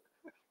sir.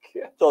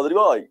 Chaudhary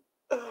bhai.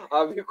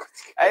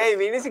 Hey,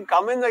 we need to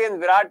come in against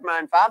Virat,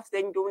 man. Faf's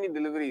taking too many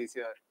deliveries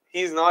here.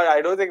 He's not.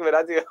 I don't think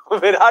Virat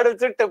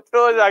उससे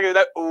tiptoes आके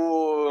like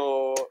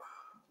oh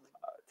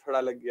थोड़ा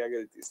लग गया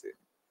गलती से.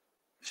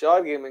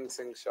 Sure, Gaming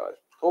Singh, sure.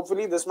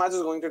 Hopefully this match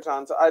is going to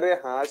transfer. अरे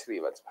हाँ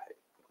श्रीवत्स भाई.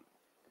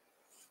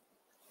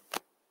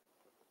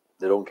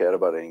 They don't care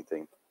about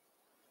anything.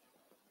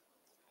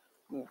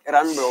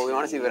 Run, bro. We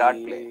want to see Virat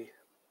play.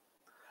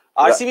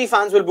 RCB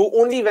fans will boo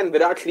only when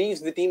Virat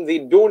leaves the team. They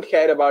don't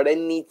care about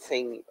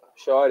anything.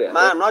 Sure, yeah.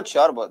 Man, I'm not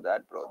sure about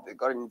that, bro. They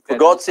got For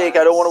God's sake,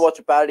 I don't want to watch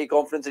a parody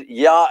conference.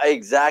 Yeah,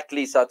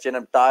 exactly, Sachin.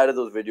 I'm tired of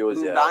those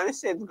videos. Yeah. Danish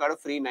said he's got a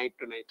free night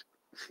tonight.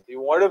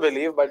 You want to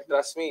believe, but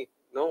trust me,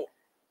 no.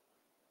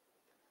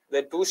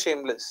 They're too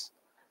shameless.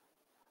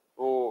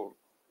 Oh,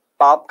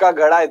 पाप का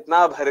गड़ा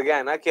इतना भर गया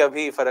है ना कि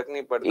अभी फर्क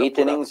नहीं पड़ता. 8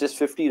 innings, just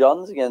 50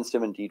 runs against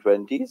him in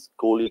T20s.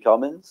 Kohli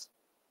Cummins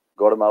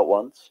got him out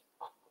once.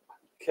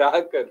 क्या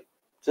कर?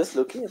 Just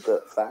looking at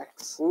the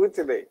facts. पूछ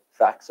रहे.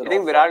 Facts. I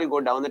think Virat will go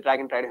down the track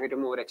and try to hit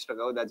him over extra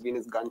cover. That's been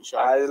his gun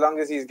shot. As long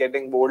as he's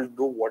getting bowled,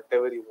 do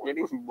whatever he wants.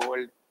 Getting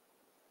bowled.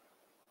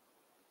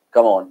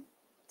 Come on.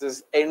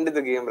 Just end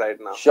the game right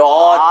now.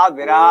 Shot.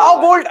 Virat.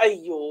 Oh, bowled.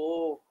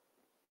 Ayyo.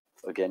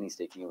 Again, he's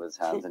taking it with his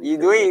hands. And He's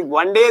doing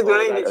one day. He's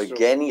doing it.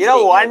 Again, he's You know,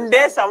 taking one it with day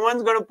his hands.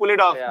 someone's going to pull it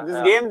off. Yeah, This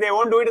yeah. game, they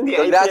won't do it in the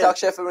Congrats, IPL.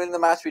 Akshay, for winning the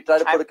match. We try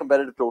to put a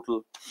competitive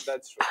total.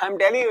 That's true. I'm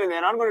telling you, they're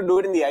not going to do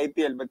it in the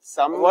IPL, but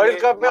some World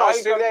Cup में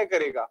Australia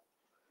करेगा.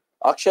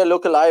 Akshay,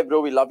 look alive,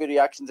 bro. We love your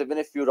reactions. Even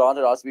if you run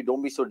at RCB,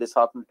 don't be so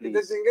disheartened, The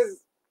please. thing is,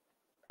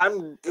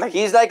 I'm like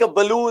He's like a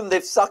balloon.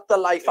 They've sucked the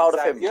life out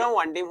of him. You know,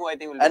 one team who I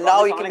think will And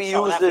now he can be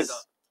South used as...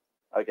 Africa.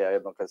 Okay,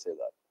 I'm not going to say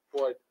that.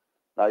 what?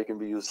 Now he can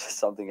be used as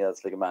something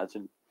else. Like,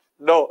 imagine.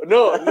 No.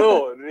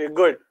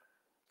 Good.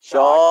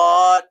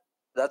 Shot.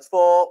 That's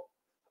 4.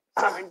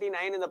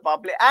 79 in the power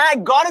play. I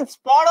got it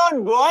spot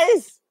on,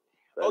 boys.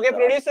 Well Okay, done.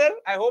 producer,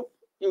 I hope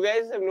you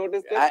guys have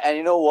noticed it. And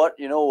you know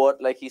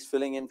what? Like, he's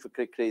filling in for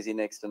Crazy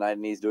next tonight,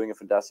 and he's doing a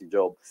fantastic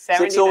job.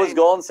 79. 6 overs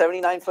gone,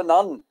 79 for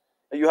none.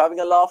 Are you having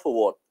a laugh or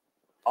what?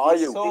 Are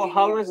you? So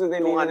how much do they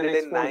need in the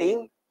next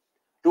 14?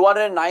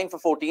 209 for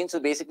 14. So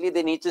basically,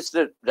 they need just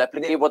to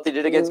replicate what they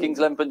did against Kings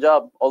 11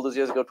 Punjab all those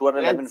years ago.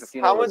 211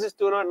 15 How overs. much is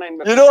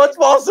 209? You know what's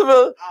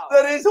possible?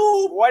 There is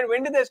hope.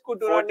 When did they score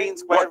 209? 14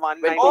 square,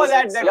 190. Oh,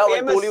 that Yeah, when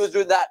famous. Kohli was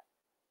doing that.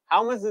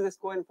 How much did they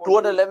score in 14?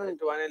 211.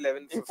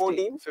 211. In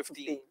 14?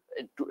 15.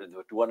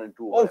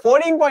 202. Oh,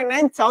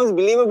 14.9 sounds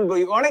believable, bro.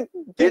 You gotta.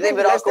 Do you think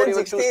Virat less than Kohli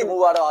will choose to 16.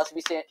 move out of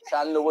RCB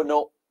channel over?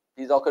 No.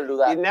 He's not going to do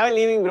that. He's never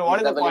leaving, bro. What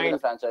He's is the never leaving the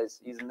point? franchise.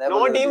 He's never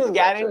No leaving team the is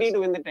franchise. guaranteed to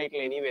win the title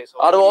anyway.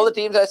 So Out of all the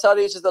teams,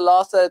 SRH is the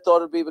last I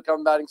thought would be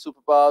become batting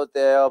superpower with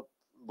their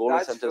bowling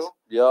That's centers. true.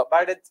 Yeah.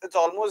 But it's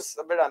almost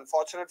a bit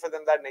unfortunate for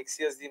them that next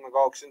year's the mega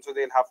auction, so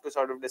they'll have to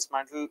sort of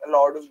dismantle a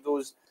lot of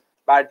those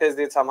batters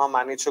they somehow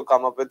managed to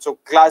come up with. So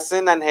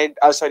Klassen and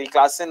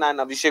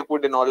Abhishek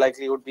would in all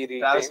likelihood be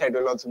Travis retained.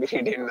 Head will also be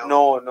retained now.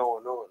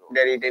 No.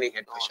 They're retaining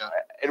Head for sure.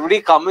 It would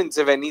be Cummins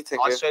if anything.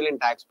 Australian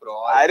tax, bro.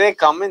 Are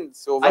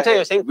Cummins over Actually,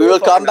 you're saying We will 2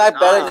 for come back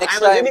Cummins. better next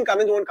I'm time. assuming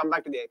Cummins won't come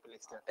back to the IPL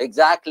next year.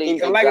 Exactly. He'll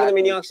come back to the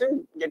mini exactly.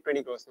 auction, get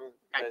 20 crores. No,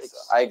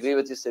 tactics. I agree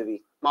with you,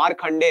 Sivi. Mark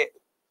Khande,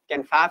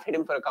 can Faf hit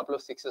him for a couple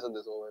of sixes on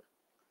this over?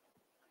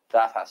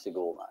 That has to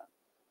go, man.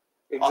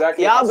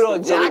 Exactly. Yeah, bro. So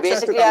we Jax has to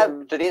basically come have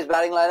in. today's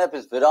batting lineup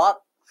is Virat,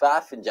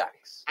 Faf, and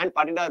Jax. And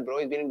Patidar, bro,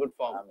 he's been in good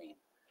form. I mean,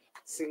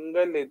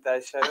 Single लेता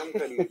है शर्म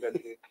कर ली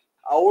करके.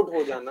 Out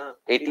हो जाना.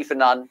 80 for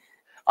none.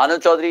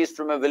 Anand Chaudhary is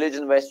from a village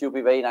in West UP.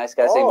 Very nice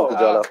guy saying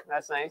Mutujala.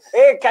 That's nice.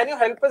 Hey, can you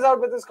help us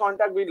out with this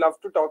contact? We'd love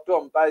to talk to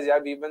umpires. Yeah,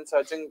 we've been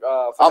searching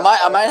for I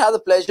might umpires. have the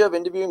pleasure of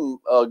interviewing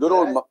good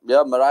old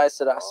Mariah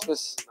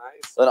Serasmus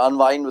Nice. and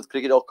Unwind with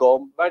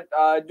cricket.com. But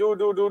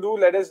do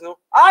let us know.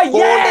 Ah, You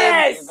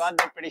yes! got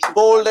the prediction.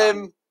 Bold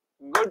him.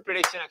 Good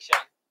prediction, Akshay.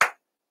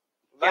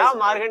 Kya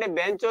Markande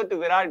bench to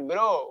Virat,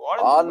 bro? What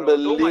is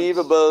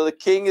Unbelievable. The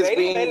king is Very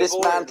being well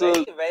dismantled.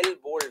 Bowled, very well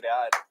bowled,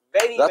 yaar.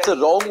 Very. That's very,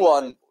 a wrong very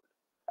one. well.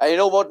 And you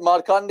know what?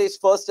 Markande's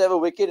first ever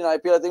wicket in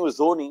IPL, I think, was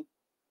Dhoni.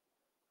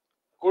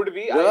 Could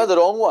be. Remember the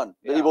wrong one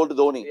that he bowled to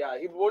Dhoni? Yeah,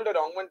 he bowled a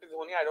wrong one to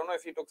Dhoni. I don't know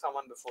if he took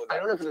someone before that. I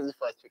don't know if it was his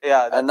first wicket.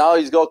 Yeah. And now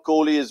he's got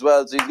Kohli as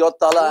well. So he's got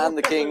Tala and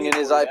the king in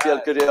his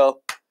IPL career.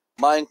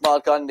 Mayank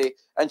Markande.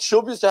 And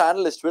Shubh used to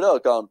handle his Twitter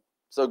account.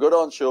 So good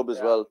on Shubh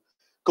as well.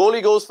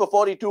 Kohli goes for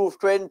 42 of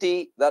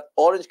 20. That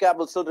orange cap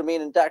will still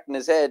remain intact in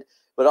his head.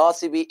 But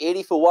RCB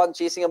 80 for 1,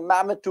 chasing a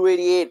mammoth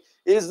 288.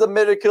 Is the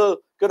miracle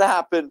going to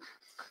happen?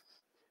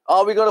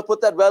 Are we going to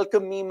put that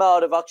welcome meme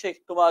out of Akshay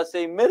Kumar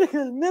saying,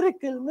 miracle,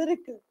 miracle,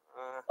 miracle?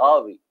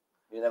 Are we?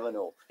 You never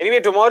know. Anyway,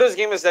 tomorrow's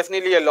game is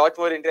definitely a lot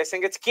more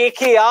interesting. It's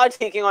KKR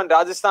taking on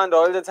Rajasthan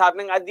Royals. It's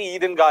happening at the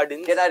Eden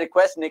Gardens. Can I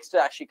request Nix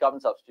to actually come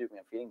and substitute me?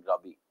 I'm feeling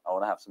grubby. I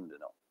want to have some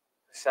dinner.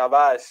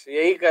 Shabash.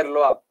 Yahi kar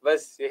lo aap.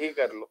 Bas yahi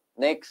kar lo.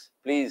 Nix,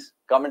 please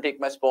come and take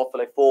my spot for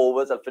like 4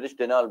 overs. I'll finish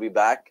dinner. I'll be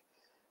back.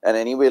 And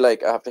anyway,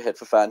 like I have to head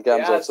for fan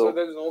cams also. So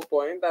there's no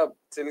point.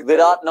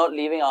 Virat not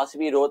leaving,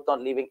 RCB, Rohit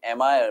not leaving.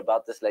 Am I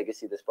about this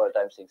legacy this point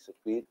in time saying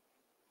Sukhbir?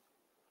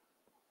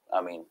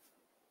 I mean,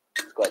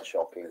 it's quite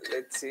shocking.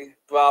 Let's see.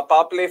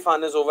 Power play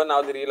fun is over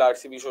now. The real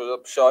RCB shows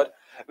up. Sure.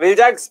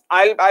 Wiljax,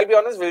 I'll be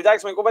honest.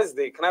 Wiljax मेरे को बस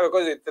देखना है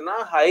because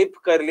इतना hype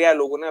कर लिया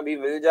लोगों ने अभी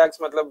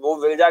Wiljax मतलब वो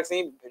Wiljax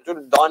नहीं जो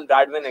Don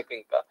Bradman है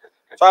कहीं का.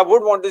 So I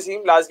would want to see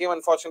him. Last game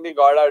unfortunately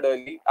got out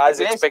early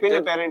as expected.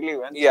 Apparently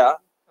well. Yeah.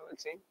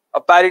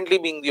 Apparently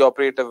being the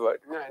operative word.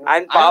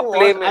 And power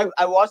play.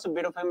 I watched a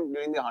bit of him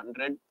during the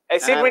 100.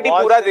 Exitement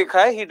पूरा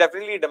देखा है. He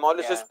definitely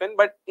demolishes spin,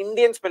 but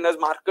Indian spinners,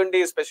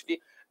 Markande especially,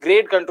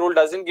 great control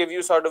doesn't give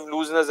you sort of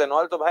looseness and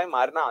all. तो भाई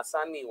मारना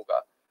आसान नहीं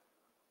होगा.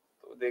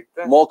 तो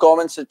देखते हैं. More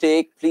comments to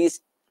take.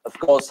 Please, of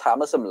course,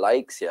 hammer some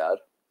likes here.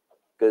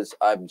 Because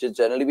I've just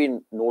generally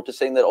been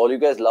noticing that all you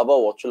guys love our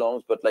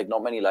watch-alongs, but like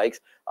not many likes.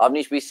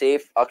 Avanish, be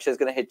safe. Akshay's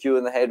going to hit you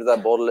in the head with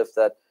that bottle if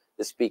that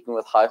is speaking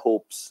with high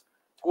hopes.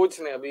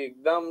 कुछ नहीं अभी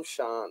एकदम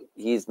शांत.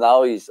 He's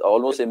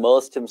almost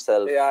immersed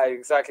himself. Yeah,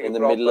 exactly. In the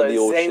middle of the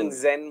ocean.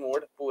 Zen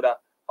mode, pura.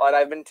 Or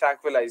I've been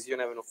tranquilized. You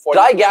never know.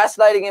 Try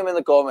gaslighting him in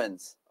the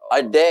comments.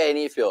 I dare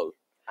any of y'all.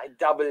 I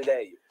double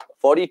dare you.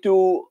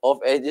 42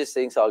 of edges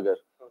saying Sagar.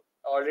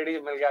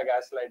 Already मिल गया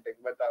gaslighting.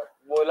 बताओ.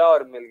 बोला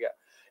और मिल गया.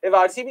 If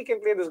RCB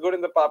can play this good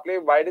in the power play,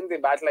 why didn't they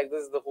bat like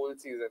this the whole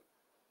season?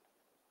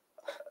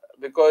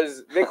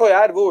 Because देखो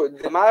यार वो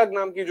दिमाग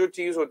नाम की जो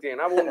चीज होती है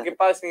ना वो उनके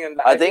पास नहीं है.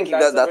 I think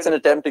that's an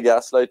attempt to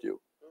gaslight you.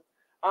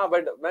 हाँ,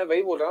 but मैं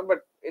वही बोल रहा हूँ. But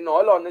in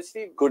all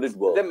honesty, could it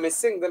work? They're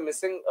missing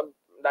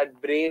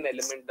that brain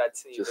element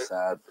that's needed. Just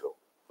sad, bro.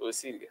 So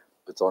इसीलिए.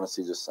 It's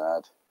honestly just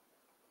sad.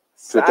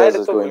 Twitter's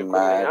is going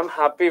mad. I'm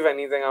happy if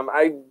anything.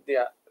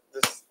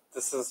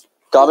 This is.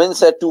 Cummins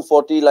said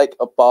 240 like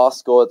a pass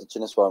score at the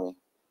Chinnaswamy.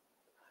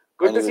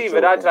 Good to see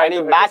Virat trying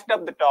to backed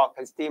up the talk.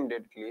 His team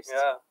did at least.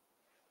 Yeah.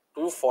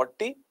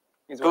 240?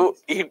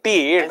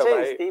 288.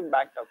 His team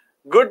backed up.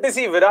 Good to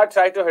see Virat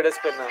try to hit a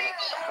spinner.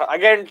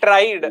 Again,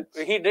 tried.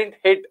 He didn't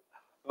hit.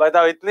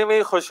 बताओ इतने में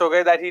ही खुश हो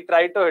गए that he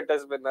tried to hit a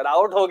spinner.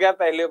 Out हो गया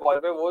पहले ball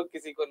पे वो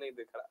किसी को नहीं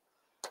दिख रहा.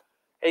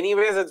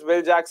 Anyways, it's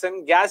Will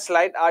Jackson.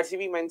 Gaslight.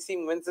 RCB men's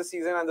team wins the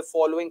season and the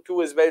following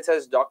two as well,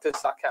 says Dr.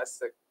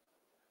 Sarcastic.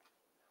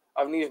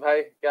 Avanish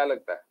bhai, क्या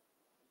लगता है?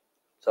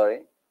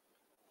 Sorry.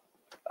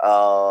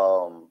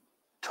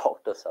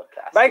 Dr.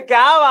 Sarcastic. भाई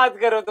क्या बात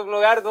कर रहे हो तुम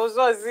लोग यार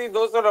 280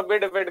 290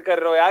 डिफेंड कर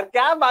रहे हो यार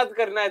क्या बात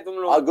करना है तुम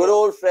लोग Our good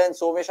old friend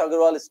Somesh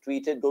Agarwal has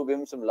tweeted, go give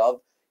him some love.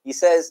 He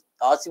says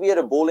RCB are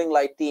a bowling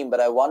light team, but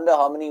I wonder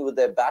how many would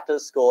their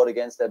batters score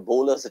against their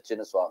bowlers at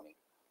Chinnaswamy.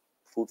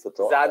 Food for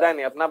thought. ज़्यादा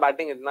नहीं अपना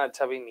batting इतना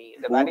अच्छा भी नहीं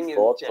है. The batting is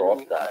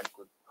genuinely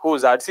good.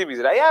 Who's RCB's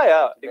right?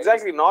 Yeah.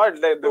 Exactly.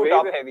 Not the way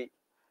top they, heavy.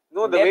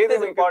 No, the way they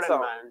is make important, it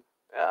sound. man.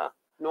 Yeah.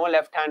 No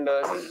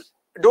left-handers.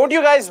 Don't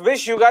you guys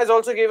wish you guys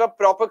also gave up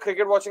proper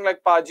cricket watching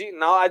like Paji?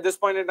 Now at this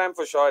point in time,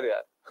 for sure,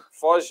 yeah,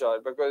 for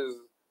sure, because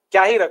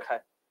क्या ही रखा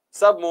है?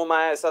 सब मुँह में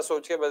है ऐसा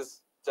सोच के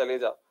बस चले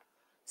जाओ.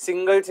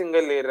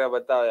 Single ले रहा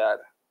बताओ यार.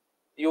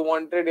 You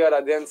wanted your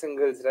Adyan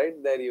singles,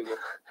 right? There you go.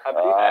 Happy?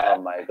 Oh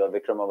my God,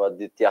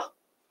 Vikramaditya.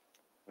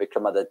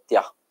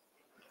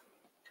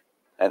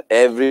 And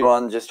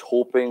everyone just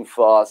hoping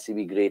for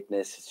RCB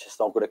greatness. It's just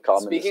not going to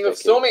come. Speaking of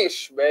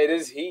Somesh, where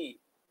is he?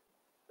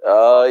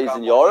 He's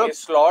in Europe. He's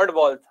slawed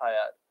ball tha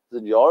yaar.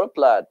 He's in Europe,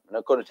 lad. I'm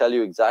not going to tell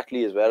you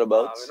exactly his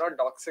whereabouts. We're not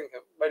doxing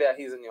him, but yeah,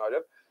 he's in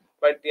Europe.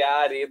 But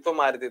yaar, ye to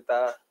maar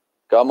deta.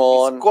 Come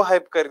on. Isko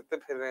hype karte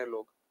phir rahe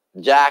log.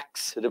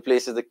 Jax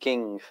replaces the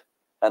king,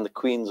 and the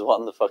queens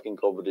won the fucking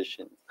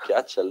competition.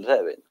 Kya chal raha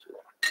hai bench?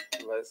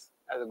 Bas.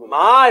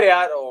 Maar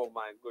yaar, oh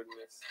my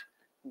goodness.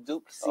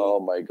 Oh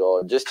my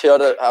God. Just here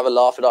to have a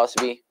laugh at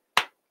RCB.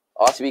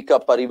 RCB ka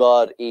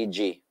Parivar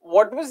AJ.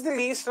 What was the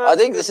least? I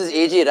think this is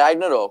AJ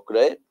Ragnarok,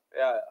 right?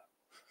 Yeah.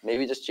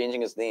 Maybe just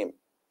changing his name.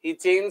 He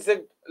changed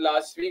it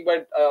last week,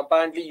 but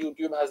apparently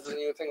YouTube has the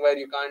new thing where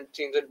you can't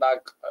change it back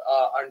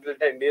until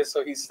 10 days,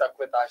 so he's stuck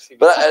with RCB.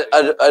 But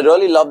I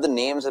really love the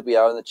names that we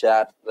have in the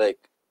chat. Like,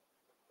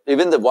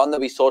 Even the one that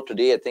we saw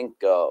today, I think,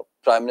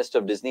 Prime Minister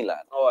of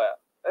Disneyland. Oh yeah,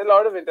 a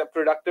lot of it. A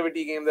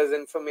productivity game. There's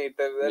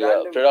informative.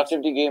 Yeah,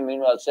 productivity game.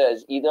 Meanwhile,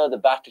 says either the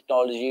bat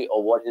technology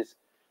or what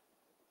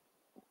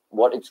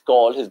it's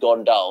called has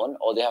gone down,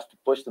 or they have to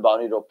push the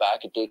boundary rope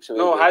back. It takes away.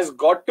 No, has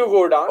got to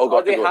go down,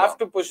 or they have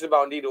to push the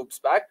boundary ropes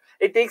back.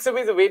 It takes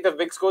away the weight of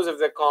big scores if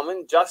they're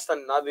common. Just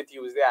another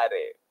Tuesday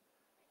array.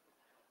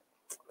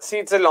 See,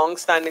 it's a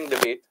long-standing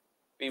debate.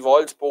 We've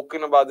all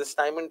spoken about this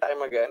time and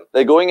time again.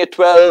 They're going at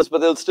 12s, but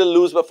they'll still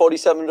lose by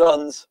 47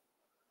 runs.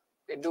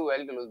 They do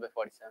well to lose by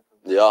 47.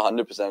 Yeah,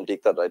 100%. I'll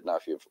take that right now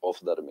if you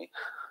offer that to me.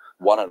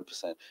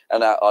 100%.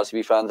 And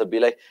RCB fans will be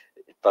like,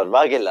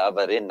 Parvagilla,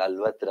 bare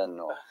 40 run.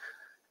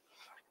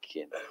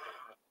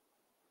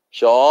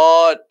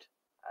 Short.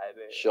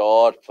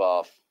 Short,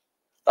 Faf.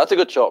 That's a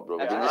good shot, bro.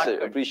 Yeah,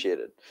 appreciate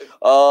it.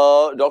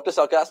 Dr.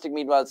 Sarcastic,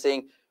 meanwhile,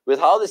 saying, with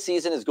how the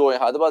season is going,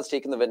 Hyderabad's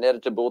taken the vendetta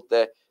to both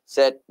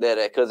set their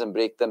records and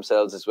break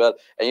themselves as well.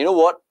 And you know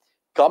what?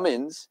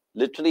 Cummins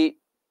literally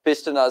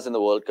pistoned us in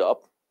the World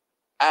Cup,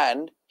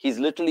 and he's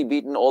literally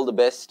beaten all the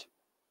best.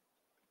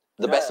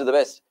 The best of the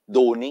best.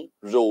 Dhoni,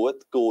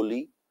 Rohit,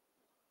 Kohli.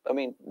 I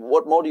mean,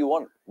 what more do you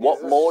want?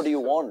 What more do you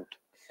want?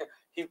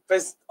 He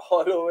pissed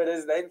all over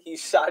us then. He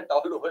shot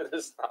all over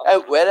us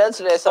now. Where else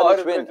did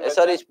SRH win?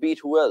 SRH beat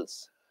who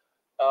else?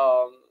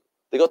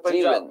 They got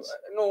Punjab. 3 wins.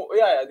 No,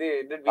 yeah,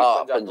 they did beat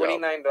Punjab.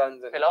 29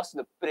 runs. They lost to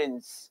the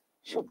Prince.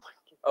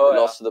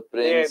 Lost to the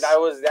Prince. That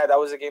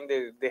was a game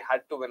they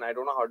had to win. I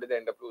don't know how did they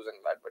end up losing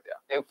that, but yeah.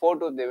 They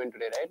 4-2 they win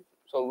today, right?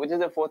 So which is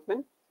the 4th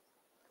win?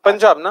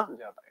 Punjab, na?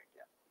 Punjab, right,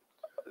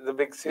 yeah. The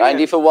big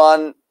 90 for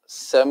 1,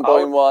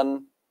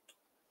 7.1.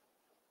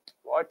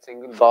 What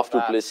single? Faf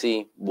to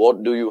Plessy.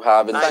 What do you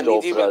have in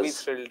store for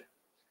us?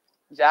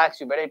 Jax,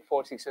 you better hit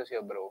 4 sixes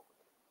here, bro.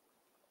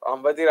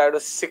 Ambati Rado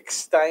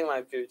 6-time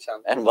IPL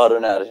champion. And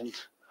Varun Aaron.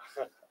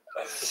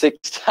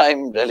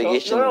 6-time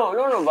relegation. No.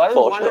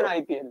 Varun won an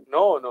IPL.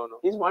 No.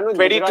 He's won with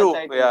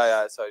 22.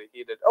 Yeah, sorry.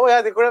 He did. Oh,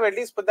 yeah, they could have at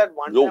least put that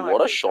one. Bro,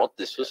 what a shot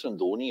this was from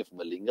Dhoni of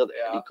Malinga, the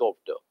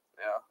helicopter.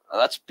 Yeah. And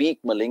that's peak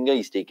Malinga.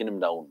 He's taken him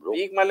down, bro.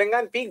 Peak Malinga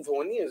and peak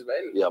Dhoni as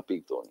well. Yeah,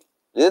 peak Dhoni.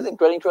 Do you think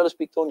 2012 is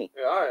peak Dhoni?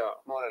 Yeah.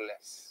 More or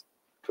less.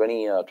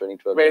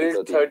 2012.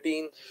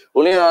 2013.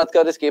 Only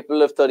Anatkar is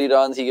capable of 30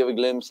 runs. He gave a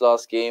glimpse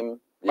last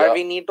game. But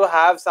we need to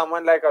have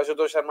someone like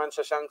Ashutosh Sharma and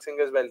Shashank Singh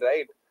as well,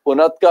 right?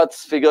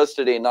 Unatkar's figures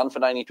today, none for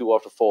 92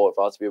 after 4 if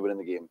RCB win in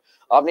the game.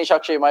 Avanish and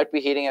Akshay might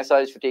be hating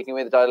SRH for taking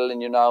away the title in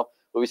you now,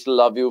 but we still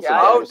love you for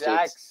the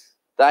mistakes.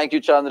 Thank you,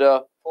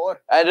 Chandra.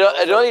 4. I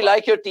really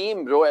like your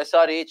team, bro.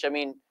 SRH. I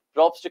mean,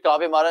 props to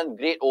Kavya Maran,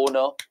 great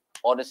owner,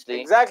 honestly.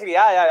 Exactly,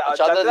 yeah.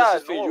 Chandra,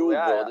 this is for you,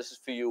 bro. Yeah. This is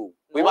for you.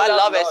 We might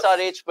love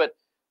SRH, but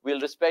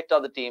we'll respect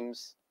other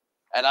teams.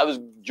 And I was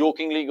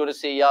jokingly going to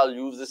say, yeah, I'll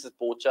use this as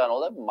pocha and all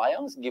that.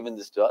 Mayank's given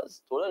this to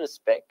us. Thoda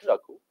respect,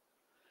 Rakhu.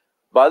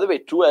 By the way,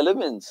 True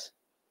Elements.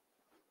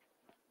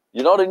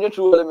 You're not in your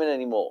true element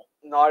anymore.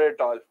 Not at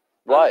all.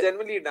 Why? I'm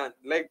generally done.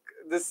 Like,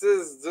 this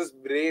is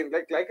just brain.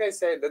 Like I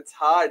said, it's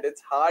hard.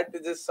 It's hard to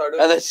just sort of...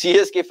 And the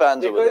CSK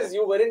fans over there. Because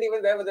you weren't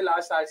even there for the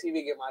last RCB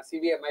game.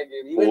 RCB MI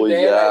game.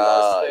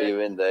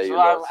 Even there you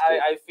lost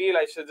it. I feel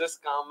I should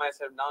just calm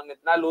myself down.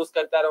 Itna lose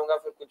karta rahunga,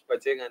 fir kuch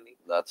bachega nahi.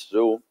 That's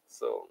true.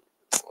 So...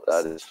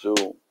 That is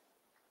true.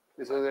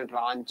 This was a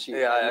ranchy.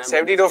 Yeah.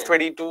 17 of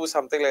 22,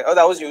 something like... Oh,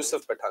 that was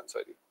Yusuf Pathan,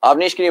 sorry.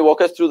 Avnish, can you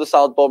walk us through the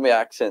South Bombay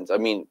accents? I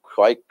mean,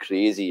 quite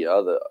crazy,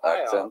 the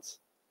accents.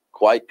 Yeah.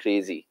 Quite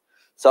crazy.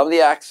 Some of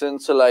the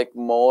accents are like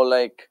more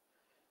like...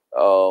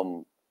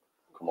 come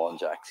on,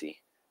 Jaxie.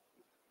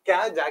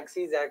 Kya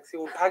Jaxie?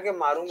 Utha ke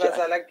marunga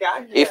sala.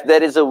 Kya? If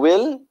there is a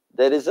will,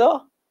 there is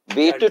a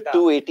way to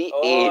 288.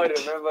 Oh,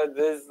 remember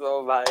this.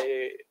 Oh,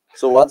 bhai.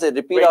 So once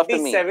repeat after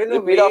me.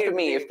 Repeat after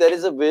me. If there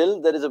is a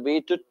will, there is a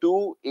way to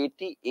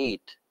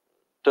 288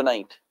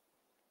 tonight.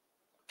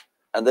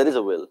 And there is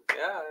a will.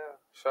 Yeah,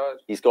 sure.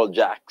 He's called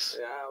Jax.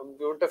 Yeah,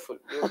 beautiful.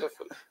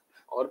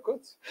 Or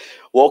kuch?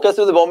 Walk us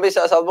through the Bombay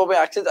South Bombay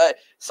accents.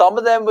 Some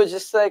of them were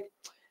just like,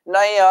 nah,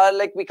 yaar,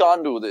 like we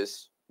can't do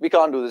this. We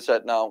can't do this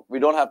right now. We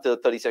don't have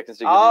 30 seconds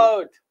to get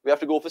out. We have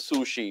to go for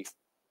sushi.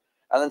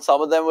 And then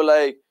some of them were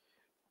like,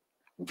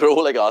 bro,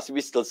 like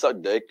RCB still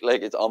suck dick.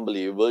 Like, it's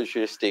unbelievable. You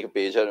should just take a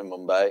page out in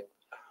Mumbai.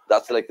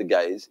 That's like the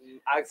guys.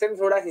 Accent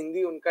thoda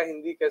Hindi, unka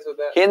Hindi kaise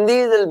hota hai?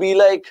 Hindi, they'll be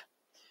like,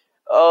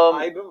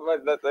 jaldi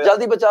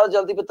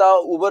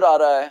batao, Uber aa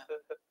raha hai.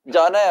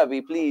 Jana hai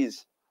abhi,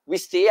 please. We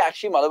stay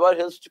actually Malabar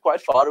Hills,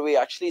 quite far away.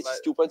 Actually,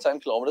 it's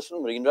 2.7 kilometers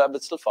from Marine Drive,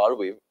 but still far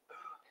away.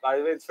 By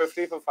the way, it's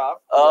 50 for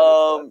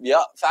Faf.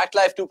 Yeah. Fact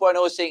Life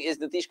 2.0 is saying, is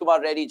Nitish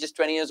Kumar ready? Just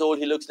 20 years old.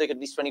 He looks like at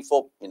least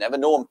 24. You never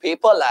know. On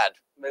paper, lad.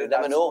 You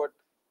never know.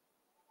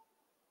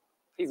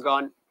 He's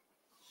gone.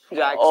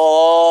 Jax.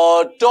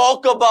 Oh,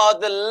 talk about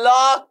the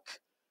luck.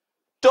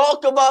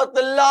 Talk about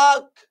the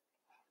luck.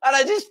 And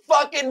I just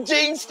fucking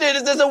jinxed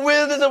it. There's a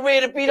will, there's a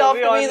way. Repeat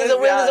after me. There's a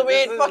will, there's a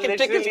way. Fucking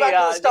tickets back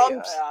to the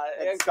stumps.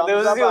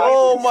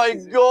 Oh my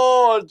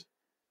God.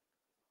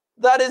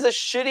 That is the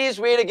shittiest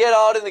way to get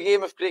out in the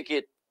game of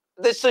cricket.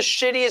 That's the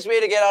shittiest way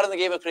to get out in the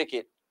game of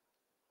cricket.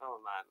 Oh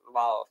man,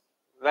 wow.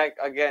 Like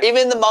again.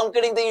 Even the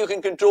monketing thing you can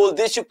control.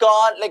 This you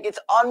can't. Like it's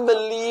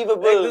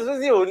unbelievable. Like, this was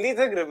the only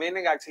thing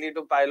remaining actually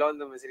to pile on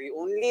the misery.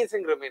 Only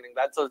thing remaining.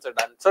 That's also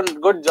done. So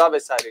good job,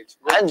 SRH.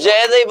 And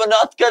Jaydev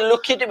Unatkar,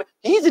 look at him.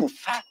 He's in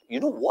fact, you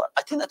know what?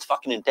 I think that's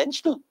fucking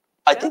intentional.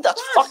 I think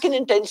that's fucking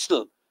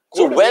intentional.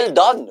 So well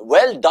done.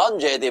 Well done,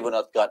 Jaydev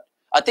Unatkar.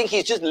 I think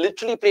he's just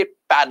literally played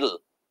paddle.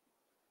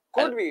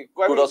 Could be.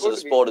 Kudos to the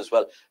sport as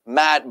well.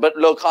 Mad. But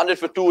look, 100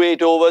 for 2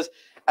 8 overs.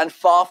 And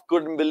Faf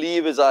couldn't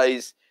believe his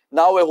eyes.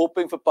 Now we're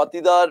hoping for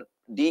Patidar,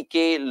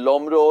 DK,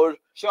 Lomror.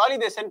 Surely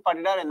they sent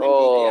Patidar and then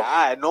Oh.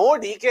 Yeah, no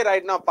DK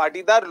right now.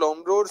 Patidar,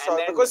 Lomror,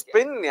 because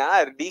spin,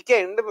 yeah. DK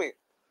end me.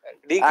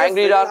 DK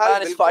Angry still Rat has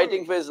Man is bilkul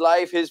fighting for his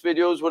life. His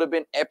videos would have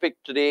been epic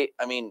today.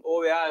 I mean,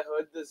 Oh yeah, I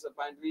heard this.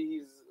 Apparently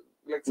he's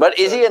like. but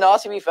is he an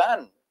RCB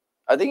fan?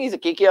 I think he's a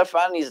KKR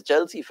fan. He's a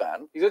Chelsea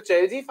fan. He's a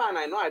Chelsea fan.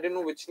 I know. I didn't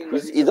know which team.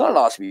 He's not an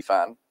RCB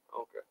fan.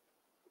 Okay.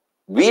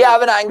 We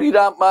have an Angry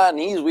Rat Man.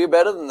 He's way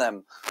better than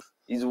them.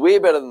 He's way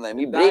better than them.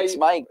 He breaks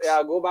mics.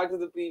 Yeah, go back to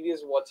the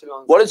previous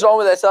watch-along. What is wrong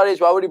with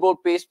SRH? Why would he bowl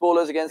pace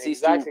bowlers against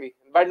these two? Exactly.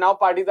 But now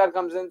Patidar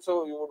comes in,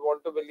 so you would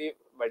want to believe.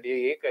 But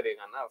ye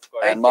karega na, of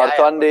course. And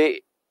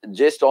Markande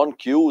just on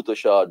cue,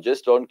 Tushar.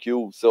 Just on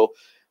cue. So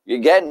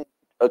again,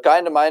 a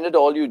kind reminder to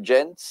all you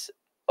gents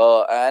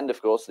and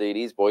of course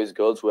ladies, boys,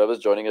 girls, whoever's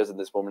joining us in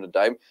this moment in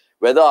time,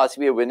 whether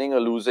RCB are winning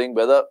or losing,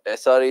 whether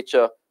SRH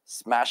are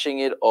smashing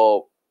it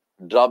or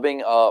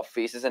drubbing our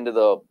faces into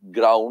the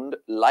ground,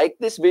 like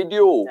this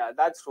video. Yeah,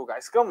 that's true,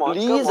 guys. Come on.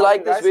 Please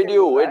like this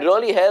video. It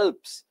really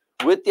helps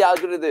with the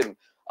algorithm.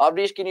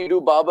 Avanish, can you do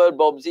Babar,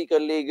 Bobsy kar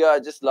lega? I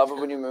just love it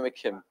when you mimic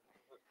him.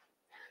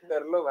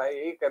 कर लो भाई,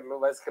 यही कर लो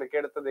बस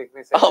cricket तो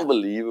देखने से.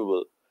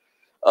 Unbelievable.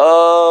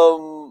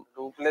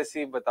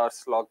 Du Plessis बताओ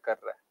slog कर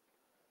रहा है.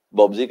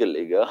 Bobsy कर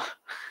लेगा.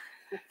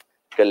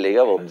 कर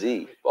लेगा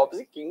Bobsy.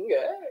 Bobsy king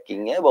है.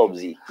 King है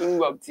Bobsy. King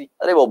Bobsy.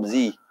 अरे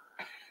Bobsy.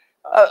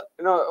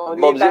 No,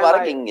 Bobsy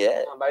हमारा king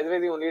है. By the way,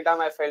 the only time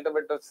I felt a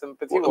bit of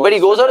sympathy. But he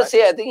goes on to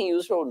say, I think he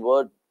used one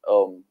word.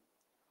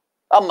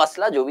 अब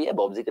मसला जो भी है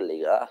Bobsy कर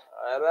लेगा.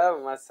 अरे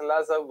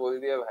मसला सब बोल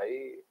दिया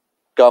भाई.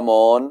 Come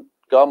on.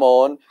 Come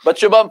on. But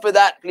Shubham, for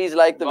that, please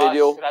like the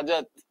video.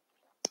 Rajat.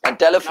 And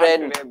tell a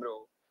friend. Today,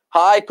 bro.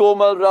 Hi,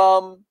 Komal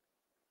Ram.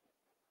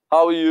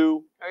 How are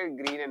you?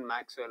 Green and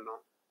Maxwell, no?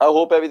 I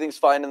hope everything's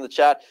fine in the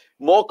chat.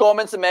 More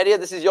comments, Ameria.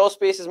 This is your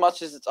space as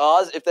much as it's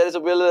ours. If there is a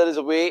will, there is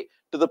a way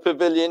to the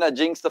pavilion. I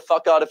jinxed the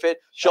fuck out of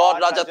it.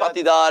 Shot, Rajat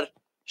Patidar.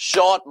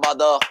 Shot,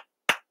 mother.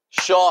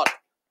 Shot.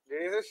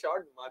 There is a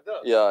shot, mother.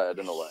 Yeah, I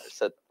don't know why.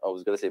 I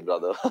was going to say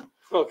brother.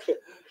 Okay.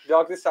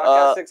 Jock is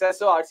sarcastic. Says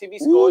so RCB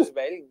scores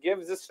well,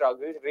 gives a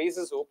struggle,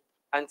 raises hope,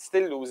 and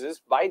still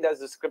loses. Why does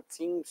the script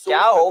seem so? Kya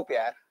hope,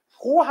 yaar?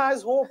 Who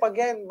has hope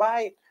again?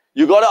 Why?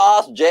 You got to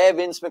ask Jay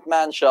Vince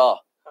McMahon Shah.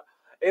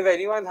 If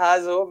anyone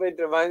has hope, it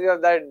reminds me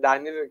of that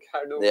Daniel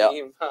Ricciardo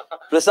meme.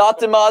 Prasad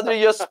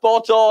Timadri, you're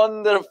spot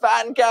on. The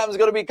fan cam's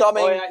going to be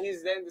coming. Oh yeah,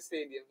 he's there in the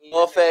stadium.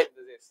 Perfect.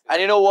 And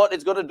you know what?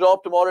 It's going to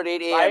drop tomorrow at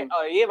 8 a.m.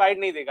 Ye white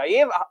nahi dega.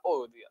 Ye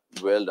oh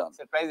dear. Well done.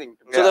 Surprising.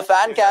 So the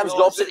fan cams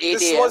drops at 8 a.m.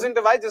 This wasn't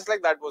a white, just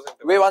like that wasn't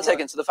a white. Wait 1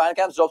 second. So the fan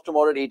cams drops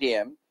tomorrow at 8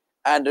 a.m.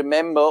 And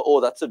remember, oh,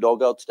 that's a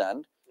dog out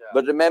stand. Yeah.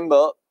 But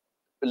remember,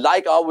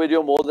 like our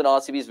video more than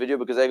RCB's video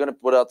because they're going to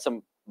put out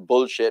some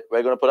bullshit.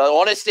 We're going to put out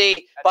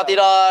honesty.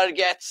 Patidar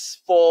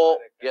gets 4,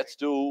 gets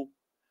 2,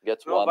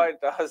 gets 1. No,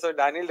 but so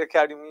Daniel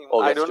Ricciardo meme.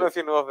 Oh, I don't know two. if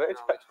you know of it.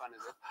 No, which one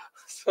is it?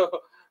 So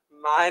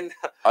man,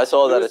 I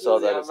saw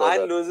that.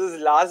 Man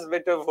loses last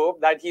bit of hope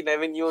that he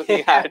never knew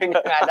he had.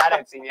 That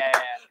I've seen. Yeah.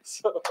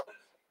 So,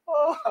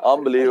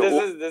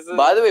 unbelievable. This is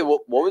By the way,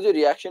 what was your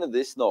reaction to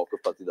this knock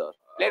of Patidar?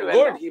 Played well,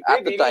 good. no? He played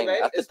At the really time,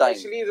 well, at the time.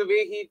 especially the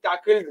way he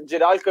tackled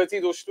Gerald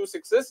Curti, those 2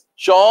 sixes.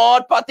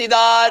 Shot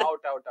Patidar. Out.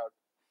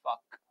 Fuck.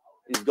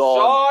 He's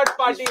gone.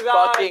 Shot He's Patidar.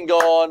 fucking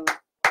gone.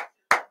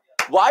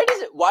 Why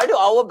do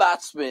our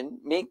batsmen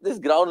make this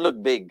ground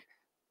look big?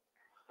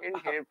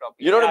 Didn't hit it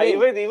properly. You know what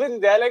I mean? Even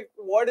they're like,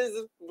 what are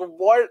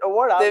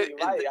They- we?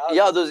 Why?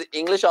 yeah, those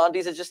English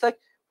aunties are just like,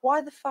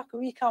 why the fuck are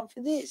we come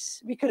for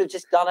this? We could have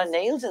just done our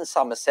nails in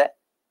Somerset.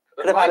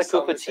 Could have Why had a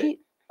cup of Somerset? tea.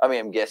 I mean,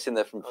 I'm guessing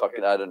they're from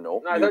fucking, I don't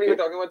know. No, I thought you were UK.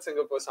 talking about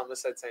Singapore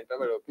Somerset Centre,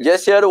 but okay.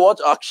 Just here to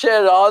watch Akshay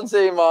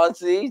Ransi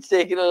Mansi. He's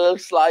taking a little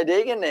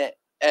sliding in it.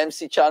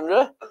 MC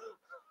Chandra.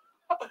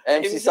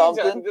 MC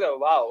something. Chandra,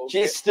 wow.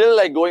 Okay. She's still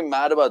like going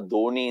mad about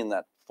Dhoni in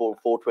that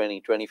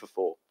 420, 20 for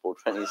 4,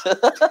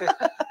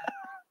 420s.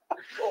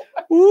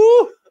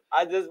 Woo!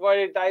 At this point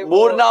in time,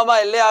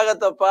 Murnama ille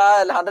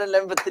agatappa,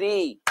 111 for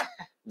 3.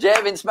 Jay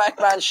Vince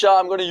McMahon Shah,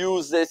 I'm going to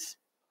use this.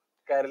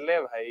 kar le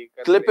bhai,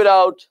 kar Clip le. it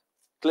out.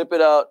 Clip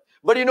it out.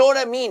 But you know what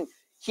I mean?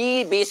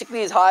 He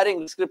basically is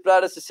hiring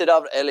scriptwriters to sit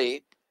out LA.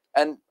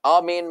 And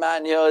our main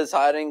man here is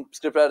hiring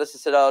scriptwriters to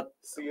sit out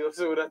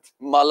Surat.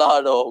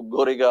 Malad or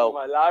Goregaon.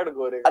 Malad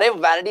Goregaon. अरे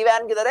vanity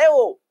van किधर है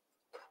वो?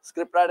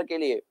 Scriptwriter के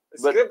लिए.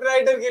 But Script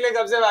writer के लिए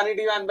कब से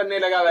vanity van बनने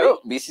लगा भाई? bro,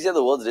 BCC are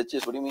the world's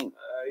richest. What do you mean?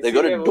 They're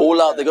going to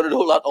dole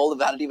out all the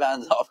vanity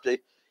vans after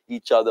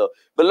each other.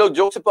 But look,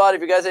 jokes apart,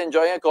 if you guys are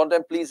enjoying our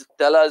content, please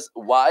tell us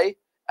why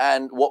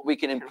and what we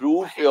can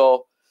improve.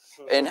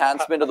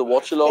 enhancement of the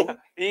Watchalong.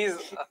 He's.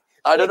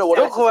 I don't know what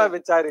else हुआ to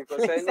बेचारे को,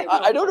 say.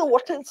 I don't know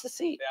what else to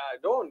see. Yeah,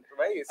 don't.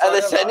 Bhai, And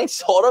they're sending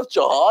Saurav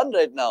Chauhan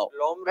right now.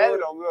 Longer.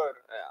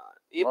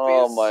 Yeah.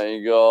 Oh my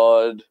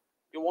God.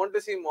 You want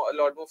to see a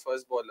lot more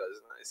first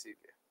bowlers.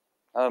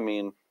 I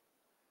mean,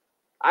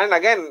 and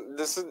again,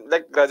 this is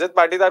like Rajat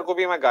Patidar ko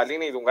bhi main gali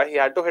nahi dunga. He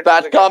had to hit.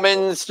 Pat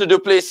Cummins to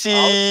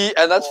Duplessis,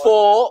 and that's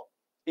 4.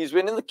 He's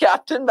winning the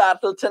captain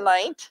battle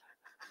tonight.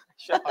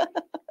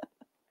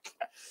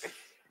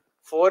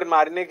 4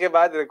 मारने के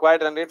बाद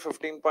required run rate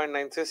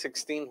 15.9 से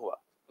 16 हुआ.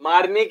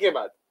 मारने के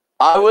बाद.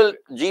 I will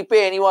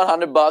GPay anyone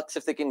 $100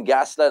 if they can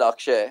gaslight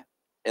Akshay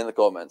in the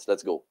comments.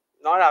 Let's go.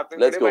 Not happening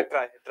Let's today, go.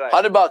 but try.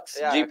 $100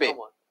 Yeah, GPay. come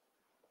on.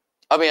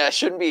 I mean, I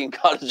shouldn't be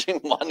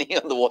encouraging money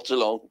on the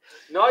Watchalong.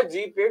 Not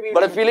GPay.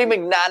 But I'm feeling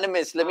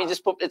magnanimous. Let me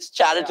just put it's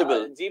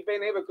charitable. GPay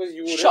nahi because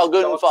you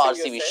Shagun for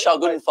RCB.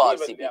 Shagun for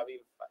RCB.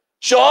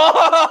 Sure.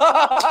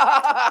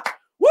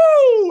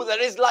 Woo!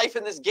 There is life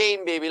in this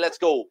game, baby. Let's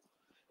go.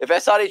 If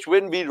SRH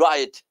win, we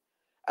riot.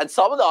 And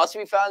some of the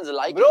RCB fans are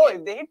like, bro,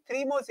 if they hit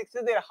 3 more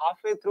sixes, they're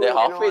halfway through. They're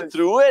halfway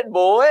through it,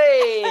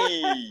 boy.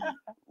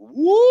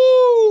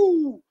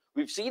 Woo!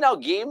 We've seen how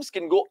games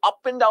can go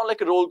up and down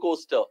like a roller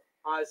coaster.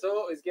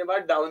 So इसके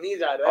बाद down ही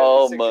जा रहा है.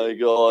 Oh my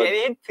God. Can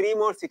he hit 3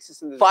 more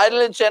sixes in this Final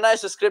in Chennai,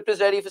 so script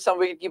is ready for some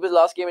wicketkeepers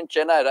last game in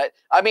Chennai, right?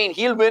 I mean,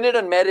 he'll win it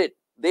on merit.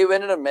 They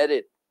win it on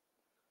merit,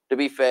 to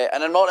be fair.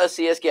 And I'm not a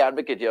CSK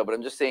advocate here, but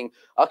I'm just saying,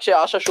 Akshay,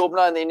 Asha,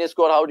 Shobna in the Indian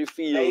squad, how do you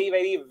feel?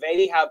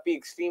 Very happy,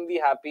 extremely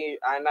happy.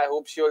 And I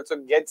hope she also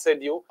gets a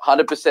due.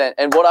 100%.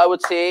 And what I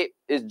would say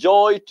is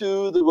joy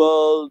to the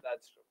world.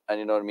 That's true. And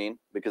you know what I mean?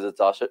 Because it's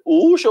Asha.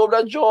 Ooh,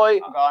 Shobna, joy.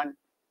 Gone.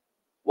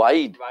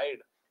 Wide.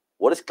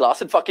 What is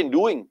Klaasen fucking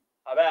doing?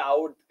 Abhi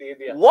out de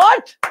diya.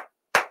 What?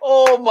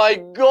 Oh my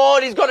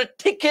God, he's got a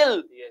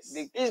tickle. Yes.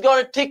 He's got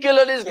a tickle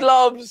on his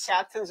gloves.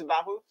 Captain's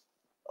baffle.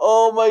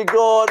 Oh my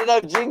God, and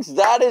I've jinxed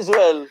that as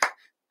well.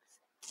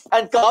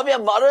 And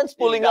Kavya Maran's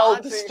pulling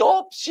out the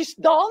stops. She's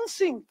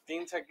dancing.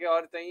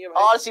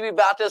 RCB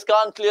batters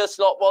can't clear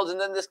slot balls, and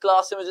then this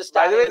Klaasen was just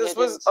By the standing. way, this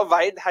was a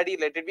wide had he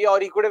let it be, or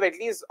he could have at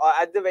least,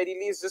 at the very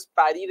least, just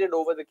parried it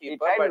over the keeper.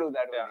 He tried to do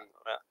that.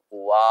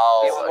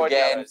 Wow,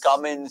 again,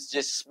 Cummins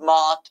just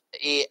smart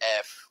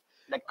AF.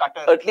 Like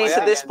cutter. At least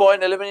at this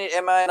point, eliminate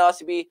MI and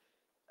RCB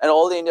and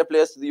all the India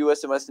players to the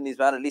US and West Indies,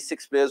 man. At least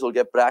 6 players will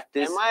get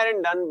practice. MI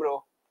aren't done,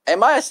 bro.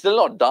 MI is still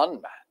not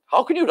done, man.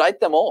 How can you write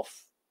them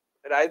off?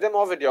 Write them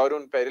off at your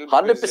own peril.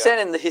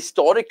 100%, and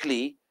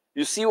historically,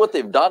 you see what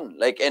they've done.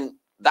 Like, and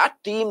that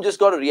team just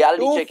got a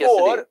reality check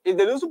yesterday. If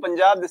they lose to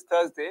Punjab this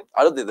Thursday,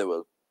 I don't think they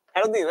will.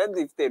 I don't think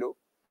if they do.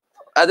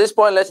 At this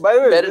point, let's By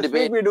the way, better this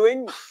debate. week we're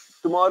doing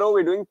tomorrow.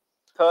 We're doing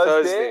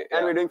Thursday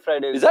and we're doing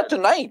Friday. Is that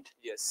tonight?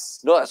 Yes.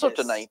 No, that's not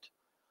tonight.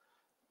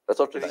 That's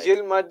not tonight.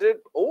 Real Madrid.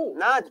 Oh,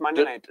 nah, it's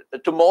Monday night.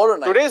 Tomorrow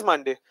night. Today's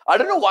Monday. I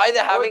don't know why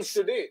they're having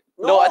today.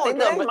 No, I think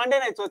it's Monday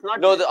night, so it's not.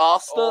 No, today.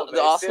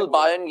 the Arsenal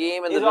Bayern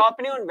game and it's the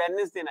happening on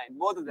Wednesday night.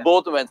 Both of them.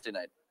 Both on Wednesday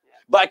night. Yeah.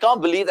 But I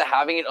can't believe they're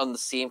having it on the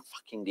same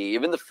fucking day.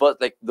 Even the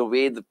first, like the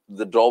way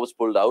the draw was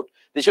pulled out,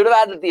 they should have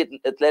added the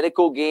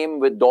Atletico game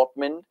with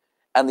Dortmund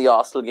and the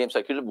Arsenal game, so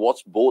I could have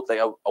watched both. Like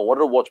I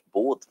wanted to watch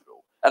both,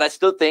 bro. And I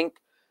still think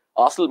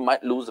Arsenal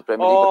might lose the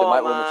Premier League, but they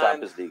might win the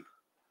Champions League.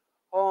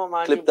 Oh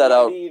man, clip that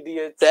out.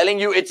 Idiots. I'm telling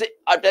you, it's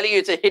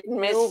a hit and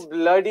miss. You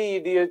bloody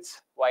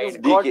idiots. Wide.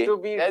 Got to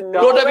be.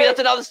 That's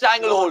another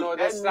strangle No,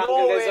 there's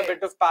a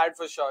bit of pad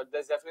for sure.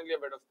 There's definitely a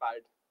bit of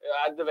pad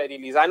at the very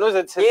least. I know it's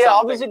hit something.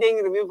 Obviously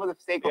taking a review for the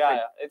sake of it. Yeah,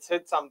 it's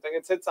hit something.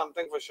 It's hit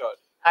something for sure.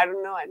 I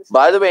don't know.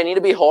 By the way, I need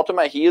to be hot on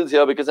my heels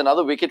here because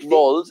another wicket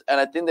falls, and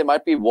I think they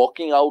might be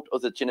walking out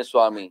of the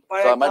Chinnaswamy.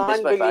 So I might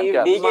miss my fan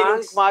cam.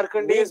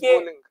 Markandeya is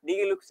bowling.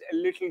 DK looks a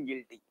little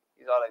guilty.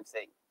 Is all I'm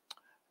saying.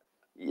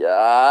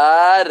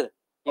 Yaar.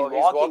 He's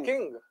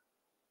walking.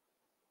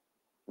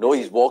 No,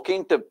 he's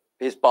walking to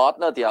his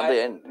partner at the other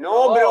end.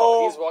 No,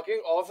 bro. He's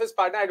walking off his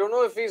partner. I don't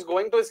know if he's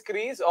going to his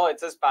crease. Oh,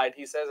 it's his pad.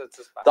 He says it's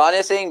his pad.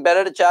 Tanya saying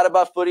better to chat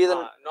about footy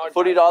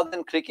rather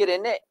than cricket,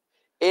 innit?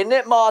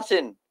 Innit,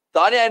 Martin?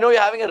 Tanya, I know you're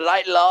having a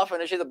right laugh,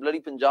 and she's a bloody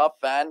Punjab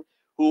fan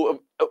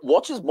who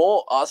watches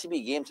more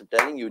RCB games. I'm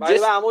telling you,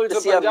 just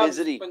to see our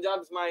misery.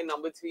 Punjab's my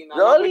number 3 now.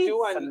 Really?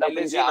 Number 2 and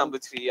LSG number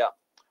 3. Yeah.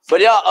 But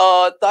yeah,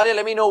 Tanya,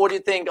 let me know what do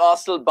you think.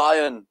 Arsenal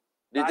Bayern.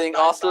 Do you think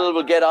Arsenal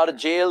will get out of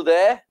jail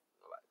there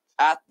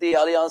at the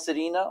Allianz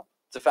Arena?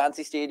 It's a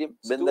fancy stadium.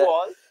 Been there.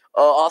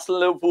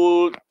 Arsenal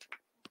Liverpool.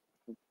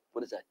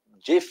 What is that?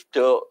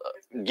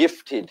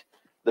 Gifted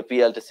the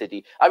PL to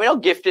City. I mean,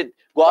 not gifted.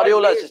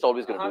 Guardiola is just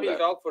always going to do that. We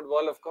talk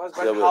football, of course,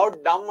 but how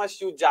dumb must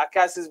you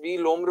jackasses be?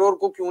 Lomror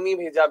को क्यों नहीं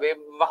भेजा बे?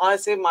 वहाँ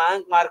से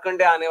Mayank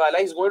Markandeya आने वाला.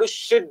 He's going to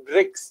shit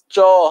bricks.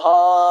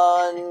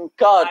 Chauhan,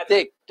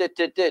 Karthik,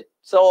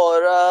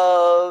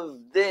 Saurav,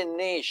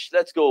 Dinesh.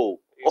 Let's go.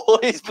 Oh,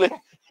 he's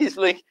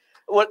playing.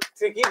 What?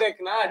 Tricky deck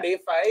na, day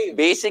 5.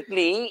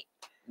 Basically,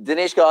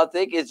 Dinesh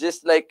Karthik is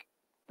just like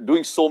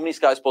doing so many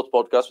Sky Sports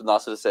podcasts with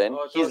Nasser Hussain.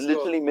 He's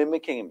literally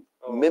mimicking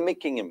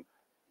him.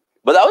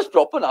 But that was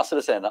proper Nasser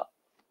Hussain.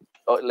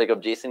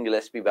 of Jason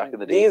Gillespie back in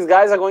the day. These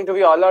guys are going to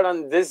be all out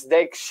on this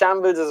deck.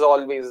 Shambles as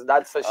always.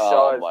 That's for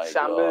sure. My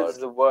Shambles God. is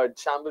the word.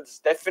 Shambles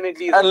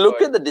definitely is And the look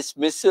word. at the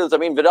dismissals. I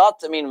mean,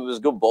 Virat, it was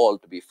good ball,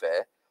 to be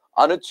fair.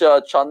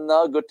 Anuj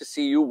Channa, good to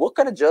see you. What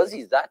kind of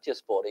jersey is that you're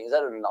sporting? Is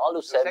that a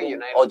Ronaldo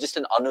 7 or just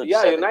an Anuj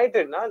 7?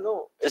 United,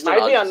 no. Just It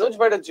might be an Anuj,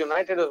 but it's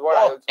United is what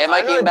I would say.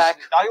 MI came back.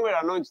 Talking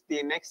about Anuj,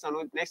 the next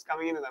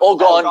coming in. Oh,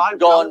 gone.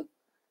 Plum.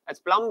 That's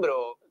Plum,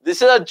 bro.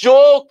 This is a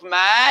joke,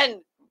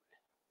 man.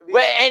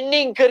 We're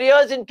ending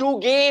careers in 2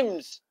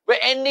 games.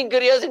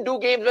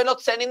 We're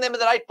not sending them at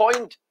the right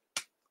point.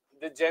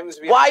 The gems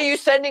Why are you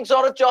sending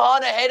Saurav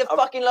Chauhan ahead of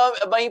fucking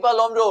Mahipa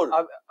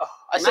Lomror?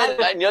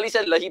 I nearly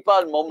said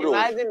Lahipa and Momror.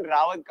 Imagine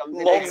Rawat comes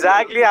in.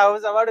 Exactly. I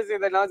was about to say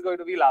that now it's going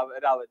to be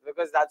Rawat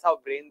because that's how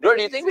brain. Bro,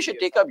 do you think we should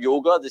take up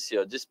yoga this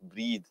year? Just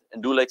breathe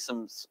and do like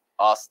some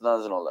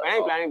asanas and all that. When are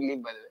you planning to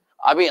leave, by the way?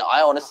 I mean,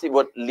 I honestly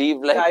would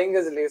leave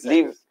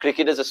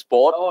cricket as a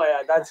sport. Oh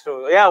yeah, that's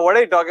true. Yeah, what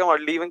are you talking about?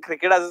 Leaving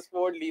cricket as a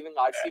sport, leaving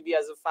RCB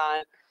as a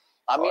fan.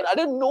 I mean, I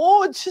don't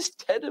know. It's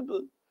just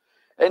terrible.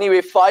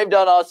 Anyway, 5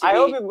 down RCB. I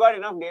hope you've got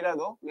enough data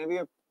though. Maybe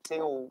you're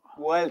saying a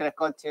world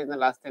record change in the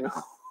last 10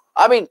 hours.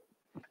 I mean,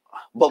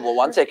 but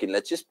 1 second.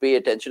 Let's just pay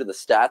attention to the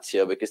stats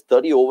here because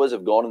 30 overs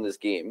have gone in this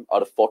game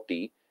out of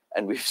 40,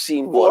 and we've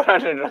seen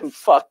 400 runs.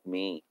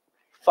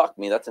 Fuck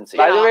me, that's insane.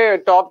 By the way,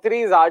 top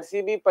 3 is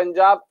RCB,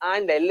 Punjab,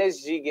 and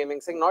LSG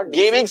Gaming Singh. Not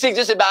Gaming Singh.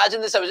 Just imagine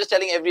this. I was just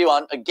telling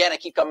everyone again. I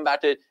keep coming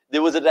back to it.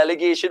 There was a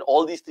relegation.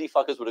 All these 3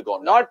 fuckers would have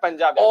gone down. Not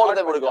Punjab. All of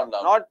them would have gone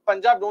down. Not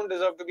Punjab. Don't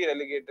deserve to be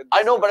relegated.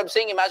 I know, but I'm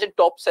saying imagine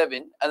top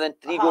 7 and then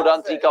 3 go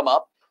down, 3 come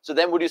up. So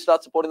then would you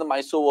start supporting the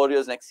Mysore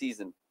Warriors next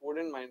season?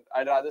 Wouldn't mind.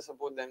 I'd rather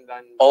support them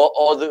than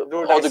or the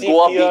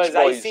Goa Beach Boys.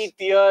 I see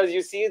tears.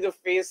 You see the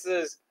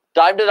faces.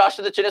 Time to rush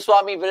to the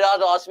Chinnaswamy. Virat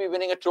RCB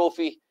winning a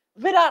trophy.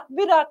 Virat.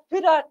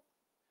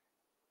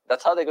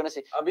 That's how they're going to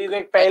say. Abhi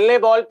like pehle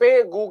ball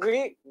pe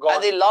googly gone.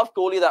 And they love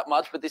Kohli that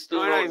much, but they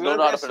still don't know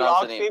how to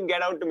pronounce the name.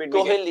 Get out to mid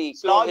Kohli.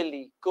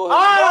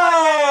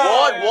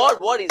 Ah!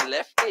 What? He's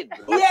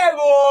left-handed, bro. Yeah,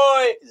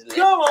 boy.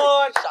 Come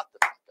on. Shut the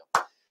fuck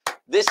up.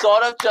 This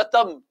sort of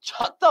Chatham.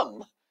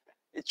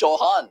 It's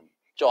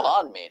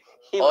Chauhan, mate.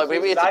 Or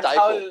maybe it's a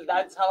typo.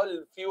 That's how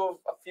a few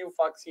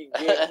fucks he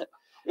gave.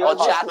 Or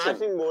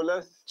Chatham.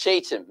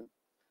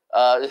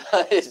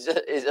 Is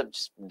a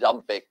just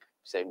dumb pick.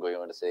 Same going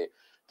on to say.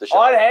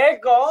 और है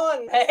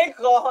कौन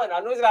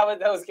अनुज रावत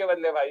है उसके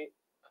बदले भाई.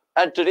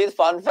 And today's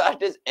fun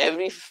fact is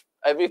every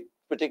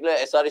particular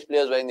SRH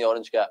player is wearing the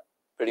orange cap.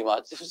 Pretty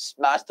much,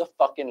 smash the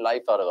fucking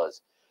life out of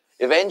us.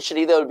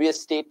 Eventually, there will be a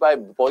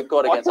statewide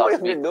boycott against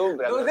RCB.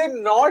 Do they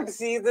not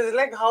see this?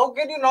 Like, how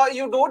can you not?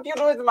 You know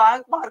it's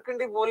Mayank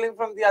Markanday bowling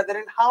from the other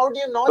end. How do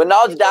you not? But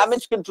now it's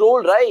damage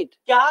control, right?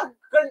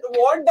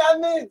 What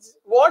damage?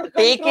 What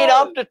control? Take it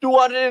up to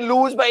 200 and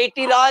lose by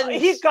 80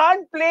 runs. He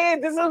can't play.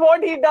 This is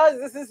what he does.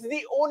 This is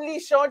the only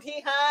shot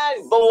he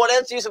has. But what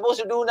else are you supposed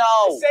to do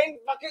now? Send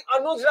fucking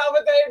Anuj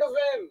Rawat ahead of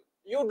him.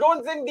 You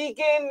don't send DK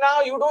in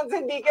now. You don't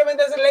send DK when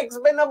there's a leg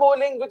spinner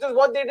bowling, which is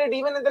what they did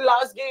even in the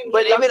last game.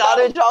 But even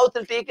Anuj Rawat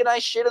will take a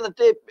nice shit on the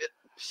pitch.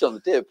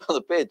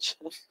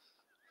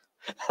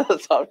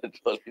 That sounded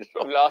really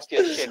wrong. You've lost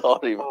your shit.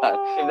 Sorry, man.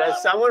 If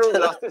there's someone who's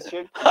lost his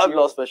shit, I've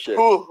lost my shit.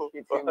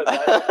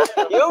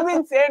 You've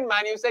been saying,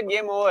 man. You said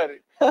game over.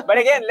 But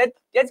again,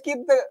 let's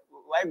keep the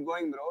vibe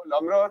going, bro.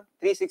 Lomror,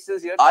 3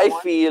 6s here. I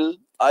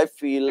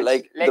feel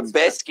like the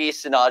best case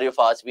scenario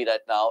for RCB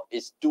right now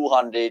is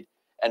 200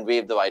 and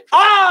wave the white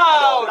flag.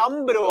 Oh,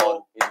 Plum,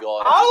 bro. He's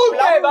gone.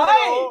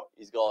 Out,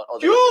 He's gone. Oh,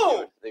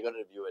 they're going to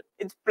review it.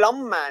 It's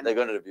Plum, man. They're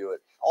going to review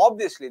it.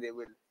 Obviously, they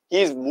will.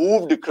 He's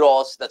moved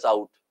across. That's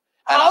out.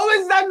 And how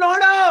is that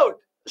not out?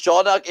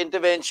 Shonak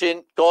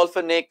intervention, call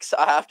for Knicks.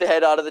 I have to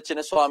head out of the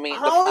Chinnaswamy.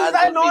 How is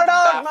that not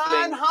out,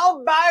 man?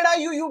 How bad are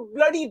you, you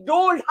bloody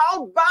dolt?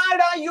 How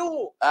bad are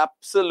you?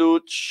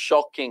 Absolute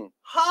shocking.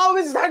 How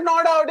is that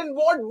not out? In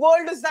what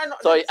world is that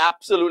not? Sorry,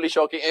 absolutely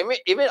shocking.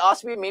 Even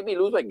RCB maybe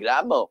lose by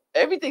grammar.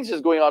 Everything's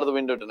just going out of the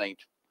window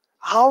tonight.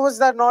 How is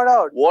that not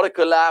out? What a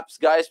collapse.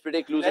 Guys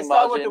predict losing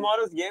margin. Let's talk about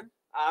tomorrow's game.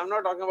 I'm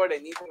not talking about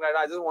anything right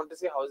now. I just want to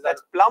see how is that.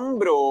 That's Plum,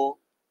 bro.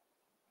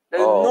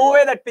 There's no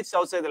way that pitched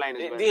outside the line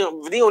as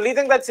well. The only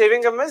thing that's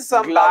saving him is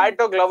some bat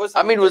or glove or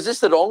something. I mean, was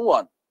this the wrong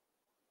one?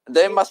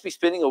 They must be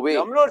spinning away.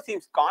 Lomror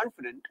seems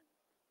confident.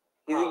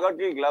 He's got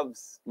real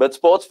gloves. But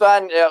sports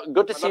fan,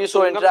 good to see you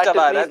so interactive.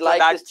 Please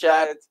like this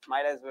chat.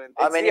 Might as well.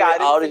 I'm anyway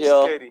out of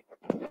here.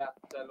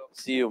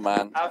 See you,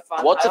 man.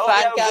 What's the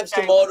fan camps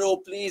tomorrow?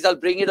 Please, I'll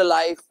bring it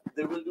alive.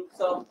 They will do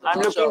some. I'm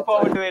looking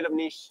forward to it,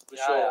 Avanish. For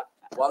sure.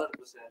 100%.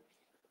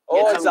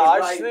 Oh, it's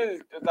Arsenal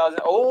 2000.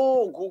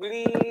 Oh,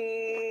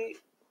 googly.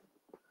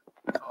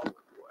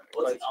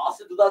 Was it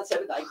Arsenal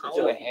 2007? How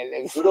the hell?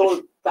 Good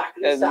old back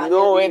in the There's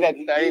no way that's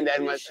turning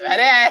that much.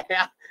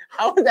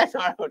 How is that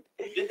not out?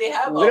 Did they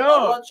have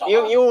bro,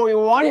 you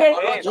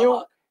wanted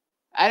you.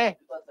 I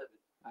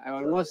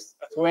almost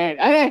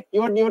swear.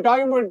 You were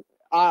talking about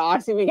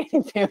RCB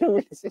getting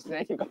favorable decision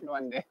and you got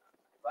one there.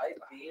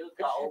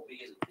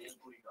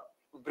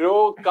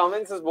 Bro,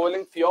 Cummins is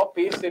bowling pure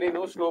pace today,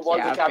 no slow ball.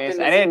 The captain.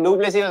 Arey,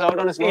 Duplessis was out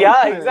on a slow.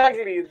 Yeah,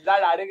 exactly.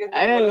 That arrogance.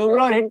 Arey,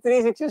 Lumrod hit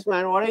 3 sixes,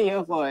 man. What are you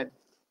here for?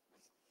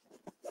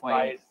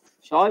 Wide.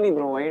 Surely,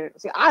 bro. Wide.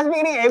 See, ask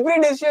me every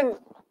decision.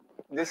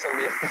 This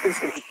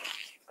only.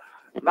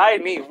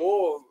 Right, me.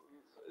 Wo,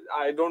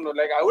 I don't know.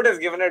 Like, I would have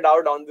given it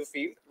out on the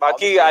field.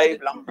 Baki,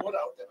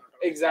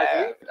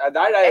 exactly. That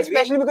I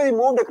Especially because he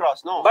moved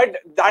across, no? But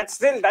that's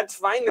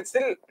fine. It's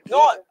still.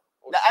 No.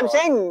 I'm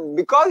saying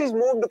because he's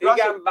moved across.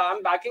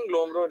 I'm backing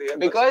Lomro here.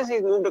 Because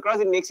he's moved across,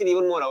 it makes it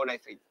even more out, I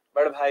think.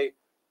 But भाई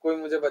कोई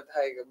मुझे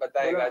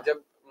बताएगा जब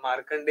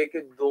मार्कंडे के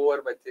 2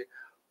 over बचे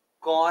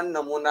कौन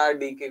नमूना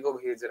DK को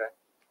भेज रहा है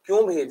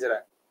क्यों भेज रहा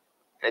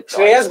है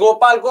श्रेयस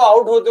गोपाल को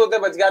आउट होते होते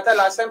बच गया था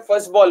लास्ट टाइम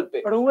फर्स्ट बॉल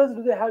पे But who else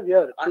do they have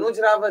here? अनुज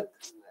रावत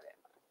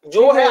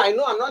जो है I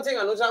know I'm not saying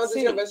Anuj Rawat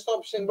is your best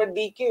option but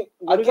DK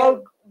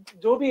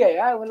जो भी है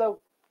यार मतलब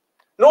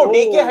no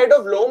DK ahead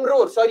of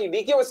Lomro sorry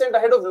DK was sent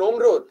ahead of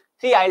Lomro.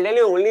 See, I'll tell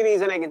you the only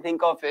reason I can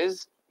think of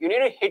is you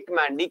need a hit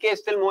man. DK is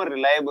still more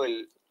reliable.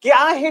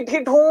 क्या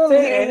hit home?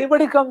 Say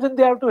anybody comes in,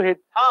 they have to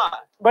hit.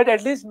 But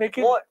at least make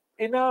it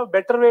in a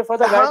better way for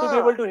the guy to be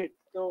able to hit.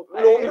 So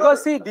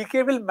because see,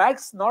 DK will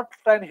max not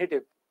try and hit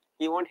him.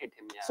 He won't hit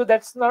him. Yeah. So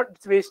that's not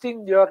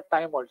wasting your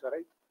time also,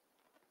 right?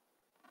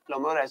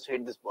 Lomro has to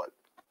hit this ball.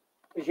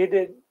 He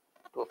did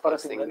for a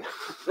single.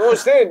 No,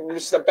 say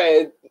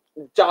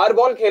 4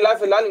 ball खेला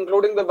फिलहाल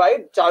including the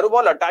wide 4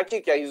 ball attack ही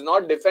क्या he's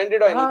not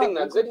defended or anything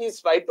that's it he's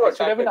tried to attack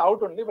should have been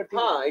out only but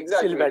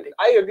exactly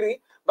I agree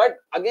but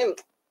again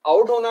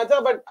out होना था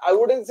but I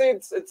wouldn't say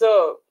it's a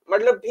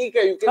मतलब ठीक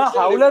है you can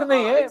still howler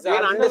नहीं है exactly. you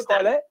can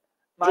understand है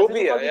जो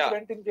भी है yeah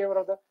went in favor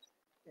of the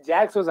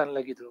Jax was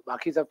unlucky though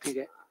बाकी सब ठीक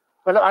है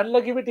मतलब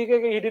unlucky भी ठीक है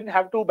कि he didn't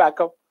have to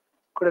back up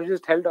could have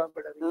just held on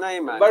but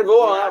नहीं man but वो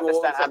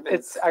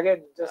it's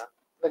again just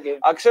the game.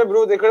 Akshay,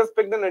 bro, they could have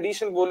picked an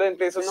additional bowler in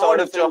place of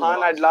Saurav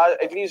Chauhan.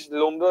 At least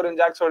Lomro and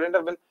Jax wouldn't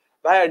have been.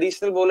 Why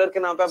additional bowler के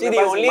नाम पे अपने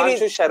पास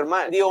Himanshu Sharma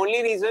है. The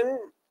only reason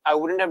I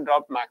wouldn't have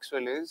dropped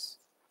Maxwell is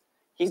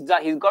he's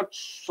got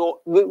so.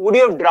 Would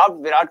you have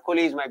dropped Virat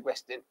Kohli? Is my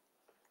question.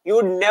 You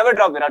would never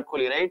drop Virat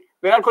Kohli, right?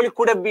 Virat Kohli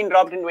could have been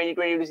dropped in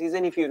 2022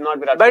 season if he's not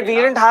Virat Kohli. But we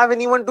didn't have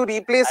anyone to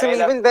replace him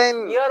even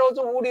then. Here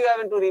also, who do you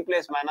have to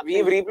replace, man?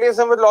 We've replaced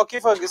him with Lockie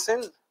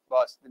Ferguson.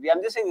 Boss,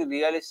 I'm just saying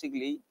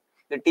realistically,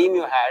 the team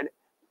you had.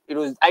 It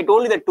was. I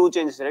told you the 2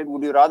 changes, right?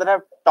 Would you rather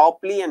have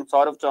Topley and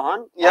Saurav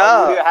Chauhan?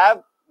 Yeah. Or would you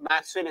have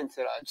Maxwell and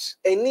Siraj?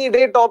 Any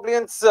day Topley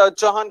and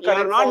Chauhan.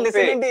 You're not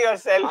listening to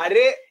yourself.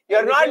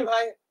 You're not.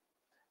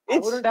 I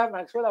wouldn't have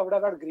Maxwell. I would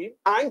have had Green.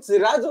 And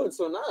Siraj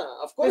also, na?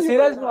 Of course.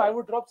 Siraj, no. I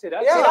would drop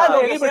Siraj.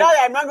 Yeah, Siraj,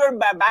 I'm not going to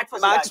bat for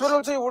Siraj. Maxwell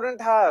also you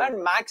wouldn't have.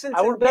 And Maxwell.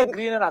 I would have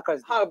Green and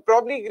Akash.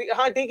 Probably Green.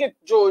 ठीक है.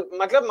 जो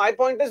मतलब my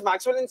point is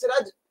Maxwell and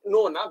Siraj.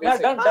 No, na. Yeah,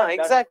 done,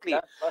 exactly.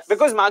 Done.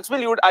 Because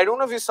Maxwell, I don't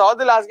know if you saw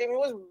the last game. He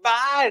was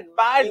bad.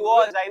 He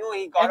was. I know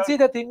he got. And see,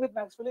 the thing with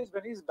Maxwell is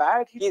when he's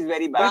bad, he's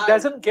very bad. He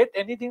doesn't get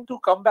anything to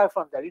come back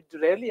from that. It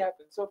rarely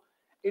happens. So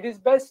it is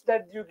best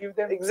that you give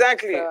them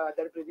exactly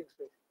that breathing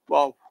space.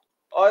 Wow.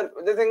 Or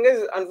the thing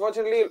is,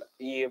 unfortunately,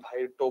 ये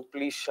भाई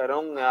Topley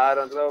शर्म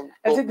यार मतलब.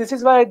 And see, this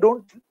is why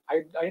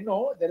I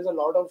know there is a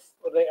lot of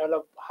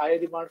high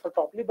demand for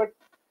Topley, but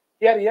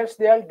yeah, yes,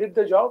 they all did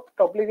the job.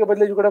 Topley के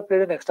बदले you could have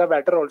played an extra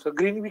batter also.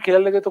 Green भी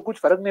खेलने लगे तो कुछ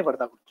फर्क नहीं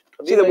पड़ता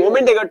कुछ. See, the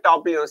moment they got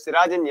Topley,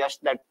 Siraj and Yash,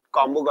 that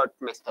combo got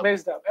messed up.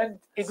 And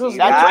it was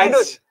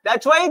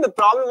that's why the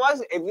problem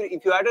was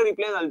if you had to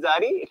replace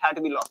Alzari, it had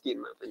to be Lockie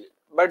in my opinion.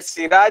 But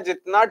Siraj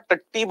इतना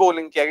टट्टी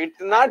bowling किया,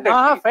 इतना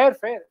टट्टी.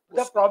 Fair.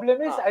 The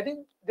problem is, I think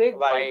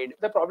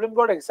the problem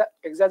got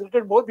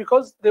exaggerated more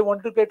because they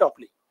want to play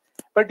Topley.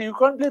 But you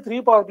can't play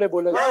 3 power play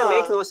bowlers. Yeah, it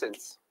makes no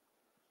sense.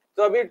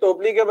 So अभी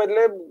Topley के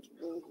बदले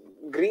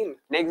Green.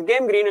 Next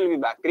game, Green will be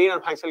back. Green or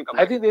Maxwell come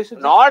back. I think they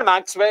should not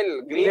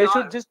Maxwell. Green. They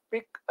should just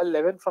pick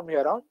 11 from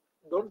here on.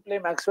 Don't play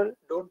Maxwell.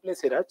 Don't play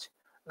Siraj.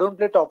 Don't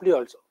play Topley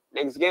also.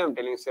 Next game, I'm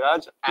telling you,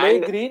 Siraj. Play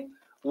Green.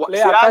 Play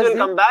Siraj will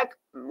come back.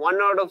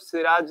 1 out of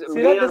Siraj.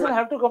 Siraj doesn't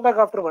have to come back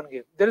after 1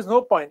 game. There is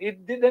no point.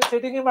 Then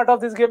setting him out of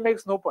this game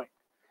makes no point.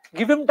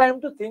 Give him time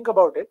to think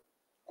about it.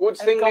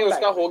 कुछ thing नहीं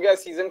उसका हो गया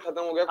season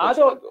खत्म हो गया हाँ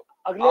तो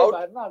अगले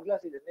बार ना अगला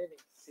season नहीं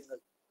single.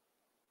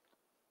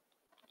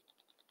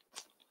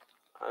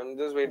 I'm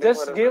just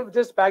waiting.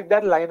 Just pack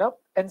that lineup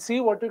and see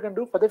what you can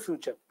do for the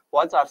future.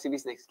 What's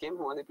RCB's next game?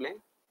 Who are they playing?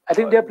 I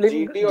think they are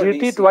playing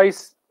GT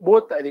twice.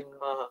 Both I think.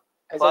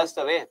 First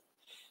away.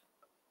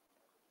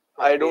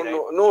 I don't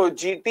know. No,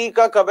 GT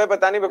का कब है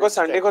पता नहीं because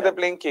Sunday को they're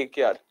playing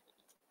KKR.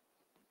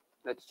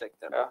 Let's check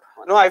that.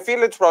 No, I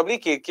feel it's probably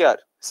KKR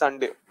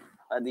Sunday.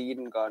 At the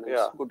Eden Gardens.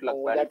 Yeah. Good luck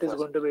batting. That is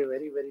going to be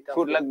very, very tough.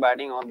 Good luck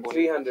batting or bowling.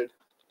 300.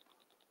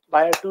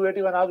 By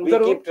 281 hours. We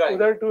keep trying.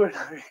 Udhar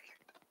 281.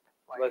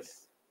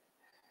 Bas.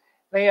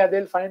 Yeah,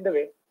 they'll find a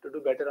way to do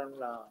better on.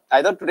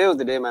 I thought today was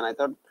the day, man.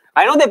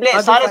 I know they play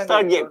SRH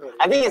third game.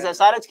 I think it's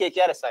SRH,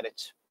 KKR,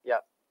 SRH. Yeah.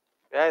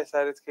 Yeah,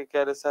 SRH,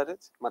 KKR,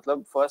 SRH.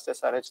 मतलब first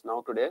SRH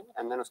now today,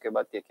 and then उसके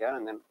बाद KKR,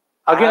 and then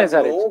Again have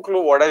SRH. no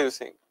clue. What are you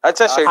saying?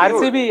 अच्छा schedule.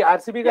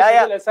 RCB का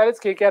Yeah, schedule SRH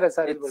KKR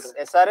SRH बोल रहा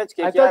है. SRH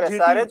I KKR thought GT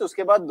SRH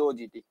उसके बाद 2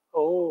 जीती.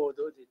 Oh,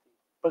 2 जीती.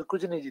 पर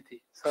कुछ नहीं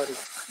जीती. Sorry.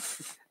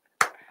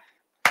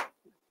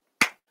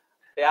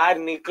 यार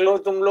निकलो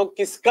तुम लोग.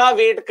 किसका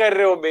वेट कर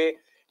रहे हो बे?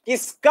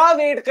 किसका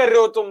वेट कर रहे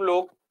हो तुम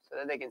लोग? So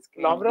that they can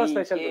scream Lomro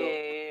special,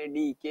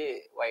 DK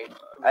wide.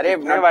 अरे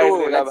Not wide to,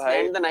 देगा let's भाई.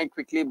 end the night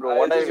quickly, bro. I'll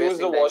What are just you use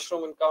the wasting time?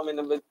 washroom and come in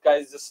a bit,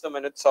 guys. Just a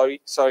minute. Sorry.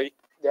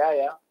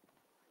 Yeah.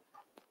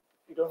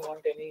 You don't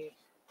want any.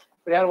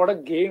 But yeah, what a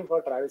game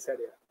for Travis Head.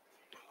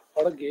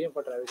 What a game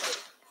for Travis Head.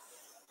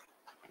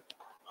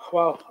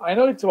 Wow. I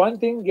know it's one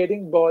thing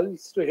getting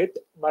balls to hit,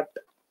 but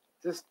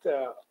just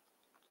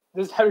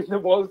having the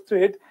balls to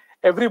hit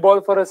every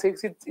ball for a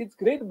 6, it's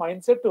great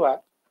mindset to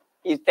have.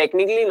 He's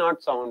technically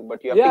not sound,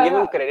 but you have to give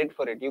him credit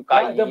for it. You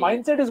can't. The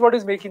mindset is what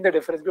is making the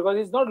difference because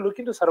he's not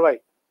looking to survive.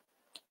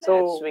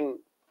 So swing.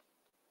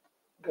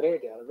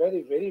 Great, yeah.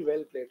 Very, very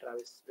well played,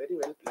 Travis. Very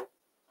well played.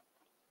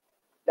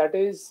 That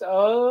is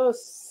a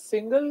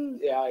single.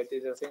 Yeah, it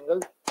is a single.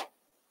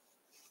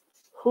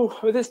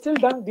 But they still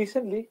done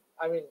decently.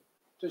 I mean,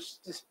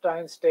 just try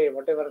and stay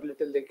whatever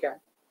little they can.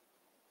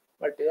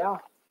 But yeah,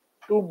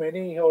 too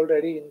many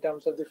already in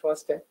terms of the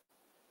first 10.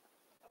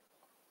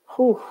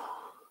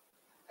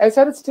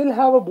 SRH still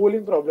have a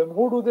bowling problem.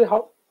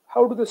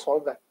 How do they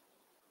solve that?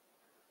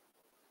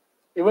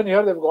 Even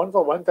here, they've gone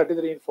for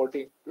 133 in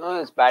 14. No,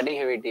 it's batting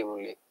heavy team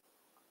only.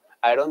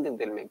 I don't think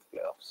they'll make the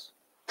playoffs.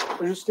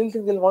 But you still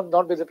think they'll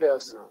not be the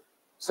players? No.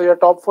 So your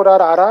top 4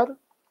 are RR,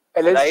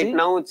 LSG? Right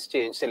now, it's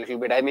changed a little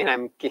bit. I mean,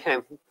 I'm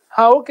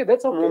okay,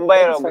 that's okay.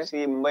 Mumbai,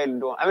 obviously, Mumbai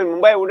don't. I mean,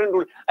 Mumbai wouldn't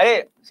rule.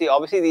 See,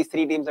 obviously, these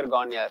 3 teams are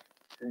gone, yeah.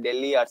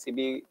 Delhi,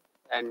 RCB,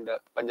 and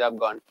Punjab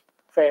gone.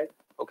 Fair.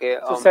 Okay.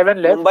 So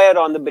 7 left. Mumbai are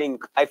on the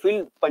brink. I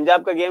feel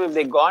Punjab ka game, if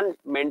they gone,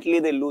 mentally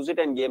they lose it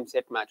and game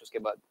set match uske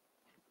baad.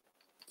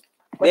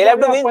 They'll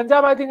have to win.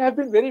 Punjab, I think, have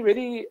been very,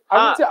 very,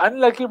 I would say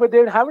unlucky, but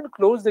they haven't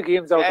closed the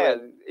games out. Yeah,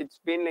 it's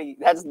been like,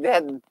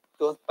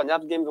 those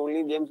Punjab games,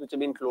 only games which have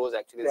been closed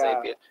actually this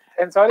IPL.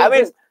 And sorry, I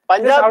mean,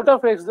 Punjab out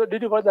of X,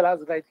 did you watch the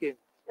last night game?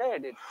 Yeah, I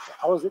did.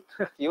 How was it?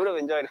 You would have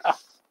enjoyed it.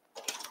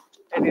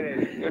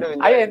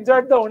 I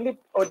enjoyed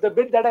the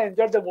bit that I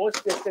enjoyed the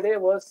most yesterday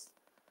was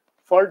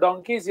for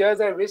donkey's years,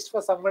 I wished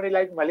for somebody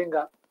like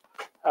Malinga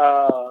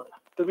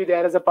to be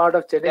there as a part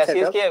of Chennai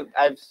setup. CSK,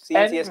 I've seen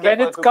and CSK when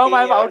for it's come,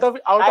 I'm out of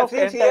I've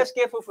seen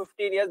CSK for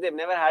 15 years. They've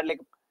never had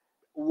like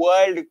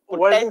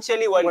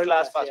potentially world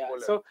class fast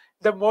bowler. So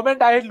the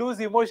moment I lose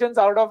emotions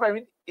out of, I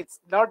mean, it's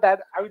not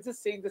that. I was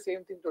just saying the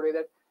same thing today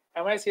that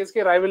MI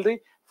CSK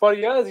rivalry, for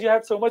years you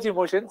had so much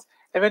emotions,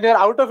 and when you're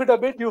out of it a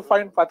bit, you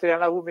find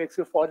Patriana who makes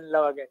you fall in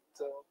love again.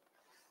 So,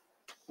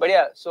 but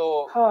yeah,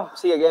 so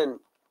see again,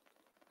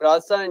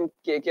 Rajasthan and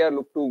KKR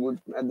look too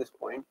good at this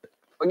point.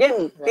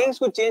 Again, things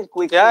could change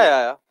quickly.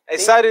 Yeah.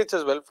 SRH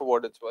as well, for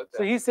what it's worth.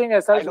 So he's saying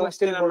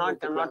SRH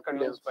I'm not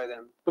convinced by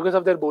them because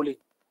of their bowling.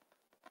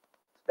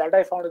 That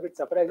I found a bit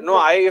surprising. No,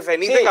 if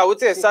anything, I would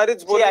say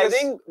SRH bowling. I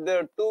think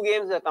the 2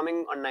 games that are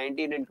coming on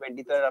 19th and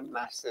 23rd are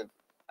massive.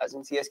 As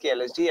in CSK,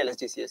 LSG,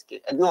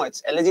 CSK. No,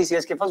 it's LSG,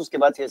 CSK first,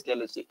 uske baad CSK,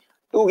 LSG.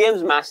 2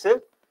 games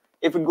massive.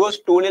 If it goes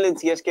 2-0 in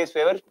CSK's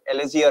favor,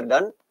 LSG are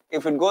done.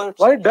 If it goes...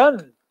 Why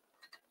done?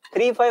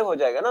 3-5 ho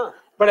jayega na.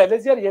 But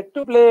LSG are yet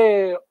to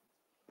play...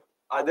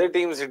 Other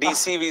teams,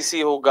 DC,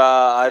 VC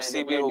hoga,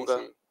 RCB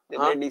hoga. They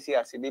played DC,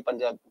 RCB,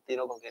 Punjab,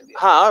 तीनों को खेल दिया.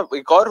 हाँ,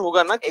 एक और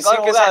होगा ना किसी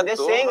के साथ. They're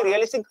saying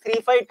realistic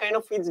 3-5 kind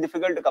of feels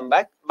difficult to come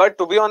back. But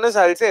to be honest,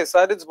 I'll say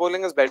SRH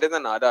bowling is better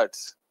than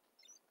RR's.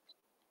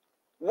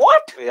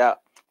 What? Yeah.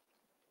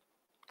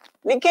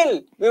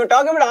 Nikhil, we were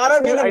talking about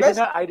RR being the best.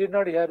 I did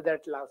not hear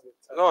that last bit.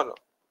 No.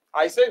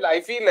 I said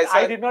I feel SRH.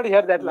 I did not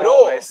hear that last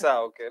bit.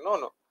 Bro, okay.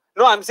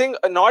 No, I'm saying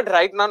not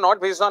right now,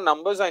 not based on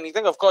numbers or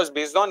anything. Of course,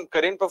 based on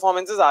current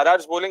performances,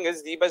 RR's bowling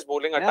is the best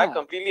bowling attack.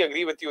 Completely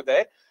agree with you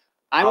there.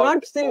 I'm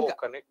not still.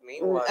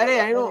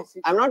 I know.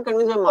 I'm not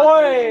convinced by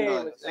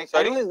Markande. Like,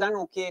 I know he's done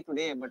okay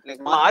today, but like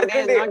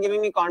Markande is not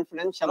giving me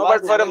confidence. No,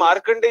 but for a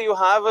Markande, you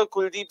have a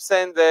Kuldeep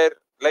Sen there.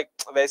 Like,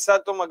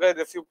 Vaisa tum agar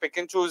if you pick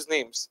and choose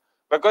names.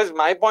 Because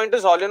my point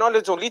is, all in all,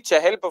 it's only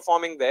Chahal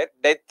performing there.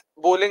 Death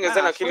bowling is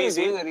an Achilles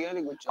heel. Doing a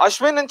really good job.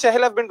 Ashwin and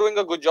Chahal have been doing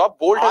a good job.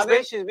 Bolt has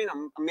been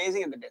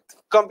amazing at the death.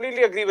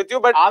 Completely agree with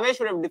you. But Avesh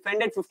would have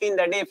defended 15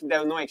 that day if there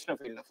was no extra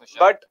fielder for sure.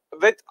 But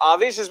with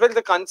Avesh as well,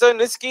 the concern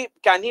is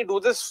can he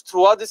do this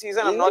throughout the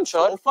season? I'm not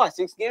sure. So far,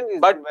 6 games.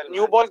 But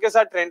new ball ke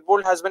saath Trent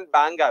Bolt has been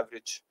bang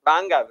average.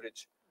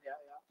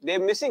 They're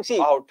missing. See,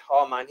 out.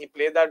 Oh man, he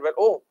played that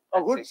well.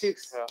 A good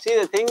 6. Yeah. See,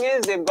 the thing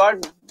is,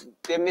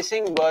 they're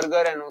missing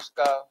Berger and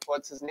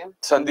what's his name?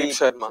 Sandeep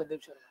Sharma.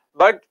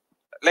 But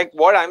like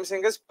what I'm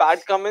saying is,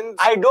 Pat Cummins.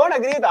 I don't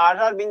agree with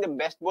RR being the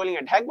best bowling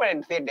attack,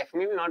 but they're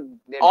definitely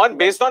not.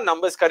 Based on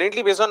numbers,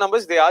 currently based on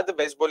numbers, they are the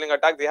best bowling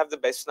attack. They have the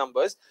best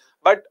numbers.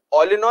 But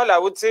all in all, I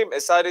would say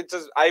SRH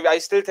is. I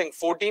still think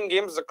 14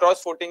 games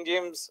across 14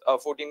 games.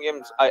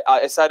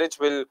 SRH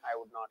will. I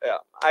would not. Yeah,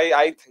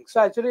 I think so.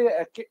 So actually,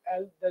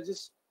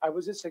 I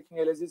was just checking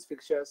LSG's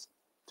fixtures.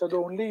 So the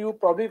only you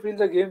probably feel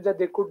the games that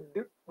they could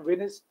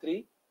win is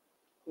 3.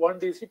 1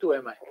 DC,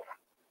 2 MI.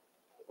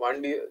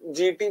 1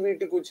 GT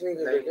कुछ नहीं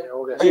खेलेंगे.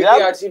 Okay.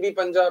 GT RCB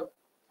Punjab.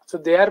 So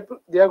they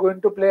are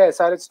going to play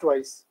SRH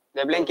twice.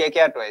 They're playing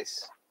KKR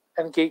twice.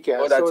 And KKR.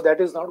 Oh, so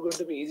that is not going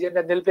to be easy. And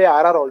then they'll play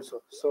RR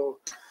also. So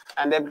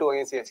and they'll do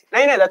against CSK.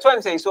 No, that's what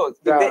I'm saying. So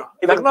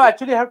Lucknow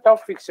actually have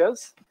tough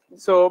fixtures.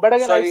 So, but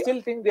again, I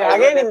still think they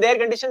again in their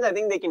conditions, I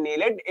think they can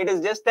nail it. It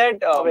is just that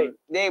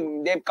they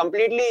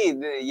completely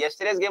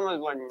yesterday's game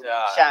was one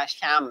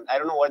sham. I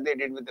don't know what they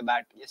did with the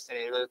bat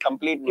yesterday. It was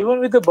complete.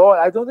 Even with the ball,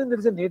 I don't think there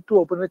is a need to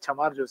open with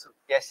Chamar Joseph.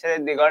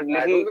 Yesterday they got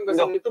little. I don't think there's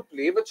a need to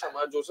play with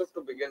Chamar Joseph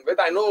to begin with.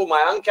 I know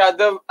Mayank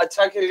Yadav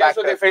अच्छा खेल गया,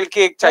 so they felt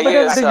कि एक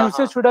चाहिए. The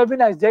usage should have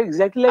been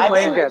exactly like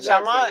Mayank Yadav.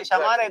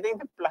 Shamar, I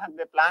think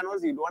the plan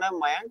was you don't have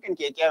Mayank and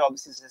KKR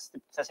obviously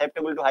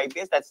susceptible to high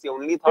pace. That's the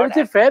only thought. It's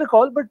a fair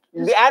call, but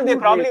they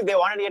probably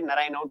wanted to get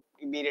Narayan out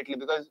immediately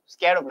because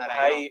scared of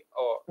Narayan.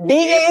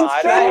 DK in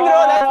spin,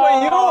 bro. That's for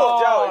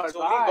you. It's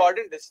only got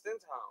in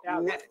distance.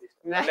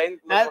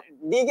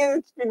 DK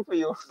in spin for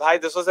you. Bhai,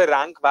 this was a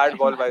rank bad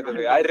ball, by the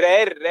way. A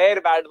rare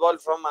bad ball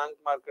from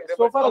Mayank Market.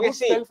 So far, okay,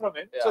 see, from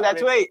him. So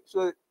that's why.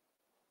 So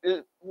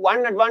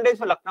one advantage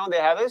for Lucknow they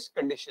have is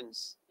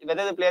conditions.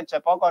 Whether they play at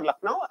Chepauk or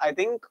Lucknow, I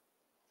think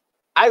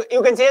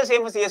you can say the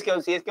same for CSK.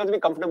 CSK will be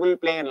comfortable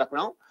playing in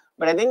Lucknow,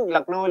 but I think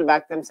Lucknow will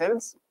back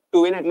themselves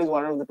to win at least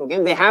one of the 2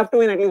 games. They have to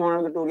win at least one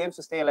of the 2 games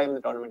to stay alive in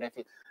the tournament, I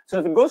feel. So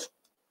if it goes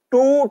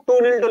 2-0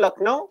 to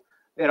Lucknow,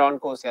 they're on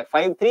course here.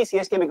 5-3,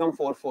 CSK become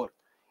 4-4.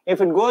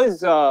 If it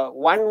goes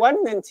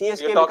 1-1, then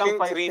CSK You're talking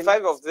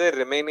 3-5 of the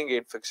remaining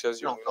 8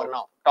 fixtures. No, for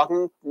now.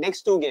 Talking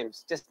next 2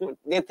 games.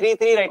 They're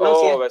 3-3 right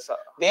now.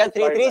 They are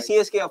 3-3,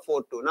 CSK are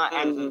 4-2. No?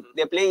 And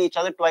they're playing each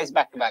other twice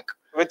back-to-back.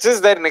 Which is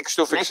their next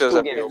 2 fixtures.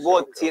 Next 2 games.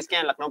 Both CSK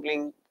and Lucknow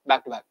playing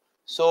back-to-back.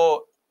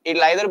 So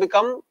it'll either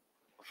become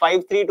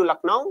 5-3 to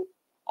Lucknow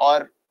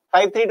or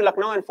 5-3 to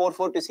Lucknow and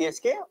 4-4 to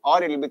CSK,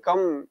 or it'll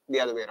become the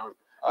other way around.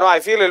 No, I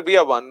feel it'll be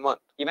a 1-1.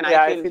 Even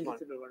I feel it's 1-1.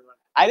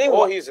 I think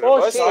he's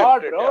reverse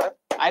shot, bro.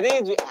 I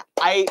think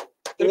I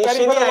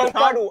initially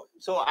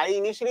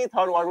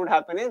thought what would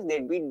happen is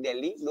they'd beat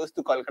Delhi, lose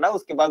to Kolkata,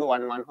 uske baad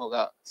 1-1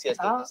 hoga CSK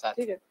ke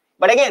saath.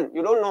 But again,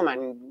 you don't know,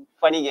 man.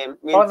 Funny game.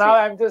 For now,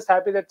 I'm just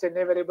happy that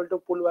Chennai were able to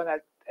pull one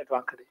at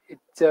Wankhede.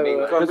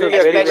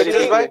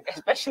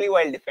 Especially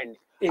while defending.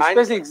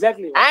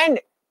 Exactly. And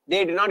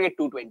they did not get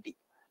 220.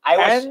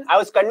 I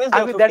was convinced.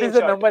 I mean, that is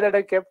the number that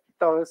I kept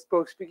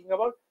speaking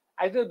about.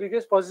 I think the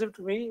biggest positive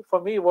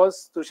for me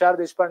was Tushar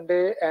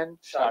Deshpande and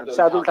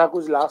Shardul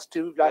Thakur's last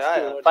two.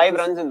 5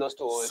 runs in those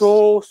 2 overs.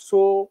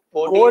 So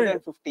 14 gold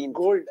and 15.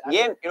 Gold.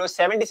 Game, it was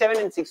 77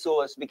 in 6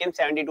 overs, became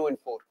 72 in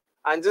 4.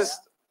 And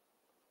just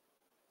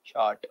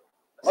short.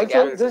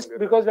 Also, just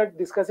because we're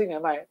discussing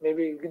MI,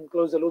 maybe you can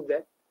close the loop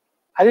there.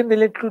 I think they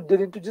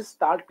need to just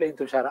start playing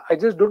Tushara. I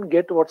just don't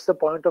get what's the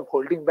point of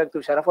holding back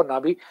Tushara for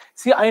Nabi.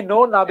 See, I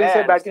know Nabi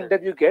say batting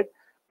that you get,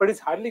 but he's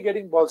hardly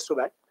getting balls to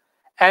bat.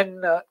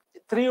 And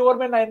 3 over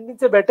mein 9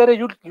 innings better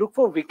you look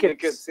for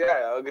wickets.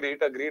 Yeah,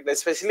 agreed.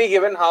 Especially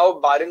given how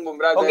barring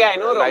Bumrah. Okay, I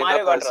know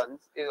Romario got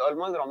runs. It's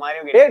almost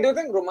Romario getting. Hey, do you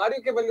think Romario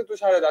ke badle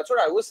Tushara? That's what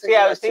I was thinking.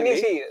 I was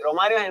thinking,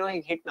 Romario, I know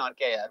he hit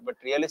Narke, but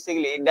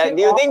realistically,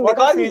 do you think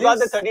because he got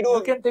the 32?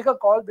 You can take a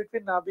call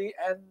between Nabi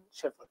and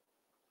Sheffield.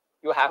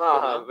 You have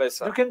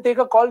to. You can take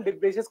a call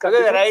basis.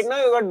 Right now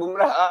you got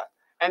Bumrah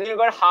and you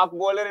got half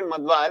bowler in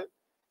Madhwal.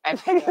 And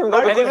then you've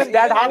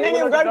got I'm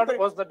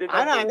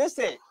just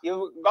saying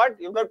you've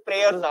got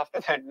prayers after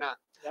that, na.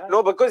 Yeah.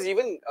 No, because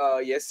even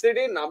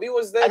yesterday Nabi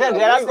was there.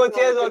 Gerald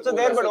Coetzee is also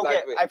there, but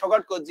okay, I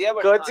forgot Coetzee.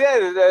 But Coetzee,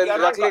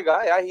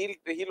 yeah,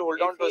 he'll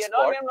hold on to a spot. If he had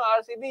not been to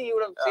RCB, he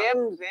would have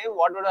same.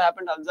 What would have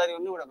happened to Ansari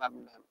only would have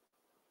happened to him.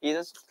 He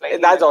just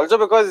that's also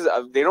because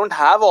they don't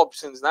have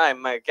options, na.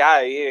 MI,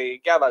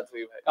 kya baat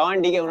hui bhai? Come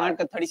on, DK, Unad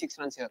got 36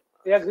 runs here.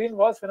 Yeah, Green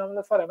was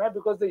phenomenal for MI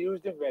because they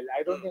used him well.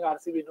 I don't think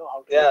RCB know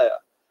how to. Yeah.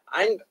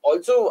 And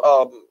also,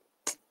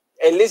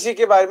 LSG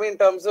ke baare mein in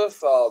terms of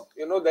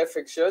their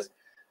fixtures,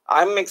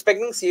 I'm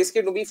expecting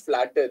CSK to be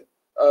flatter.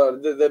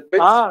 The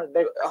pitch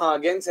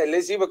against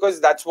LSG because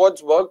that's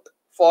what's worked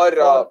for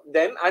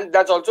them, and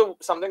that's also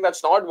something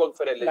that's not worked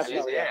for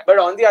LSG. But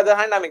on the other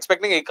hand, I'm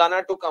expecting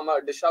Ekana to come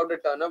out, dish out a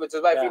turner, which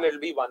is why I feel it'll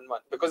be 1-1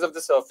 because of the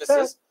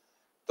surfaces.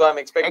 So I'm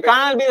expecting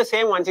Ekana will be the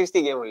same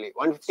 160 game only,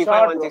 155,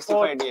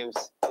 165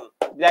 games.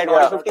 That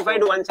 155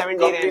 to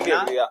 170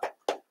 range.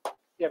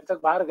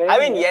 I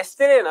mean,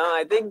 yesterday,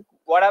 I think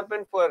what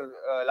happened for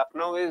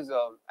Lucknow is,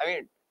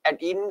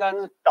 at Eden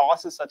Gardens,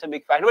 toss is such a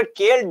big factor. But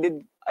KL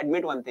did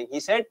admit one thing. He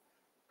said,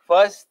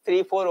 first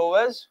 3-4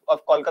 overs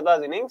of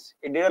Kolkata's innings,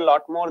 it did a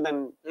lot more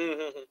than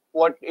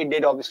what it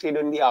did, obviously,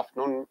 during the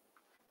afternoon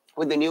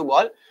with the new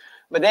ball.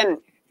 But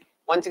then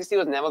 160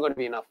 was never going to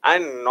be enough.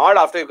 And not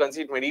after you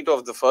concede 22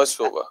 of the first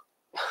over.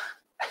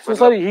 So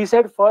sorry, he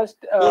said first.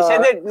 He said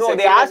that no.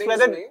 They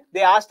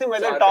asked him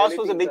whether toss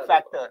was a big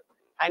factor.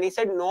 And he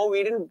said, no,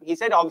 we didn't. He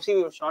said, obviously,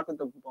 we were short with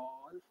the ball.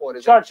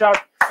 Short.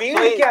 Field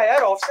क्या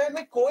यार? Offside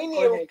में कोई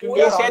नहीं है.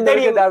 He said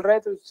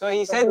that so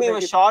he said we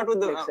were short with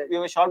the bat. We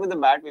were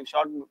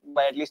short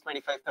by at least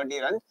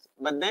 25-30 runs.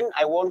 But then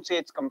I won't say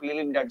it's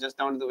completely just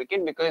down to the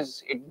wicket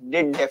because it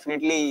did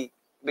definitely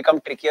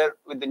become trickier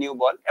with the new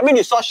ball. I mean,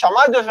 you saw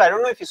Shamar Josh. I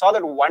don't know if you saw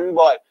that one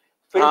ball.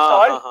 Phil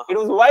Salt, it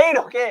was wide.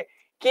 Okay,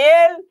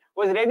 KL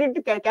was ready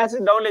to catch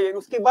it down. Like,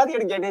 उसके बाद he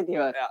had to get it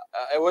here.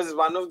 It was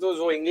one of those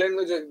वो England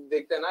में जो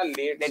देखते हैं ना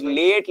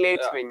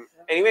late swing.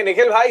 Anyway,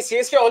 Nikhil bhai,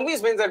 CSK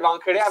always wins at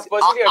Wankhede. I've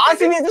personally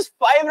RCB is just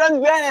 5 runs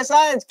behind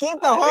SRH. Keep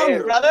the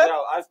home, brother.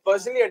 I've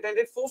personally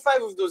attended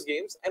 4-5 of those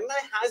games.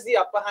 MI has the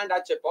upper hand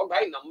at Chepauk.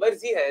 भाई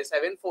numbers ही है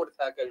 7-4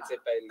 था कल से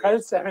पहले. कल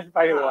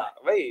 7-5 हुआ.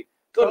 भाई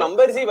तो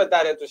numbers ही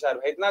बता रहे तुषार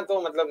भाई. इतना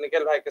तो मतलब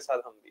निखिल भाई के साथ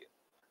हम भी है.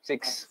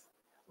 6.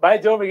 भाई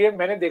जो गेम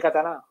मैंने देखा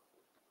था ना,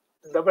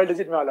 डबल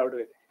डिजिट में ऑल आउट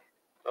हुए थे.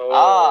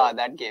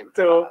 That game.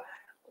 तो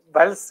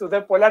बस उधर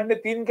पोलैंड ने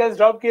 3 कैच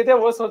ड्रॉप किए थे.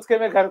 वो सोच के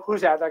मैं घर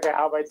खुश आया था कि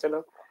हाँ भाई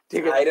चलो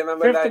ठीक है. I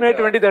remember that. 5th में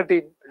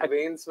 2013.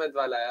 Dwayne Smith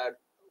वाला यार.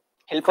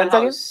 Hilton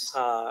House.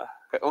 हाँ.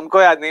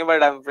 उनको याद नहीं,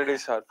 but I'm pretty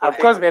sure. Of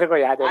course मेरे को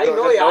याद है. I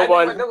know याद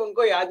है, मतलब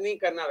उनको याद नहीं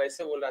करना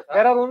वैसे बोल रहा था.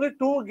 There are only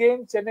 2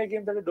 games, Chennai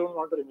games that I don't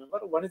want to remember.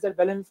 One is at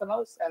Hilton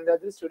House and the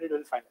other is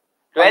 2012 final.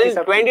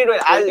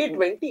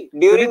 2020.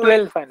 During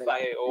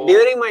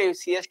my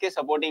CSK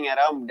supporting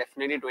era,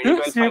 definitely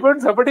 2012 final.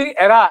 Supporting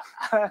era.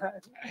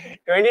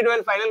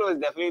 2012 final was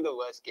definitely the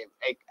worst game.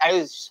 Like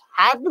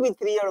have to be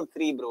 3 out of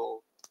 3,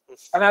 bro.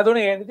 And I don't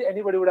think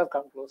anybody would have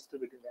come close to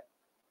beating that.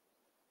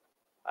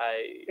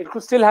 It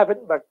could still happen,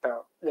 but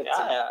let's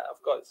see. Yeah,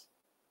 of course.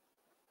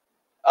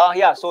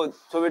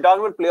 So we're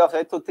talking about playoffs,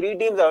 right? So 3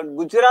 teams are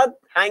Gujarat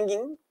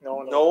hanging.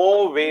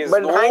 No ways.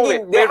 But no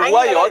hanging, way. Wait, who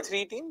are your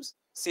 3 teams?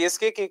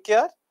 CSK,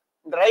 KKR?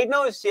 Right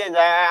now it's changed.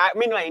 I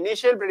mean, my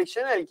initial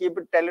prediction, I'll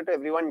tell it to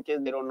everyone in case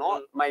they don't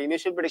know. My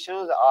initial prediction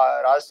was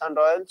Rajasthan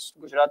Royals,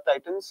 Gujarat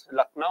Titans,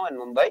 Lucknow and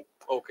Mumbai.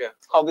 Okay.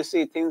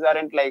 Obviously, things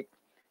aren't like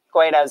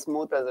quite as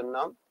smooth as of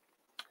now.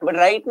 But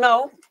right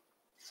now,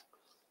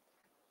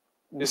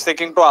 you're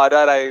sticking to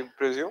RR, I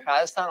presume?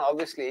 Rajasthan,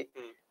 obviously.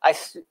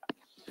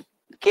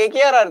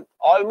 KKR are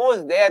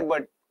almost there,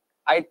 but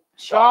I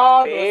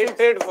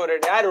waited for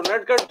it. यार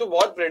उन्नतगढ़ तो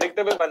बहुत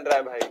predictable बन रहा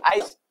है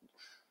भाई.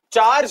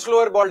 4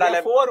 slower ball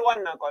डाले.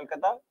 4-1 ना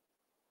Kolkata.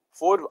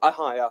 4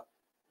 हाँ यार.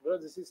 Bro,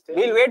 this is still.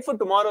 We'll wait for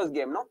tomorrow's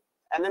game, no?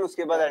 And then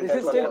उसके बाद. This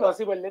is still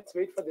possible. Let's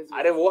wait for this.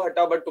 अरे वो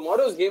हटा, but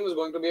tomorrow's game is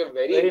going to be a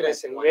very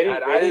interesting one.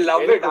 I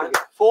love it.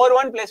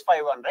 4-1 plus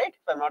 5-1, right?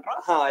 If I'm not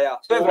wrong. हाँ yeah.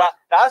 So if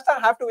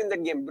Rajasthan have to win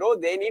that game, bro,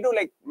 they need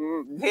to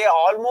they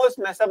almost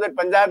mess up that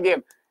Punjab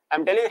game.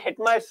 I'm telling you,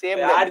 Hitmar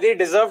saved them. They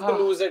deserve to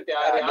lose it.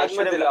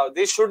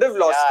 They should have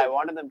lost it. I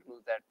wanted them to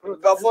lose that.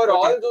 But for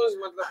all those,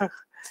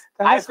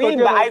 I feel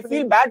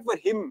bad for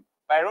him.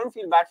 But I don't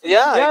feel bad for him.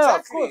 Yeah,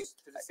 exactly.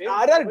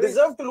 RR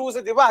deserved to lose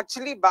it. They were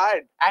actually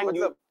bad. And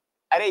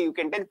you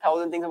can tell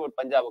 1,000 things about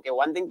Punjab. Okay,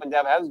 one thing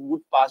Punjab has good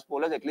fast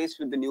bowlers, at least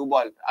with the new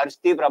ball.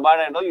 Arshdeep,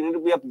 Rabada and all, you need to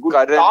be a good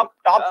top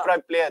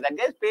player. That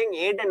guy is playing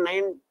 8 and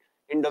 9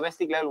 in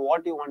domestic level.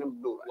 What do you want him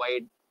to do?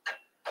 Wide.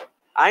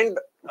 And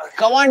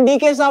come on,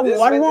 DK sir,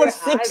 one more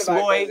 6,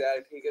 boy.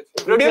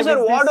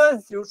 Producer, what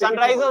does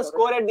Sunrisers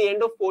score at the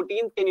end of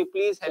 14th? Can you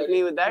please help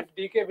me with that?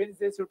 If DK wins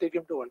this, you take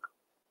him to World Cup.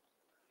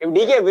 If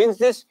DK wins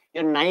this,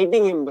 you're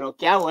knighting him, bro.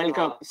 Kya World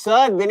Cup?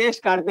 Sir,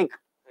 Dinesh Karthik.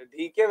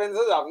 DK wins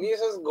this,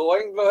 Avanish is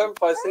going for him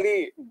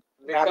personally.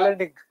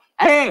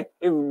 Hey,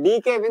 if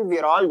DK wins,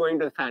 we're all going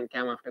to the fan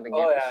cam after the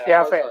game.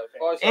 Yeah, fair.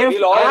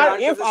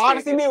 If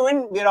RCB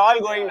win, we're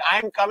all going.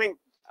 I'm coming.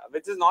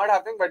 Which is not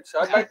happening, but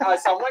sure. But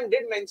someone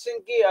did mention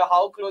ki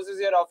how close is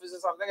your office or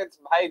something. It's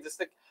just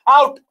like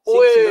out.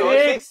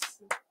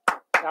 6.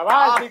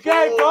 Shabash,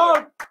 DK,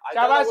 go.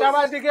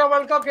 Shabash, DK,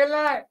 World Cup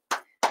खेलना है.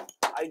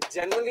 I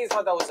genuinely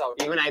thought that was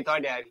out. Even I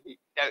thought,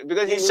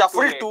 because he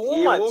shuffled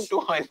too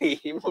much.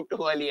 He moved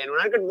too early, and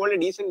Unarkad bowled a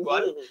decent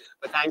ball,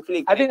 but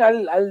thankfully. I think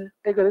I'll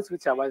take a risk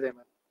with Shabash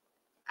Ahmed.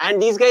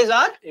 And these guys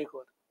are?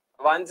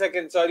 1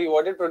 second, sorry.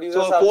 What did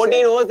producers say? So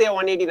 14 overs, they are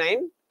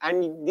 189,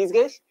 and these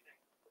guys?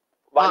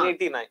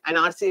 189. And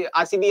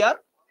RCB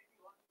are?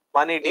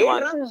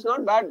 181. 8 runs,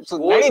 not bad. So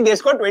they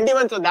scored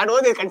 21, so that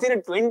over they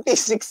considered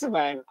 26,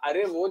 man.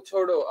 अरे वो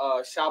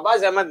छोड़ो.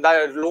 Shahbaz Ahmed,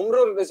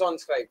 Lomro is on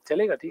strike.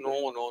 चलेगा ठीक.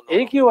 No.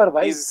 एक ही over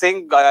भाई. He's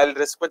saying I'll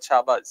respect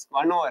Shahbaz.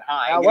 1 over.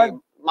 I agree.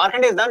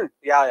 Markand is done.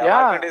 Yeah.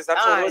 Markand is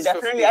done.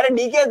 Definitely.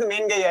 DK is the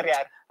main guy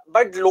here.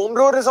 But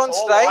Lomro is on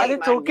strike.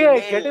 It's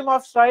okay. Get him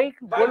off strike.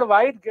 Bowl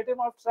wide. Get him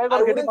off strike.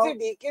 I wouldn't say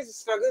DK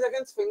struggles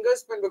against finger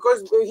spin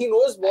because he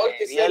knows ball.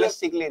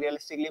 Realistically,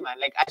 man.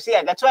 Like I see,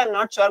 that's why I'm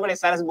not sure about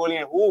SRS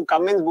bowling. Who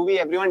Cummins, Bhuvi,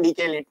 everyone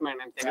DK lit, man.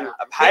 I'm telling you.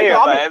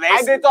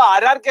 I say to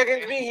RR ke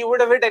against me, he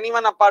would have hit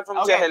anyone apart from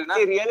Chahal.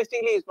 See,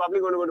 realistically, he's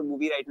probably going to go to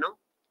Bhuvi right now.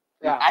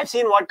 Yeah. I've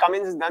seen what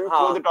Cummins has done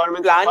through the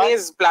tournament.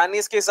 Plan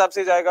is के हिसाब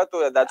से जाएगा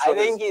तो that's. I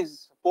think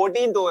he's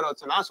 14th over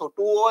also now, so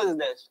 2 overs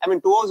there. I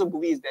mean 2 overs of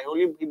Bhuvi is there.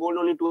 He bowled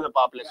only 2 in the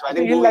power play. So I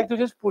think he'll like to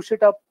just push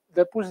it up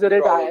they push the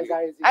rate Probably. as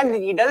high as he And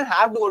can. he doesn't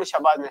have to go to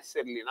Shabazz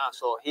necessarily, na.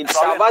 So he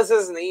probably. Shabazz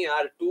is nahi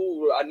yaar,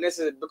 too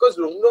unnecessary because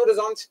Lungdor is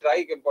on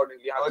strike.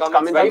 Importantly, Oh, it's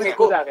Cummins Cummins bhai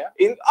also. meko Aa gaya.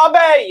 in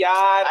abe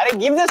yaar. Arey,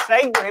 give the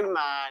strike to him,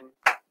 man.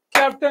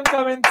 Captain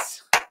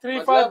Cummins,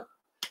 3 for. Matlab,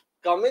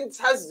 Cummins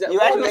has. You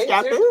had him as length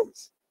captain?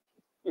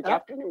 You Huh?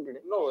 captain him today.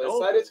 No, No.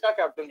 SRH ka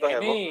captain to hai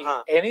wo. Any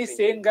Haan. any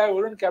sane guy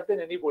wouldn't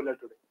captain any bowler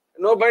today.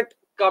 No, but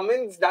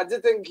Cummins, that's the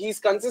thing. He's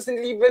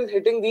consistently been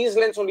hitting these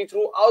lengths only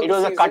throughout It the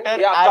was a season. cutter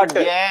Yeah, cutter.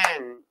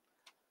 again.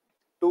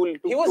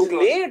 He was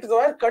late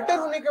though. यार cutter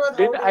होने के बाद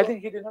Didn't, how I to-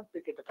 think he did not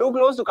pick it at Too all.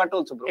 close to cut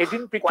also, bro. He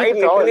didn't pick Quite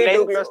it at all. literally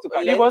too Length- close to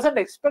cut. He wasn't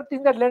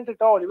expecting that length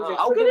at all. He was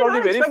How can expecting you only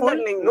not very expect full.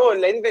 that length? No,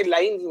 length,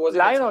 line was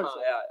Line हाँ, also.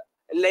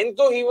 yeah. Length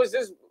तो he was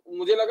just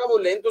मुझे लगा वो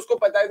length उसको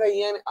पता था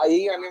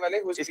यही आने वाले.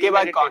 इसके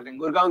बाद कौन?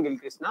 गुरगांव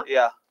गिलक्रिस्ट ना?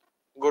 Yeah,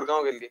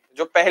 गुरगांव गिल्ली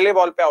जो पहले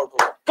बॉल पे आउट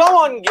हुआ. Come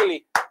on गिल्ली.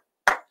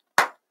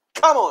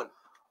 Come on.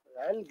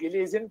 Well,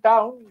 Gilly is in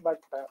town, but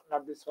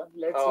not this one.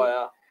 Let's Oh see.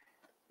 yeah.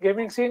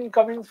 Gaming scene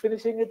Cummins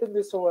finishing it in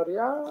this over.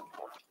 Yeah.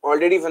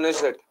 Already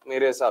finished it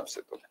मेरे हिसाब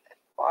से तो.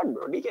 What,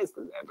 bro? DK is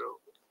still there, bro.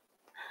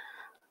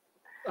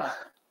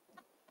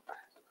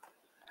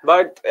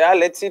 But yeah,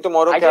 let's see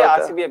tomorrow. Actually, क्या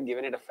होता है. RCB have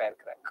given it a fair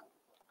crack.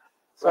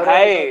 Sorry,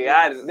 Hey,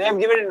 yaar. They have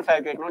given it a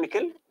fair crack, no,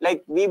 Nikhil?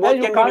 Like, we Yeah, both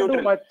you can be can't do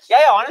neutral. much.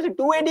 Yeah, honestly,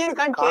 280 you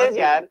can't chase,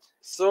 yaar.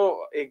 So,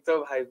 एक तो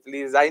भाई,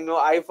 please. I know.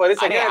 For a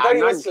second, I thought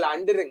he was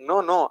slandering.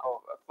 No.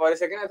 For a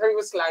second, I thought he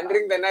was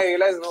slandering. Then I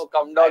realized, no,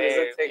 come dog is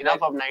a thing.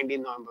 Enough of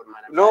 19th November,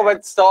 man. No,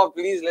 but stop,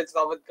 please. Let's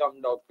stop with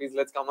come dog. Please,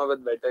 let's come up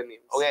with better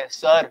names. Okay,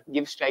 sir,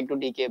 give strike to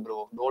DK,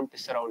 bro. Don't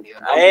piss around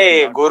here.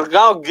 Hey,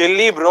 Gurgaon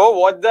Gilly, bro.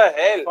 What the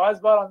hell?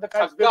 First ball on the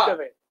catch, Chakka. whipped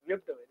away.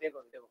 Whipped away.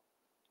 देखो.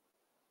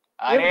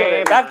 Whipped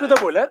away. Back to the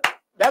bowler.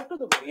 Back to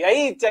the bowler.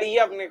 यही चाहिए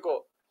अपने को.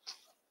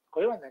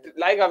 कोई बात नहीं.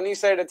 Like Avanish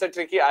said, it's a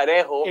tricky. अरे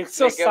हो.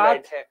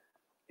 107.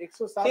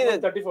 107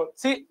 on 34.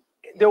 See,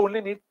 they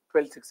only need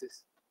 12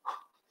 sixes.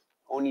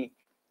 Only.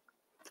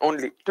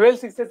 12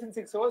 sixes in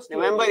 6 overs.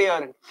 Remember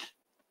your... It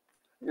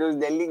was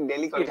Delhi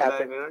It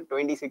happened.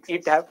 26.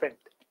 It happened.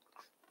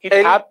 It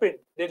happened.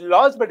 They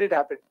lost, but it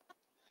happened.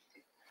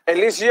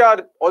 LSG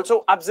are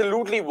also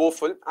absolutely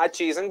woeful at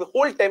chasing. The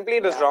whole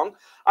template is wrong.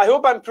 I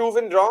hope I'm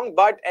proven wrong,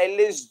 but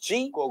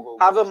LSG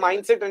have a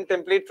mindset and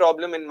template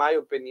problem, in my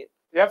opinion.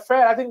 Yeah,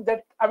 fair. I think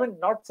that, I mean,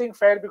 not saying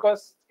fair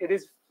because it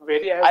is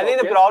very I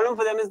think the obvious. problem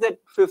for them is that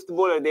fifth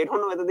bowler. They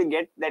don't know whether they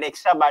get that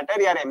extra batter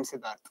or M.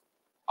 Siddharth.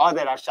 Or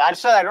there are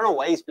Arshad. I don't know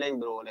why he's playing,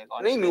 bro. Like,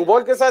 honestly. नहीं new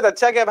ball के साथ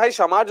अच्छा क्या भाई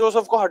शमार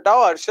Joseph को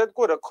हटाओ अरशद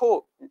को रखो.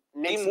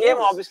 Next game,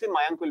 obviously,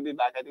 Mayank will be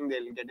back. I think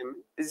they'll get him.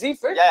 Is he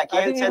fit? Yeah, I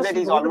KL think said that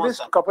he's going to almost miss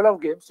done. couple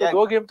of games. So, Yeah.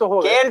 2 games to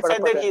ho KL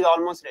said that he's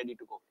almost ready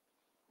to go.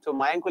 So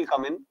Mayank will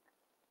come in.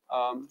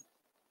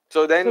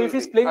 So then So if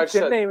he's playing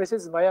Arshad. Chennai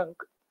versus Mayank,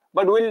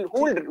 But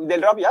they'll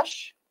drop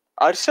Yash?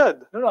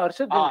 Arshad. no,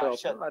 Arshad will drop.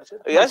 Arshad. Arshad.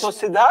 Yes. So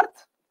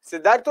Siddharth?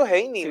 Siddharth तो है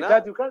ही नहीं ना.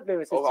 Siddharth, you can't play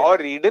versus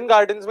और Eden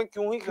gardens में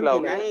क्यों ही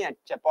खिलाओगे? नहीं, at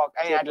Chepauk.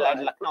 At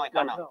Lucknow.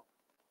 Chennai.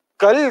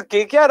 कल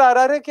KKR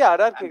RR है कि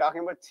RR I'm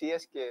talking about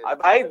CSK.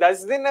 भाई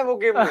 10 दिन है वो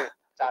गेम में.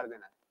 4 दिन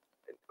है.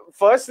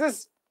 First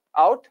is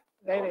out.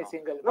 नहीं,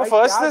 single. No, भाई,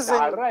 first क्या is in-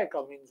 डाल रहा है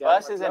Cummins यार,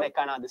 First is at मतलब?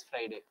 Ekana this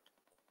Friday.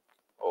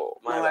 Oh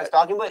No, my I was God.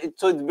 talking about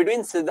so it's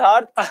between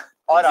Siddharth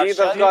or Jeet,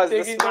 of Arshad. course,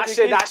 the taking- smash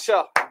taking-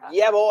 dasher.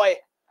 Yeah boy.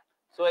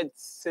 So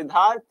it's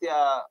Siddharth,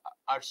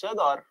 Arshad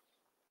or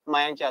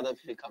Mayank Yadav if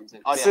he comes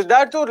in. Or Yash.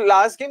 Siddharth तो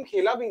last game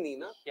खेला भी नहीं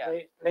ना. Yeah.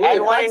 नहीं, And नहीं,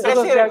 one that's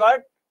interesting because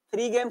record,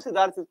 3 games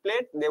Siddharth has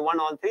played, they won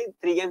all 3.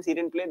 3 games he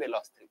didn't play, they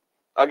lost 3.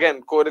 Again,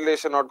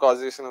 correlation not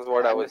causation is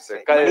what I would say.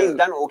 But he's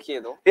done okay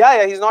though.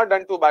 Yeah, he's not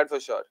done too bad for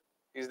sure.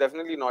 He's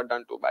definitely not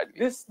done too badly.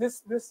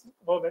 This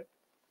moment,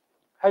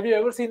 have you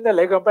ever seen the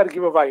leg umpire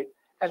give a wide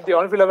and the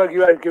on-field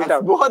umpire give it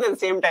out? Both at the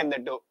same time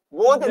that do.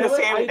 Both at the Never-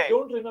 same I time.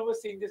 don't remember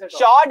seeing this at all.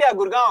 Shot ya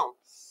Gurgaon.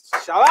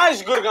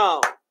 Shabash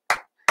Gurgaon.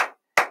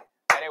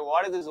 Arey,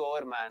 what is this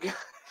over, man?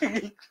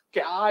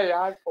 क्या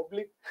यार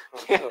public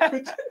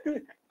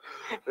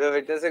We're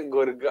witnessing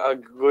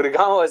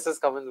Gurgaon versus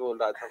Cummins बोल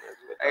रहा था मैं.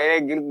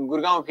 Arey,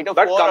 Gurgaon hit a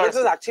But 4 Cummins or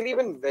has actually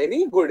been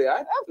very good,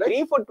 yeah. Like,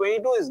 3 for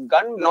 22 is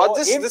gun. not bro.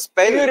 just If- the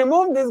spell. If you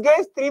remove this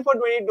guy's 3 for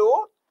 22,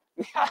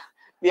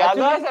 the Actually,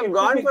 others it have would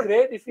gone be for.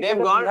 great if he They've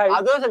get a gone. behind.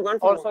 Others have gone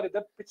for. Oh, sorry,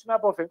 the pitch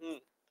map of him.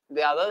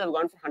 The others have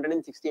gone for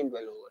 116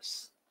 12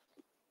 overs.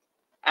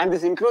 And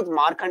this includes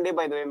Markande,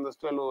 by the way, in those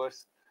 12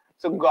 overs.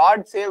 So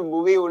God save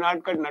Bhuvi,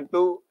 Unadkat,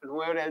 Nattu, and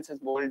whoever else has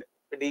bowled.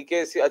 DK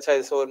अच्छा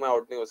इस over में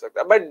out नहीं हो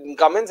सकता. But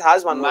Cummins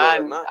has one more,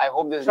 Man, ना. I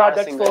hope this is Shot, not a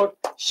that's single.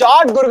 4.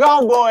 Shot,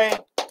 Gurgaon boy.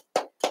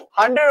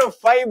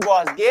 105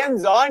 boss.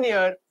 Game's on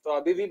here. तो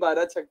अभी भी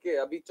 12 छक्के,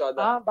 अभी 14.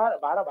 हाँ,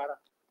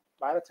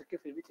 12 छक्के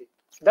फिर भी चाहिए.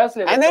 10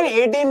 ले And then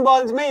 18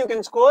 balls में you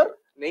can score.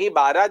 नहीं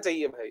 12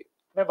 चाहिए भाई.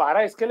 मैं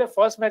 12 इसके लिए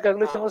first my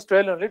calculation was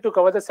 12 only to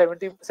cover the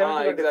 70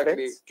 हाँ, exactly.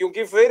 difference.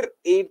 क्योंकि फिर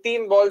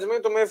 18 balls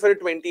में तुम्हें फिर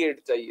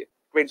 28 चाहिए.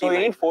 So you 29.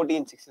 need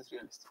 14 sixes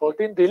realistic.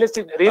 14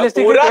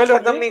 realistic पूरा 12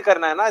 खत्म only. नहीं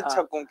करना है ना हाँ.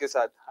 छक्कों के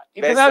साथ.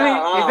 इतना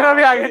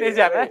भी आगे नहीं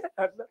जाना है.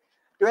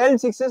 12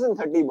 sixes and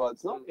 30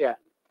 balls, no? Yeah.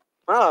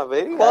 हाँ,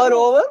 very Per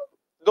over?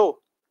 2.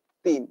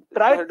 3.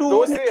 Try 2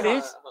 दो at से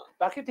least.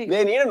 बाकी ठीक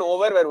They need an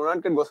over where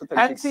Unadkat goes for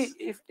 36. And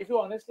see, if you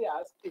honestly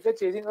ask, if you're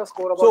chasing a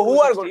score about So who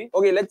are 260, good?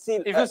 Okay, let's see.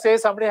 if you say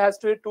somebody has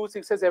to hit 2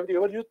 sixes every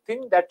over, you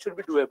think that should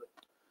be doable.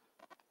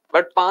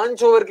 But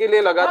 5 over के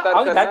लिए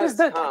लगातार That is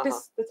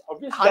that's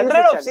obvious.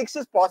 100 of 6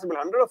 is possible.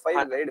 100 of 5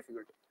 is very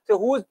difficult.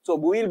 So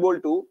Buil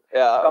bowled 2.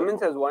 Yeah.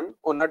 Cummins has 1.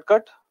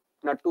 Unadkat.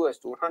 Nattu has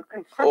 2.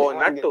 Oh,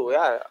 Nattu.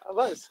 Yeah.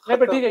 Bas. No,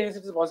 but it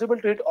is possible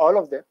to hit all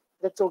of them.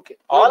 That's okay.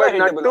 All but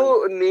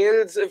Nattu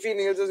nails, if he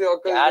nails his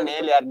Yorker. Yeah,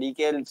 nail, yeah.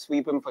 DK will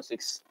sweep him for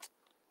 6.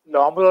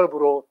 Lombro,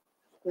 bro.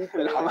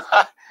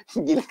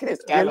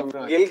 Gilchrist.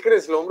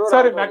 Gilchrist, Lombro.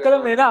 Sorry,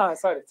 McCallum.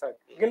 Sorry.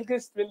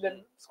 Gilchrist will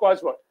then squash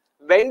ball.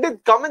 When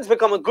did Cummins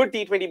become a good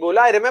T20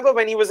 bowler? I remember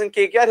when he was in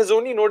KKR, his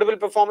only notable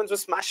performance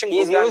was smashing.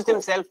 He's used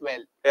himself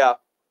well. Yeah.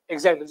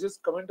 Exactly.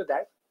 Just coming to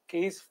that,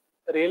 he's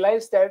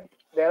realized that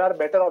there are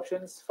better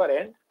options for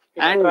end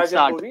and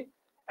start.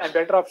 And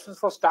better options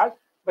for start.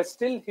 But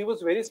still, he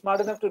was very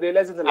smart enough to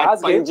realize in the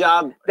last game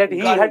that he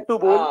had to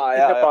bowl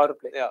in the power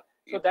play. Yeah.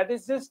 So that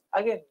is just,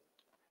 again,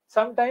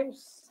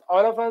 sometimes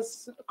all of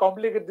us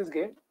complicate this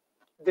game.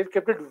 They've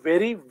kept it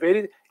very,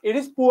 very... It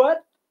is poor.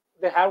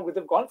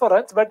 They've gone for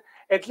runs, but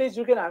at least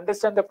you can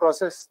understand the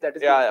process that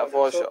is. Yeah,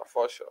 for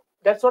sure.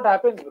 That's what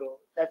happens, bro.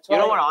 That's why.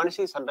 You know what?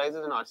 Honestly,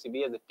 Sunrisers and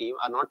RCB as a team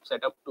are not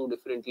set up too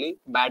differently.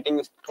 Batting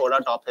is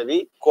thoda top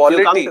heavy.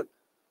 Quality.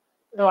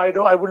 No,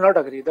 I would not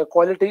agree. The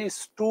quality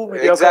is too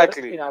mediocre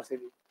in RCB.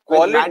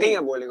 Quality. Batting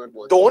and bowling or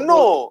both. Don't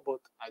know.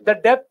 Both. The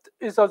depth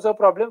is also a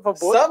problem for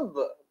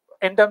both.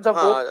 In terms of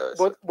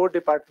both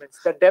departments,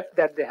 the depth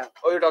that they have.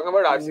 Oh, you're talking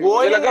about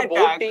RCB.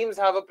 Both teams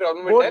have a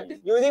problem with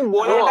depth. You think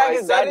bowling attack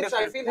is that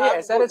different?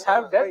 SRH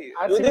have depth.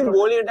 You think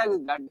bowling attack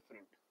is that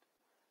different?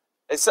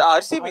 It's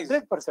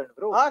RCB. 100%,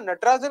 bro.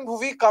 Natarajan,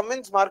 Bhuvi,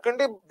 Cummins,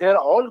 Markande. They're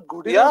all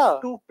good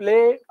enough to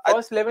play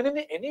first 11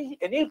 in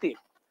any team.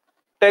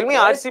 Tell me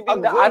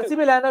RCB. The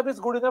RCB lineup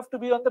is good enough to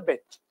be on the bench.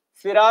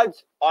 Siraj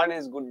on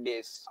his good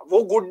days.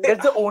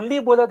 That's the only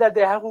bowler that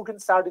they have who can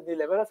start in the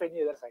 11 of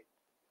any other side.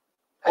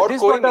 At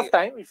this point of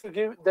time, if you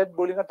give that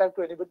bowling attack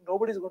to anybody,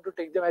 nobody is going to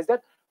take them as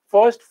that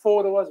first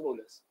 4 overs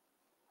bowlers.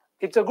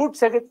 It's a good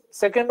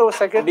second over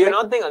second. Do you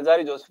not think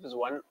Azari Joseph is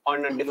one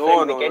on a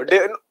different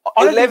wicket?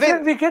 On a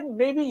different wicket,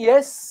 maybe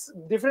yes.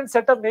 Different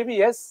setup, maybe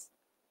yes.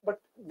 But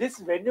this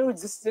venue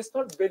is just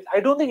not built. I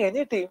don't think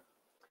any team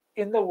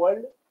in the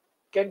world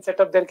can set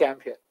up their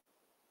camp here.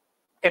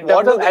 In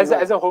terms of as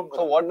a home.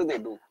 So what do they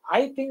do?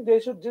 I think they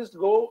should just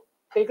go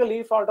take a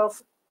leaf out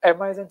of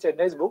MI's and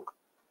Chennai's book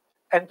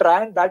and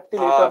try and bat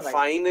till 8 or 9.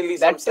 Finally,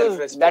 that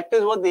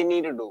is what they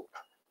need to do.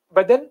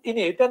 But then in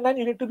 8 and 9,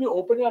 you need to be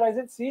open your eyes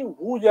and see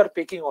who you are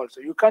picking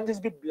also. You can't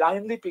just be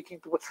blindly picking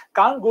people.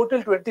 Can't go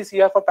till 20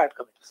 CR for Pat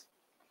Cummins.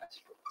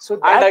 So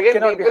that and again,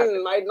 cannot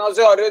people might now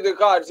say, "Arey,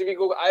 dekha, RCB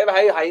ko." I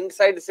have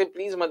hindsight. Say,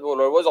 please, mat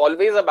bolo. It was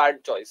always a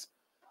bad choice.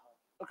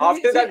 Okay,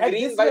 After that,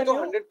 green by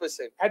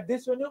 100%. At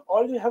this venue,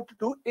 all you have to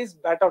do is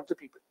bat out the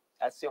people.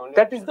 That's the only.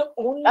 That is the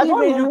only That's way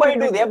what you Mumbai can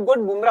do. They have good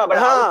Bumrah, but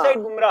outside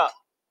Bumrah.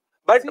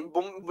 But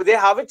they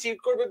have a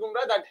cheat code with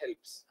Bumrah that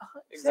helps.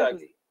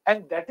 Exactly.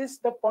 And that is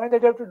the point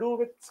that you have to do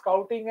with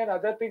scouting and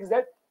other things.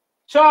 That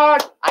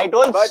shot. I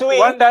told sweep.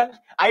 One done.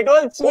 I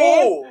told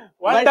sweep.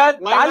 One done.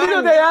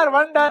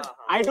 One done.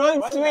 I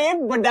told sweep,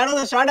 but that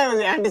was a shot I was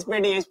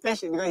anticipating,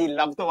 especially because he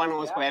loved the one who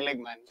was square leg,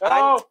 man.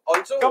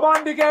 Also, come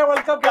on, DK, World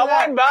Cup. Come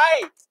on,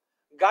 bye.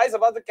 Guys,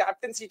 about the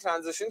captaincy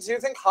transitions, do you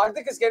think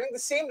Hardik is getting the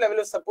same level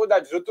of support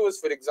that Ritu is,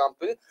 for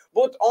example,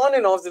 both on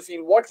and off the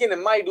field? What can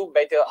MI do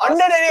better?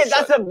 108,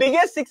 that's the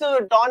biggest 6 of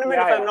the tournament,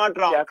 if I'm not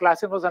wrong. Yeah,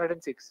 Klassen was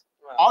 106.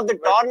 Of the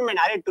tournament,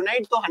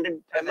 tonight, so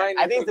 100.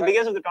 I think it's the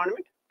biggest of the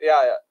tournament.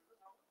 Yeah.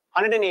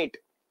 108.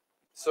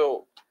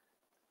 So,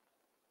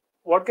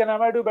 what can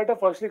MI do better?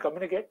 Firstly,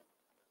 communicate,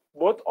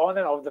 both on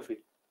and off the field.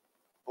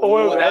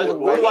 That's a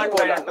good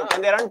one.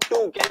 And they run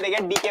 2. Can they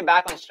get DK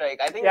back on strike?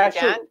 I think they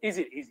can.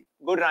 Easy.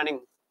 Good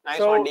running. Nice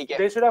so one, DK.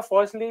 They should have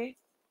firstly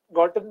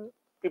gotten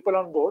people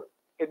on board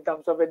in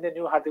terms of when they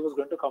knew Hardik was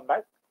going to come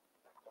back.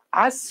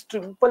 As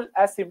simple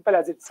as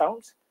it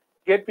sounds,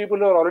 get people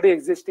who are already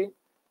existing,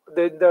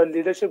 the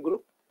leadership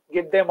group,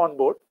 get them on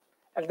board,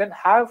 and then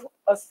have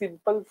a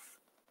simple,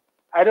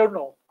 I don't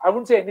know, I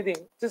wouldn't say anything,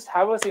 just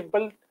have a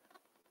simple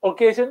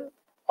occasion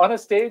on a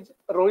stage.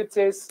 Rohit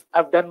says,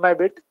 I've done my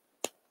bit,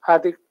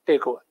 Hardik,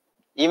 take over.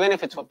 Even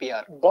if it's for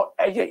PR.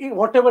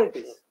 Whatever it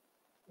is.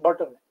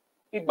 Bottom line.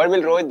 But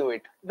will Rohit do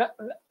it?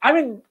 I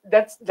mean,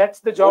 that's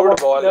the job of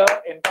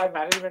the entire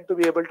management to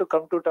be able to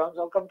come to terms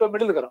or come to a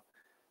middle ground.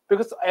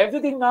 Because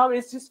everything now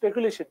is just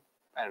speculation.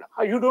 I don't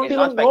know. You don't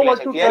even know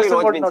what to trust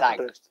and what not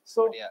to trust.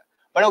 So, yeah.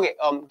 But okay,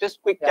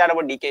 just quick chat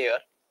about DK here.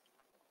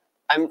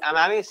 I'm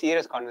having a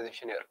serious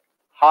conversation here.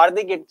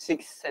 Hardik at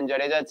 6 and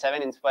Jadeja at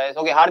 7 inspires.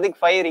 Okay, Hardik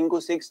 5,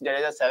 Rinku 6,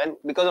 Jadeja 7.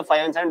 Because of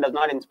 5 and 7 does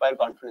not inspire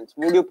confidence.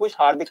 Would you push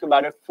Hardik to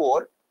bat at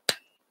 4,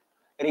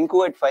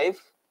 Rinku at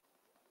 5?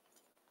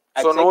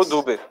 So no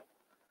Dubey.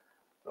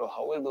 Bro,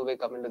 how will Dubey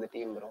come into the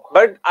team, bro?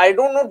 But I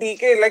don't know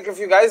DK. Like if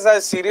you guys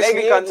are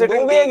seriously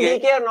considering Dubey and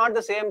DK are not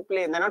the same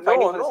play. They're not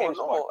fighting for the same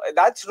spot.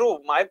 That's true.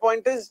 My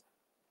point is.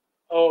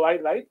 Oh,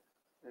 right.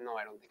 No,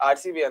 I don't think.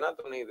 RCB है ना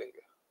तो नहीं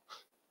देंगे.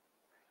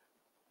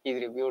 He's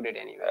reviewed it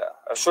anyway.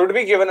 Yeah. Should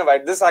be given a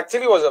wide. This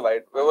actually was a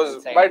wide. It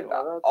was, but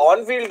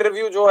on-field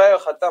review जो है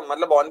खत्म.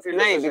 मतलब on-field.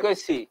 No,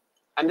 because see,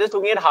 I'm just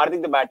looking at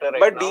Hardik the batter right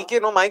but now. But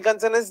DK, no, my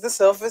concern is the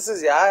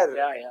surfaces, yaar.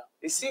 Yeah.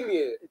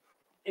 इसीलिए.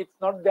 It's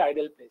not the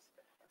ideal place.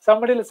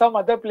 Some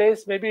other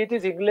place, maybe it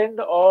is England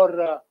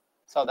or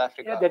South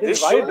Africa. Yeah, that is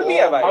this wide. should be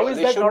a wide. How is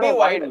This that should not be a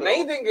wide.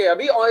 नहीं देंगे.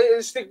 अभी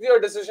stick to your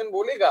decision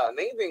बोलेगा.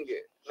 नहीं देंगे.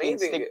 He'll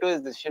stick to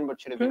his decision, but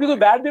should क्योंकि तो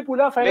bat भी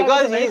पूरा फैला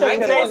because तो he's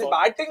he's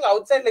batting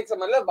outside like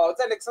मतलब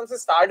outside like some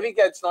start भी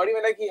किया. It's not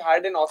even like he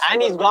had an off.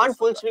 And he's gone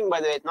full swing, by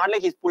the way. It's not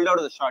like he's pulled out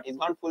of the shot. He's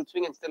gone full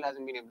swing and still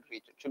hasn't been able to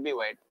reach it. Should be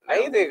wide.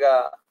 नहीं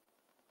देगा.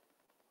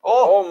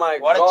 Oh my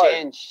God! What a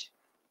change.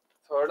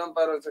 Third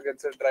umpire also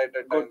gets it right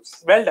at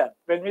times. Well done.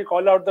 When we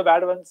call out the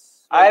bad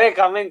ones. अरे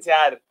Cummins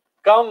यार.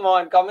 Come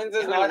on, Cummins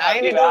is not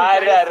happy.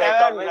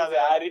 Cummins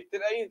यार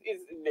इतना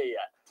इस नहीं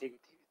यार. ठीक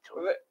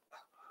है.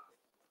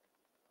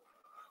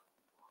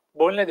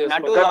 बोलने दे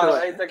उसको.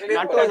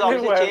 Nattu has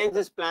obviously changed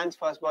his plans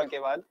first ball के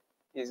बाद.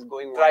 He's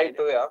going wide. Try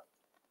to yeah.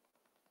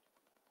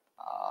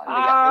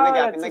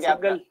 In the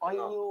gap.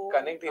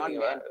 Connect नहीं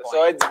हुआ.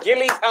 So it's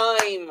Gilly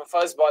time.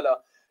 First baller.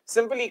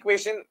 Simple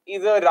equation.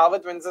 Either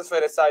Rawat wins this for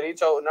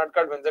SRH or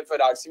Unadkat wins it for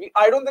RCB.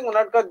 I don't think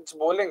Unadkat's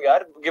bowling,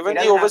 yaar. Given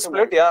the over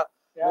split, yeah.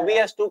 Bhuvi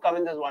has 2,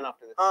 Cummins has 1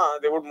 after this.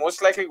 They would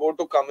most likely go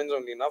to Cummins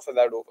only now for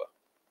that over.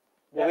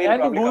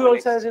 And Bhuvi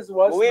also has his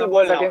worst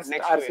numbers against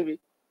RCB.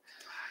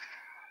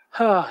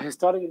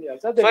 Historically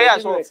also.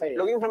 So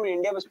looking from an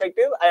India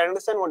perspective, I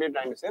understand what you're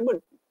trying to say,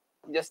 but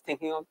just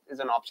thinking of is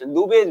an option.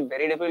 Dubey is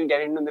very difficult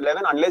getting into the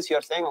 11 unless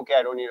you're saying, okay,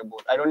 I don't need a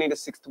bowler. I don't need a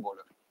 6th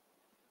bowler.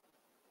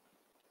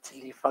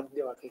 Fuck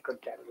the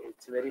cricket category.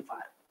 It's very far.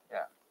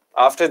 Yeah.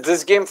 After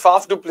this game,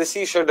 Faf du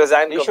Plessis should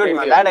resign. He should,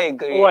 man. That I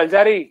agree. Oh,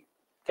 Alzari.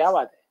 क्या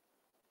बात है?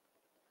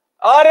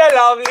 अरे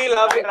lovely.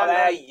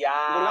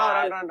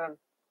 Run.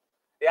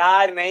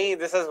 यार नहीं,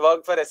 this has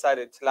worked for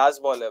SRH.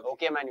 Last ball है.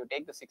 Okay, man, you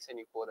take the 6 and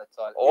you 4. That's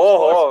all.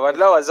 Oh,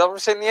 मतलब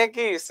assumption नहीं है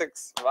कि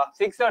 6. वाह.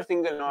 6 or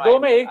single, no. दो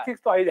में एक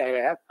 6 तो आ ही जाएगा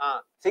यार.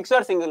 हाँ, 6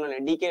 or single only.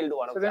 DK will do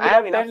one of them. So I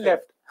have 10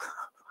 left.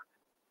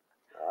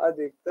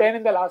 10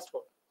 in the last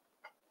 4.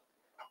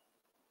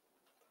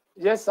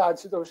 Yes,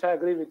 Ashutosh, I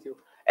agree with you.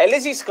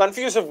 LSE is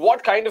confused of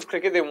what kind of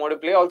cricket they want to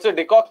play. Also,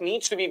 De Kock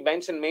needs to be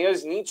benched and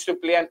Mayers needs to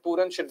play and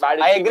Puran should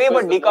bat. I agree,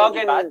 but De Kock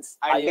and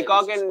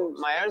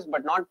Myers,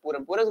 but not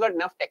Puran. Puran's got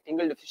enough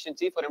technical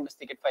deficiency for him to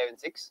stick at 5 and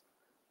 6.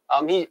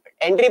 His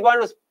entry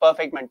point was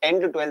perfect, man. 10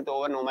 to 12th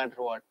over, no matter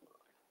what.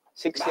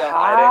 6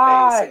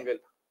 single.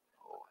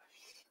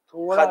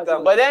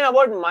 But then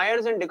about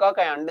Myers and De Kock,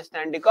 I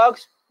understand. De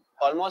Kock's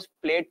almost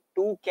played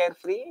too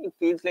carefree. He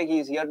feels like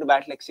he's here to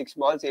bat like 6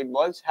 balls, 8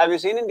 balls. Have you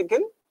seen him,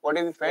 Nikhil? What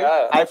have you felt?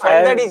 Yeah, I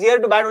felt that he's here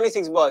to bat only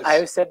 6 balls. I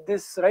have said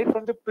this right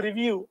from the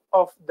preview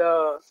of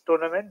the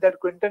tournament that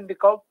Quinton de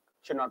Kock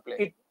should not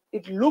play.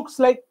 It looks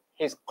like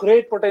he's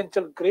great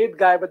potential, great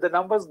guy, but the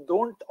numbers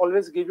don't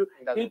always give you.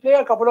 He'll play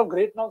a couple of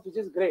great knocks, which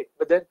is great,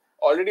 but then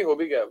already ho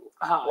bhi gaya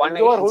wo. One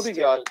against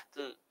all.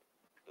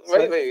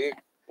 Wait.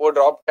 Wo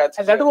drop catch.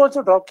 And that was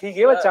also dropped. He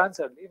gave a chance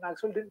early.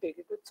 Maxwell didn't take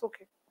it. It's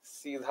okay.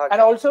 And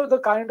also the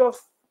kind of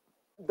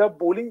the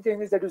bowling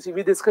changes that you see.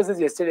 We discussed this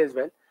yesterday as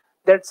well.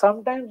 That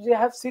sometimes they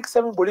have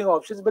 6-7 bowling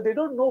options, but they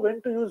don't know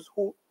when to use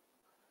who.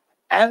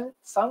 And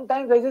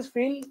sometimes I just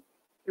feel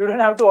you don't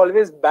have to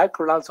always back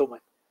Krunal so much.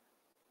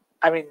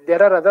 I mean,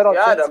 there are other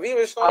options. Yeah, Ravi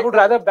Vishnu. I would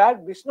rather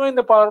back Vishnu in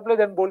the power play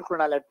than bowl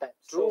Krunal at times.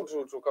 True.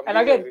 And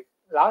again,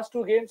 last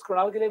 2 games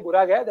Krunal ke liye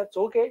bura gaya. That's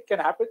okay, can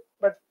happen.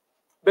 But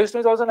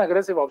Vishnu is also an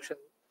aggressive option,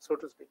 so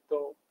to speak.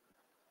 So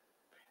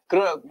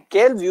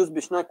KL's used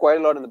Vishnu quite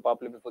a lot in the power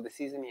play before the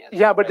season.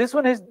 Yeah, but this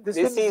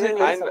season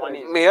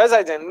Mayers,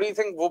 I generally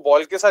think वो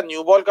ball के साथ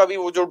new ball का भी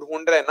वो जो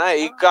ढूंढ रहे हैं ना,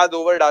 एक का 2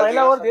 over डाल दिया.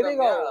 पहला over दे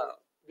देगा.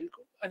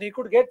 And he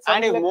could get some.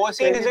 And if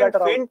Mohsin isn't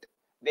fit,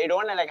 they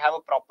don't like have a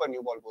proper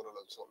new ball bowler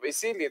also.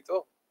 इसीलिए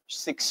तो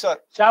 6er.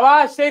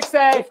 शाबाश 6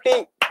 है.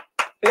 50.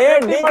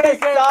 Played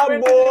DK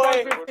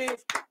boy.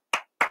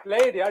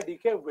 Played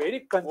DK very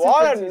consistent.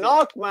 What a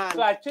knock, man.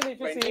 So actually, if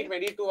you see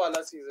 2022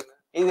 वाला season है.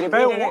 He's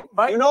repeated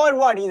it. You know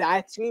what? He's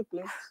actually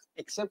played,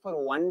 except for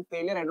one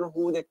failure. I don't know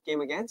who that came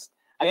against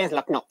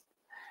Lucknow.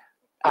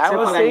 I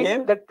was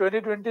saying that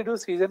 2022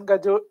 season का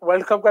जो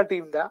World Cup का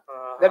team था,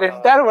 that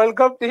entire World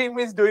Cup team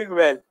is doing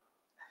well.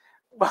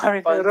 I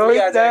mean,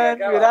 Rohit done,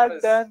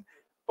 Virat done,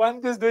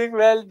 Pant is doing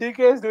well, DK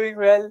is doing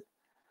well.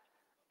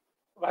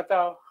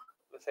 बताओ.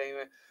 सही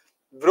में.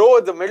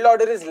 Bro, the middle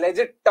order is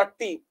legit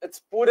tutty.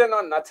 It's Puran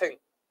or nothing.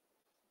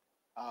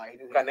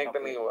 Connect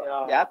नहीं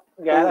हुआ.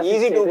 Yeah.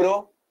 Easy to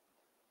bro.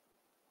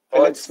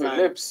 Phillips.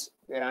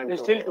 They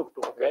still took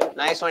 2. Well,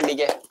 nice one,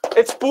 DK.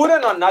 It's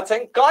Puran or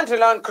nothing. Can't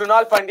rely on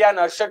Krunal Pandya and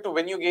Arshad to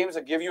win you games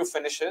or give you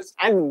finishes.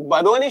 And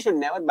Badoni should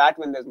never bat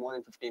when there's more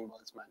than 15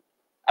 balls, man.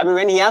 I mean,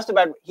 when he has to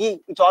bat,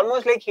 it's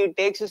almost like he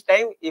takes his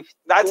time. If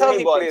That's too how many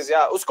he balls. plays.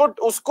 Yeah,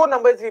 usko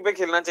number 3 पे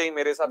खेलना चाहिए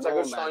मेरे हिसाब से No,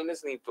 अगर man.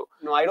 Stoinis नहीं तो.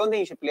 No, I don't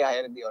think he should play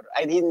higher in the order.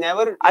 He's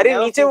never. अरे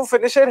नीचे वो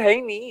finisher है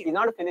ही नहीं. He's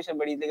not a finisher,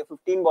 but he's like a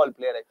 15-ball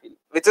player, I feel.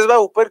 Which is why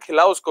ऊपर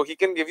खिला उसको. He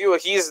can give you.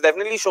 He's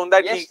definitely shown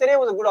that. Yesterday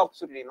was a good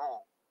opportunity, no?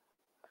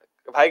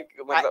 भाई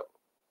मतलब.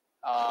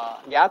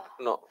 Gap?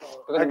 No.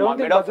 I don't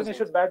think Badoni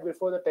should bat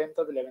before the 10th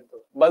or the 11th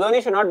over.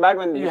 Badoni should not bat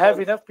when you have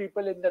enough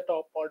people in the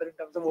top order in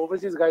terms of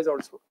overseas guys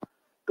also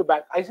to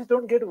bat. I just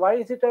don't get why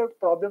is it a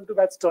problem to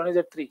bat Stoinis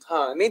at 3.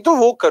 हाँ नहीं तो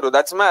वो करो.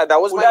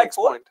 That was my next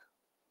point.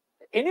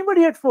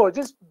 Anybody at 4,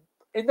 just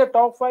in the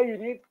top 5 you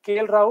need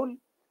KL Rahul,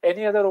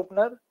 any other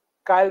opener,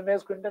 Kyle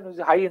Mayers Quinton who's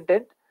high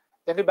intent.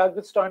 Then you back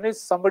with Stoinis,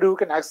 somebody who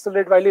can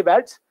accelerate while he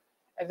bats,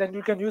 and then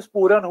you can use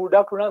Puran,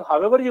 Huda, Kunal,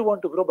 however you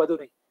want to grow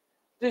Badoni.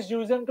 Just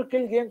use them to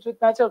kill games with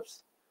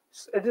matchups.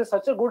 It is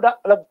such a good,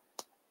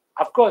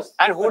 of course.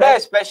 And Huda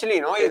especially,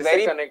 you know, he's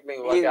very,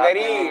 he's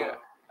very.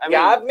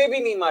 Gap में भी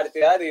नहीं मारते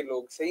यार ये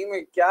लोग. सही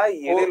में क्या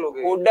ये लोग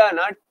हैं. Huda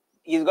not.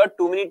 He's got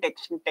too many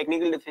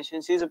technical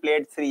deficiencies to play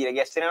at 3. Like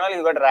yesterday,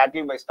 he got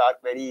rattled by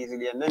Stark very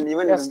easily, and then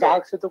even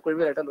Stark से तो कोई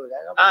भी rattle हो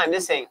जाएगा. I'm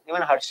just saying,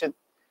 even Harshit.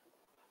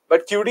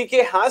 But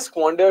QDK has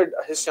squandered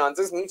his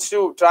chances. Needs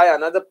to try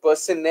another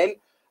personnel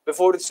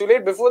before it's too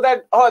late. Before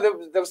that,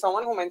 there was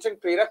someone who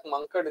mentioned Prerak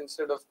Mankad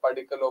instead of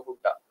Padikkal or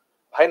Hutta.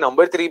 By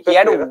number 3, he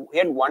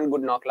had one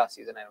good knock last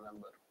season, I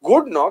remember.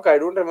 Good knock? I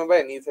don't remember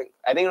anything.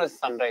 I think it was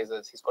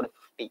Sunrisers. He scored a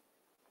 50.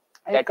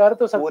 I कर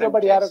तो सकते हो,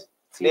 but यार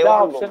सीधा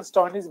option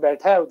Stoinis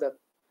बैठा है उधर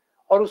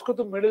और उसको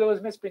तो मिडिल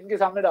ओवर्स में स्पिन के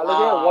सामने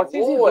डालोगे. What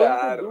is he going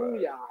to do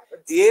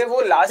यार? ये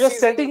वो last season. You're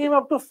setting him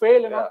up to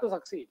fail and not to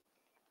succeed.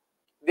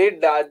 They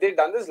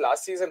done this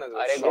last season as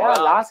well.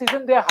 Yeah, last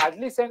season they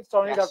hardly sent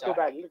Stoinis up to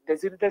bat.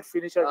 Designated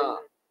finisher.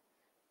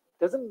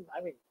 Doesn't,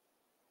 I mean.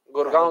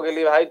 Gurgaon के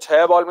लिए भाई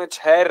 6 ball में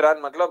 6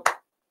 run मतलब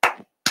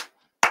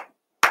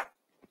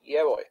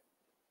ये boy.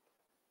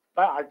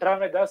 भाई 18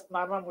 में 10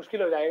 मारना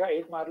मुश्किल हो जाएगा.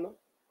 1 मार लो.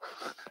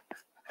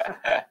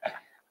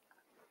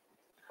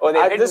 Oh,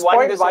 they hit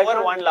one this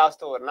over, one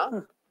last over,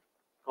 na?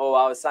 Oh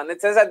wow, son. It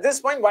says at this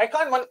point, why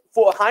can't one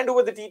hand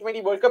over the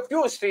T20 World Cup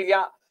to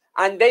Australia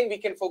and then we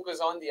can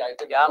focus on the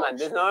IPL? Yeah, man.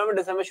 This November,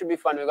 December should be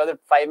fun. We got the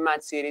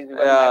 5-match series. We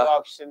got the mega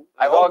auction.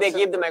 I hope they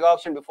keep the mega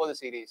auction before the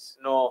series.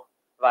 No.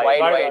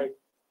 Wide.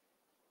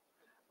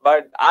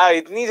 But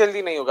itni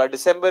jaldi nahi hoga.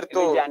 December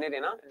to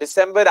January, na?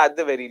 December at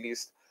the very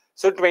least.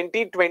 So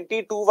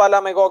 2022 wala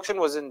mega auction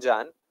was in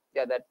Jan.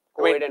 Yeah, that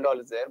COVID and all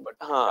is there. But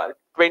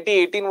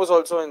 2018 was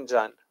also in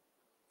Jan.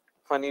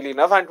 Funnily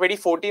enough, and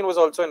 2014 was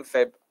also in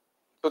Feb.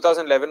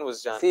 2011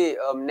 was Jan. See,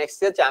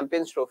 next year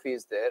Champions Trophy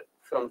is there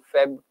from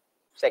Feb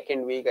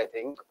 2nd week, I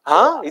think.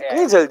 Huh?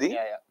 Itni jaldi?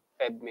 Yeah.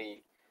 Feb,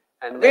 May.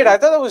 And wait, I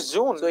thought that was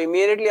June. So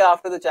immediately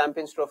after the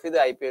Champions Trophy, the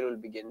IPL will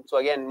begin. So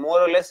again, more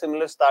or less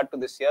similar start to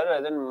this year,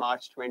 as in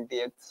March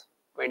 20th,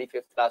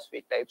 25th last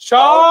week type.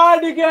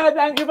 Sure, DK,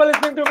 thank you for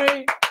listening to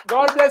me.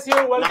 God bless you.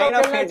 Welcome. 9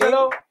 of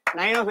 18?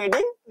 9 of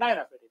 18? 9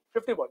 of 18.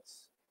 50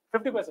 balls.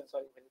 50%,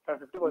 sorry.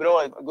 50%.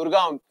 Bro,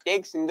 Gurgaon,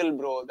 take single,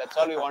 bro. That's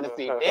all we want to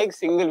see. Take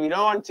single. We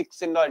don't want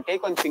 6 and all.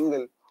 Take on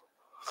single.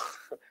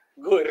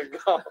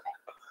 Gurgaon.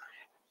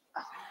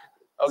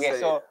 Okay,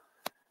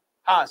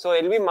 so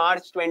it'll be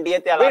March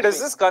 20th. Wait, is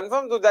this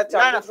confirmed? That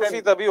Champions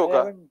Trophy tabhi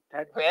hoga?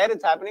 Where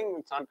it's happening,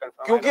 it's not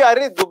confirmed. Kyunki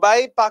arre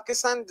Dubai,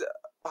 Pakistan.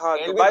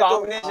 It'll be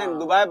combination.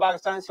 Dubai,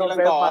 Pakistan, Sri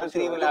Lanka, all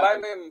 3 will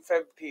happen. Dubai mein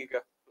Feb theek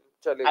hai.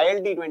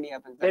 ILT20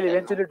 happens. They'll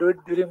eventually do it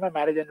during my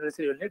marriage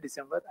anniversary only,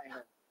 December. I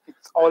know.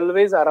 It's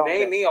always around.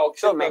 नहीं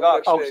auction. So mega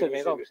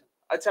auction.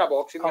 अच्छा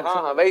auction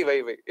हाँ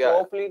वही yeah. So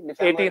hopefully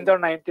December. 18th or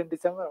 19th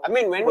December. I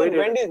mean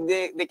when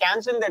did they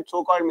cancelled that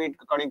so-called meet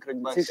according to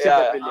cricket bus?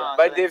 Yeah,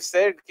 but they've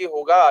said कि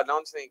होगा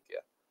announce नहीं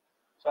किया.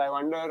 So I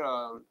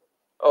wonder.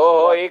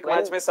 एक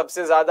match में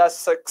सबसे ज़्यादा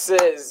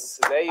success.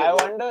 I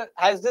wonder,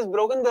 has this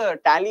broken the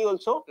tally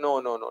also?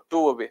 No.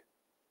 2 away.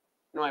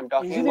 No, I'm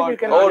talking Easily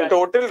about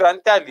total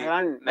run tally.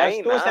 Run. That's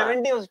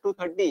 270 was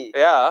 230.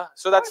 Yeah,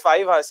 so that's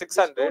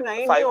 600.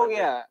 290 ho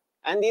gaya.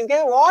 And these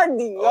guys, what?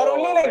 You're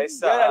only like,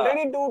 you're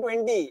already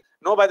 220.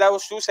 No, but that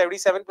was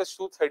 277 plus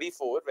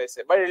 234.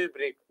 But it'll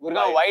break.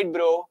 Gurgaon wide,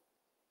 bro.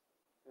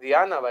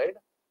 Diana wide.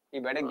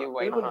 You better give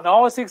wide.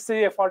 Now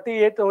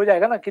 48 हो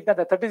जाएगा ना? कितना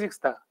था? 36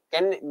 था.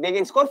 They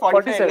can score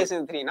 45 at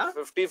in 3, na?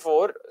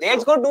 54. They can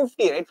score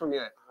 250 right from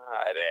here.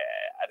 अरे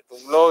यार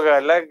तुम लोग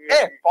अलग.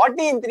 Hey,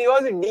 40 in 3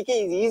 overs in DK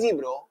is easy,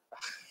 bro.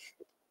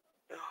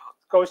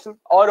 Kaushal.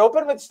 Or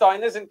open with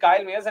Stoinis and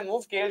Kyle Mayers and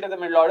move KL to the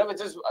middle order,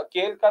 which is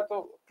KL का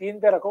तो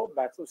 3 पे रखो,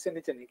 bats उससे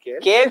नीचे नहीं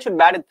KL. KL should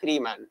bat at 3,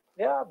 man.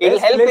 Yeah. It'll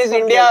help his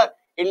India.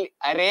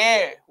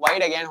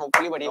 Wide again,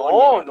 hopefully, but he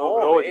won't. No,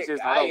 bro, this is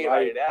not a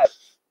wide.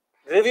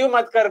 Review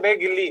मत कर बे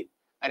गिल्ली.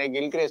 अरे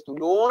Gilchrist,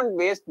 don't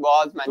waste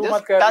balls, man.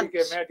 Just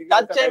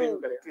touch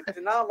him.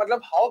 कितना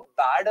मतलब how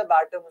bad a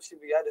batter must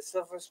be यार इस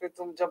surface पे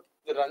तुम जब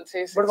run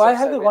से. But why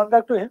have you gone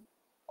back to him?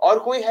 और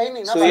कोई है ही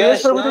नहीं ना.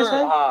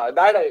 Suyash,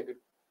 that I agree.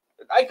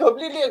 I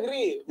completely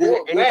agree.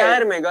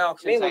 Entire mega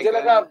auction नहीं मुझे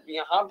लगा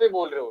यहाँ पे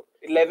बोल रहे हो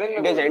 11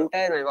 It is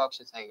entire mega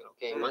auction cycle.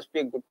 Okay, he must be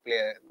a good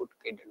player, good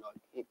kid and all.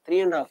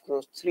 3.5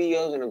 crores, 3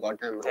 years in a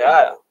goddamn row.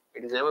 Yeah.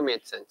 It has never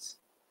made sense.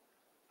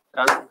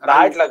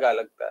 Bat लगा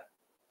लगता है.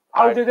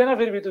 आउट दे देना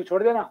फिर भी तू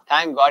छोड़ देना.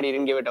 Thank God he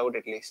didn't give it out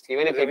at least.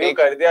 Even if he review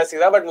कर दिया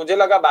सीधा, but मुझे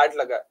लगा बैट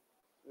लगा.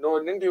 No,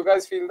 didn't you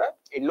guys feel that?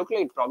 it looked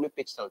like it probably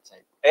pitched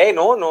outside. Hey,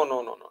 no.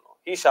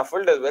 He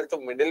shuffled as well. तो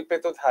middle पे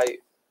तो था ही.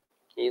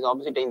 He's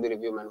obviously taking the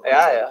review, man.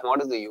 Yeah.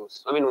 What is the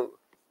use? I mean,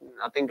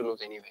 nothing to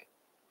lose anyway.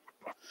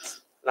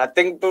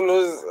 Nothing to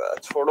lose.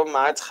 छोड़ो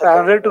match.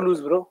 100 to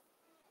lose, bro.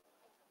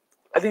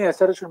 I think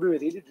SRH should be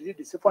really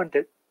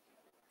disappointed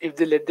if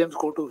they let them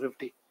score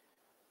 250.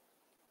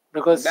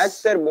 Because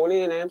That's their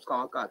bowling and names.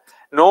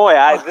 No,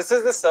 yeah, this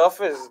is the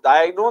surface.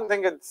 I don't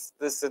think it's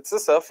this. It's the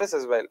surface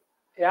as well.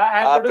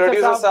 yeah, and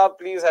Producer Saab,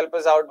 please help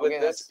us out with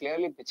That's this.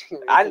 clearly pitching.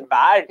 And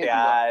bat,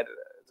 yeah.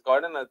 It's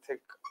got a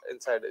thick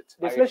inside it.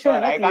 deflection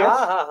I है ना,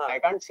 can't, I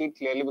can't see it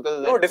clearly because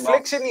of No, that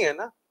deflection box. ही है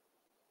ना.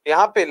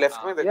 यहाँ पे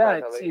left में देखा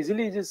yeah, था it's भाई.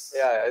 easily just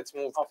Yeah, it's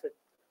moved. off it.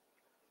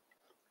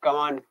 Come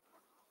on,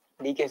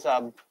 DK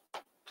Saab.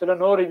 Chalo,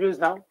 no reviews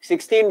now.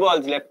 16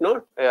 balls left, no?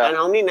 Yeah. And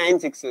how many 9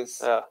 sixes?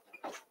 Yeah.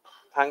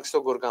 Thanks to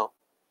Gurgaon.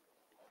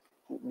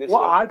 This वो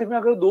one. 8 में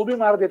अगर 2 भी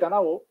मार देता ना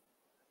वो,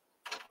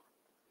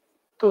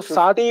 तो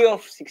 7 50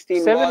 of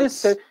 16 7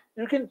 balls. is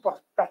you can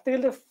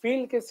practically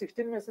feel के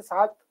 16 में से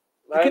 7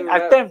 you Man, can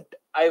attempt.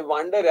 I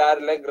wonder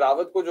यार, like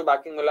रावत को जो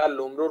बैकिंग मिला,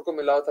 लोमरोड को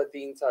मिला था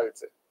 3 साल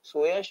से.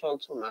 Suyash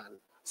also, man.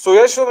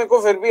 Suyash को मेरे को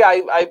फिर भी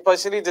I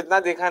personally जितना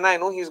देखा ना, I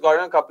know he's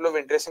gotten a couple of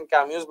interesting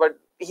cameos, but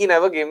he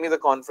never gave me the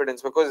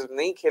confidence because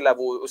नहीं खेला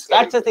वो उस level.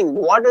 That's the thing.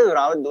 What is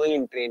Rawat doing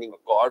in training?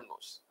 God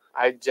knows.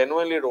 I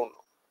genuinely don't know.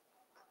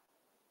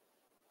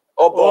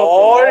 Oh,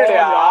 ball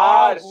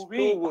यार,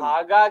 movie.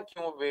 भागा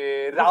क्यों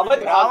बे? रावत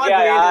भाग गया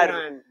यार.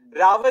 man.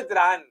 Rawat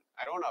ran.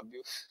 I don't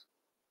abuse.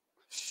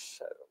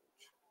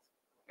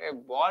 Hey,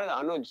 ball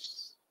Anuj.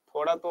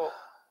 थोड़ा तो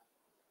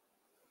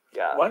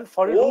Yeah.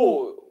 142.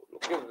 Oh,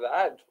 look at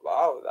that.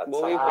 Wow, that's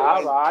Movie something.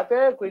 हाँ बात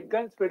है, quick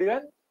gun, speed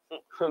gun.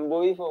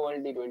 Bowie for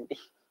World T20.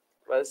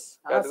 बस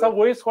हाँ कर सब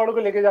वही स्क्वाड को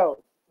लेके जाओ.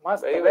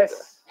 मस्त वही बस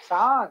बता.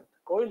 शांत,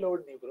 कोई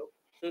लोड नहीं bro.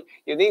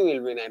 You think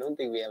we'll win? I don't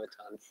think we have a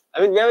chance.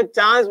 I mean, we have a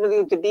chance, but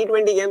it's a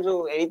T20 game, so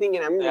anything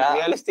can happen. Yeah.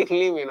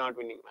 Realistically, we're not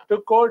winning, man. To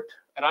quote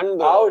Run,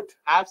 bro. Out.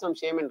 Have some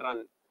shame and run.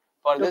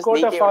 For to this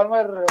quote a DK,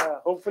 former,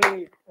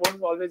 hopefully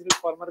won't always be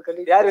former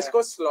colleague. यार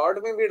इसको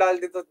slot में भी डाल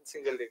दे तो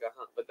single देगा.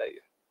 हाँ बताइए.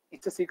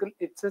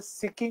 It's a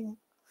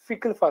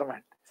fickle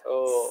format.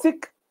 Oh,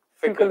 Sick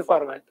fickle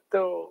format.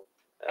 So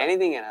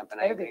anything can happen.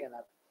 I anything think. can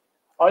happen.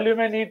 All you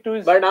may need to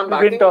is but I'm win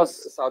backing toss.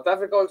 South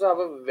Africa also have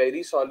a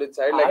very solid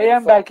side. Like I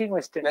am backing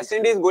West Indies. West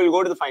Indies will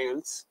go to the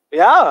finals.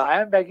 Yeah.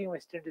 I am backing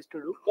West Indies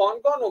to do. कौन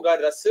होगा?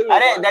 Russell.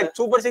 Arey, होगा. that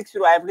Super 6,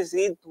 I have to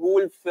see who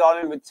will fall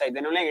in which side.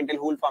 Then only I can tell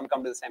who will come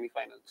to the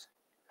semi-finals.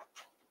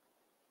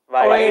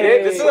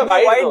 Wide. This is a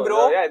wide,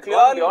 bro. Yeah, it's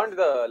gone beyond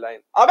the line.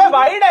 अबे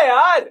wide है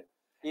यार.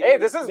 Hey,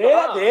 this is.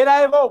 दे रहा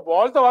है वो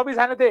ball तो वापस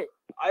आने दे.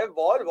 I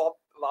ball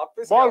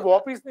वापस. बॉल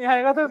वापस नहीं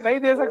आएगा तो नहीं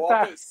दे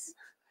सकता.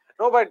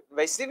 No, but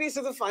West Indies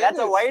to the finals. That's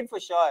a wide for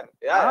sure.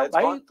 Yeah, it's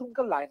भाई gone.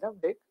 तुमका लाइनअप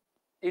देख.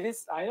 It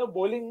is I know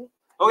bowling.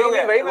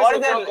 Okay. वही मैं What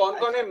सोच is रहा हूँ that?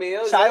 कौन है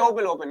Mayers. Shy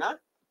open, huh?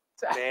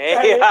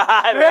 नहीं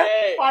यार.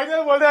 नहीं.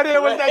 फाइनल बोल रहा है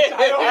बोलता है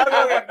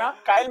चाहे ना.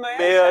 Kyle Mayers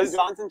Mayers. and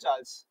Johnson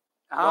Charles.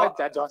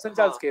 हाँ, Johnson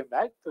Charles came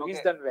back, so he's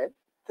Okay. done well.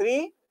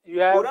 3.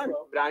 You have Puran.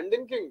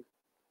 Brandon King.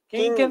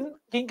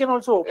 King can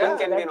also open. Yeah,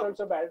 so King that's can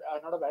also bad,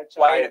 not a bad shot.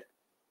 Wide.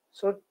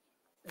 So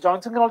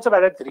Johnson can also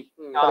bat at 3.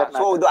 for that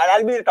So matter.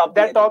 that'll be the top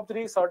that 3. top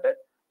 3 sorted.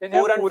 Then you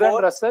have Puran Puran,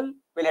 4. Russell.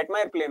 Will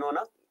Hetmeyer play, no,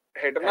 na?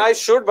 I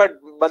should, but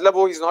मतलब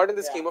वो he's not in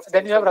the scheme of.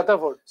 Then you have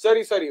Rutherford.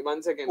 Sorry,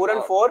 1 second.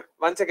 Puran 4.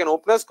 1 second.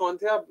 Openers कौन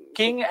थे आप?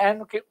 King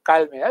and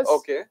Kyle Mayers.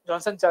 Okay.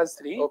 Johnson Charles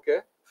 3. Okay.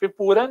 फिर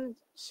Puran,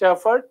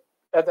 Sherford,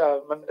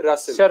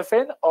 Russell.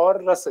 Sherfin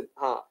और Russell.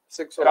 हाँ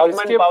 6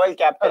 Roman Powell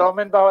captain.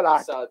 Roman Powell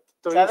 8. 7.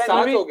 तो Seven. ये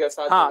 7 हो गया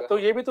 7 हाँ तो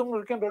ये भी तुम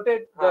you can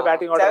rotate the हाँ.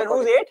 batting order. 7,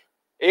 who's 8?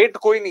 8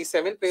 कोई नहीं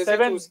 7 पे से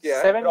 7, choose किया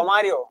है. 7,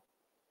 Romario.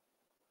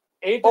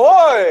 8.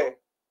 Oi!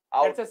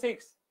 Out. That's a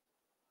 6.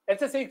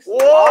 It's a 6.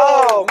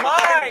 Oh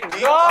my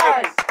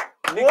God!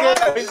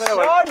 What a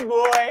shot,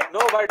 boy!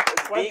 No, but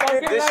What DK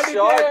fucking this lad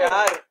shot, is there?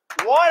 yaar.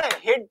 What a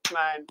hit,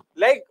 man!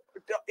 Like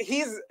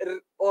he's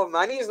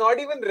he's not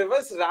even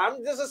reverse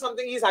rammed this or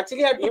something. He's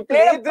actually had to He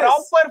play played a this.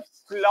 proper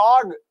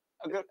slog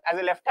as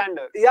a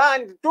left-hander. Yeah,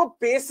 and to a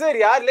pacer,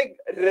 yeah, like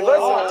reverse.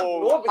 Oh.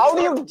 No, How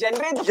he's do not- you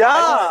generate the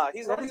Yeah,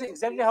 he's That not is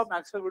exactly how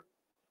Maxwell would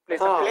play.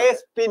 हाँ. something. play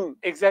spin?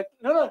 Exactly.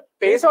 No.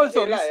 Pace Pace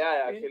also. खेला, He's-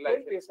 yeah, he खेला,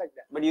 played खेला. pace like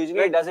that. But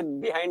usually he does it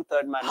behind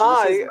third man.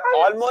 हाँ, This is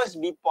yeah.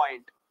 almost deep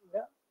point.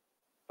 Yeah.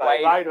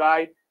 Wide.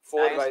 Wide.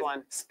 4 Nice wide.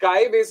 one. Sky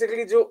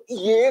basically जो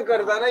ये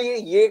करता ना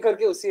ये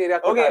करके उसी एरिया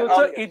को Okay, डालता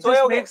So है. it So,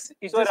 just okay. makes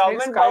it So just makes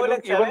Roman Kyle Powell look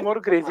at even 7.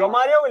 more crazy.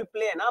 Romario will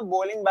play, na?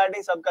 Bowling,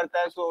 batting, सब करता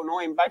है, so no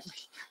impact.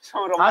 So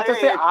हाँ Romario तो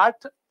say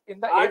 8. 8 in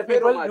the 8 8 पे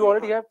people Romario, you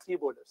already हाँ. have 3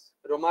 bowlers.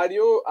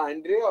 Romario,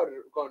 Andre और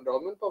कौन?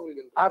 Roman Powell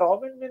गिनते हैं.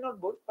 Robin may not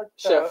bowl but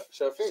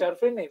Sherfin.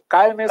 Sherfin नहीं.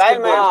 Kyle Mayers Kyle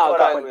can Mayers bowl. हाँ, for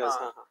Kyle Roman, Mayers,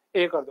 हाँ. हाँ.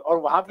 एक और दो और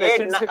वहाँ पे 8,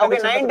 West Indies के okay,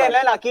 condition 9, में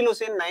 10, Akil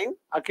Hussain 9.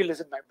 Akil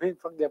Hussain 9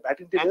 from their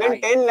batting team. And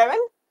then 10, 11?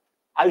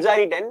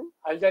 Alzari 10.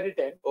 Alzari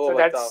 10. Oh, So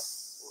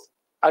that's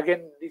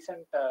again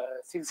decent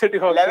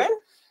 6-30 also. 11.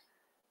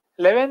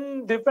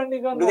 11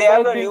 depending on Do they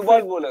have a Obaid new being ball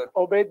fit, bowler?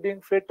 Obaid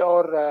being fit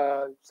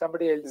or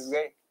somebody else. This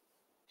guy,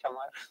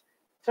 Shamar.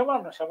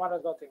 Shamar, no, Shamar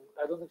is nothing.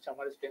 I don't think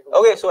Shamar is playing.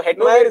 Okay, so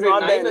Hetmeyer is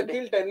not 9 there.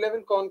 Akil, 10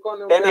 11 कौन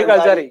कौन है? 10 एक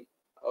Alzari.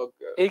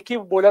 Okay. एक ही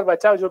bowler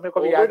बचा जो मेरे को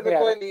भी याद ओबेड नहीं में आ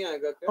कोई रहा। नहीं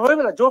आएगा क्या? वही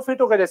बोला जो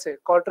फिट होगा जैसे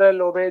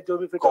कॉर्ट्रेल ओबेड जो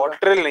भी फिट होगा।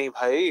 कॉर्ट्रेल नहीं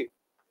भाई,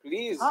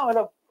 प्लीज। हाँ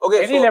मतलब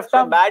Okay, any so, left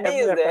arm, batting any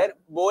is left there. arm.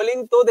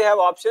 Bowling, though they have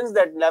options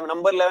that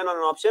number 11 on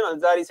an option,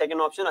 Alzari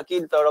second option,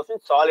 Akil third option,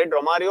 solid.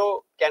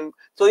 Romario can.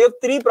 So you have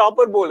 3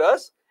 proper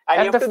bowlers,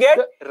 and you have to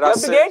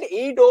get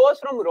 8 overs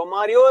from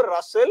Romario,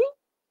 Russell,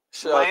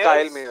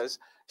 Kyle Mayers,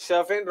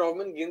 Shafin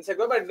Robin गिन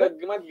सकते हो, but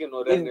मत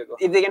गिनो, रहने दो।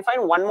 If they can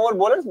find one more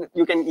bowler,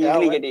 you can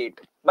easily get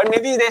 8. But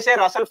maybe they say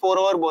Russell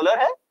 4-over bowler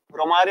hai.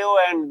 Romario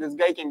and this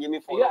guy can give me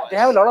 4 overs. They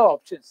have a lot of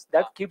options.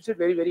 That keeps it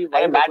very, very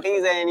wide. And batting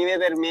is anyway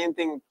their main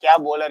thing. Kya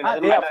bowler?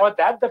 For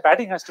that, the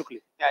batting has to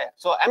click. Yeah.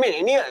 So I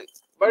mean,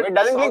 but it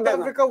doesn't click. South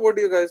Africa, what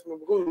do you guys?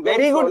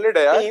 Very good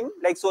team.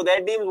 Like so,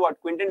 their team is what?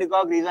 Quinton de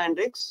Kock, Riza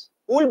Hendricks.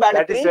 Who will bat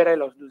That 3? is where I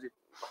lose it.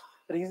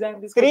 Riza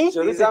Hendricks. 3.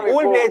 Who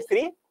will play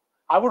 3?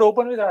 I would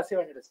open with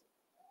RCB SRH.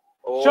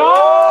 Oh,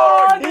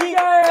 Shot!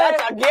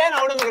 That's again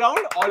out of the ground.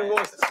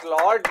 Almost.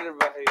 Slot.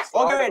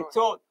 Okay, wait.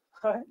 So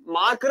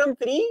Markram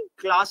 3,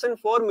 Klaasen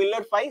 4,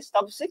 Miller 5,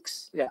 Stubbs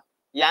 6. Yeah.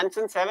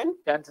 Jansen 7.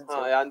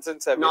 Jansen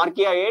 7.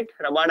 Norkia 8,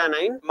 Rabada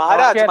 9.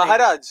 Maharaj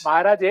 8.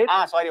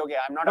 Sorry, okay,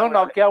 I'm not. No,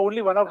 Nokia,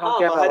 only one of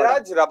Nokia.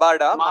 Maharaj,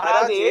 Rabada.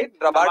 Maharaj 8,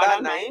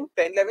 Rabada 9,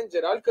 10 11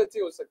 Gerald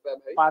Curtsy हो सकता है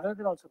भाई. Panel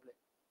can also play.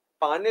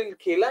 Panel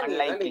खेला नहीं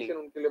है लेकिन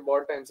उनके लिए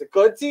बहुत टाइम से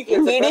Curtsy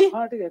खेल सकता है.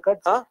 हाँ ठीक है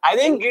Curtsy. I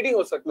think Ngidi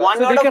हो सकता है.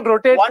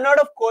 One out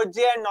of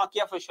Koje and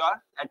Nokia for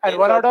sure. And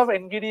one out of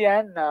Ngidi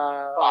and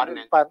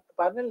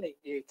Parnell नहीं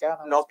ये क्या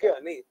नाम?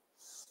 Nokia नहीं.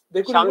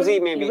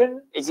 Shamsi maybe.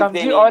 Even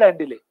Shamsi or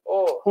Andile.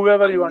 Oh.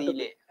 Whoever you want to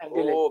play.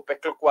 Oh,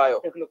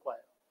 Pekloquayo.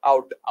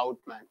 Out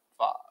man.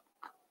 Fuck.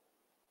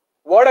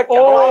 What a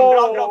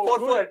drop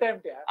 4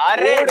 attempt yaar.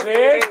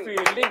 Great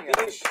fielding.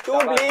 2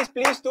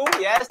 please 2.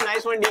 Yes,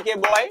 nice one DK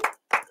boy.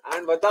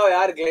 And बताओ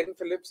यार Glenn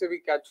Phillips से भी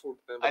catch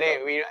छूटते हैं.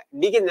 अरे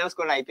DK never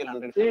scored IPL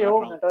 100. Hey,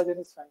 Natarajan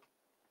is fine.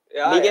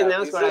 DK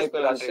never scored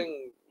IPL 100.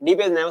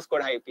 DK has never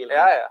scored IPL.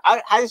 Yeah.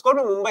 Has he scored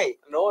for Mumbai?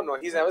 No,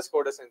 he's never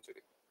scored a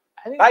century.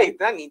 भाई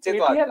इतना नीचे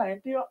तो 80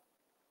 90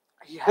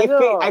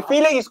 I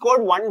feel like he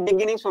scored one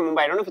big innings for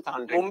Mumbai. I don't know if it's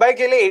 100. Mumbai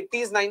के लिए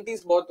 80s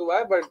 90s बहुत हुआ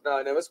है but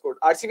never scored.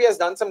 RCB has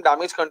done some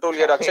damage control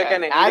here. Akshay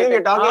can I think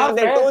you're talking about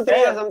the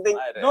 2-3 or something.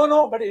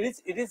 No, but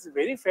it is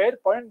very fair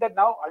point that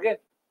now again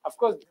of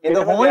course in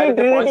the whole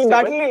Trinity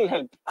battle will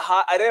help.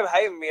 हाँ अरे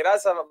भाई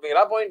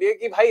मेरा point ये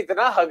कि भाई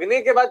इतना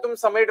हगने के बाद तुम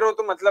समेट रहे हो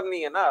तो मतलब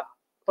नहीं है ना.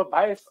 तो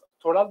भाई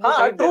थोड़ा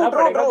टाइम देना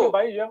पड़ेगा कि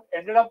भाई you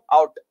ended up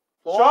out.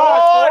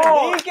 Shot!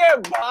 DK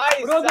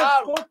bhai bro, they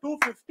scored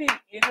 250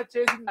 in a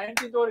chase in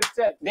 19th over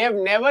itself. They have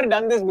never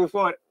done this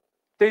before.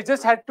 They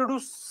just had to do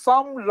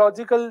some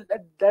logical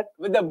that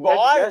with the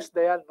ball. Yes,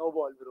 they are no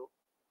ball, bro.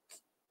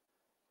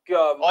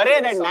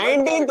 Arey, that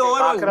 19th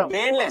over was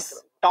brainless.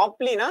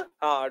 Topley, na?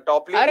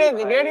 Topley. Arey,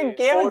 they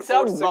came and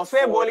served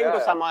buffet bowling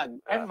to Samad.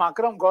 And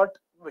Makram got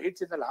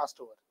hits in the last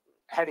over.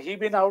 Had he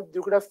been out,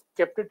 you could have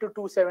kept it to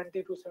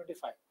 270,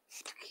 275.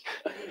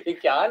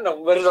 क्या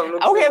numbers हम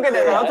लोग? Okay,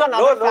 there's also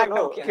another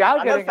factor.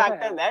 Another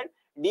factor that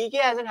DK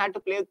hasn't had to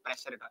play with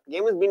pressure at all.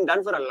 Game has been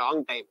done for a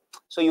long time,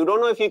 so you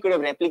don't know if he could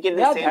have replicated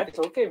the same. Yeah, that's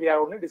okay. We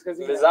are only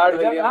discussing. Lizard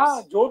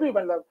Williams. जो भी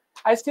मतलब,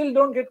 I still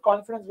don't get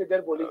confidence with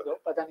their bowling though.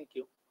 पता नहीं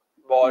क्यों.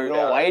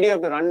 Bro, why do you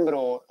have to run,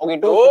 bro? Okay,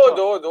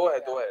 दो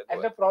है.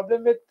 And the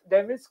problem with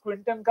them is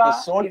Quinton का.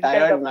 He's so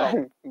tired,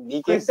 man.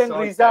 DK is so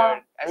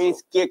Riza. I mean,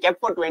 he's kept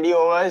for 20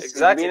 overs.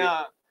 Exactly.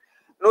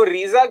 No,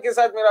 Riza के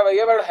साथ मेरा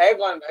भैया but है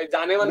कौन भाई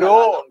जाने वाला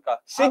उनका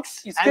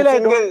 6 इसके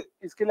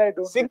लिए I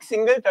don't 6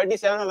 single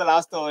 37 of the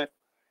last over.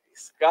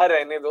 इसका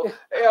रहने दो.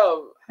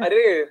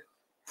 अरे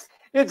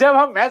ये जब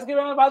हम मैच के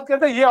बारे में बात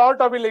करते हैं ये और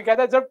टॉपिक लेके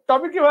आता है जब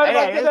टॉपिक के बारे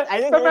में बात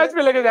करते हैं तो मैच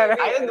में लेके जा रहे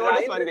हैं. I just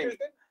noticed one thing.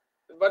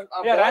 But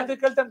Ryan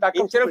Rickelton back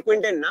instead of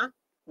Quinton, na?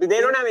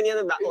 They don't have any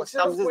other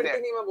subs there.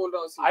 मैं बोल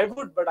रहा हूँ. I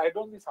would, but I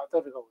don't think South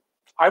Africa would.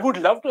 I would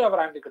love to have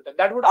Ryan Rickelton.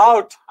 That would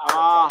out.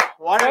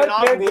 What a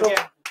knock,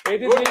 DK.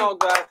 Good knock,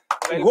 that.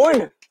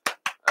 Good.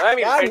 I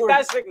mean,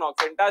 fantastic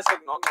knock,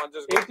 not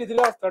just good. 83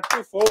 of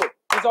 34.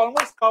 He's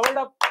almost covered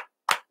up.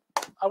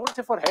 I wouldn't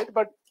say for head,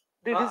 but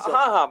did his job.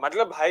 हाँ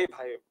मतलब भाई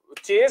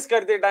chase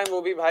करते time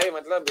वो भी भाई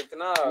मतलब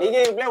इतना.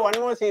 DK, you play one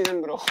more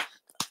season, bro.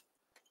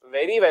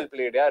 Very well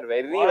played, yaar.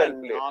 Very well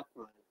played. Knock,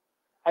 man.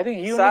 I think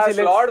he only selects.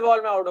 Slot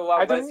ball में out हुआ.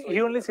 I think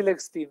he only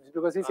selects teams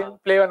because he's saying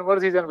play one more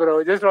season,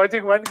 bro. Just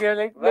watching one game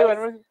like play one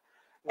more.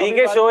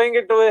 DK showing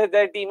it to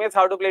their teammates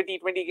how to play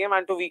T20 game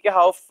and to VK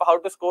how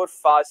to score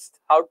fast,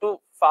 how to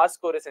fast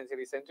score a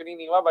century. Century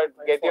नहीं हुआ,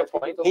 but get your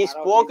point. He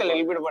spoke a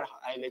little bit about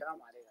highlight.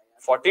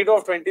 42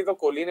 of 20 तो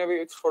कोहली ने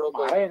भी छोड़ो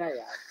कोई. मारा है ना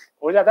यार.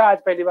 हो जाता आज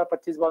पहली बार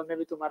 25 बॉल में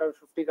भी तुम्हारा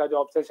 50 का जो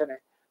ऑब्सेशन है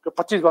कि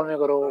 25 बॉल में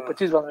करो,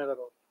 25 बॉल में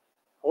करो.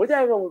 हो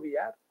जाएगा वो भी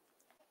यार.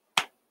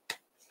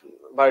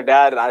 But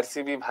यार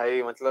RCB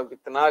भाई मतलब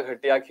इतना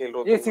घटिया खेल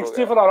रहे हो. ये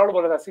 64 ऑल आउट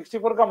बोला था.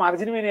 64 का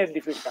मार्जिन में नहीं है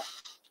डिफीट का.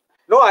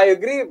 No, I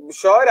agree.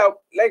 Sure,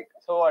 like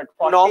So what?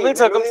 40, normal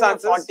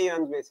circumstances. 40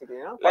 runs basically,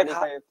 you know? Like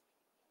 45.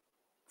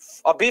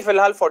 अभी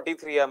फिलहाल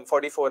 43 है,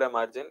 44 है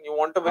margin. You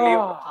want to believe?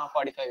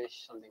 45ish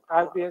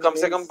something. कम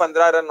से कम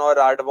 15 रन और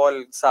 8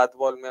 बॉल 7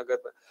 बॉल में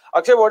अगर.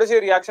 Akshay, what is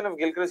your reaction of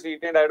Gilchrist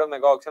retained out of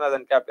mega auction as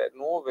uncapped player?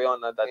 No way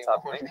on that. That's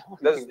happening.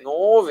 There's no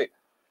way.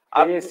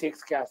 ये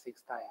 6 क्या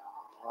 6 था यार.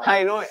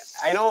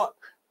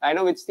 I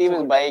know which team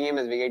is buying him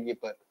as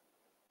wicketkeeper.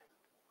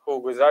 Who?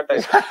 Gujarat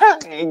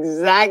Titans.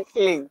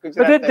 Exactly.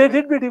 But they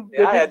did beat him.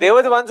 Yeah, they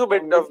were the ones who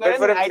bid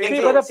for him. I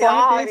think but the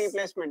point is,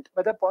 replacement.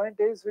 But the point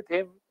is with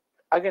him,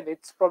 again,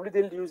 it's probably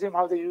they'll use him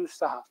how they use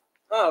Saha.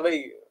 भाई.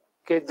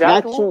 Okay,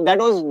 that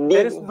was deep.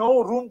 There is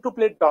no room to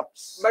play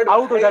dots. But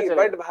out of that.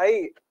 But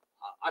भाई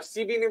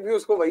RCB ने भी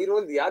उसको वही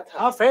role दिया था.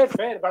 हाँ, fair.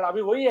 But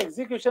अभी वही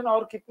execution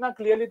और कितना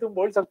clearly तुम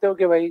बोल सकते हो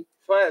कि भाई.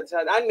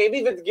 And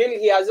maybe with Gill,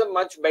 he has a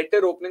much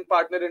better opening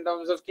partner in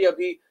terms of कि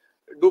अभी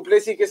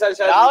Duplessis के साथ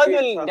शायद. Rahul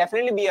will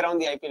definitely be around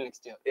the IPL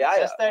next year.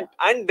 Yeah. That.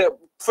 And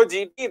for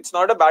GT, it's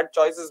not a bad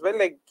choice as well.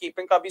 Like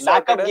keeping का भी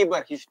backup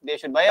keeper. They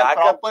should buy a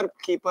proper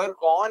keeper.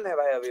 कौन है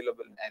भाई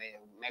available?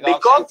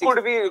 Dickov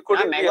could be.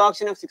 Mega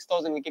auction of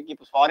 6,000 wicket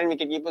keepers, foreign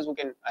wicket keepers who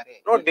can.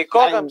 No,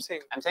 Dickov. I'm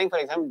saying for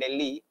example,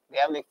 Delhi, they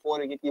have like 4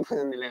 wicket keepers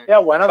in the level. Yeah,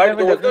 one of them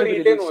is definitely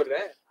retain हो रहे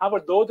हैं. हाँ,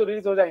 but 2 तो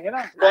release हो जाएंगे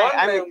ना.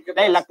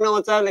 Like Lucknow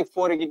also have like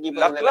 4 wicket keepers.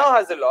 Lucknow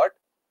has a lot.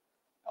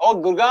 Oh,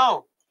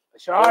 Gurgaon.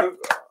 Shot.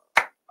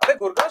 अरे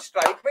Gurgaon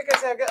strike पे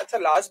कैसे आ गया? अच्छा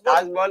लास्ट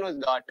बॉल वाज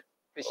डॉट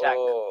फिशैक.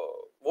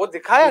 वो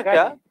दिखाया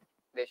क्या?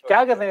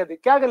 क्या कर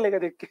लेगा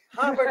देख के?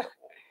 हाँ but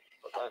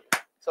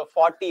so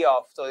 40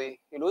 off, so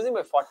you're losing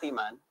by 40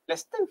 man,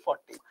 less than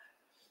 40.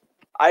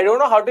 I don't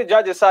know how to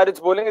judge SRH's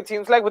bowling. It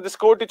seems like with the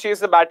score to chase,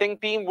 the batting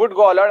team would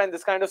go all out, and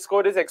this kind of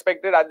score is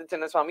expected at the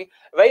Chinnaswamy.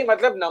 वही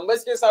मतलब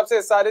numbers के हिसाब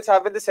से SRH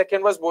have in the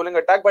second was bowling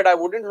attack, but I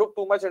wouldn't look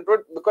too much into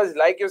it because,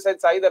 like you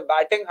said, Sai, the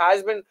batting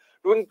has been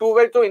doing too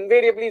well. So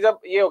invariably जब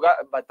ये होगा,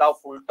 बताओ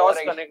full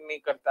toss connect नहीं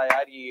करता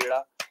यार ये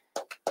एड़ा.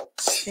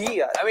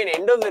 I mean,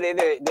 end of the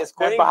day, they're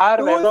scoring.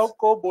 बाहर वैभव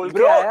को बोल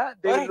के आया,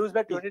 they will lose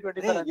by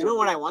 20-25. You know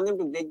what? I want them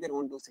to break their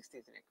own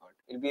 260th record.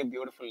 It'll be a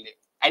beautiful day.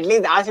 At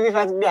least RCB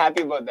fans will be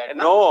happy about that.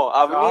 No,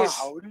 Avanish.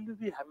 How will you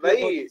be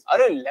happy?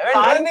 Are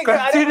 11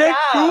 consider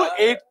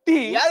 280.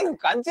 Yeah, you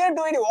consider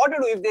 280. What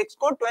to do if they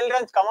score 12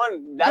 runs? Come on,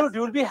 dude,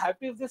 you'll be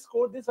happy if they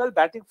score this while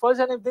batting first,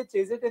 and if they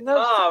chase it in the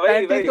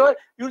 19th over,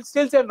 you'll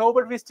still say no,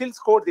 but we still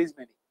scored these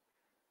many.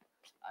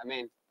 I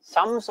mean,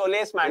 some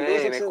solace, man.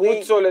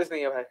 कुछ solace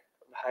नहीं है भाई.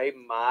 भाई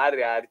मार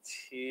यार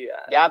छी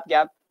यार.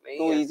 Gap.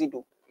 Too easy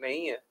to.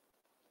 नहीं है.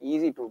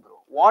 Easy to, bro.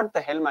 What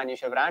the hell, man? You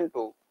should have ran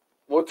to.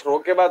 वो थ्रो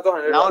के बाद तो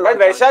 100. But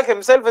Vaishak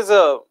himself is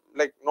a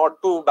like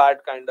not too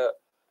bad kind of.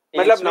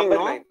 मतलब number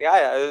 9.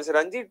 Yeah.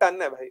 Ranji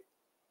ton है भाई.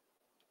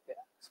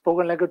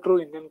 Spoken like a true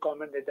Indian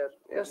commentator.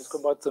 जिसको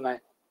बहुत सुना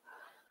है.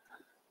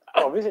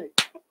 Obviously.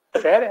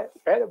 fair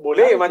है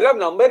बोले. मतलब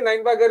number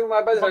 9 पे अगर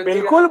हमारे पास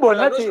बिल्कुल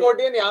बोलना चाहिए.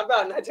 स्कॉटियन यहाँ पे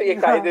आना चाहिए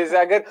कायदे से.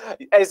 अगर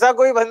ऐसा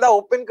कोई बंदा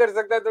ओपन कर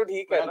सकता है तो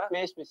ठीक है ना.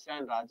 Ramesh Mishra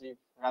and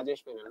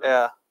Rajesh Menon.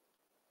 Yeah.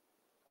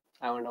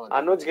 I wonder what.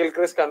 Anuj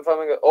Gilchrist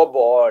confirming. Oh,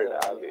 ball.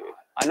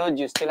 Anuj,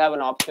 you still have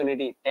an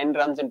opportunity. 10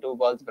 runs in 2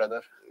 balls,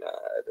 brother.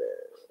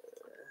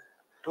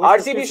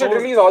 RCB should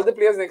release all the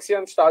players next year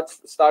and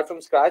start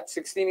from scratch.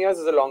 16 years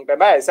is a long time.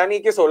 भाई ऐसा नहीं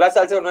कि 16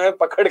 साल से उन्होंने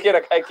पकड़ के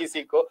रखा है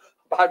किसी को.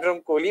 Apart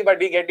from Kohli, but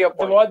we get your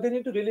point. What they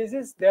need to release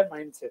is their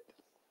mindset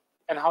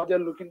and how they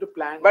are looking to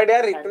plan. But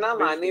यार इतना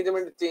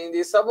management change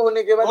ये सब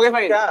होने के बाद okay,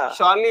 fine.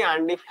 Surely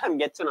Andy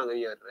gets another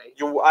year,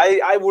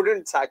 right? I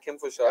wouldn't sack him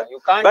for sure. You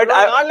can't. But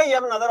not like you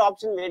have another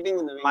option waiting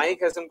in the wing. Mike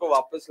has को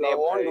वापस लाओ. They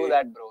won't do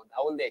that, bro.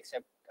 How will they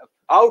accept?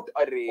 Out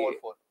array.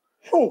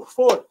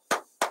 4.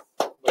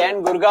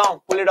 Can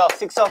Gurgaon pull it off?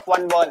 6 off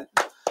 1 ball.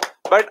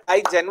 But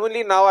I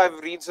genuinely now I've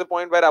reached the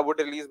point where I would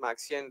release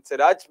Maxi and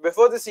Siraj.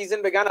 Before the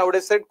season began, I would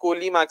have said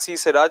Kohli, Maxi,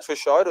 Siraj for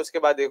sure. Uske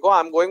baad dekho,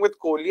 I'm going with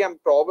Kohli. I'm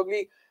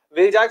probably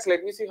Will Jacks.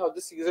 Let me see how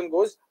the season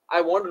goes.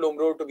 I want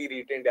Lomro to be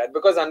retained यार,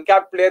 because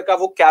uncapped player का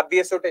वो cap भी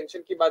है, so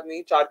tension की बात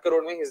नहीं. 4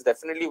 crore में he's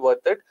definitely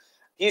worth it.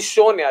 He's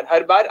shown यार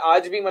हर बार.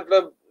 आज भी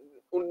मतलब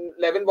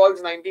 11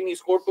 balls 19 he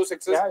scored 2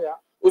 sixes. Yeah.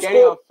 Can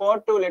you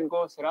afford to let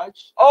go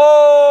Siraj?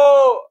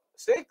 Oh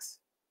 6.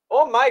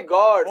 Oh my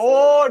God!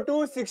 Oh,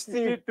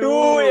 262,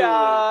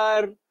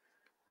 yaar.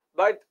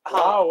 But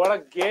wow, what a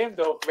game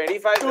though!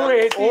 25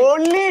 runs.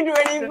 Only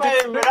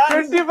 25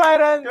 runs. 25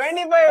 runs.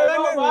 25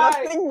 runs is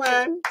nothing,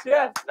 man.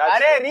 Yes.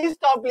 Arey,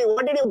 restoply.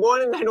 What did you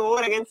bowl in that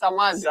over against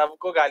Samad?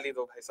 सबको गाली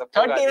दो भाई.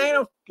 सबको 39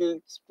 of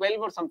 12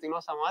 or something, no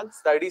Samad?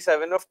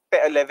 37 of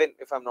 11,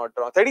 if I'm not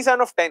wrong.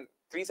 37 of 10.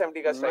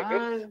 370 का strike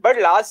rate.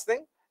 But last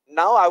thing.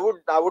 Now I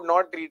would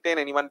not retain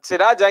anyone.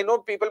 Siraj, I know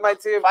people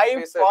might say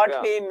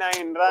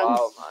 549 runs.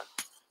 Wow, man.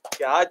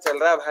 क्या चल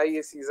रहा है भाई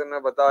ये season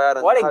में बताओ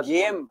यार. What a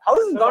game! How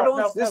is it not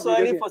almost this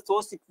early for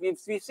so 6?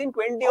 We've seen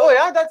 20. Oh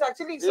yeah, that's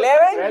actually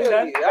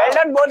 11. Well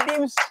done both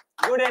teams.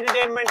 Good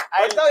entertainment.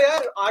 बताओ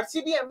यार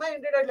RCB MI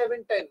ended at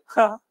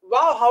 11-10.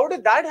 Wow, how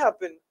did that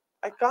happen?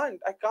 I can't.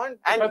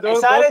 And But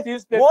both SRH,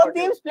 teams played both 40.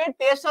 teams played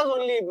testers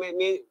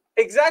only.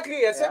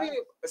 Exactly. SRH,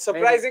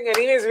 surprising.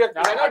 Anyways, we're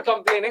not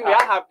complaining. We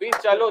are happy.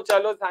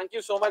 Chalo. Thank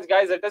you so much,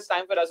 guys. It is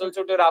time for us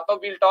also to wrap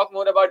up. We'll talk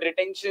more about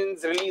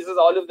retentions, releases,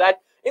 all of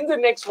that in the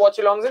next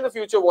watch-alongs, in the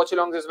future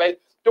watch-alongs as well.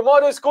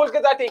 Tomorrow is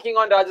Kolkata taking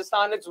on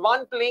Rajasthan. It's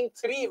 1 playing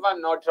 3, if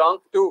I'm not wrong.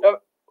 2.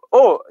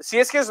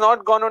 CSK has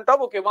not gone on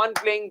top. Okay, 1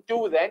 playing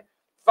 2 then.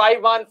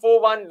 5-1,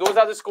 4-1. Those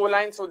are the score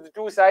lines for the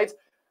two sides.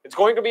 It's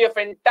going to be a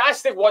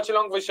fantastic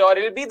watch-along for sure.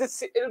 It'll be the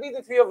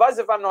 3 of us,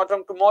 if I'm not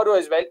wrong, tomorrow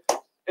as well.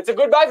 It's a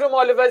goodbye from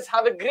all of us.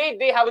 Have a great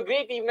day. Have a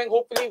great evening.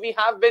 Hopefully, we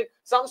have been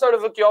some sort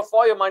of a cure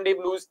for your Monday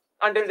blues.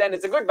 Until then,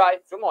 it's a goodbye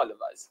from all of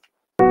us.